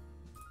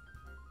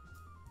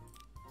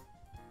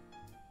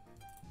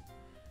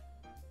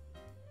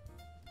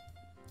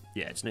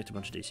 Yeah, it's nicked a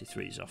bunch of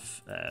DC-3s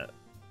off...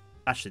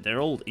 Actually, they're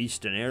old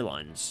Eastern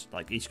Airlines,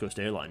 like East Coast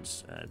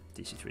Airlines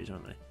DC-3s,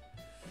 aren't they?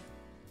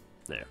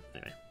 There,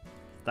 anyway.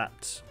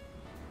 That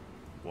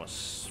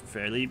was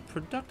fairly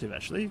productive,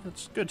 actually.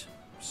 That's good.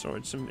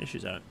 Sorted some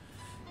issues out.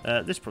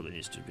 This probably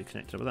needs to be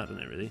connected up with that,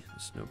 doesn't it, really?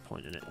 There's no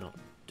point in it not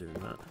doing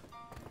that.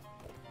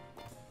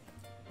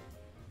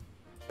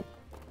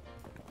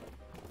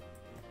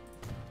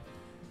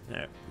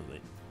 There,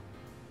 lovely.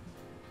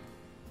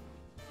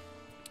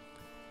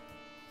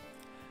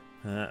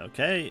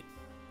 Okay,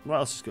 what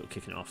else has got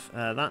kicking off?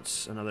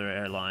 That's another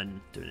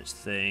airline doing its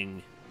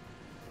thing.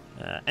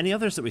 Any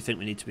others that we think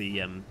we need to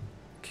be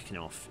kicking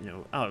off? You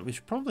know, oh, we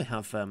should probably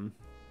have.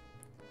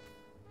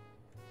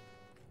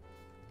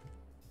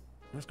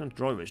 Let's go to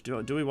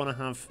Droidwich. Do we want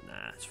to have?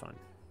 Nah, it's fine.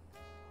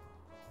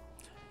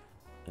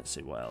 Let's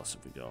see what else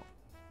have we got.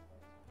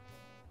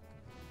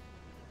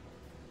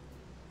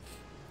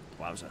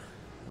 Wowza!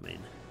 I mean,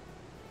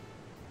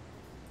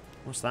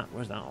 what's that?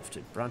 Where's that off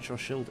to? Bradshaw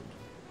Shildon.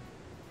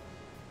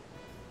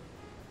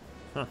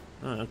 Huh.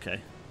 Oh,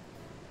 okay.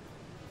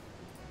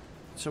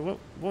 So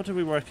what do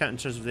we work out in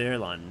terms of the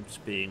airlines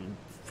being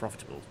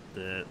profitable?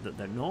 That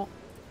they're not?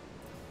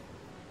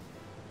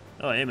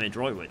 Oh, AMA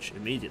Droidwich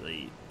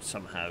immediately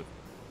somehow.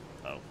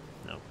 Oh,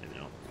 no, maybe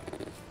not.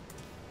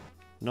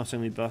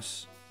 Nottingham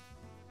bus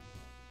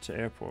to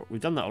airport.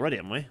 We've done that already,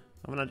 haven't we?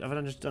 Haven't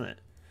I just done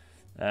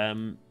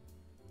it?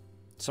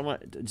 Somewhere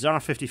Zara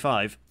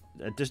 55.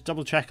 Just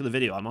double check the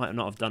video. I might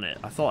not have done it.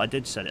 I thought I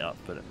did set it up,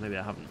 but maybe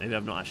I haven't. Maybe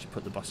I've not actually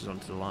put the buses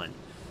onto the line.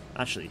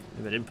 Actually,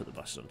 maybe I didn't put the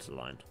buses onto the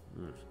line.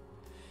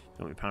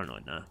 Got me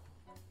paranoid now.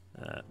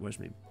 Where's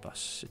my bus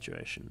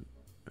situation?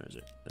 Where is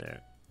it?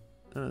 There.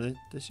 Oh,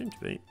 they seem to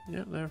be.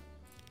 Yeah, they're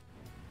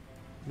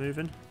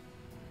moving.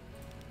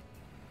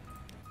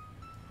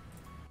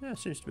 Yeah, it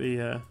seems to be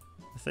a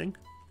thing.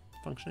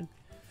 Functioning.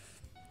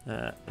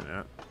 There we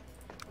are.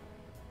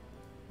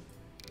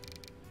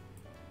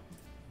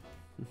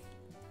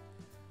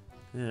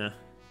 Yeah.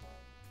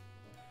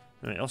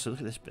 Right, also look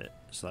at this bit.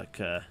 It's like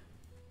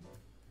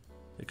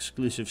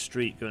exclusive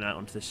street going out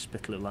onto this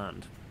spittle of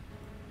land.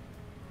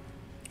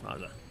 What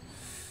was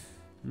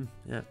that?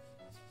 Yeah.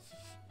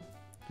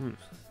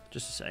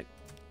 Just a sec.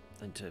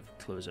 I need to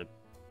close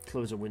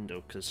a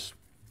window because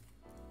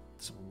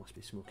someone must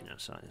be smoking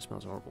outside. It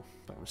smells horrible.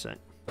 Back in a sec.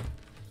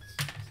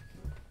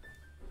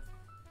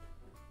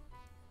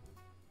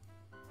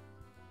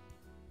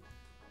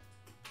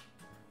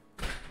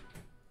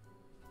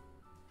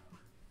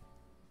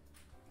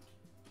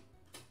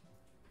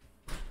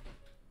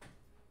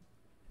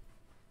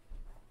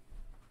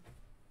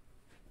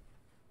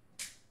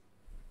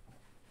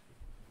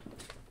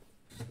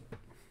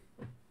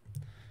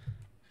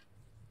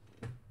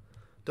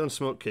 Don't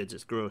smoke, kids.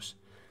 It's gross.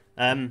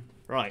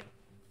 Right.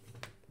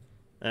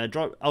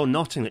 Oh,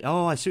 Nottingham.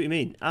 Oh, I see what you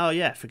mean. Oh,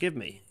 yeah. Forgive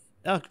me.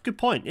 Oh, good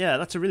point. Yeah,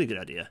 that's a really good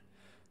idea.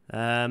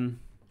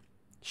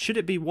 Should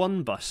it be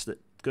one bus that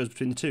goes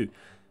between the two?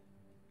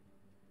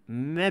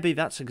 Maybe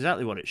that's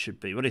exactly what it should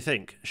be. What do you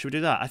think? Should we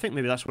do that? I think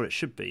maybe that's what it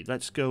should be.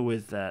 Let's go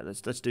with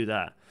let's do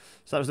that.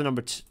 So that was the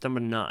number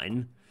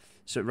 9.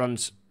 So it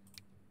runs.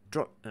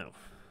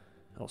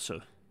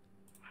 Also.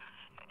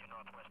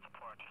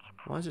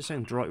 Why is it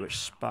saying Droitwich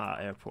Spa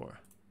Airport?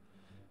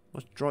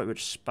 What's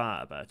Droitwich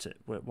Spa about it?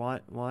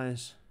 Why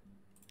is...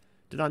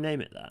 Did I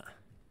name it that?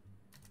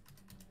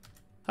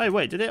 Hey,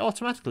 wait, did it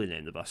automatically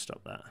name the bus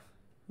stop that?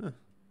 Huh,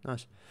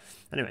 nice.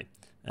 Anyway,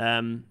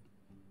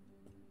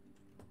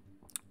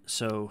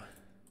 so...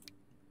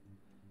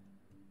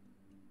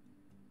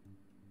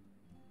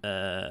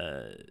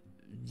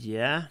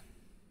 yeah.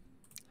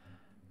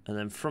 And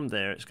then from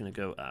there it's going to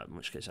go... in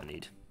which case I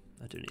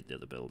do need the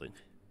other building.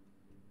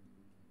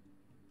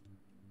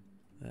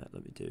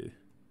 Let me do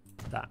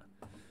that.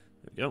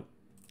 There we go.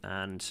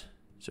 And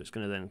so it's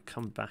going to then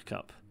come back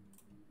up.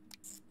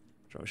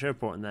 Droitwich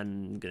Airport, and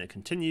then going to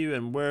continue.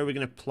 And where are we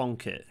going to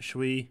plonk it? Should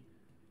we...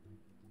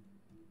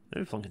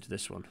 Maybe plonk it to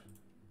this one.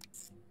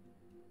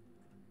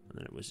 And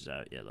then it whizzes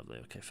out. Yeah, lovely.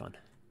 Okay, fine.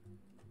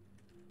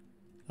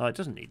 Oh, it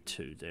doesn't need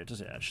 2 there,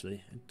 does it,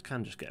 actually? It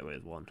can just get away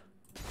with 1.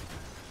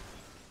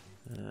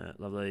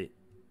 Lovely.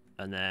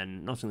 And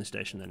then Nottingham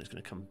Station, then it's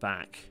going to come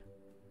back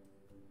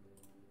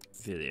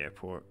via the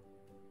airport.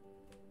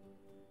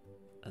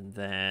 And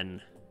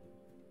then...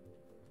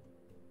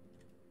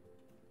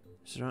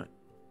 Is it right?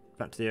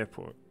 Back to the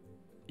airport.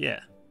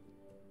 Yeah.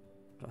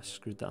 Have I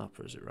screwed that up,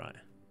 or is it right?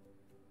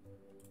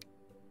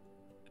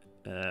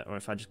 Or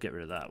if I just get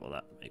rid of that, will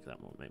that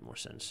make more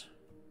sense?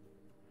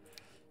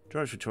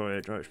 Droitwich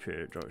Victoria, Droitwich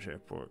Pier, Droitwich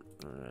Airport.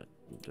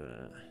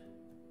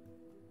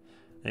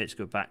 I need to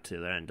go back to the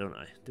other end, don't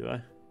I? Do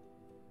I?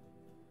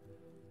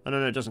 Oh,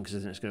 no, it doesn't,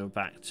 because then it's going to go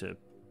back to...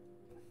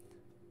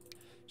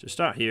 So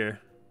start here,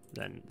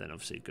 then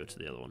obviously go to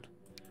the other one.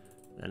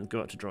 Then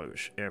go up to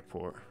Droitwich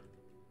Airport.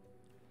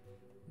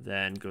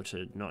 Then go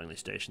to Nottingham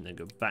Station, then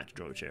go back to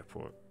Droitwich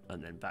Airport,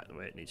 and then back the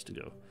way it needs to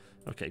go.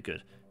 Okay,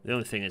 good. The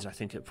only thing is I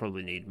think it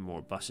probably need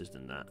more buses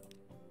than that.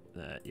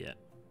 Yeah.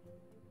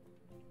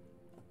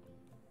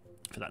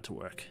 For that to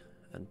work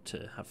and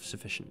to have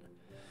sufficient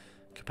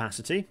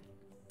capacity,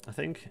 I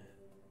think.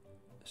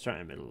 Start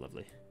in the middle,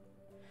 lovely.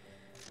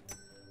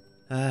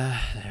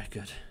 There,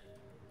 good.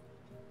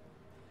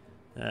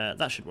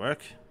 That should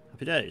work.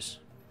 Happy days.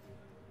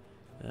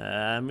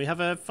 We have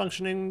a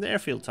functioning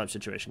airfield type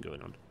situation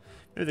going on.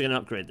 Maybe they're going to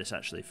upgrade this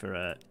actually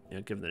for, you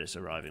know, given that it's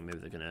arriving. Maybe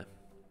they're going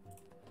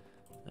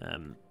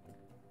to.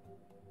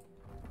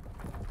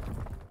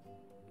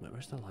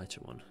 Where's the lighter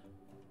one?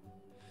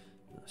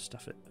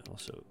 Stuff it.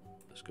 Also,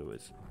 let's go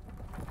with.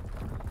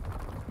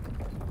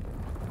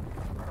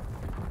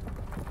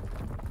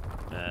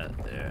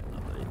 There,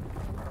 lovely.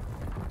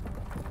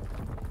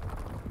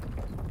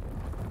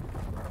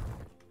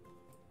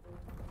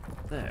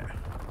 There.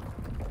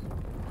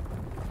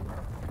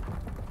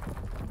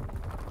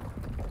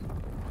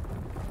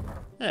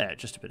 Yeah,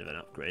 just a bit of an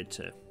upgrade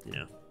to, you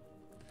know,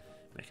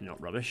 make it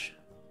not rubbish.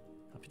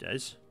 Happy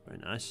days. Very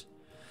nice.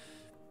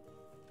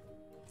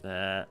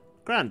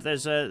 Grand.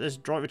 There's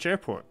Droitwich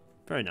Airport.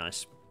 Very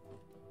nice.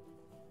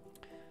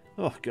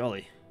 Oh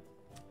golly.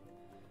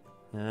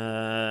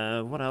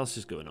 What else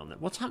is going on there?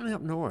 What's happening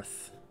up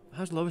north?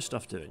 How's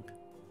Lowestoft doing?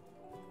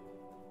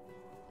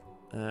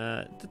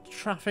 The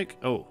traffic.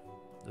 Oh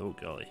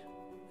golly.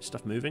 Is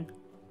stuff moving?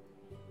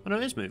 Oh no,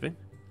 it is moving.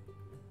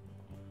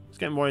 I was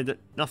getting worried that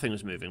nothing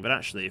was moving, but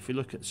actually, if we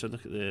look at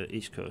the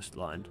East Coast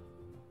line,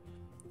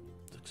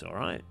 looks all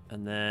right.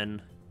 And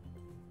then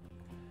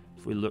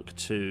if we look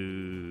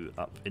to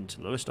up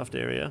into Lowestoft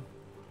area,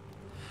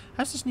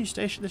 how's this new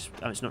station?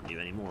 It's not new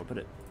anymore, but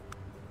it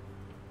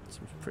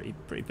seems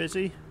pretty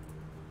busy.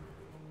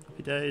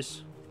 Happy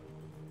days.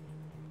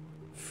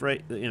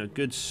 Freight, you know,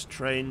 goods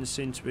trains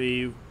seem to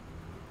be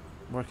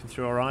working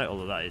through all right.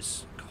 Although that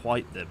is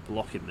quite the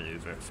blocking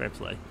manoeuvre. Fair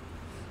play.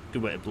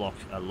 Good way to block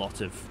a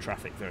lot of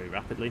traffic very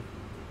rapidly.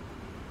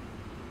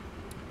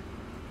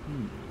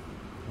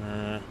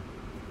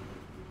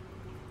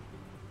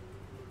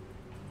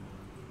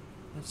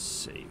 Let's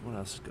see, what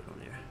else is going on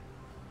here?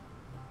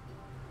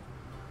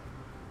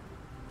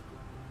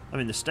 I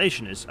mean, the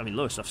station is,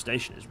 Lowestoft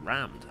Station is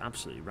rammed,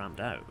 absolutely rammed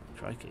out.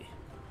 Crikey.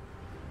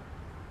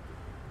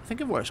 I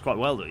think it works quite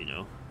well though, you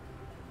know.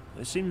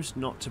 It seems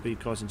not to be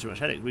causing too much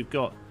headache. We've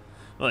got,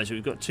 well, so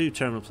we've got 2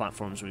 terminal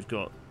platforms, we've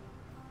got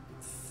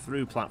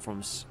through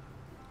platforms,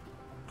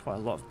 quite a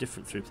lot of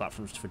different through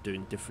platforms for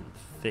doing different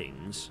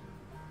things.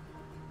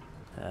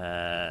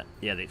 Yeah,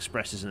 the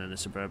expresses and then the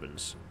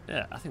suburbans.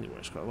 Yeah, I think it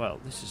works quite well.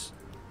 This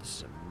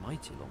is a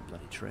mighty long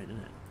bloody train, isn't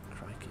it?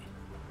 Crikey.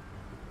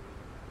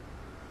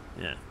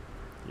 Yeah.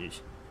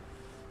 Yeesh.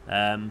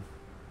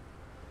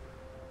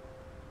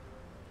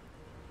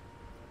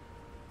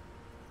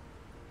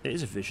 It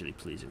is a visually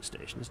pleasing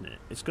station, isn't it?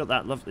 It's got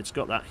that it's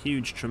got that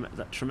huge,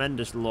 that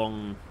tremendous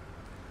long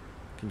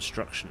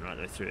construction right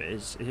the way through. It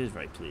is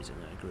very pleasing.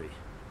 I agree.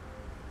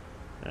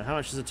 How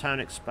much has the town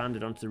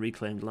expanded onto the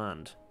reclaimed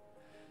land?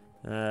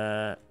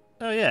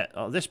 Oh yeah,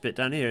 this bit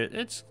down here,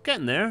 it's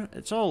getting there.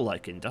 It's all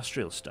like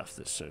industrial stuff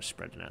that's sort of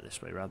spreading out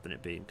this way, rather than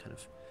it being kind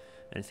of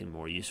anything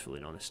more useful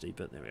in honesty.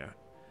 But there we are.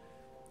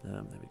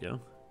 There we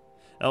go.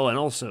 Oh, and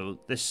also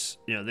this,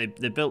 you know,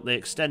 they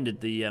extended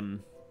the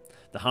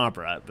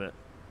harbour out, but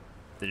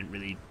they didn't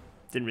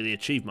really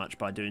achieve much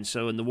by doing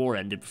so, and the war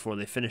ended before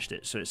they finished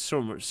it. So it's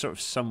sort of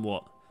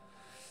somewhat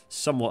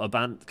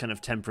kind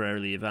of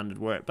temporarily abandoned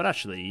work. But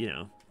actually, you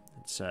know,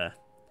 it's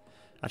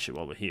actually,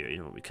 while we're here, you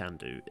know what we can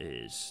do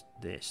is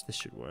this. This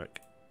should work.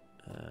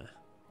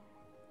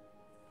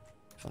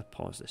 If I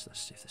pause this,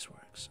 let's see if this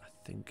works. I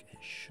think it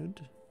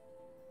should.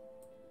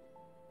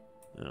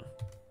 Oh,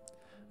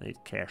 I need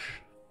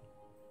cash.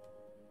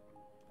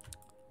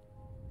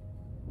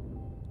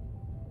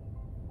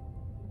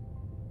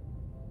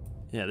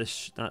 Yeah,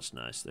 that's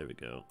nice. There we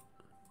go.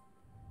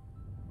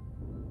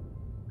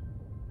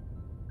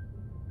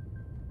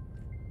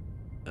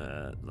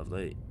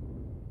 Lovely.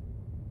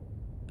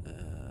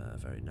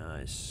 Very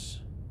nice.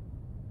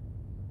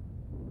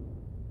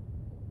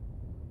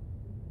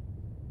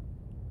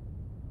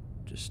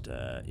 Just,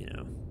 you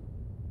know,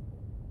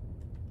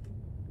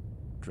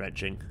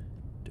 dredging.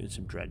 Doing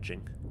some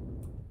dredging.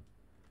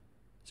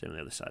 Same on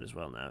the other side as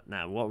well now.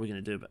 Now, what are we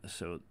going to do about this?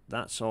 So,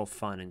 that's all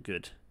fine and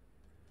good.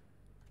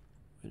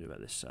 What are we going to do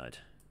about this side?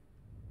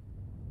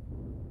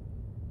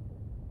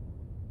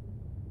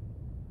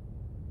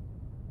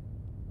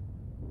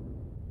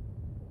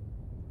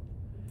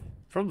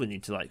 Probably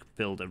need to, like,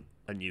 build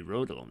a new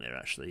road along there,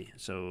 actually.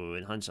 So,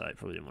 in hindsight, I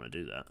probably didn't want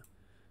to do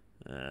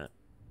that.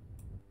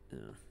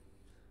 Yeah.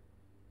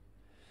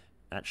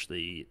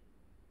 Actually,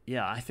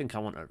 yeah, I think I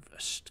want a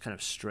kind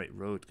of straight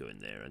road going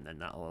there, and then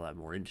that'll allow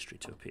more industry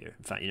to appear.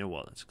 In fact, you know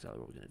what? That's exactly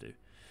what we're going to do.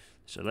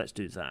 So let's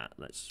do that.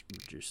 Let's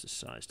reduce the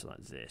size to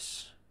like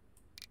this.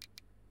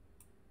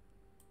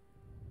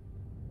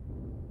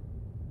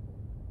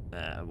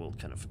 We'll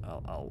kind of,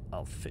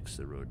 I'll fix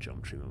the road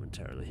geometry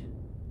momentarily.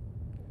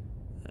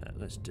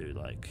 Let's do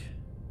like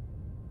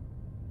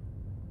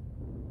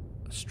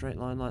a straight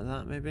line like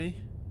that, maybe.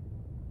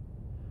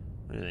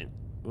 What do you think?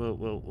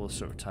 We'll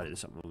sort of tidy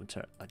this up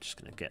momentarily. I'm just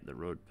gonna get the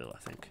road built, I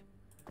think.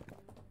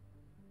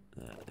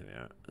 There we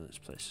are. Let's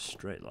place a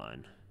straight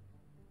line.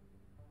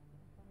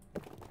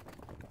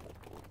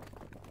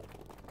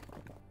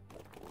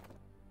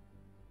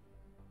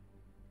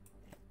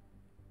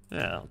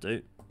 Yeah, that'll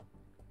do.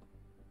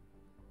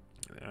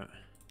 There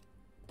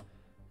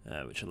we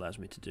which allows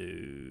me to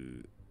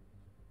do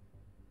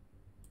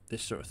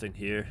this sort of thing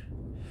here.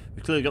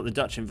 We've clearly got the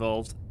Dutch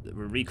involved.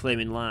 We're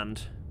reclaiming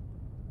land.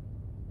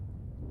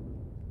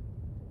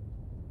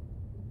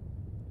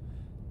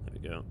 There we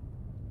go.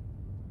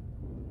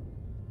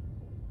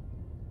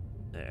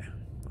 There,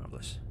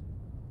 marvellous.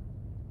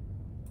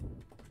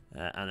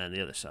 And then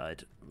the other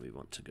side, we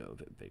want to go a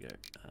bit bigger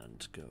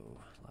and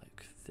go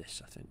like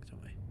this, I think,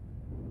 don't we?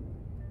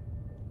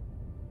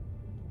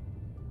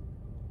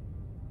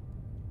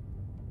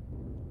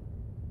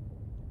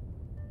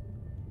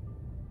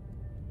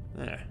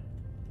 There.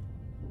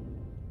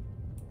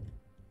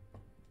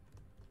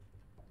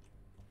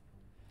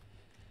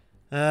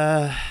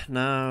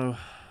 Now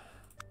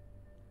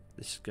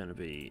this is going to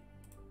be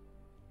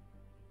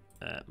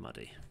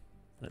muddy.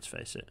 Let's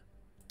face it.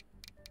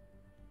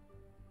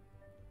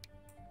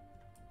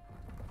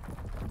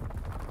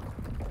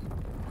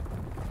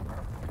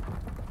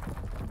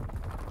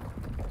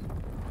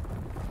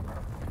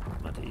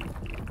 Muddy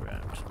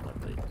ground,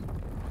 lovely.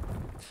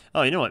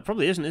 Oh, you know what? It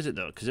probably isn't, is it,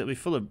 though? Because it'll be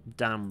full of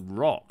damn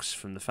rocks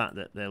from the fact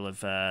that they'll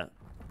have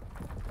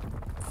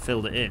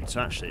filled it in.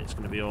 So actually, it's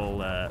going to be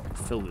all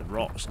filled with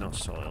rocks, not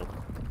soil.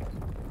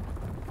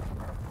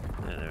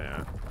 There we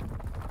are.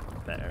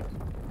 Better.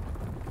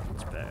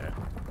 It's better.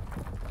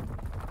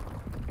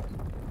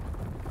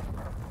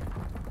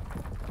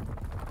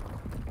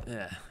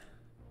 Yeah.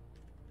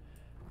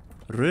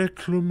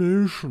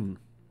 Reclamation.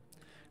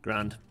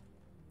 Grand.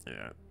 There we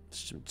are.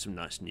 Some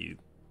nice new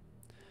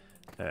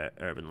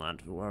urban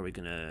land. But why are we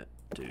going to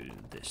do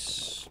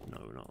this? No,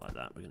 not like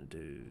that. We're going to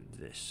do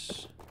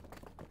this.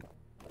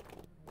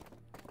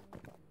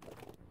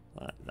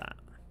 Like that.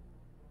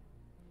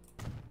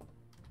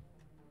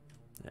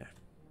 There.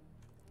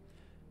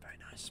 Very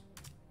nice.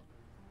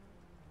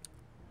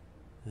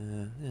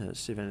 Yeah, let's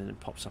see if anything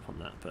pops up on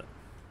that, but...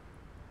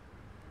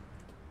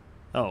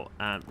 Oh,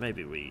 and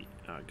maybe we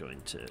are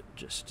going to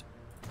just...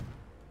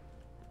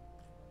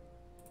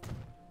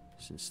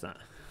 Since that...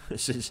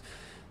 Since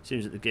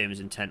seems that the game is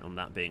intent on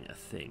that being a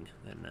thing,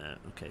 then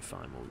okay,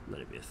 fine, we'll let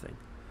it be a thing.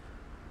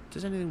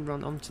 Does anything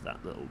run onto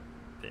that little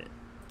bit?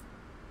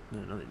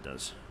 No, nothing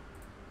does.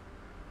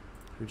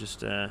 We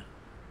just we'll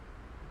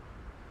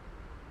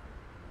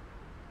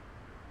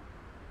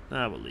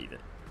leave it.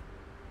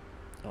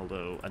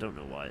 Although I don't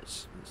know why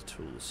it's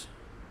tools.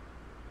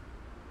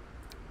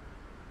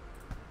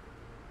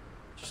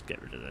 Just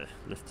get rid of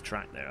lift the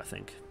track there, I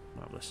think.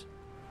 Marvellous.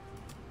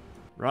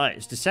 Right,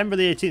 it's December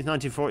the 18th,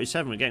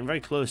 1947. We're getting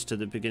very close to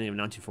the beginning of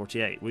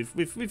 1948.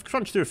 We've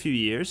crunched through a few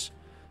years.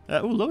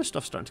 Oh, lower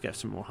stuff's starting to get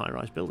some more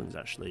high-rise buildings,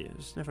 actually.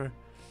 It's never...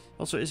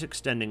 Also, it is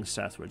extending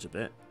southwards a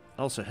bit.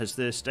 Also, has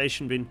the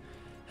station been...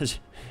 Has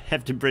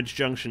Hebden Bridge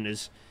Junction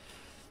is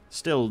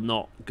still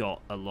not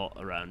got a lot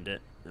around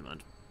it. Never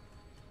mind.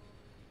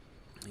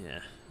 Yeah,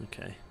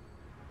 okay.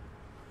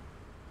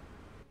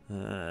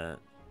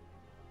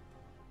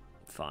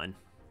 Fine.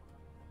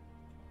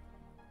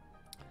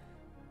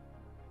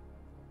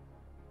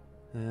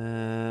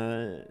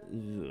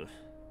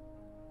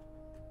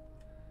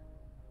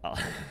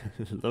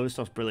 Lowest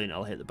stuff's brilliant.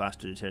 I'll hit the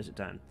bastard who tears it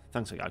down.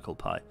 Thanks, a guy called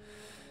Pi.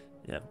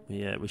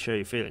 Yeah, we share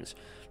your feelings.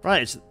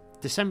 Right, it's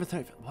December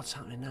 30th. What's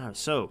happening now?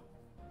 So,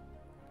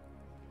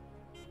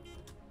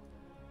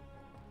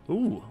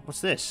 ooh,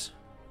 what's this?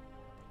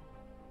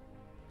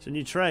 It's a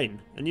new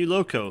train, a new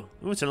loco.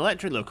 Oh, it's an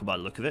electric loco by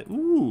the look of it.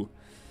 Ooh.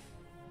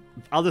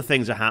 Other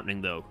things are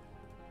happening though,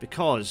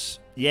 because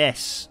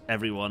yes,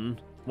 everyone,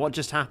 what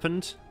just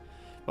happened?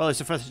 Well, it's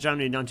the 1st of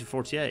January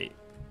 1948.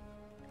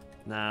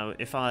 Now,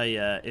 if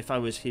I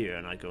was here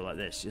and I go like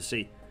this, you'll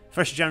see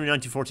 1st of January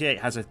 1948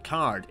 has a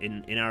card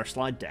in our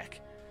slide deck.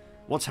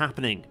 What's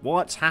happening?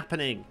 What's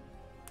happening?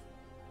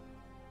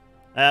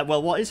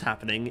 Well, what is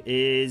happening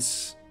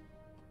is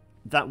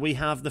that we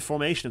have the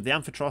formation of the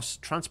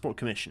Amphitrust Transport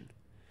Commission.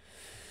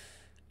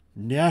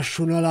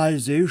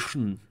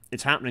 Nationalisation.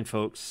 It's happening,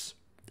 folks.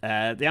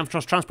 The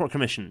Amphitrust Transport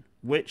Commission,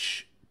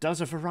 which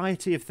does a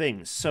variety of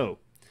things. So,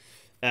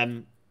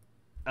 a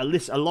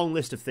long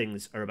list of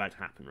things are about to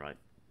happen, right?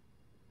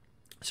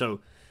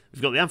 So,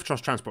 we've got the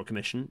Amphitrust Transport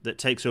Commission that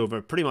takes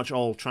over pretty much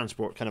all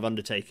transport kind of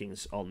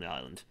undertakings on the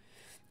island.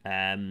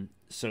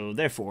 So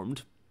they're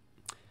formed.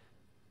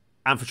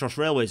 Amphitrust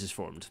Railways is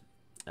formed.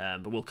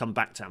 But we'll come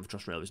back to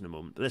Amphitrust Railways in a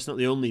moment. But that's not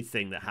the only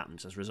thing that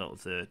happens as a result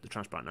of the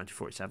Transport Act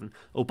 1947.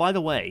 Oh, by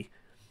the way,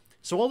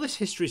 so all this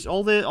history,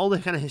 all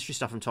the kind of history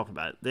stuff I'm talking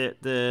about,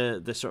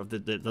 the sort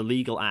of the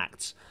legal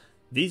acts,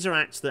 these are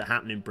acts that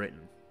happen in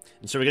Britain.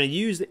 And so we're going to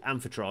use the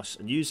Amphitrust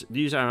and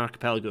use our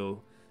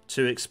archipelago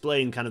to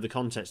explain kind of the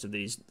context of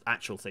these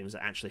actual things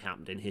that actually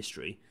happened in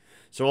history.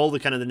 So all the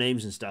kind of the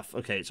names and stuff,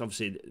 okay, it's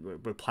obviously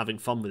we're having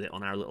fun with it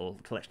on our little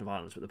collection of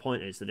islands, but the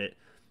point is that it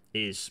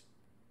is...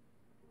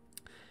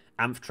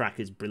 Amphtrack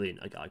is brilliant,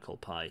 a guy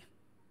called Pi.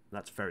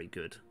 That's very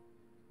good.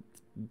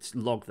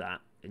 Log that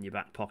in your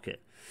back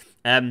pocket.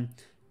 So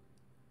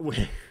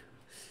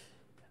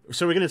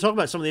we're going to talk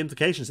about some of the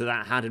implications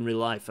that had in real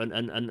life,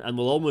 and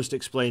we'll almost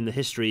explain the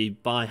history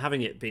by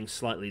having it being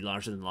slightly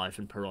larger than life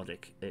and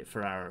parodic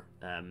for our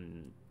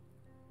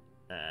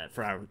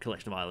for our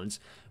collection of islands.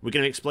 We're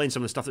going to explain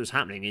some of the stuff that was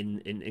happening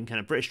in kind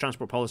of British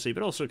transport policy,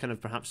 but also kind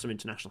of perhaps some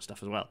international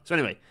stuff as well. So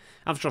anyway,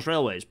 Amphitros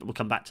Railways, but we'll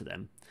come back to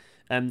them.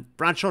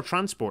 Bradshaw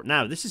Transport.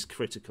 Now, this is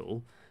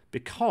critical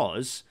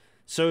because,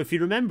 so if you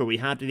remember, we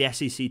had the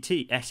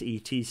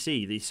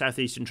SETC, the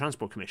Southeastern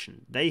Transport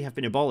Commission. They have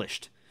been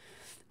abolished.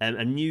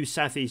 A new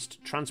Southeast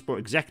Transport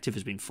Executive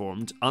has been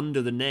formed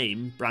under the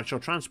name Bradshaw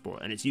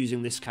Transport, and it's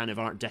using this kind of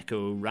Art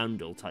Deco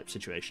roundel type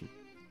situation.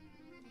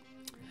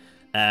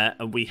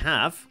 And we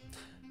have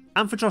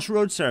Amphitros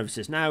Road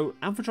Services. Now,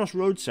 Amphitros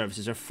Road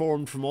Services are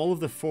formed from all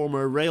of the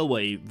former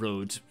railway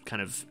road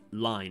kind of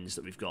lines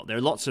that we've got. There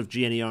are lots of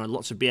GNER and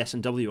lots of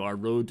BS&WR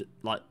road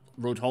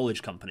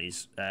haulage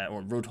companies,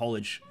 or road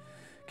haulage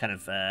kind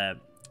of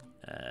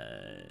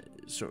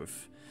sort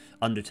of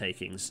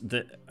undertakings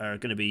that are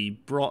going to be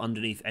brought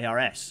underneath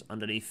ARS,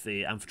 underneath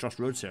the Amphitros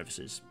Road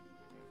Services.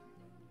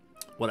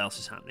 What else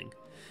is happening?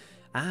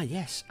 Ah,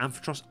 yes,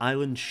 Amphitros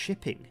Island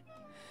Shipping.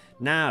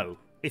 Now,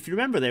 if you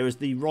remember, there was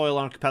the Royal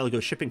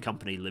Archipelago Shipping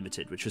Company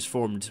Limited, which was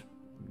formed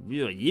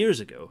years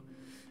ago.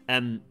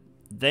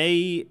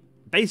 They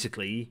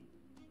basically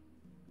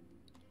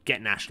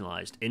get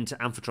nationalised into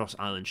Amphitros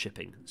Island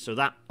Shipping. So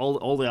that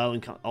all the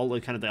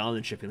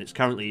island shipping that's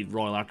currently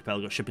Royal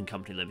Archipelago Shipping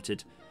Company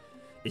Limited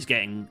is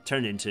getting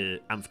turned into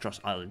Amphitros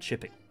Island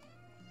Shipping.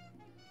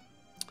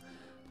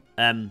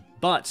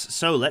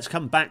 So let's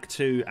come back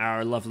to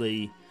our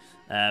lovely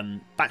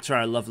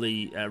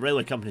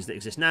railway companies that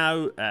exist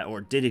now,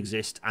 or did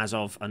exist as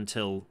of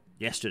until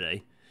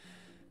yesterday.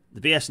 The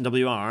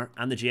BS&WR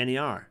and the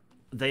GNER.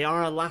 They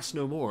are, alas,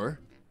 no more,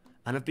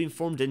 and have been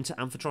formed into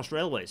Amphitros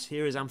Railways.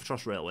 Here is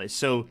Amphitros Railways.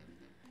 So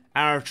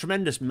our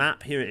tremendous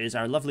map, here it is,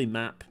 our lovely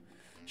map,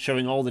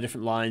 showing all the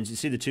different lines. You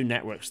see the two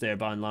networks there,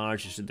 by and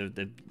large.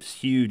 The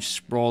huge,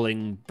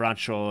 sprawling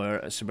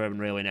Bradshaw suburban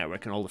railway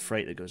network and all the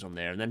freight that goes on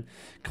there. And then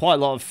quite a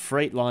lot of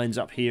freight lines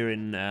up here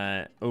in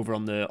over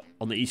on the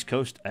east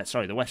coast.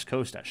 Sorry, the west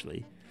coast,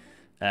 actually.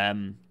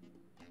 And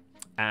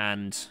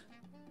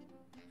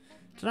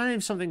did I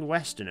name something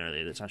western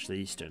earlier that's actually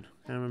eastern?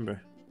 I can't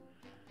remember.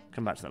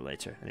 Come back to that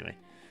later. Anyway.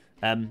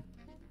 I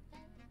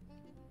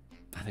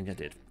think I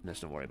did.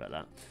 Let's not worry about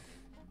that.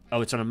 Oh,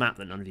 it's on a map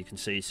that none of you can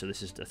see, so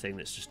this is the thing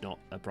that's just not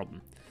a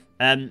problem.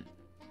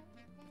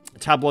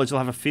 Tabloids will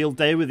have a field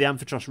day with the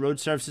Amphitros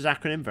Road Services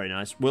acronym. Very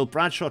nice. Will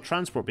Bradshaw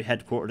Transport be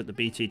headquartered at the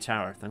BT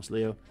Tower? Thanks,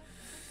 Leo.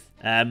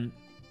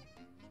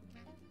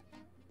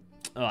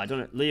 Oh, I don't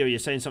know. Leo, you're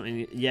saying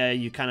something. Yeah,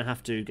 you kind of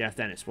have to, Gareth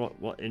Dennis.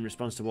 What in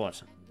response to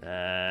what?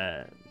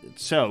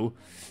 So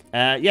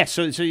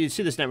you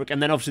see this network,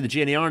 and then obviously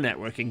the GNER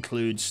network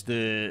includes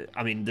the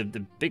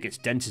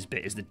biggest, densest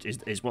bit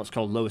is what's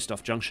called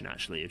Lowestoft Junction,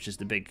 actually, which is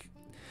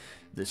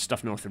the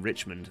stuff north of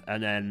Richmond,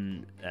 and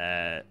then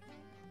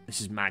this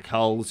is Mag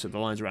Hull, so the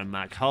lines around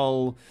Mag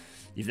Hull.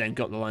 You've then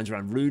got the lines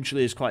around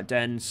Rugeley is quite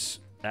dense.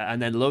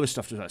 And then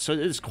Lowestoft as well. So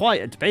it's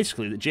quite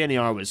basically the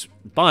GNER was,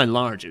 by and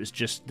large, it was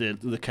just the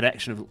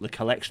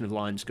collection of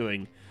lines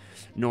going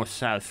north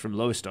south from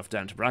Lowestoft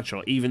down to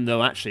Bradshaw. Even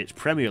though actually its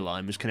premier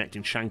line was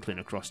connecting Shanklin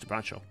across to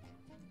Bradshaw.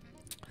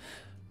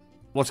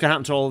 What's going to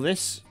happen to all of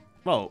this?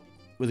 Well,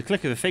 with a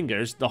click of the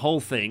fingers, the whole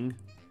thing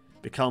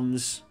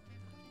becomes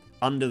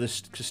under the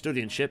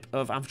custodianship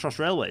of Amphitros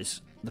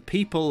Railways. The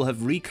people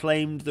have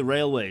reclaimed the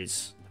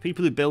railways. The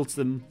people who built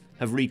them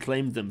have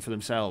reclaimed them for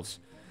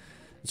themselves.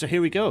 So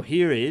here we go.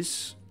 Here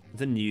is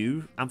the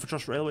new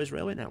Amphitros Railways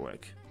railway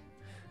network.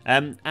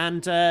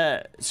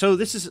 So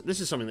this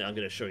is something that I'm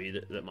going to show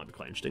you that might be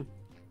quite interesting.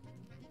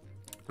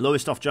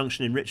 Lowestoft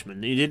Junction in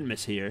Richmond. You didn't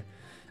miss here.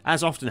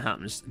 As often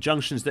happens,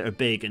 junctions that are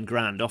big and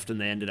grand, often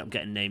they ended up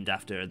getting named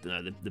after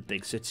the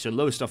big city. So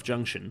Lowestoft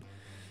Junction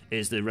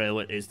is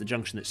the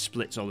junction that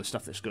splits all the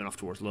stuff that's going off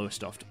towards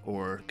Lowestoft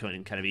or going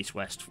in kind of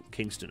east-west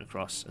Kingston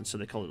across. And so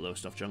they call it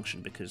Lowestoft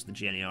Junction because the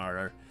GNER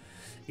are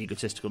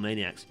egotistical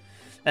maniacs.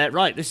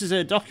 Right, this is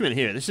a document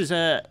here. This is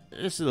a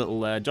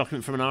little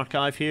document from an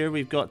archive here.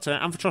 We've got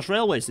Amphitros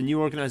Railways, the new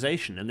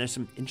organisation, and there's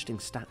some interesting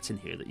stats in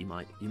here that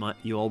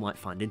you all might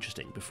find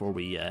interesting before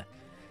we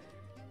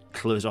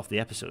close off the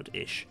episode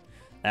ish.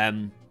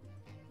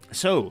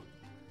 So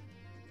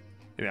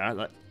here we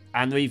are.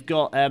 And we've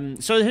got,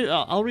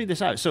 I'll read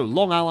this out. So,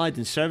 long allied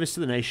in service to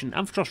the nation,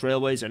 Amphitros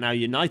Railways are now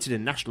united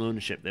in national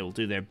ownership. They will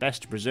do their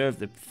best to preserve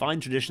the fine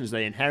traditions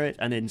they inherit,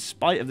 and in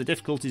spite of the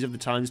difficulties of the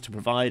times, to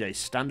provide a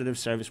standard of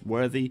service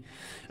worthy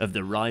of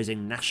the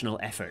rising national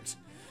effort.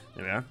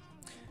 There we are.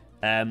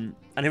 And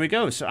here we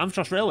go. So,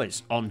 Amphitros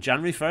Railways. On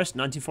January 1st,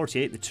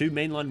 1948, the two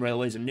mainline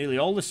railways and nearly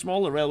all the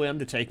smaller railway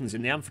undertakings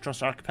in the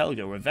Amphitros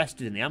Archipelago were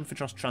vested in the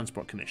Amphitros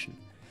Transport Commission.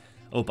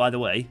 Oh, by the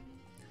way,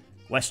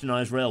 Western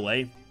Isles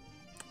Railway...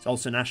 it's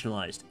also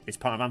nationalised. It's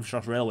part of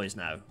Amphitros Railways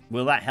now.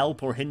 Will that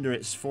help or hinder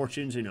its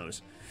fortunes? Who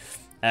knows?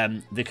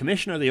 The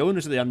Commission are the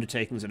owners of the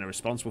undertakings and are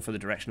responsible for the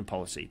direction of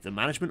policy. The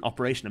management,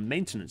 operation and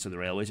maintenance of the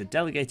railways are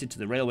delegated to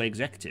the Railway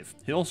Executive,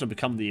 who also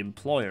become the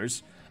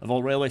employers of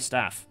all railway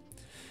staff.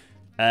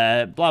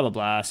 Blah, blah,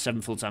 blah.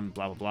 7 full-time,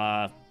 blah, blah,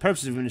 blah.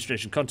 Purposes of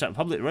administration, contact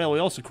public railway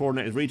also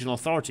coordinate with regional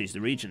authorities,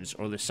 the regions,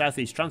 or the South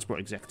East Transport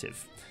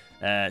Executive.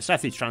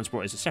 Southeast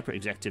Transport is a separate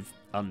executive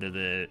under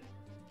the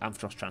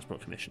Amphitrust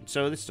Transport Commission.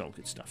 So this is all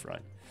good stuff,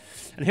 right?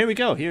 And here we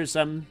go. Here's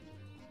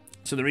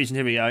so the region.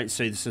 Here we are.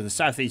 So the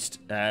Southeast,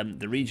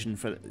 the region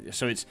for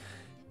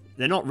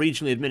they're not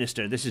regionally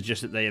administered. This is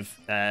just that they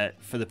have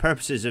for the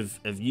purposes of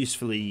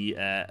usefully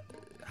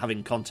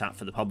having contact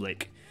for the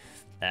public.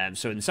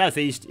 So in the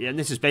Southeast, and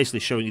this is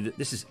basically showing you that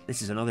this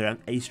is another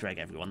Easter egg,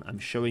 everyone. I'm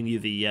showing you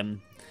the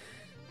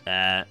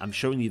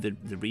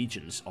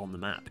regions on the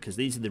map, because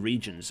these are the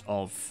regions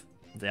of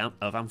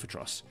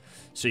Amphitrust.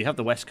 So you have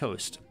the West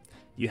Coast,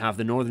 you have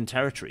the Northern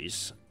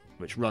Territories,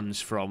 which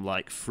runs from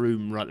like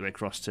Frome right the way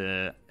across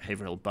to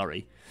Haverhill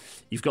Bury.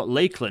 You've got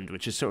Lakeland,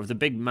 which is sort of the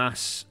big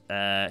mass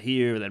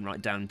here, then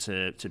right down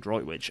to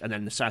Droitwich, and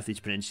then the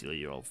Southeast Peninsula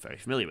you're all very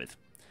familiar with.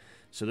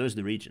 So those are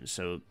the regions.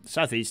 So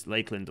Southeast,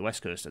 Lakeland, the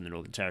West Coast, and the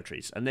Northern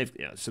Territories. And they've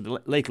so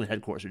the Lakeland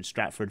headquarters are in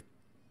Stratford,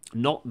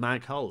 not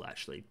Mag Hull,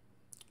 actually.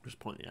 Just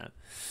pointing out.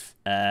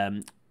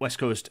 West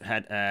Coast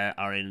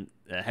are in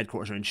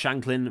headquarters are in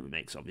Shanklin, which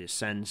makes obvious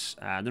sense.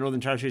 The Northern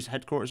Territories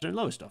headquarters are in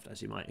Lowestoft,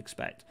 as you might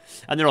expect,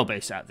 and they're all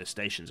based out of the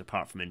stations,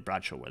 apart from in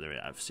Bradshaw, where they're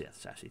out of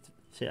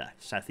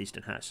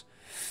Southeastern House.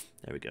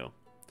 There we go.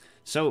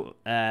 So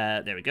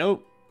there we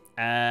go.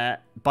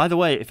 By the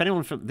way, if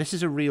anyone from this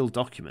is a real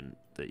document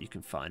that you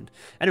can find.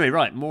 Anyway,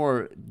 right,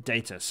 more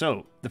data.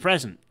 So the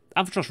present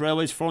Amphitrust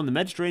Railways form the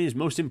Mediterranean's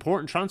most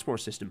important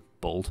transport system.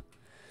 Bold.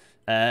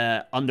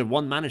 Under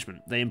one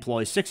management, they employ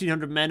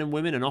 1,600 men and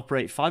women and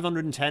operate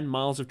 510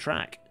 miles of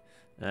track.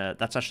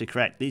 That's actually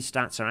correct. These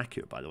stats are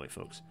accurate, by the way,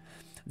 folks.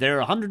 There are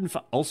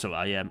 105. Also,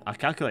 I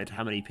calculated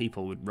how many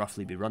people would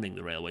roughly be running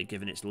the railway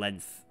given its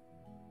length.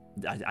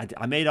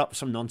 I made up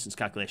some nonsense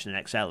calculation in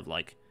Excel of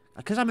like,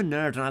 because I'm a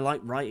nerd and I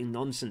like writing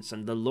nonsense,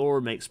 and the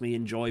lore makes me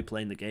enjoy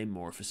playing the game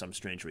more for some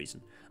strange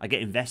reason. I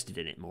get invested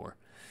in it more.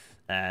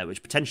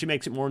 Which potentially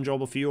makes it more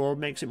enjoyable for you or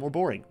makes it more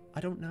boring. I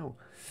don't know.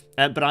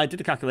 But I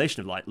did a calculation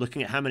of like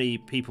looking at how many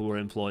people were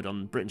employed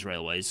on Britain's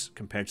railways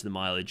compared to the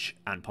mileage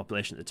and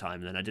population at the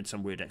time, and then I did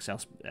some weird Excel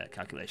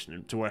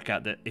calculation to work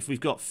out that if we've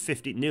got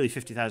nearly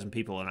 50,000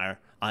 people on our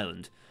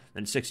island,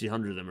 then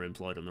 1,600 of them are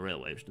employed on the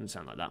railway, which doesn't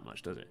sound like that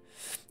much, does it?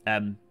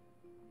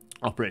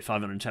 Operate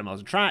 510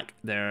 miles of track.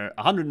 There are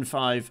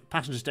 105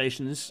 passenger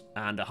stations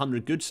and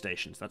 100 goods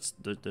stations.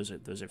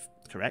 Those are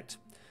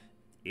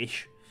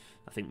correct-ish.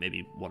 I think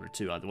maybe one or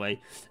two either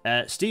way.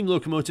 Steam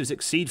locomotives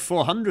exceed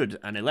 400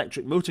 and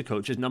electric motor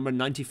coaches number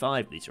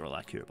 95. These are all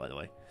accurate, by the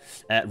way.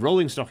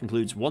 Rolling stock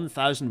includes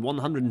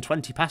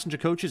 1,120 passenger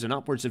coaches and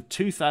upwards of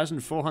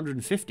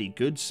 2,450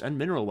 goods and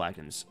mineral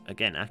wagons.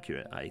 Again,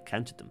 accurate. I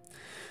counted them.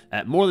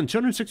 More than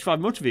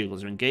 265 motor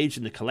vehicles are engaged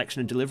in the collection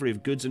and delivery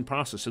of goods and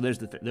parcels. So they're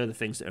the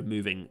things that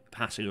are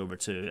passing over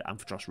to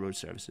Amphitrust Road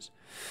Services.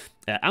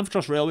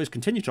 Amphitrust Railways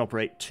continue to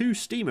operate 2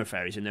 steamer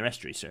ferries in their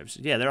estuary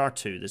services. Yeah, there are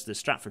 2. There's the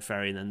Stratford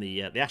ferry and then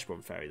the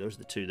Ashbourne ferry. Those are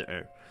the 2 that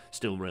are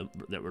still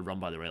that were run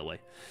by the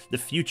railway. The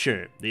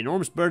future. The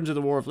enormous burdens of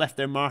the war have left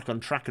their mark on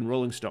track and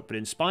rolling stock, but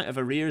in spite of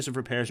arrears of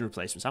repairs and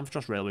replacements,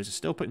 Amphitrust Railways are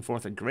still putting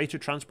forth a greater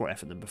transport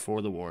effort than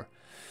before the war.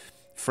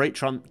 Freight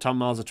ton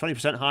miles are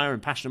 20% higher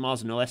and passenger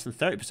miles are no less than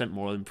 30%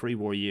 more than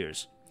pre-war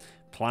years.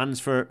 Plans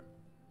for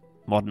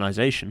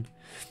modernisation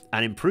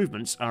and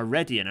improvements are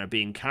ready and are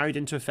being carried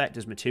into effect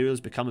as materials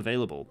become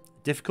available.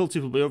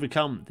 Difficulties will be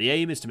overcome. The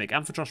aim is to make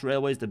Amphitrust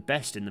Railways the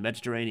best in the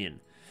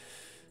Mediterranean.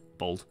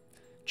 Bold.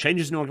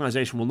 Changes in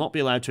organisation will not be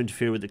allowed to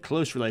interfere with the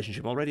close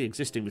relationship already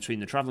existing between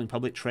the travelling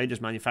public,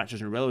 traders,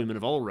 manufacturers and railwaymen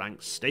of all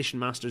ranks. Station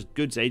masters,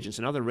 goods agents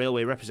and other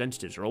railway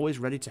representatives are always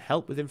ready to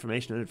help with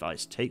information and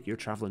advice. Take your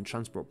travel and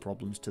transport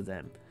problems to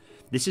them.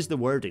 This is the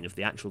wording of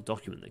the actual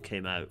document that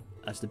came out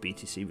as the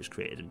BTC was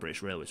created and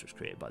British Railways was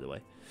created, by the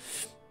way.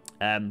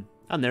 And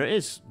there it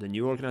is, the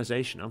new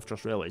organisation,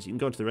 Amphitrust Railways. You can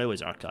go to the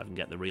Railways Archive and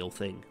get the real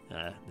thing.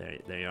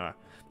 There you are.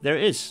 There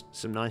is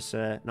some nice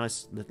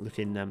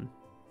looking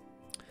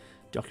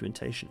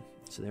documentation.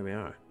 So there we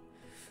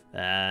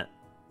are.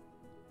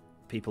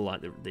 People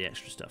like the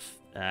extra stuff.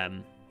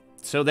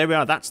 So there we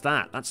are. That's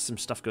that. That's some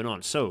stuff going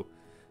on. So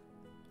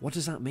what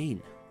does that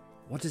mean?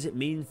 What does it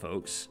mean,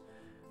 folks?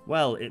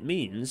 Well, it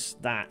means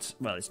that,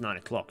 well, it's 9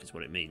 o'clock is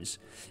what it means.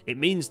 It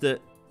means that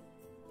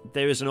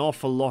there is an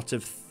awful lot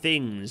of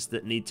things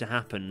that need to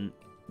happen,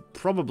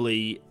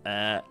 probably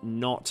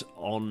not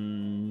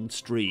on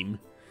stream.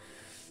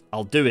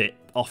 I'll do it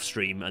off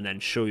stream and then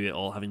show you it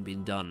all having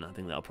been done. I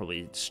think that'll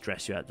probably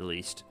stress you out the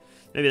least.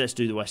 Maybe let's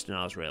do the Western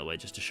Isles Railway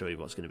just to show you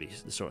what's going to be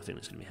the sort of thing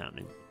that's going to be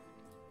happening.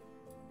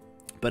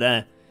 But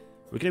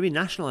we're going to be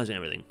nationalising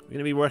everything. We're going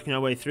to be working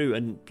our way through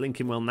and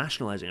blinking well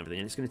nationalising everything,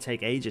 and it's going to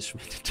take ages for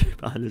me to do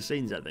behind the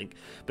scenes, I think.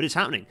 But it's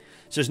happening.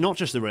 So it's not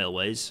just the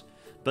railways,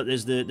 but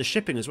there's the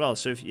shipping as well.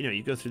 So if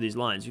you go through these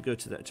lines, you go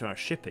to our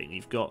shipping.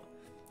 You've got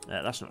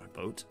that's not a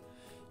boat.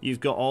 You've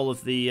got all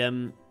of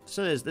the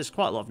so there's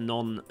quite a lot of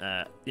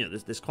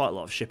there's quite a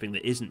lot of shipping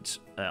that isn't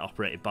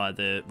operated by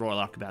the Royal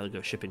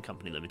Archipelago Shipping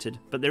Company Limited,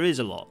 but there is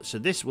a lot. So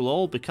this will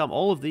all become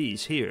all of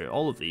these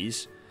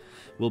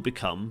will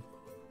become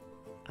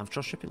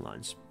Amphitrust shipping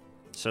lines.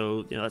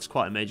 So that's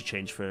quite a major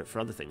change for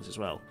other things as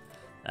well.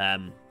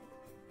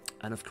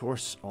 And of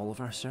course, all of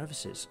our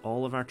services,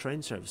 all of our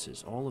train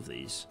services, all of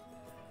these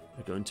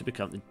are going to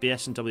become... The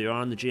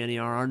BS&WR and the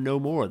GNER are no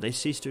more. They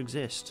cease to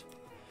exist.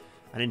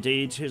 And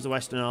indeed, here's the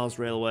Western Isles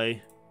Railway.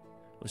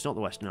 Well, it's not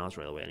the Western Isles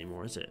Railway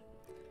anymore, is it?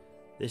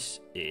 This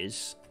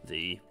is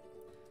the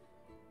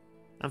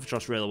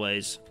Amphitrust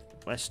Railways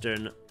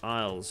Western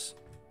Isles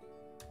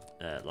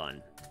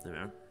line. There we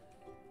are.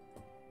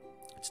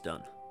 It's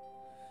done.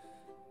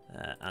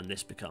 And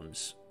this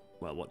becomes...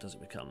 Well, what does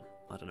it become?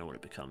 I don't know what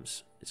it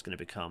becomes. It's going to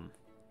become...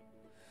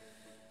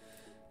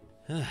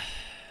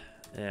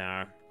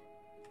 AR.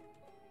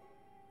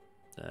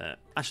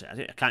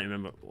 Actually, I can't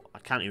remember. I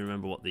can't even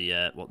remember what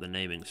the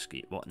naming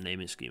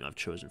scheme I've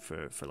chosen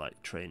for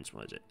like trains.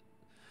 What is it?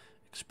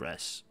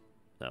 Express.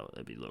 Oh,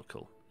 it'll be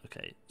local.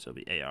 Okay, so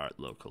it'll be AR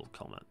local,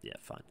 comma. Yeah,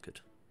 fine,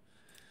 good.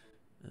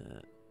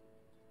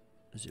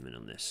 Zoom in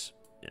on this.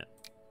 Yeah.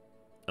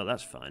 Oh,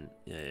 that's fine.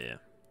 Yeah.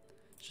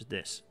 It's just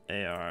this.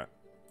 AR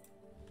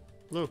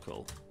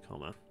local,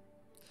 comma.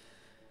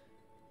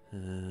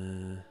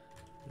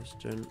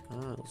 Western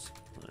Isles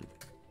line.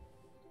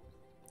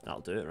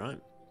 That'll do it, right?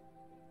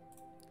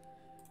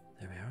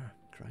 There we are.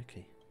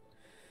 Crikey.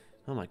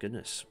 Oh my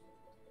goodness.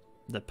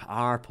 The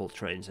purple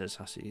train says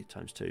Hussey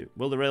 ×2.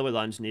 Will the railway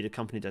lines need a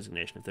company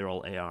designation if they're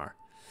all AR?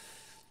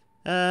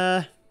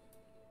 That's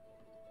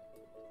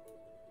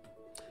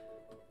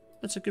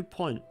a good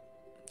point.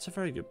 It's a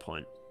very good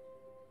point.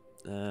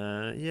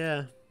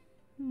 Yeah.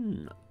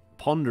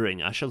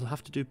 Pondering. I shall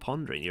have to do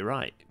pondering. You're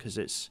right, because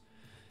it's...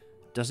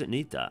 Does it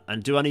need that?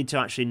 And do I need to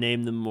actually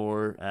name them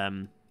more...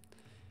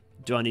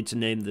 do I need to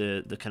name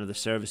the kind of the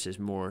services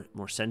more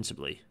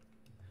sensibly?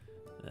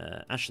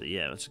 Actually,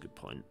 yeah, that's a good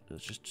point.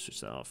 Let's just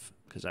switch that off,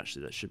 because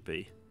actually that should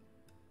be...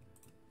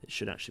 It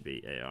should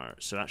actually be AR.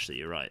 So actually,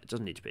 you're right. It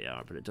doesn't need to be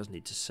AR, but it does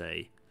need to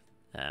say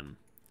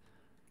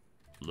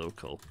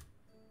local.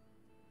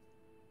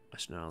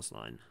 Western Isles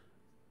line.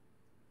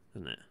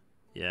 Doesn't it?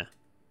 Yeah.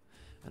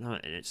 And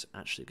it's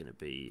actually going to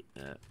be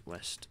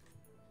Westminster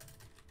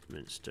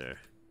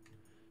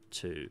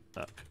to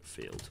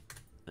Uckfield.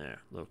 There,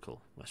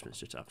 local.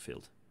 Westminster to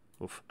Uckfield.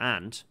 Oof.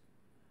 And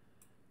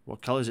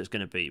what colour is it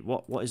going to be?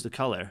 What is the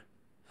colour?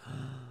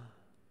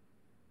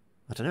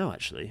 I don't know,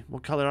 actually.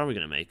 What colour are we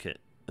going to make it?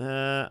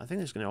 I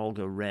think it's going to all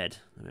go red.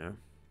 There we are.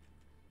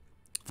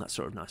 That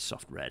sort of nice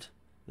soft red.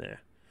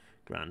 There.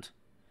 Grand.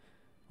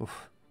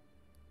 Oof.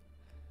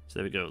 So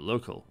there we go.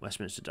 Local.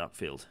 Westminster to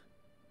Uckfield.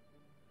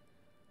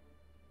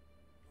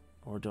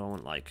 Or do I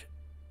want like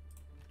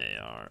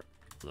AR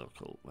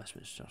local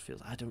Westminster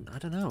Field? I don't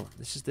know.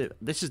 This is the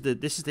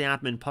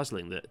admin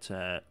puzzling that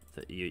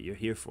that you're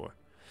here for.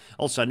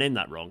 Also, I named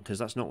that wrong because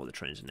that's not what the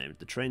trains are named.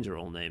 The trains are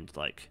all named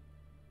like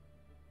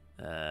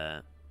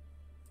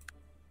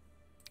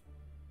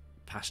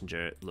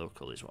passenger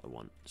local is what I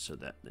want. So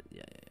that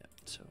yeah.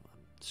 So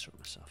I'm sorting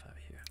myself out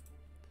here.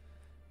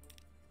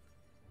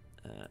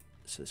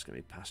 So it's gonna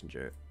be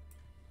passenger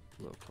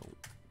local.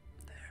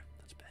 There,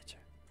 that's better.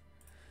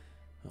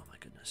 Oh my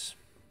goodness,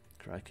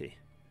 crikey.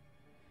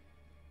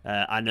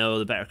 I know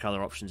the better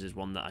color options is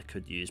one that I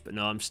could use, but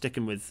no, I'm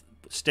sticking with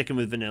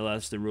vanilla.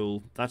 That's the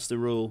rule. That's the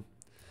rule.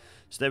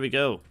 So there we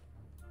go.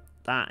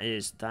 That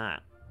is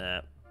that.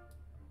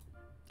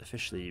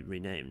 Officially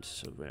renamed.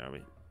 So where are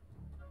we?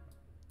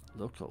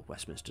 Local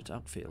Westminster to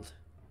Uckfield.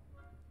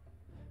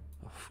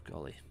 Oh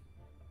golly.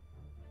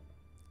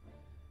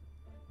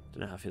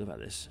 Don't know how I feel about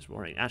this. It's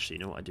worrying. Actually, you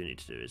know what I do need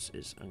to do is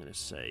I'm going to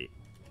say.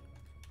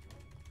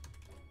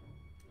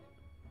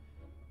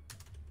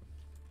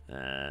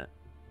 Or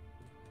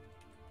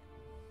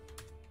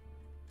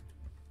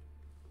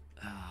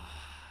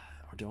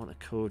do I want a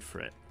code for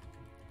it?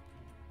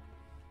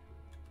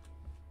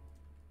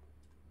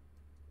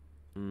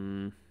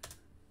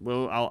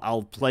 Well,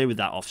 I'll play with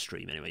that off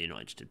stream anyway. You're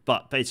not interested,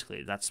 but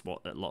basically that's what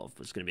a lot of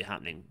what's going to be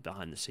happening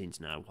behind the scenes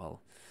now.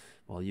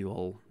 While you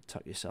all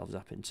tuck yourselves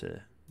up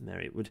into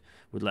merry, it would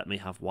let me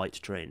have white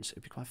trains.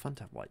 It'd be quite fun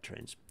to have white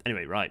trains.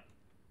 Anyway, right.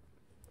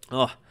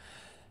 Oh,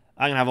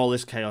 I'm gonna have all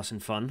this chaos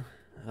and fun.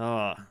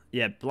 Oh,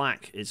 yeah,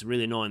 black. It's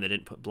really annoying they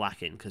didn't put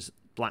black in because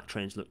black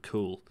trains look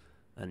cool,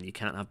 and you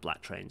can't have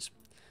black trains.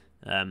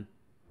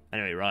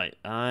 Anyway, right.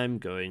 I'm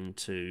going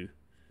to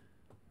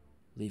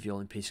leave you all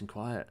in peace and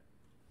quiet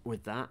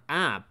with that.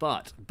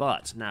 But.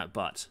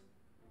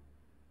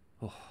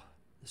 Oh,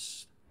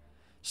 this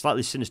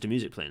slightly sinister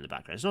music playing in the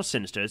background. It's not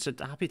sinister. It's a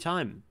happy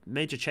time.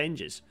 Major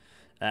changes.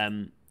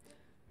 The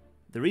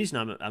reason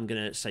I'm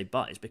going to say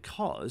but is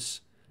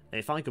because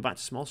if I go back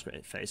to small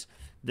screen face,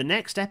 the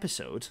next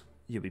episode,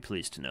 you'll be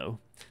pleased to know,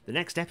 the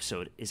next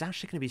episode is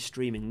actually going to be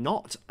streaming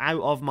not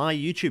out of my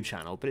YouTube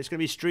channel, but it's going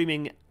to be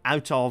streaming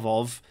out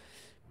of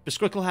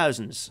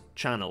Besquicklehausen's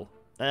channel.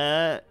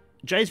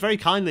 Jay's very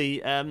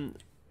kindly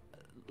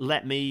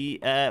let me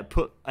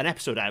put an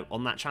episode out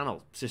on that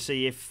channel to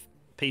see if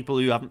people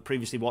who haven't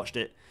previously watched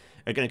it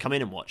are going to come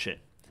in and watch it,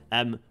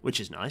 which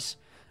is nice.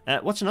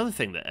 What's another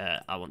thing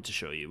that I want to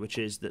show you, which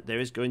is that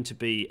there is going to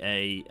be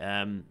a...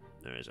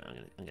 there is.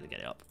 I'm going to get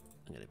it up.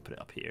 I'm going to put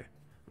it up here,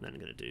 and then I'm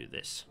going to do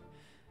this.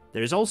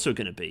 There is also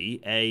going to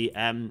be a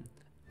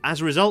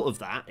as a result of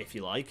that, if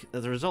you like,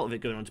 as a result of it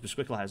going on to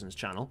Besquicklehausen's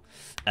channel,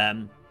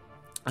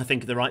 I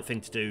think the right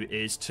thing to do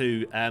is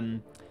to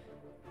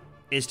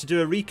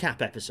do a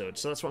recap episode.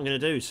 So that's what I'm going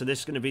to do. So this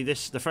is going to be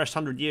the first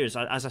 100 years.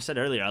 As I said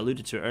earlier, I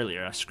alluded to it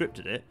earlier, I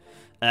scripted it.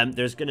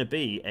 There's going to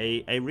be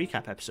a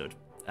recap episode.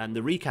 And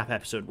the recap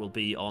episode will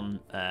be on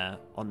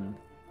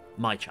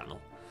my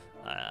channel.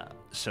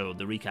 So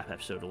the recap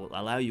episode will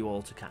allow you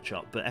all to catch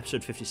up. But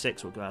episode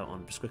 56 will go out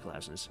on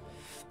Besquicklehausen's.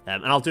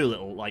 And I'll do a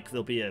little, like,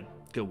 there'll be a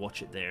go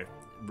watch it there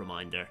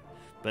reminder.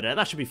 But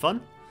that should be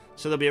fun.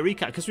 So there'll be a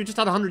recap, because we just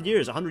had 100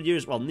 years. 100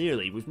 years, well,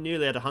 nearly. We've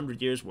nearly had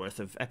 100 years worth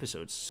of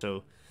episodes.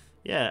 So,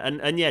 yeah,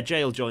 and yeah,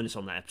 Jay will join us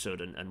on that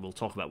episode, and we'll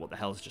talk about what the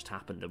hell has just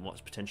happened and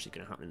what's potentially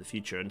going to happen in the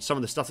future, and some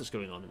of the stuff that's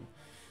going on, and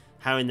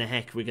how in the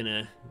heck we're going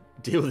to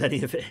deal with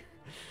any of it.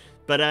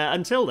 But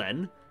until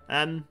then,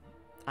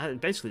 I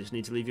basically just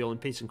need to leave you all in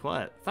peace and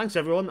quiet. Thanks,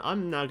 everyone.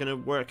 I'm now going to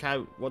work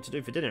out what to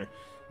do for dinner.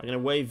 I'm going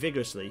to wave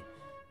vigorously.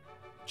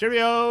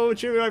 Cheerio!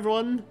 Cheerio,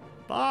 everyone!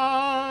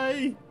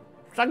 Bye!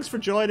 Thanks for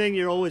joining.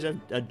 You're always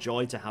a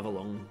joy to have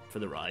along for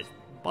the ride.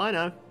 Bye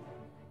now.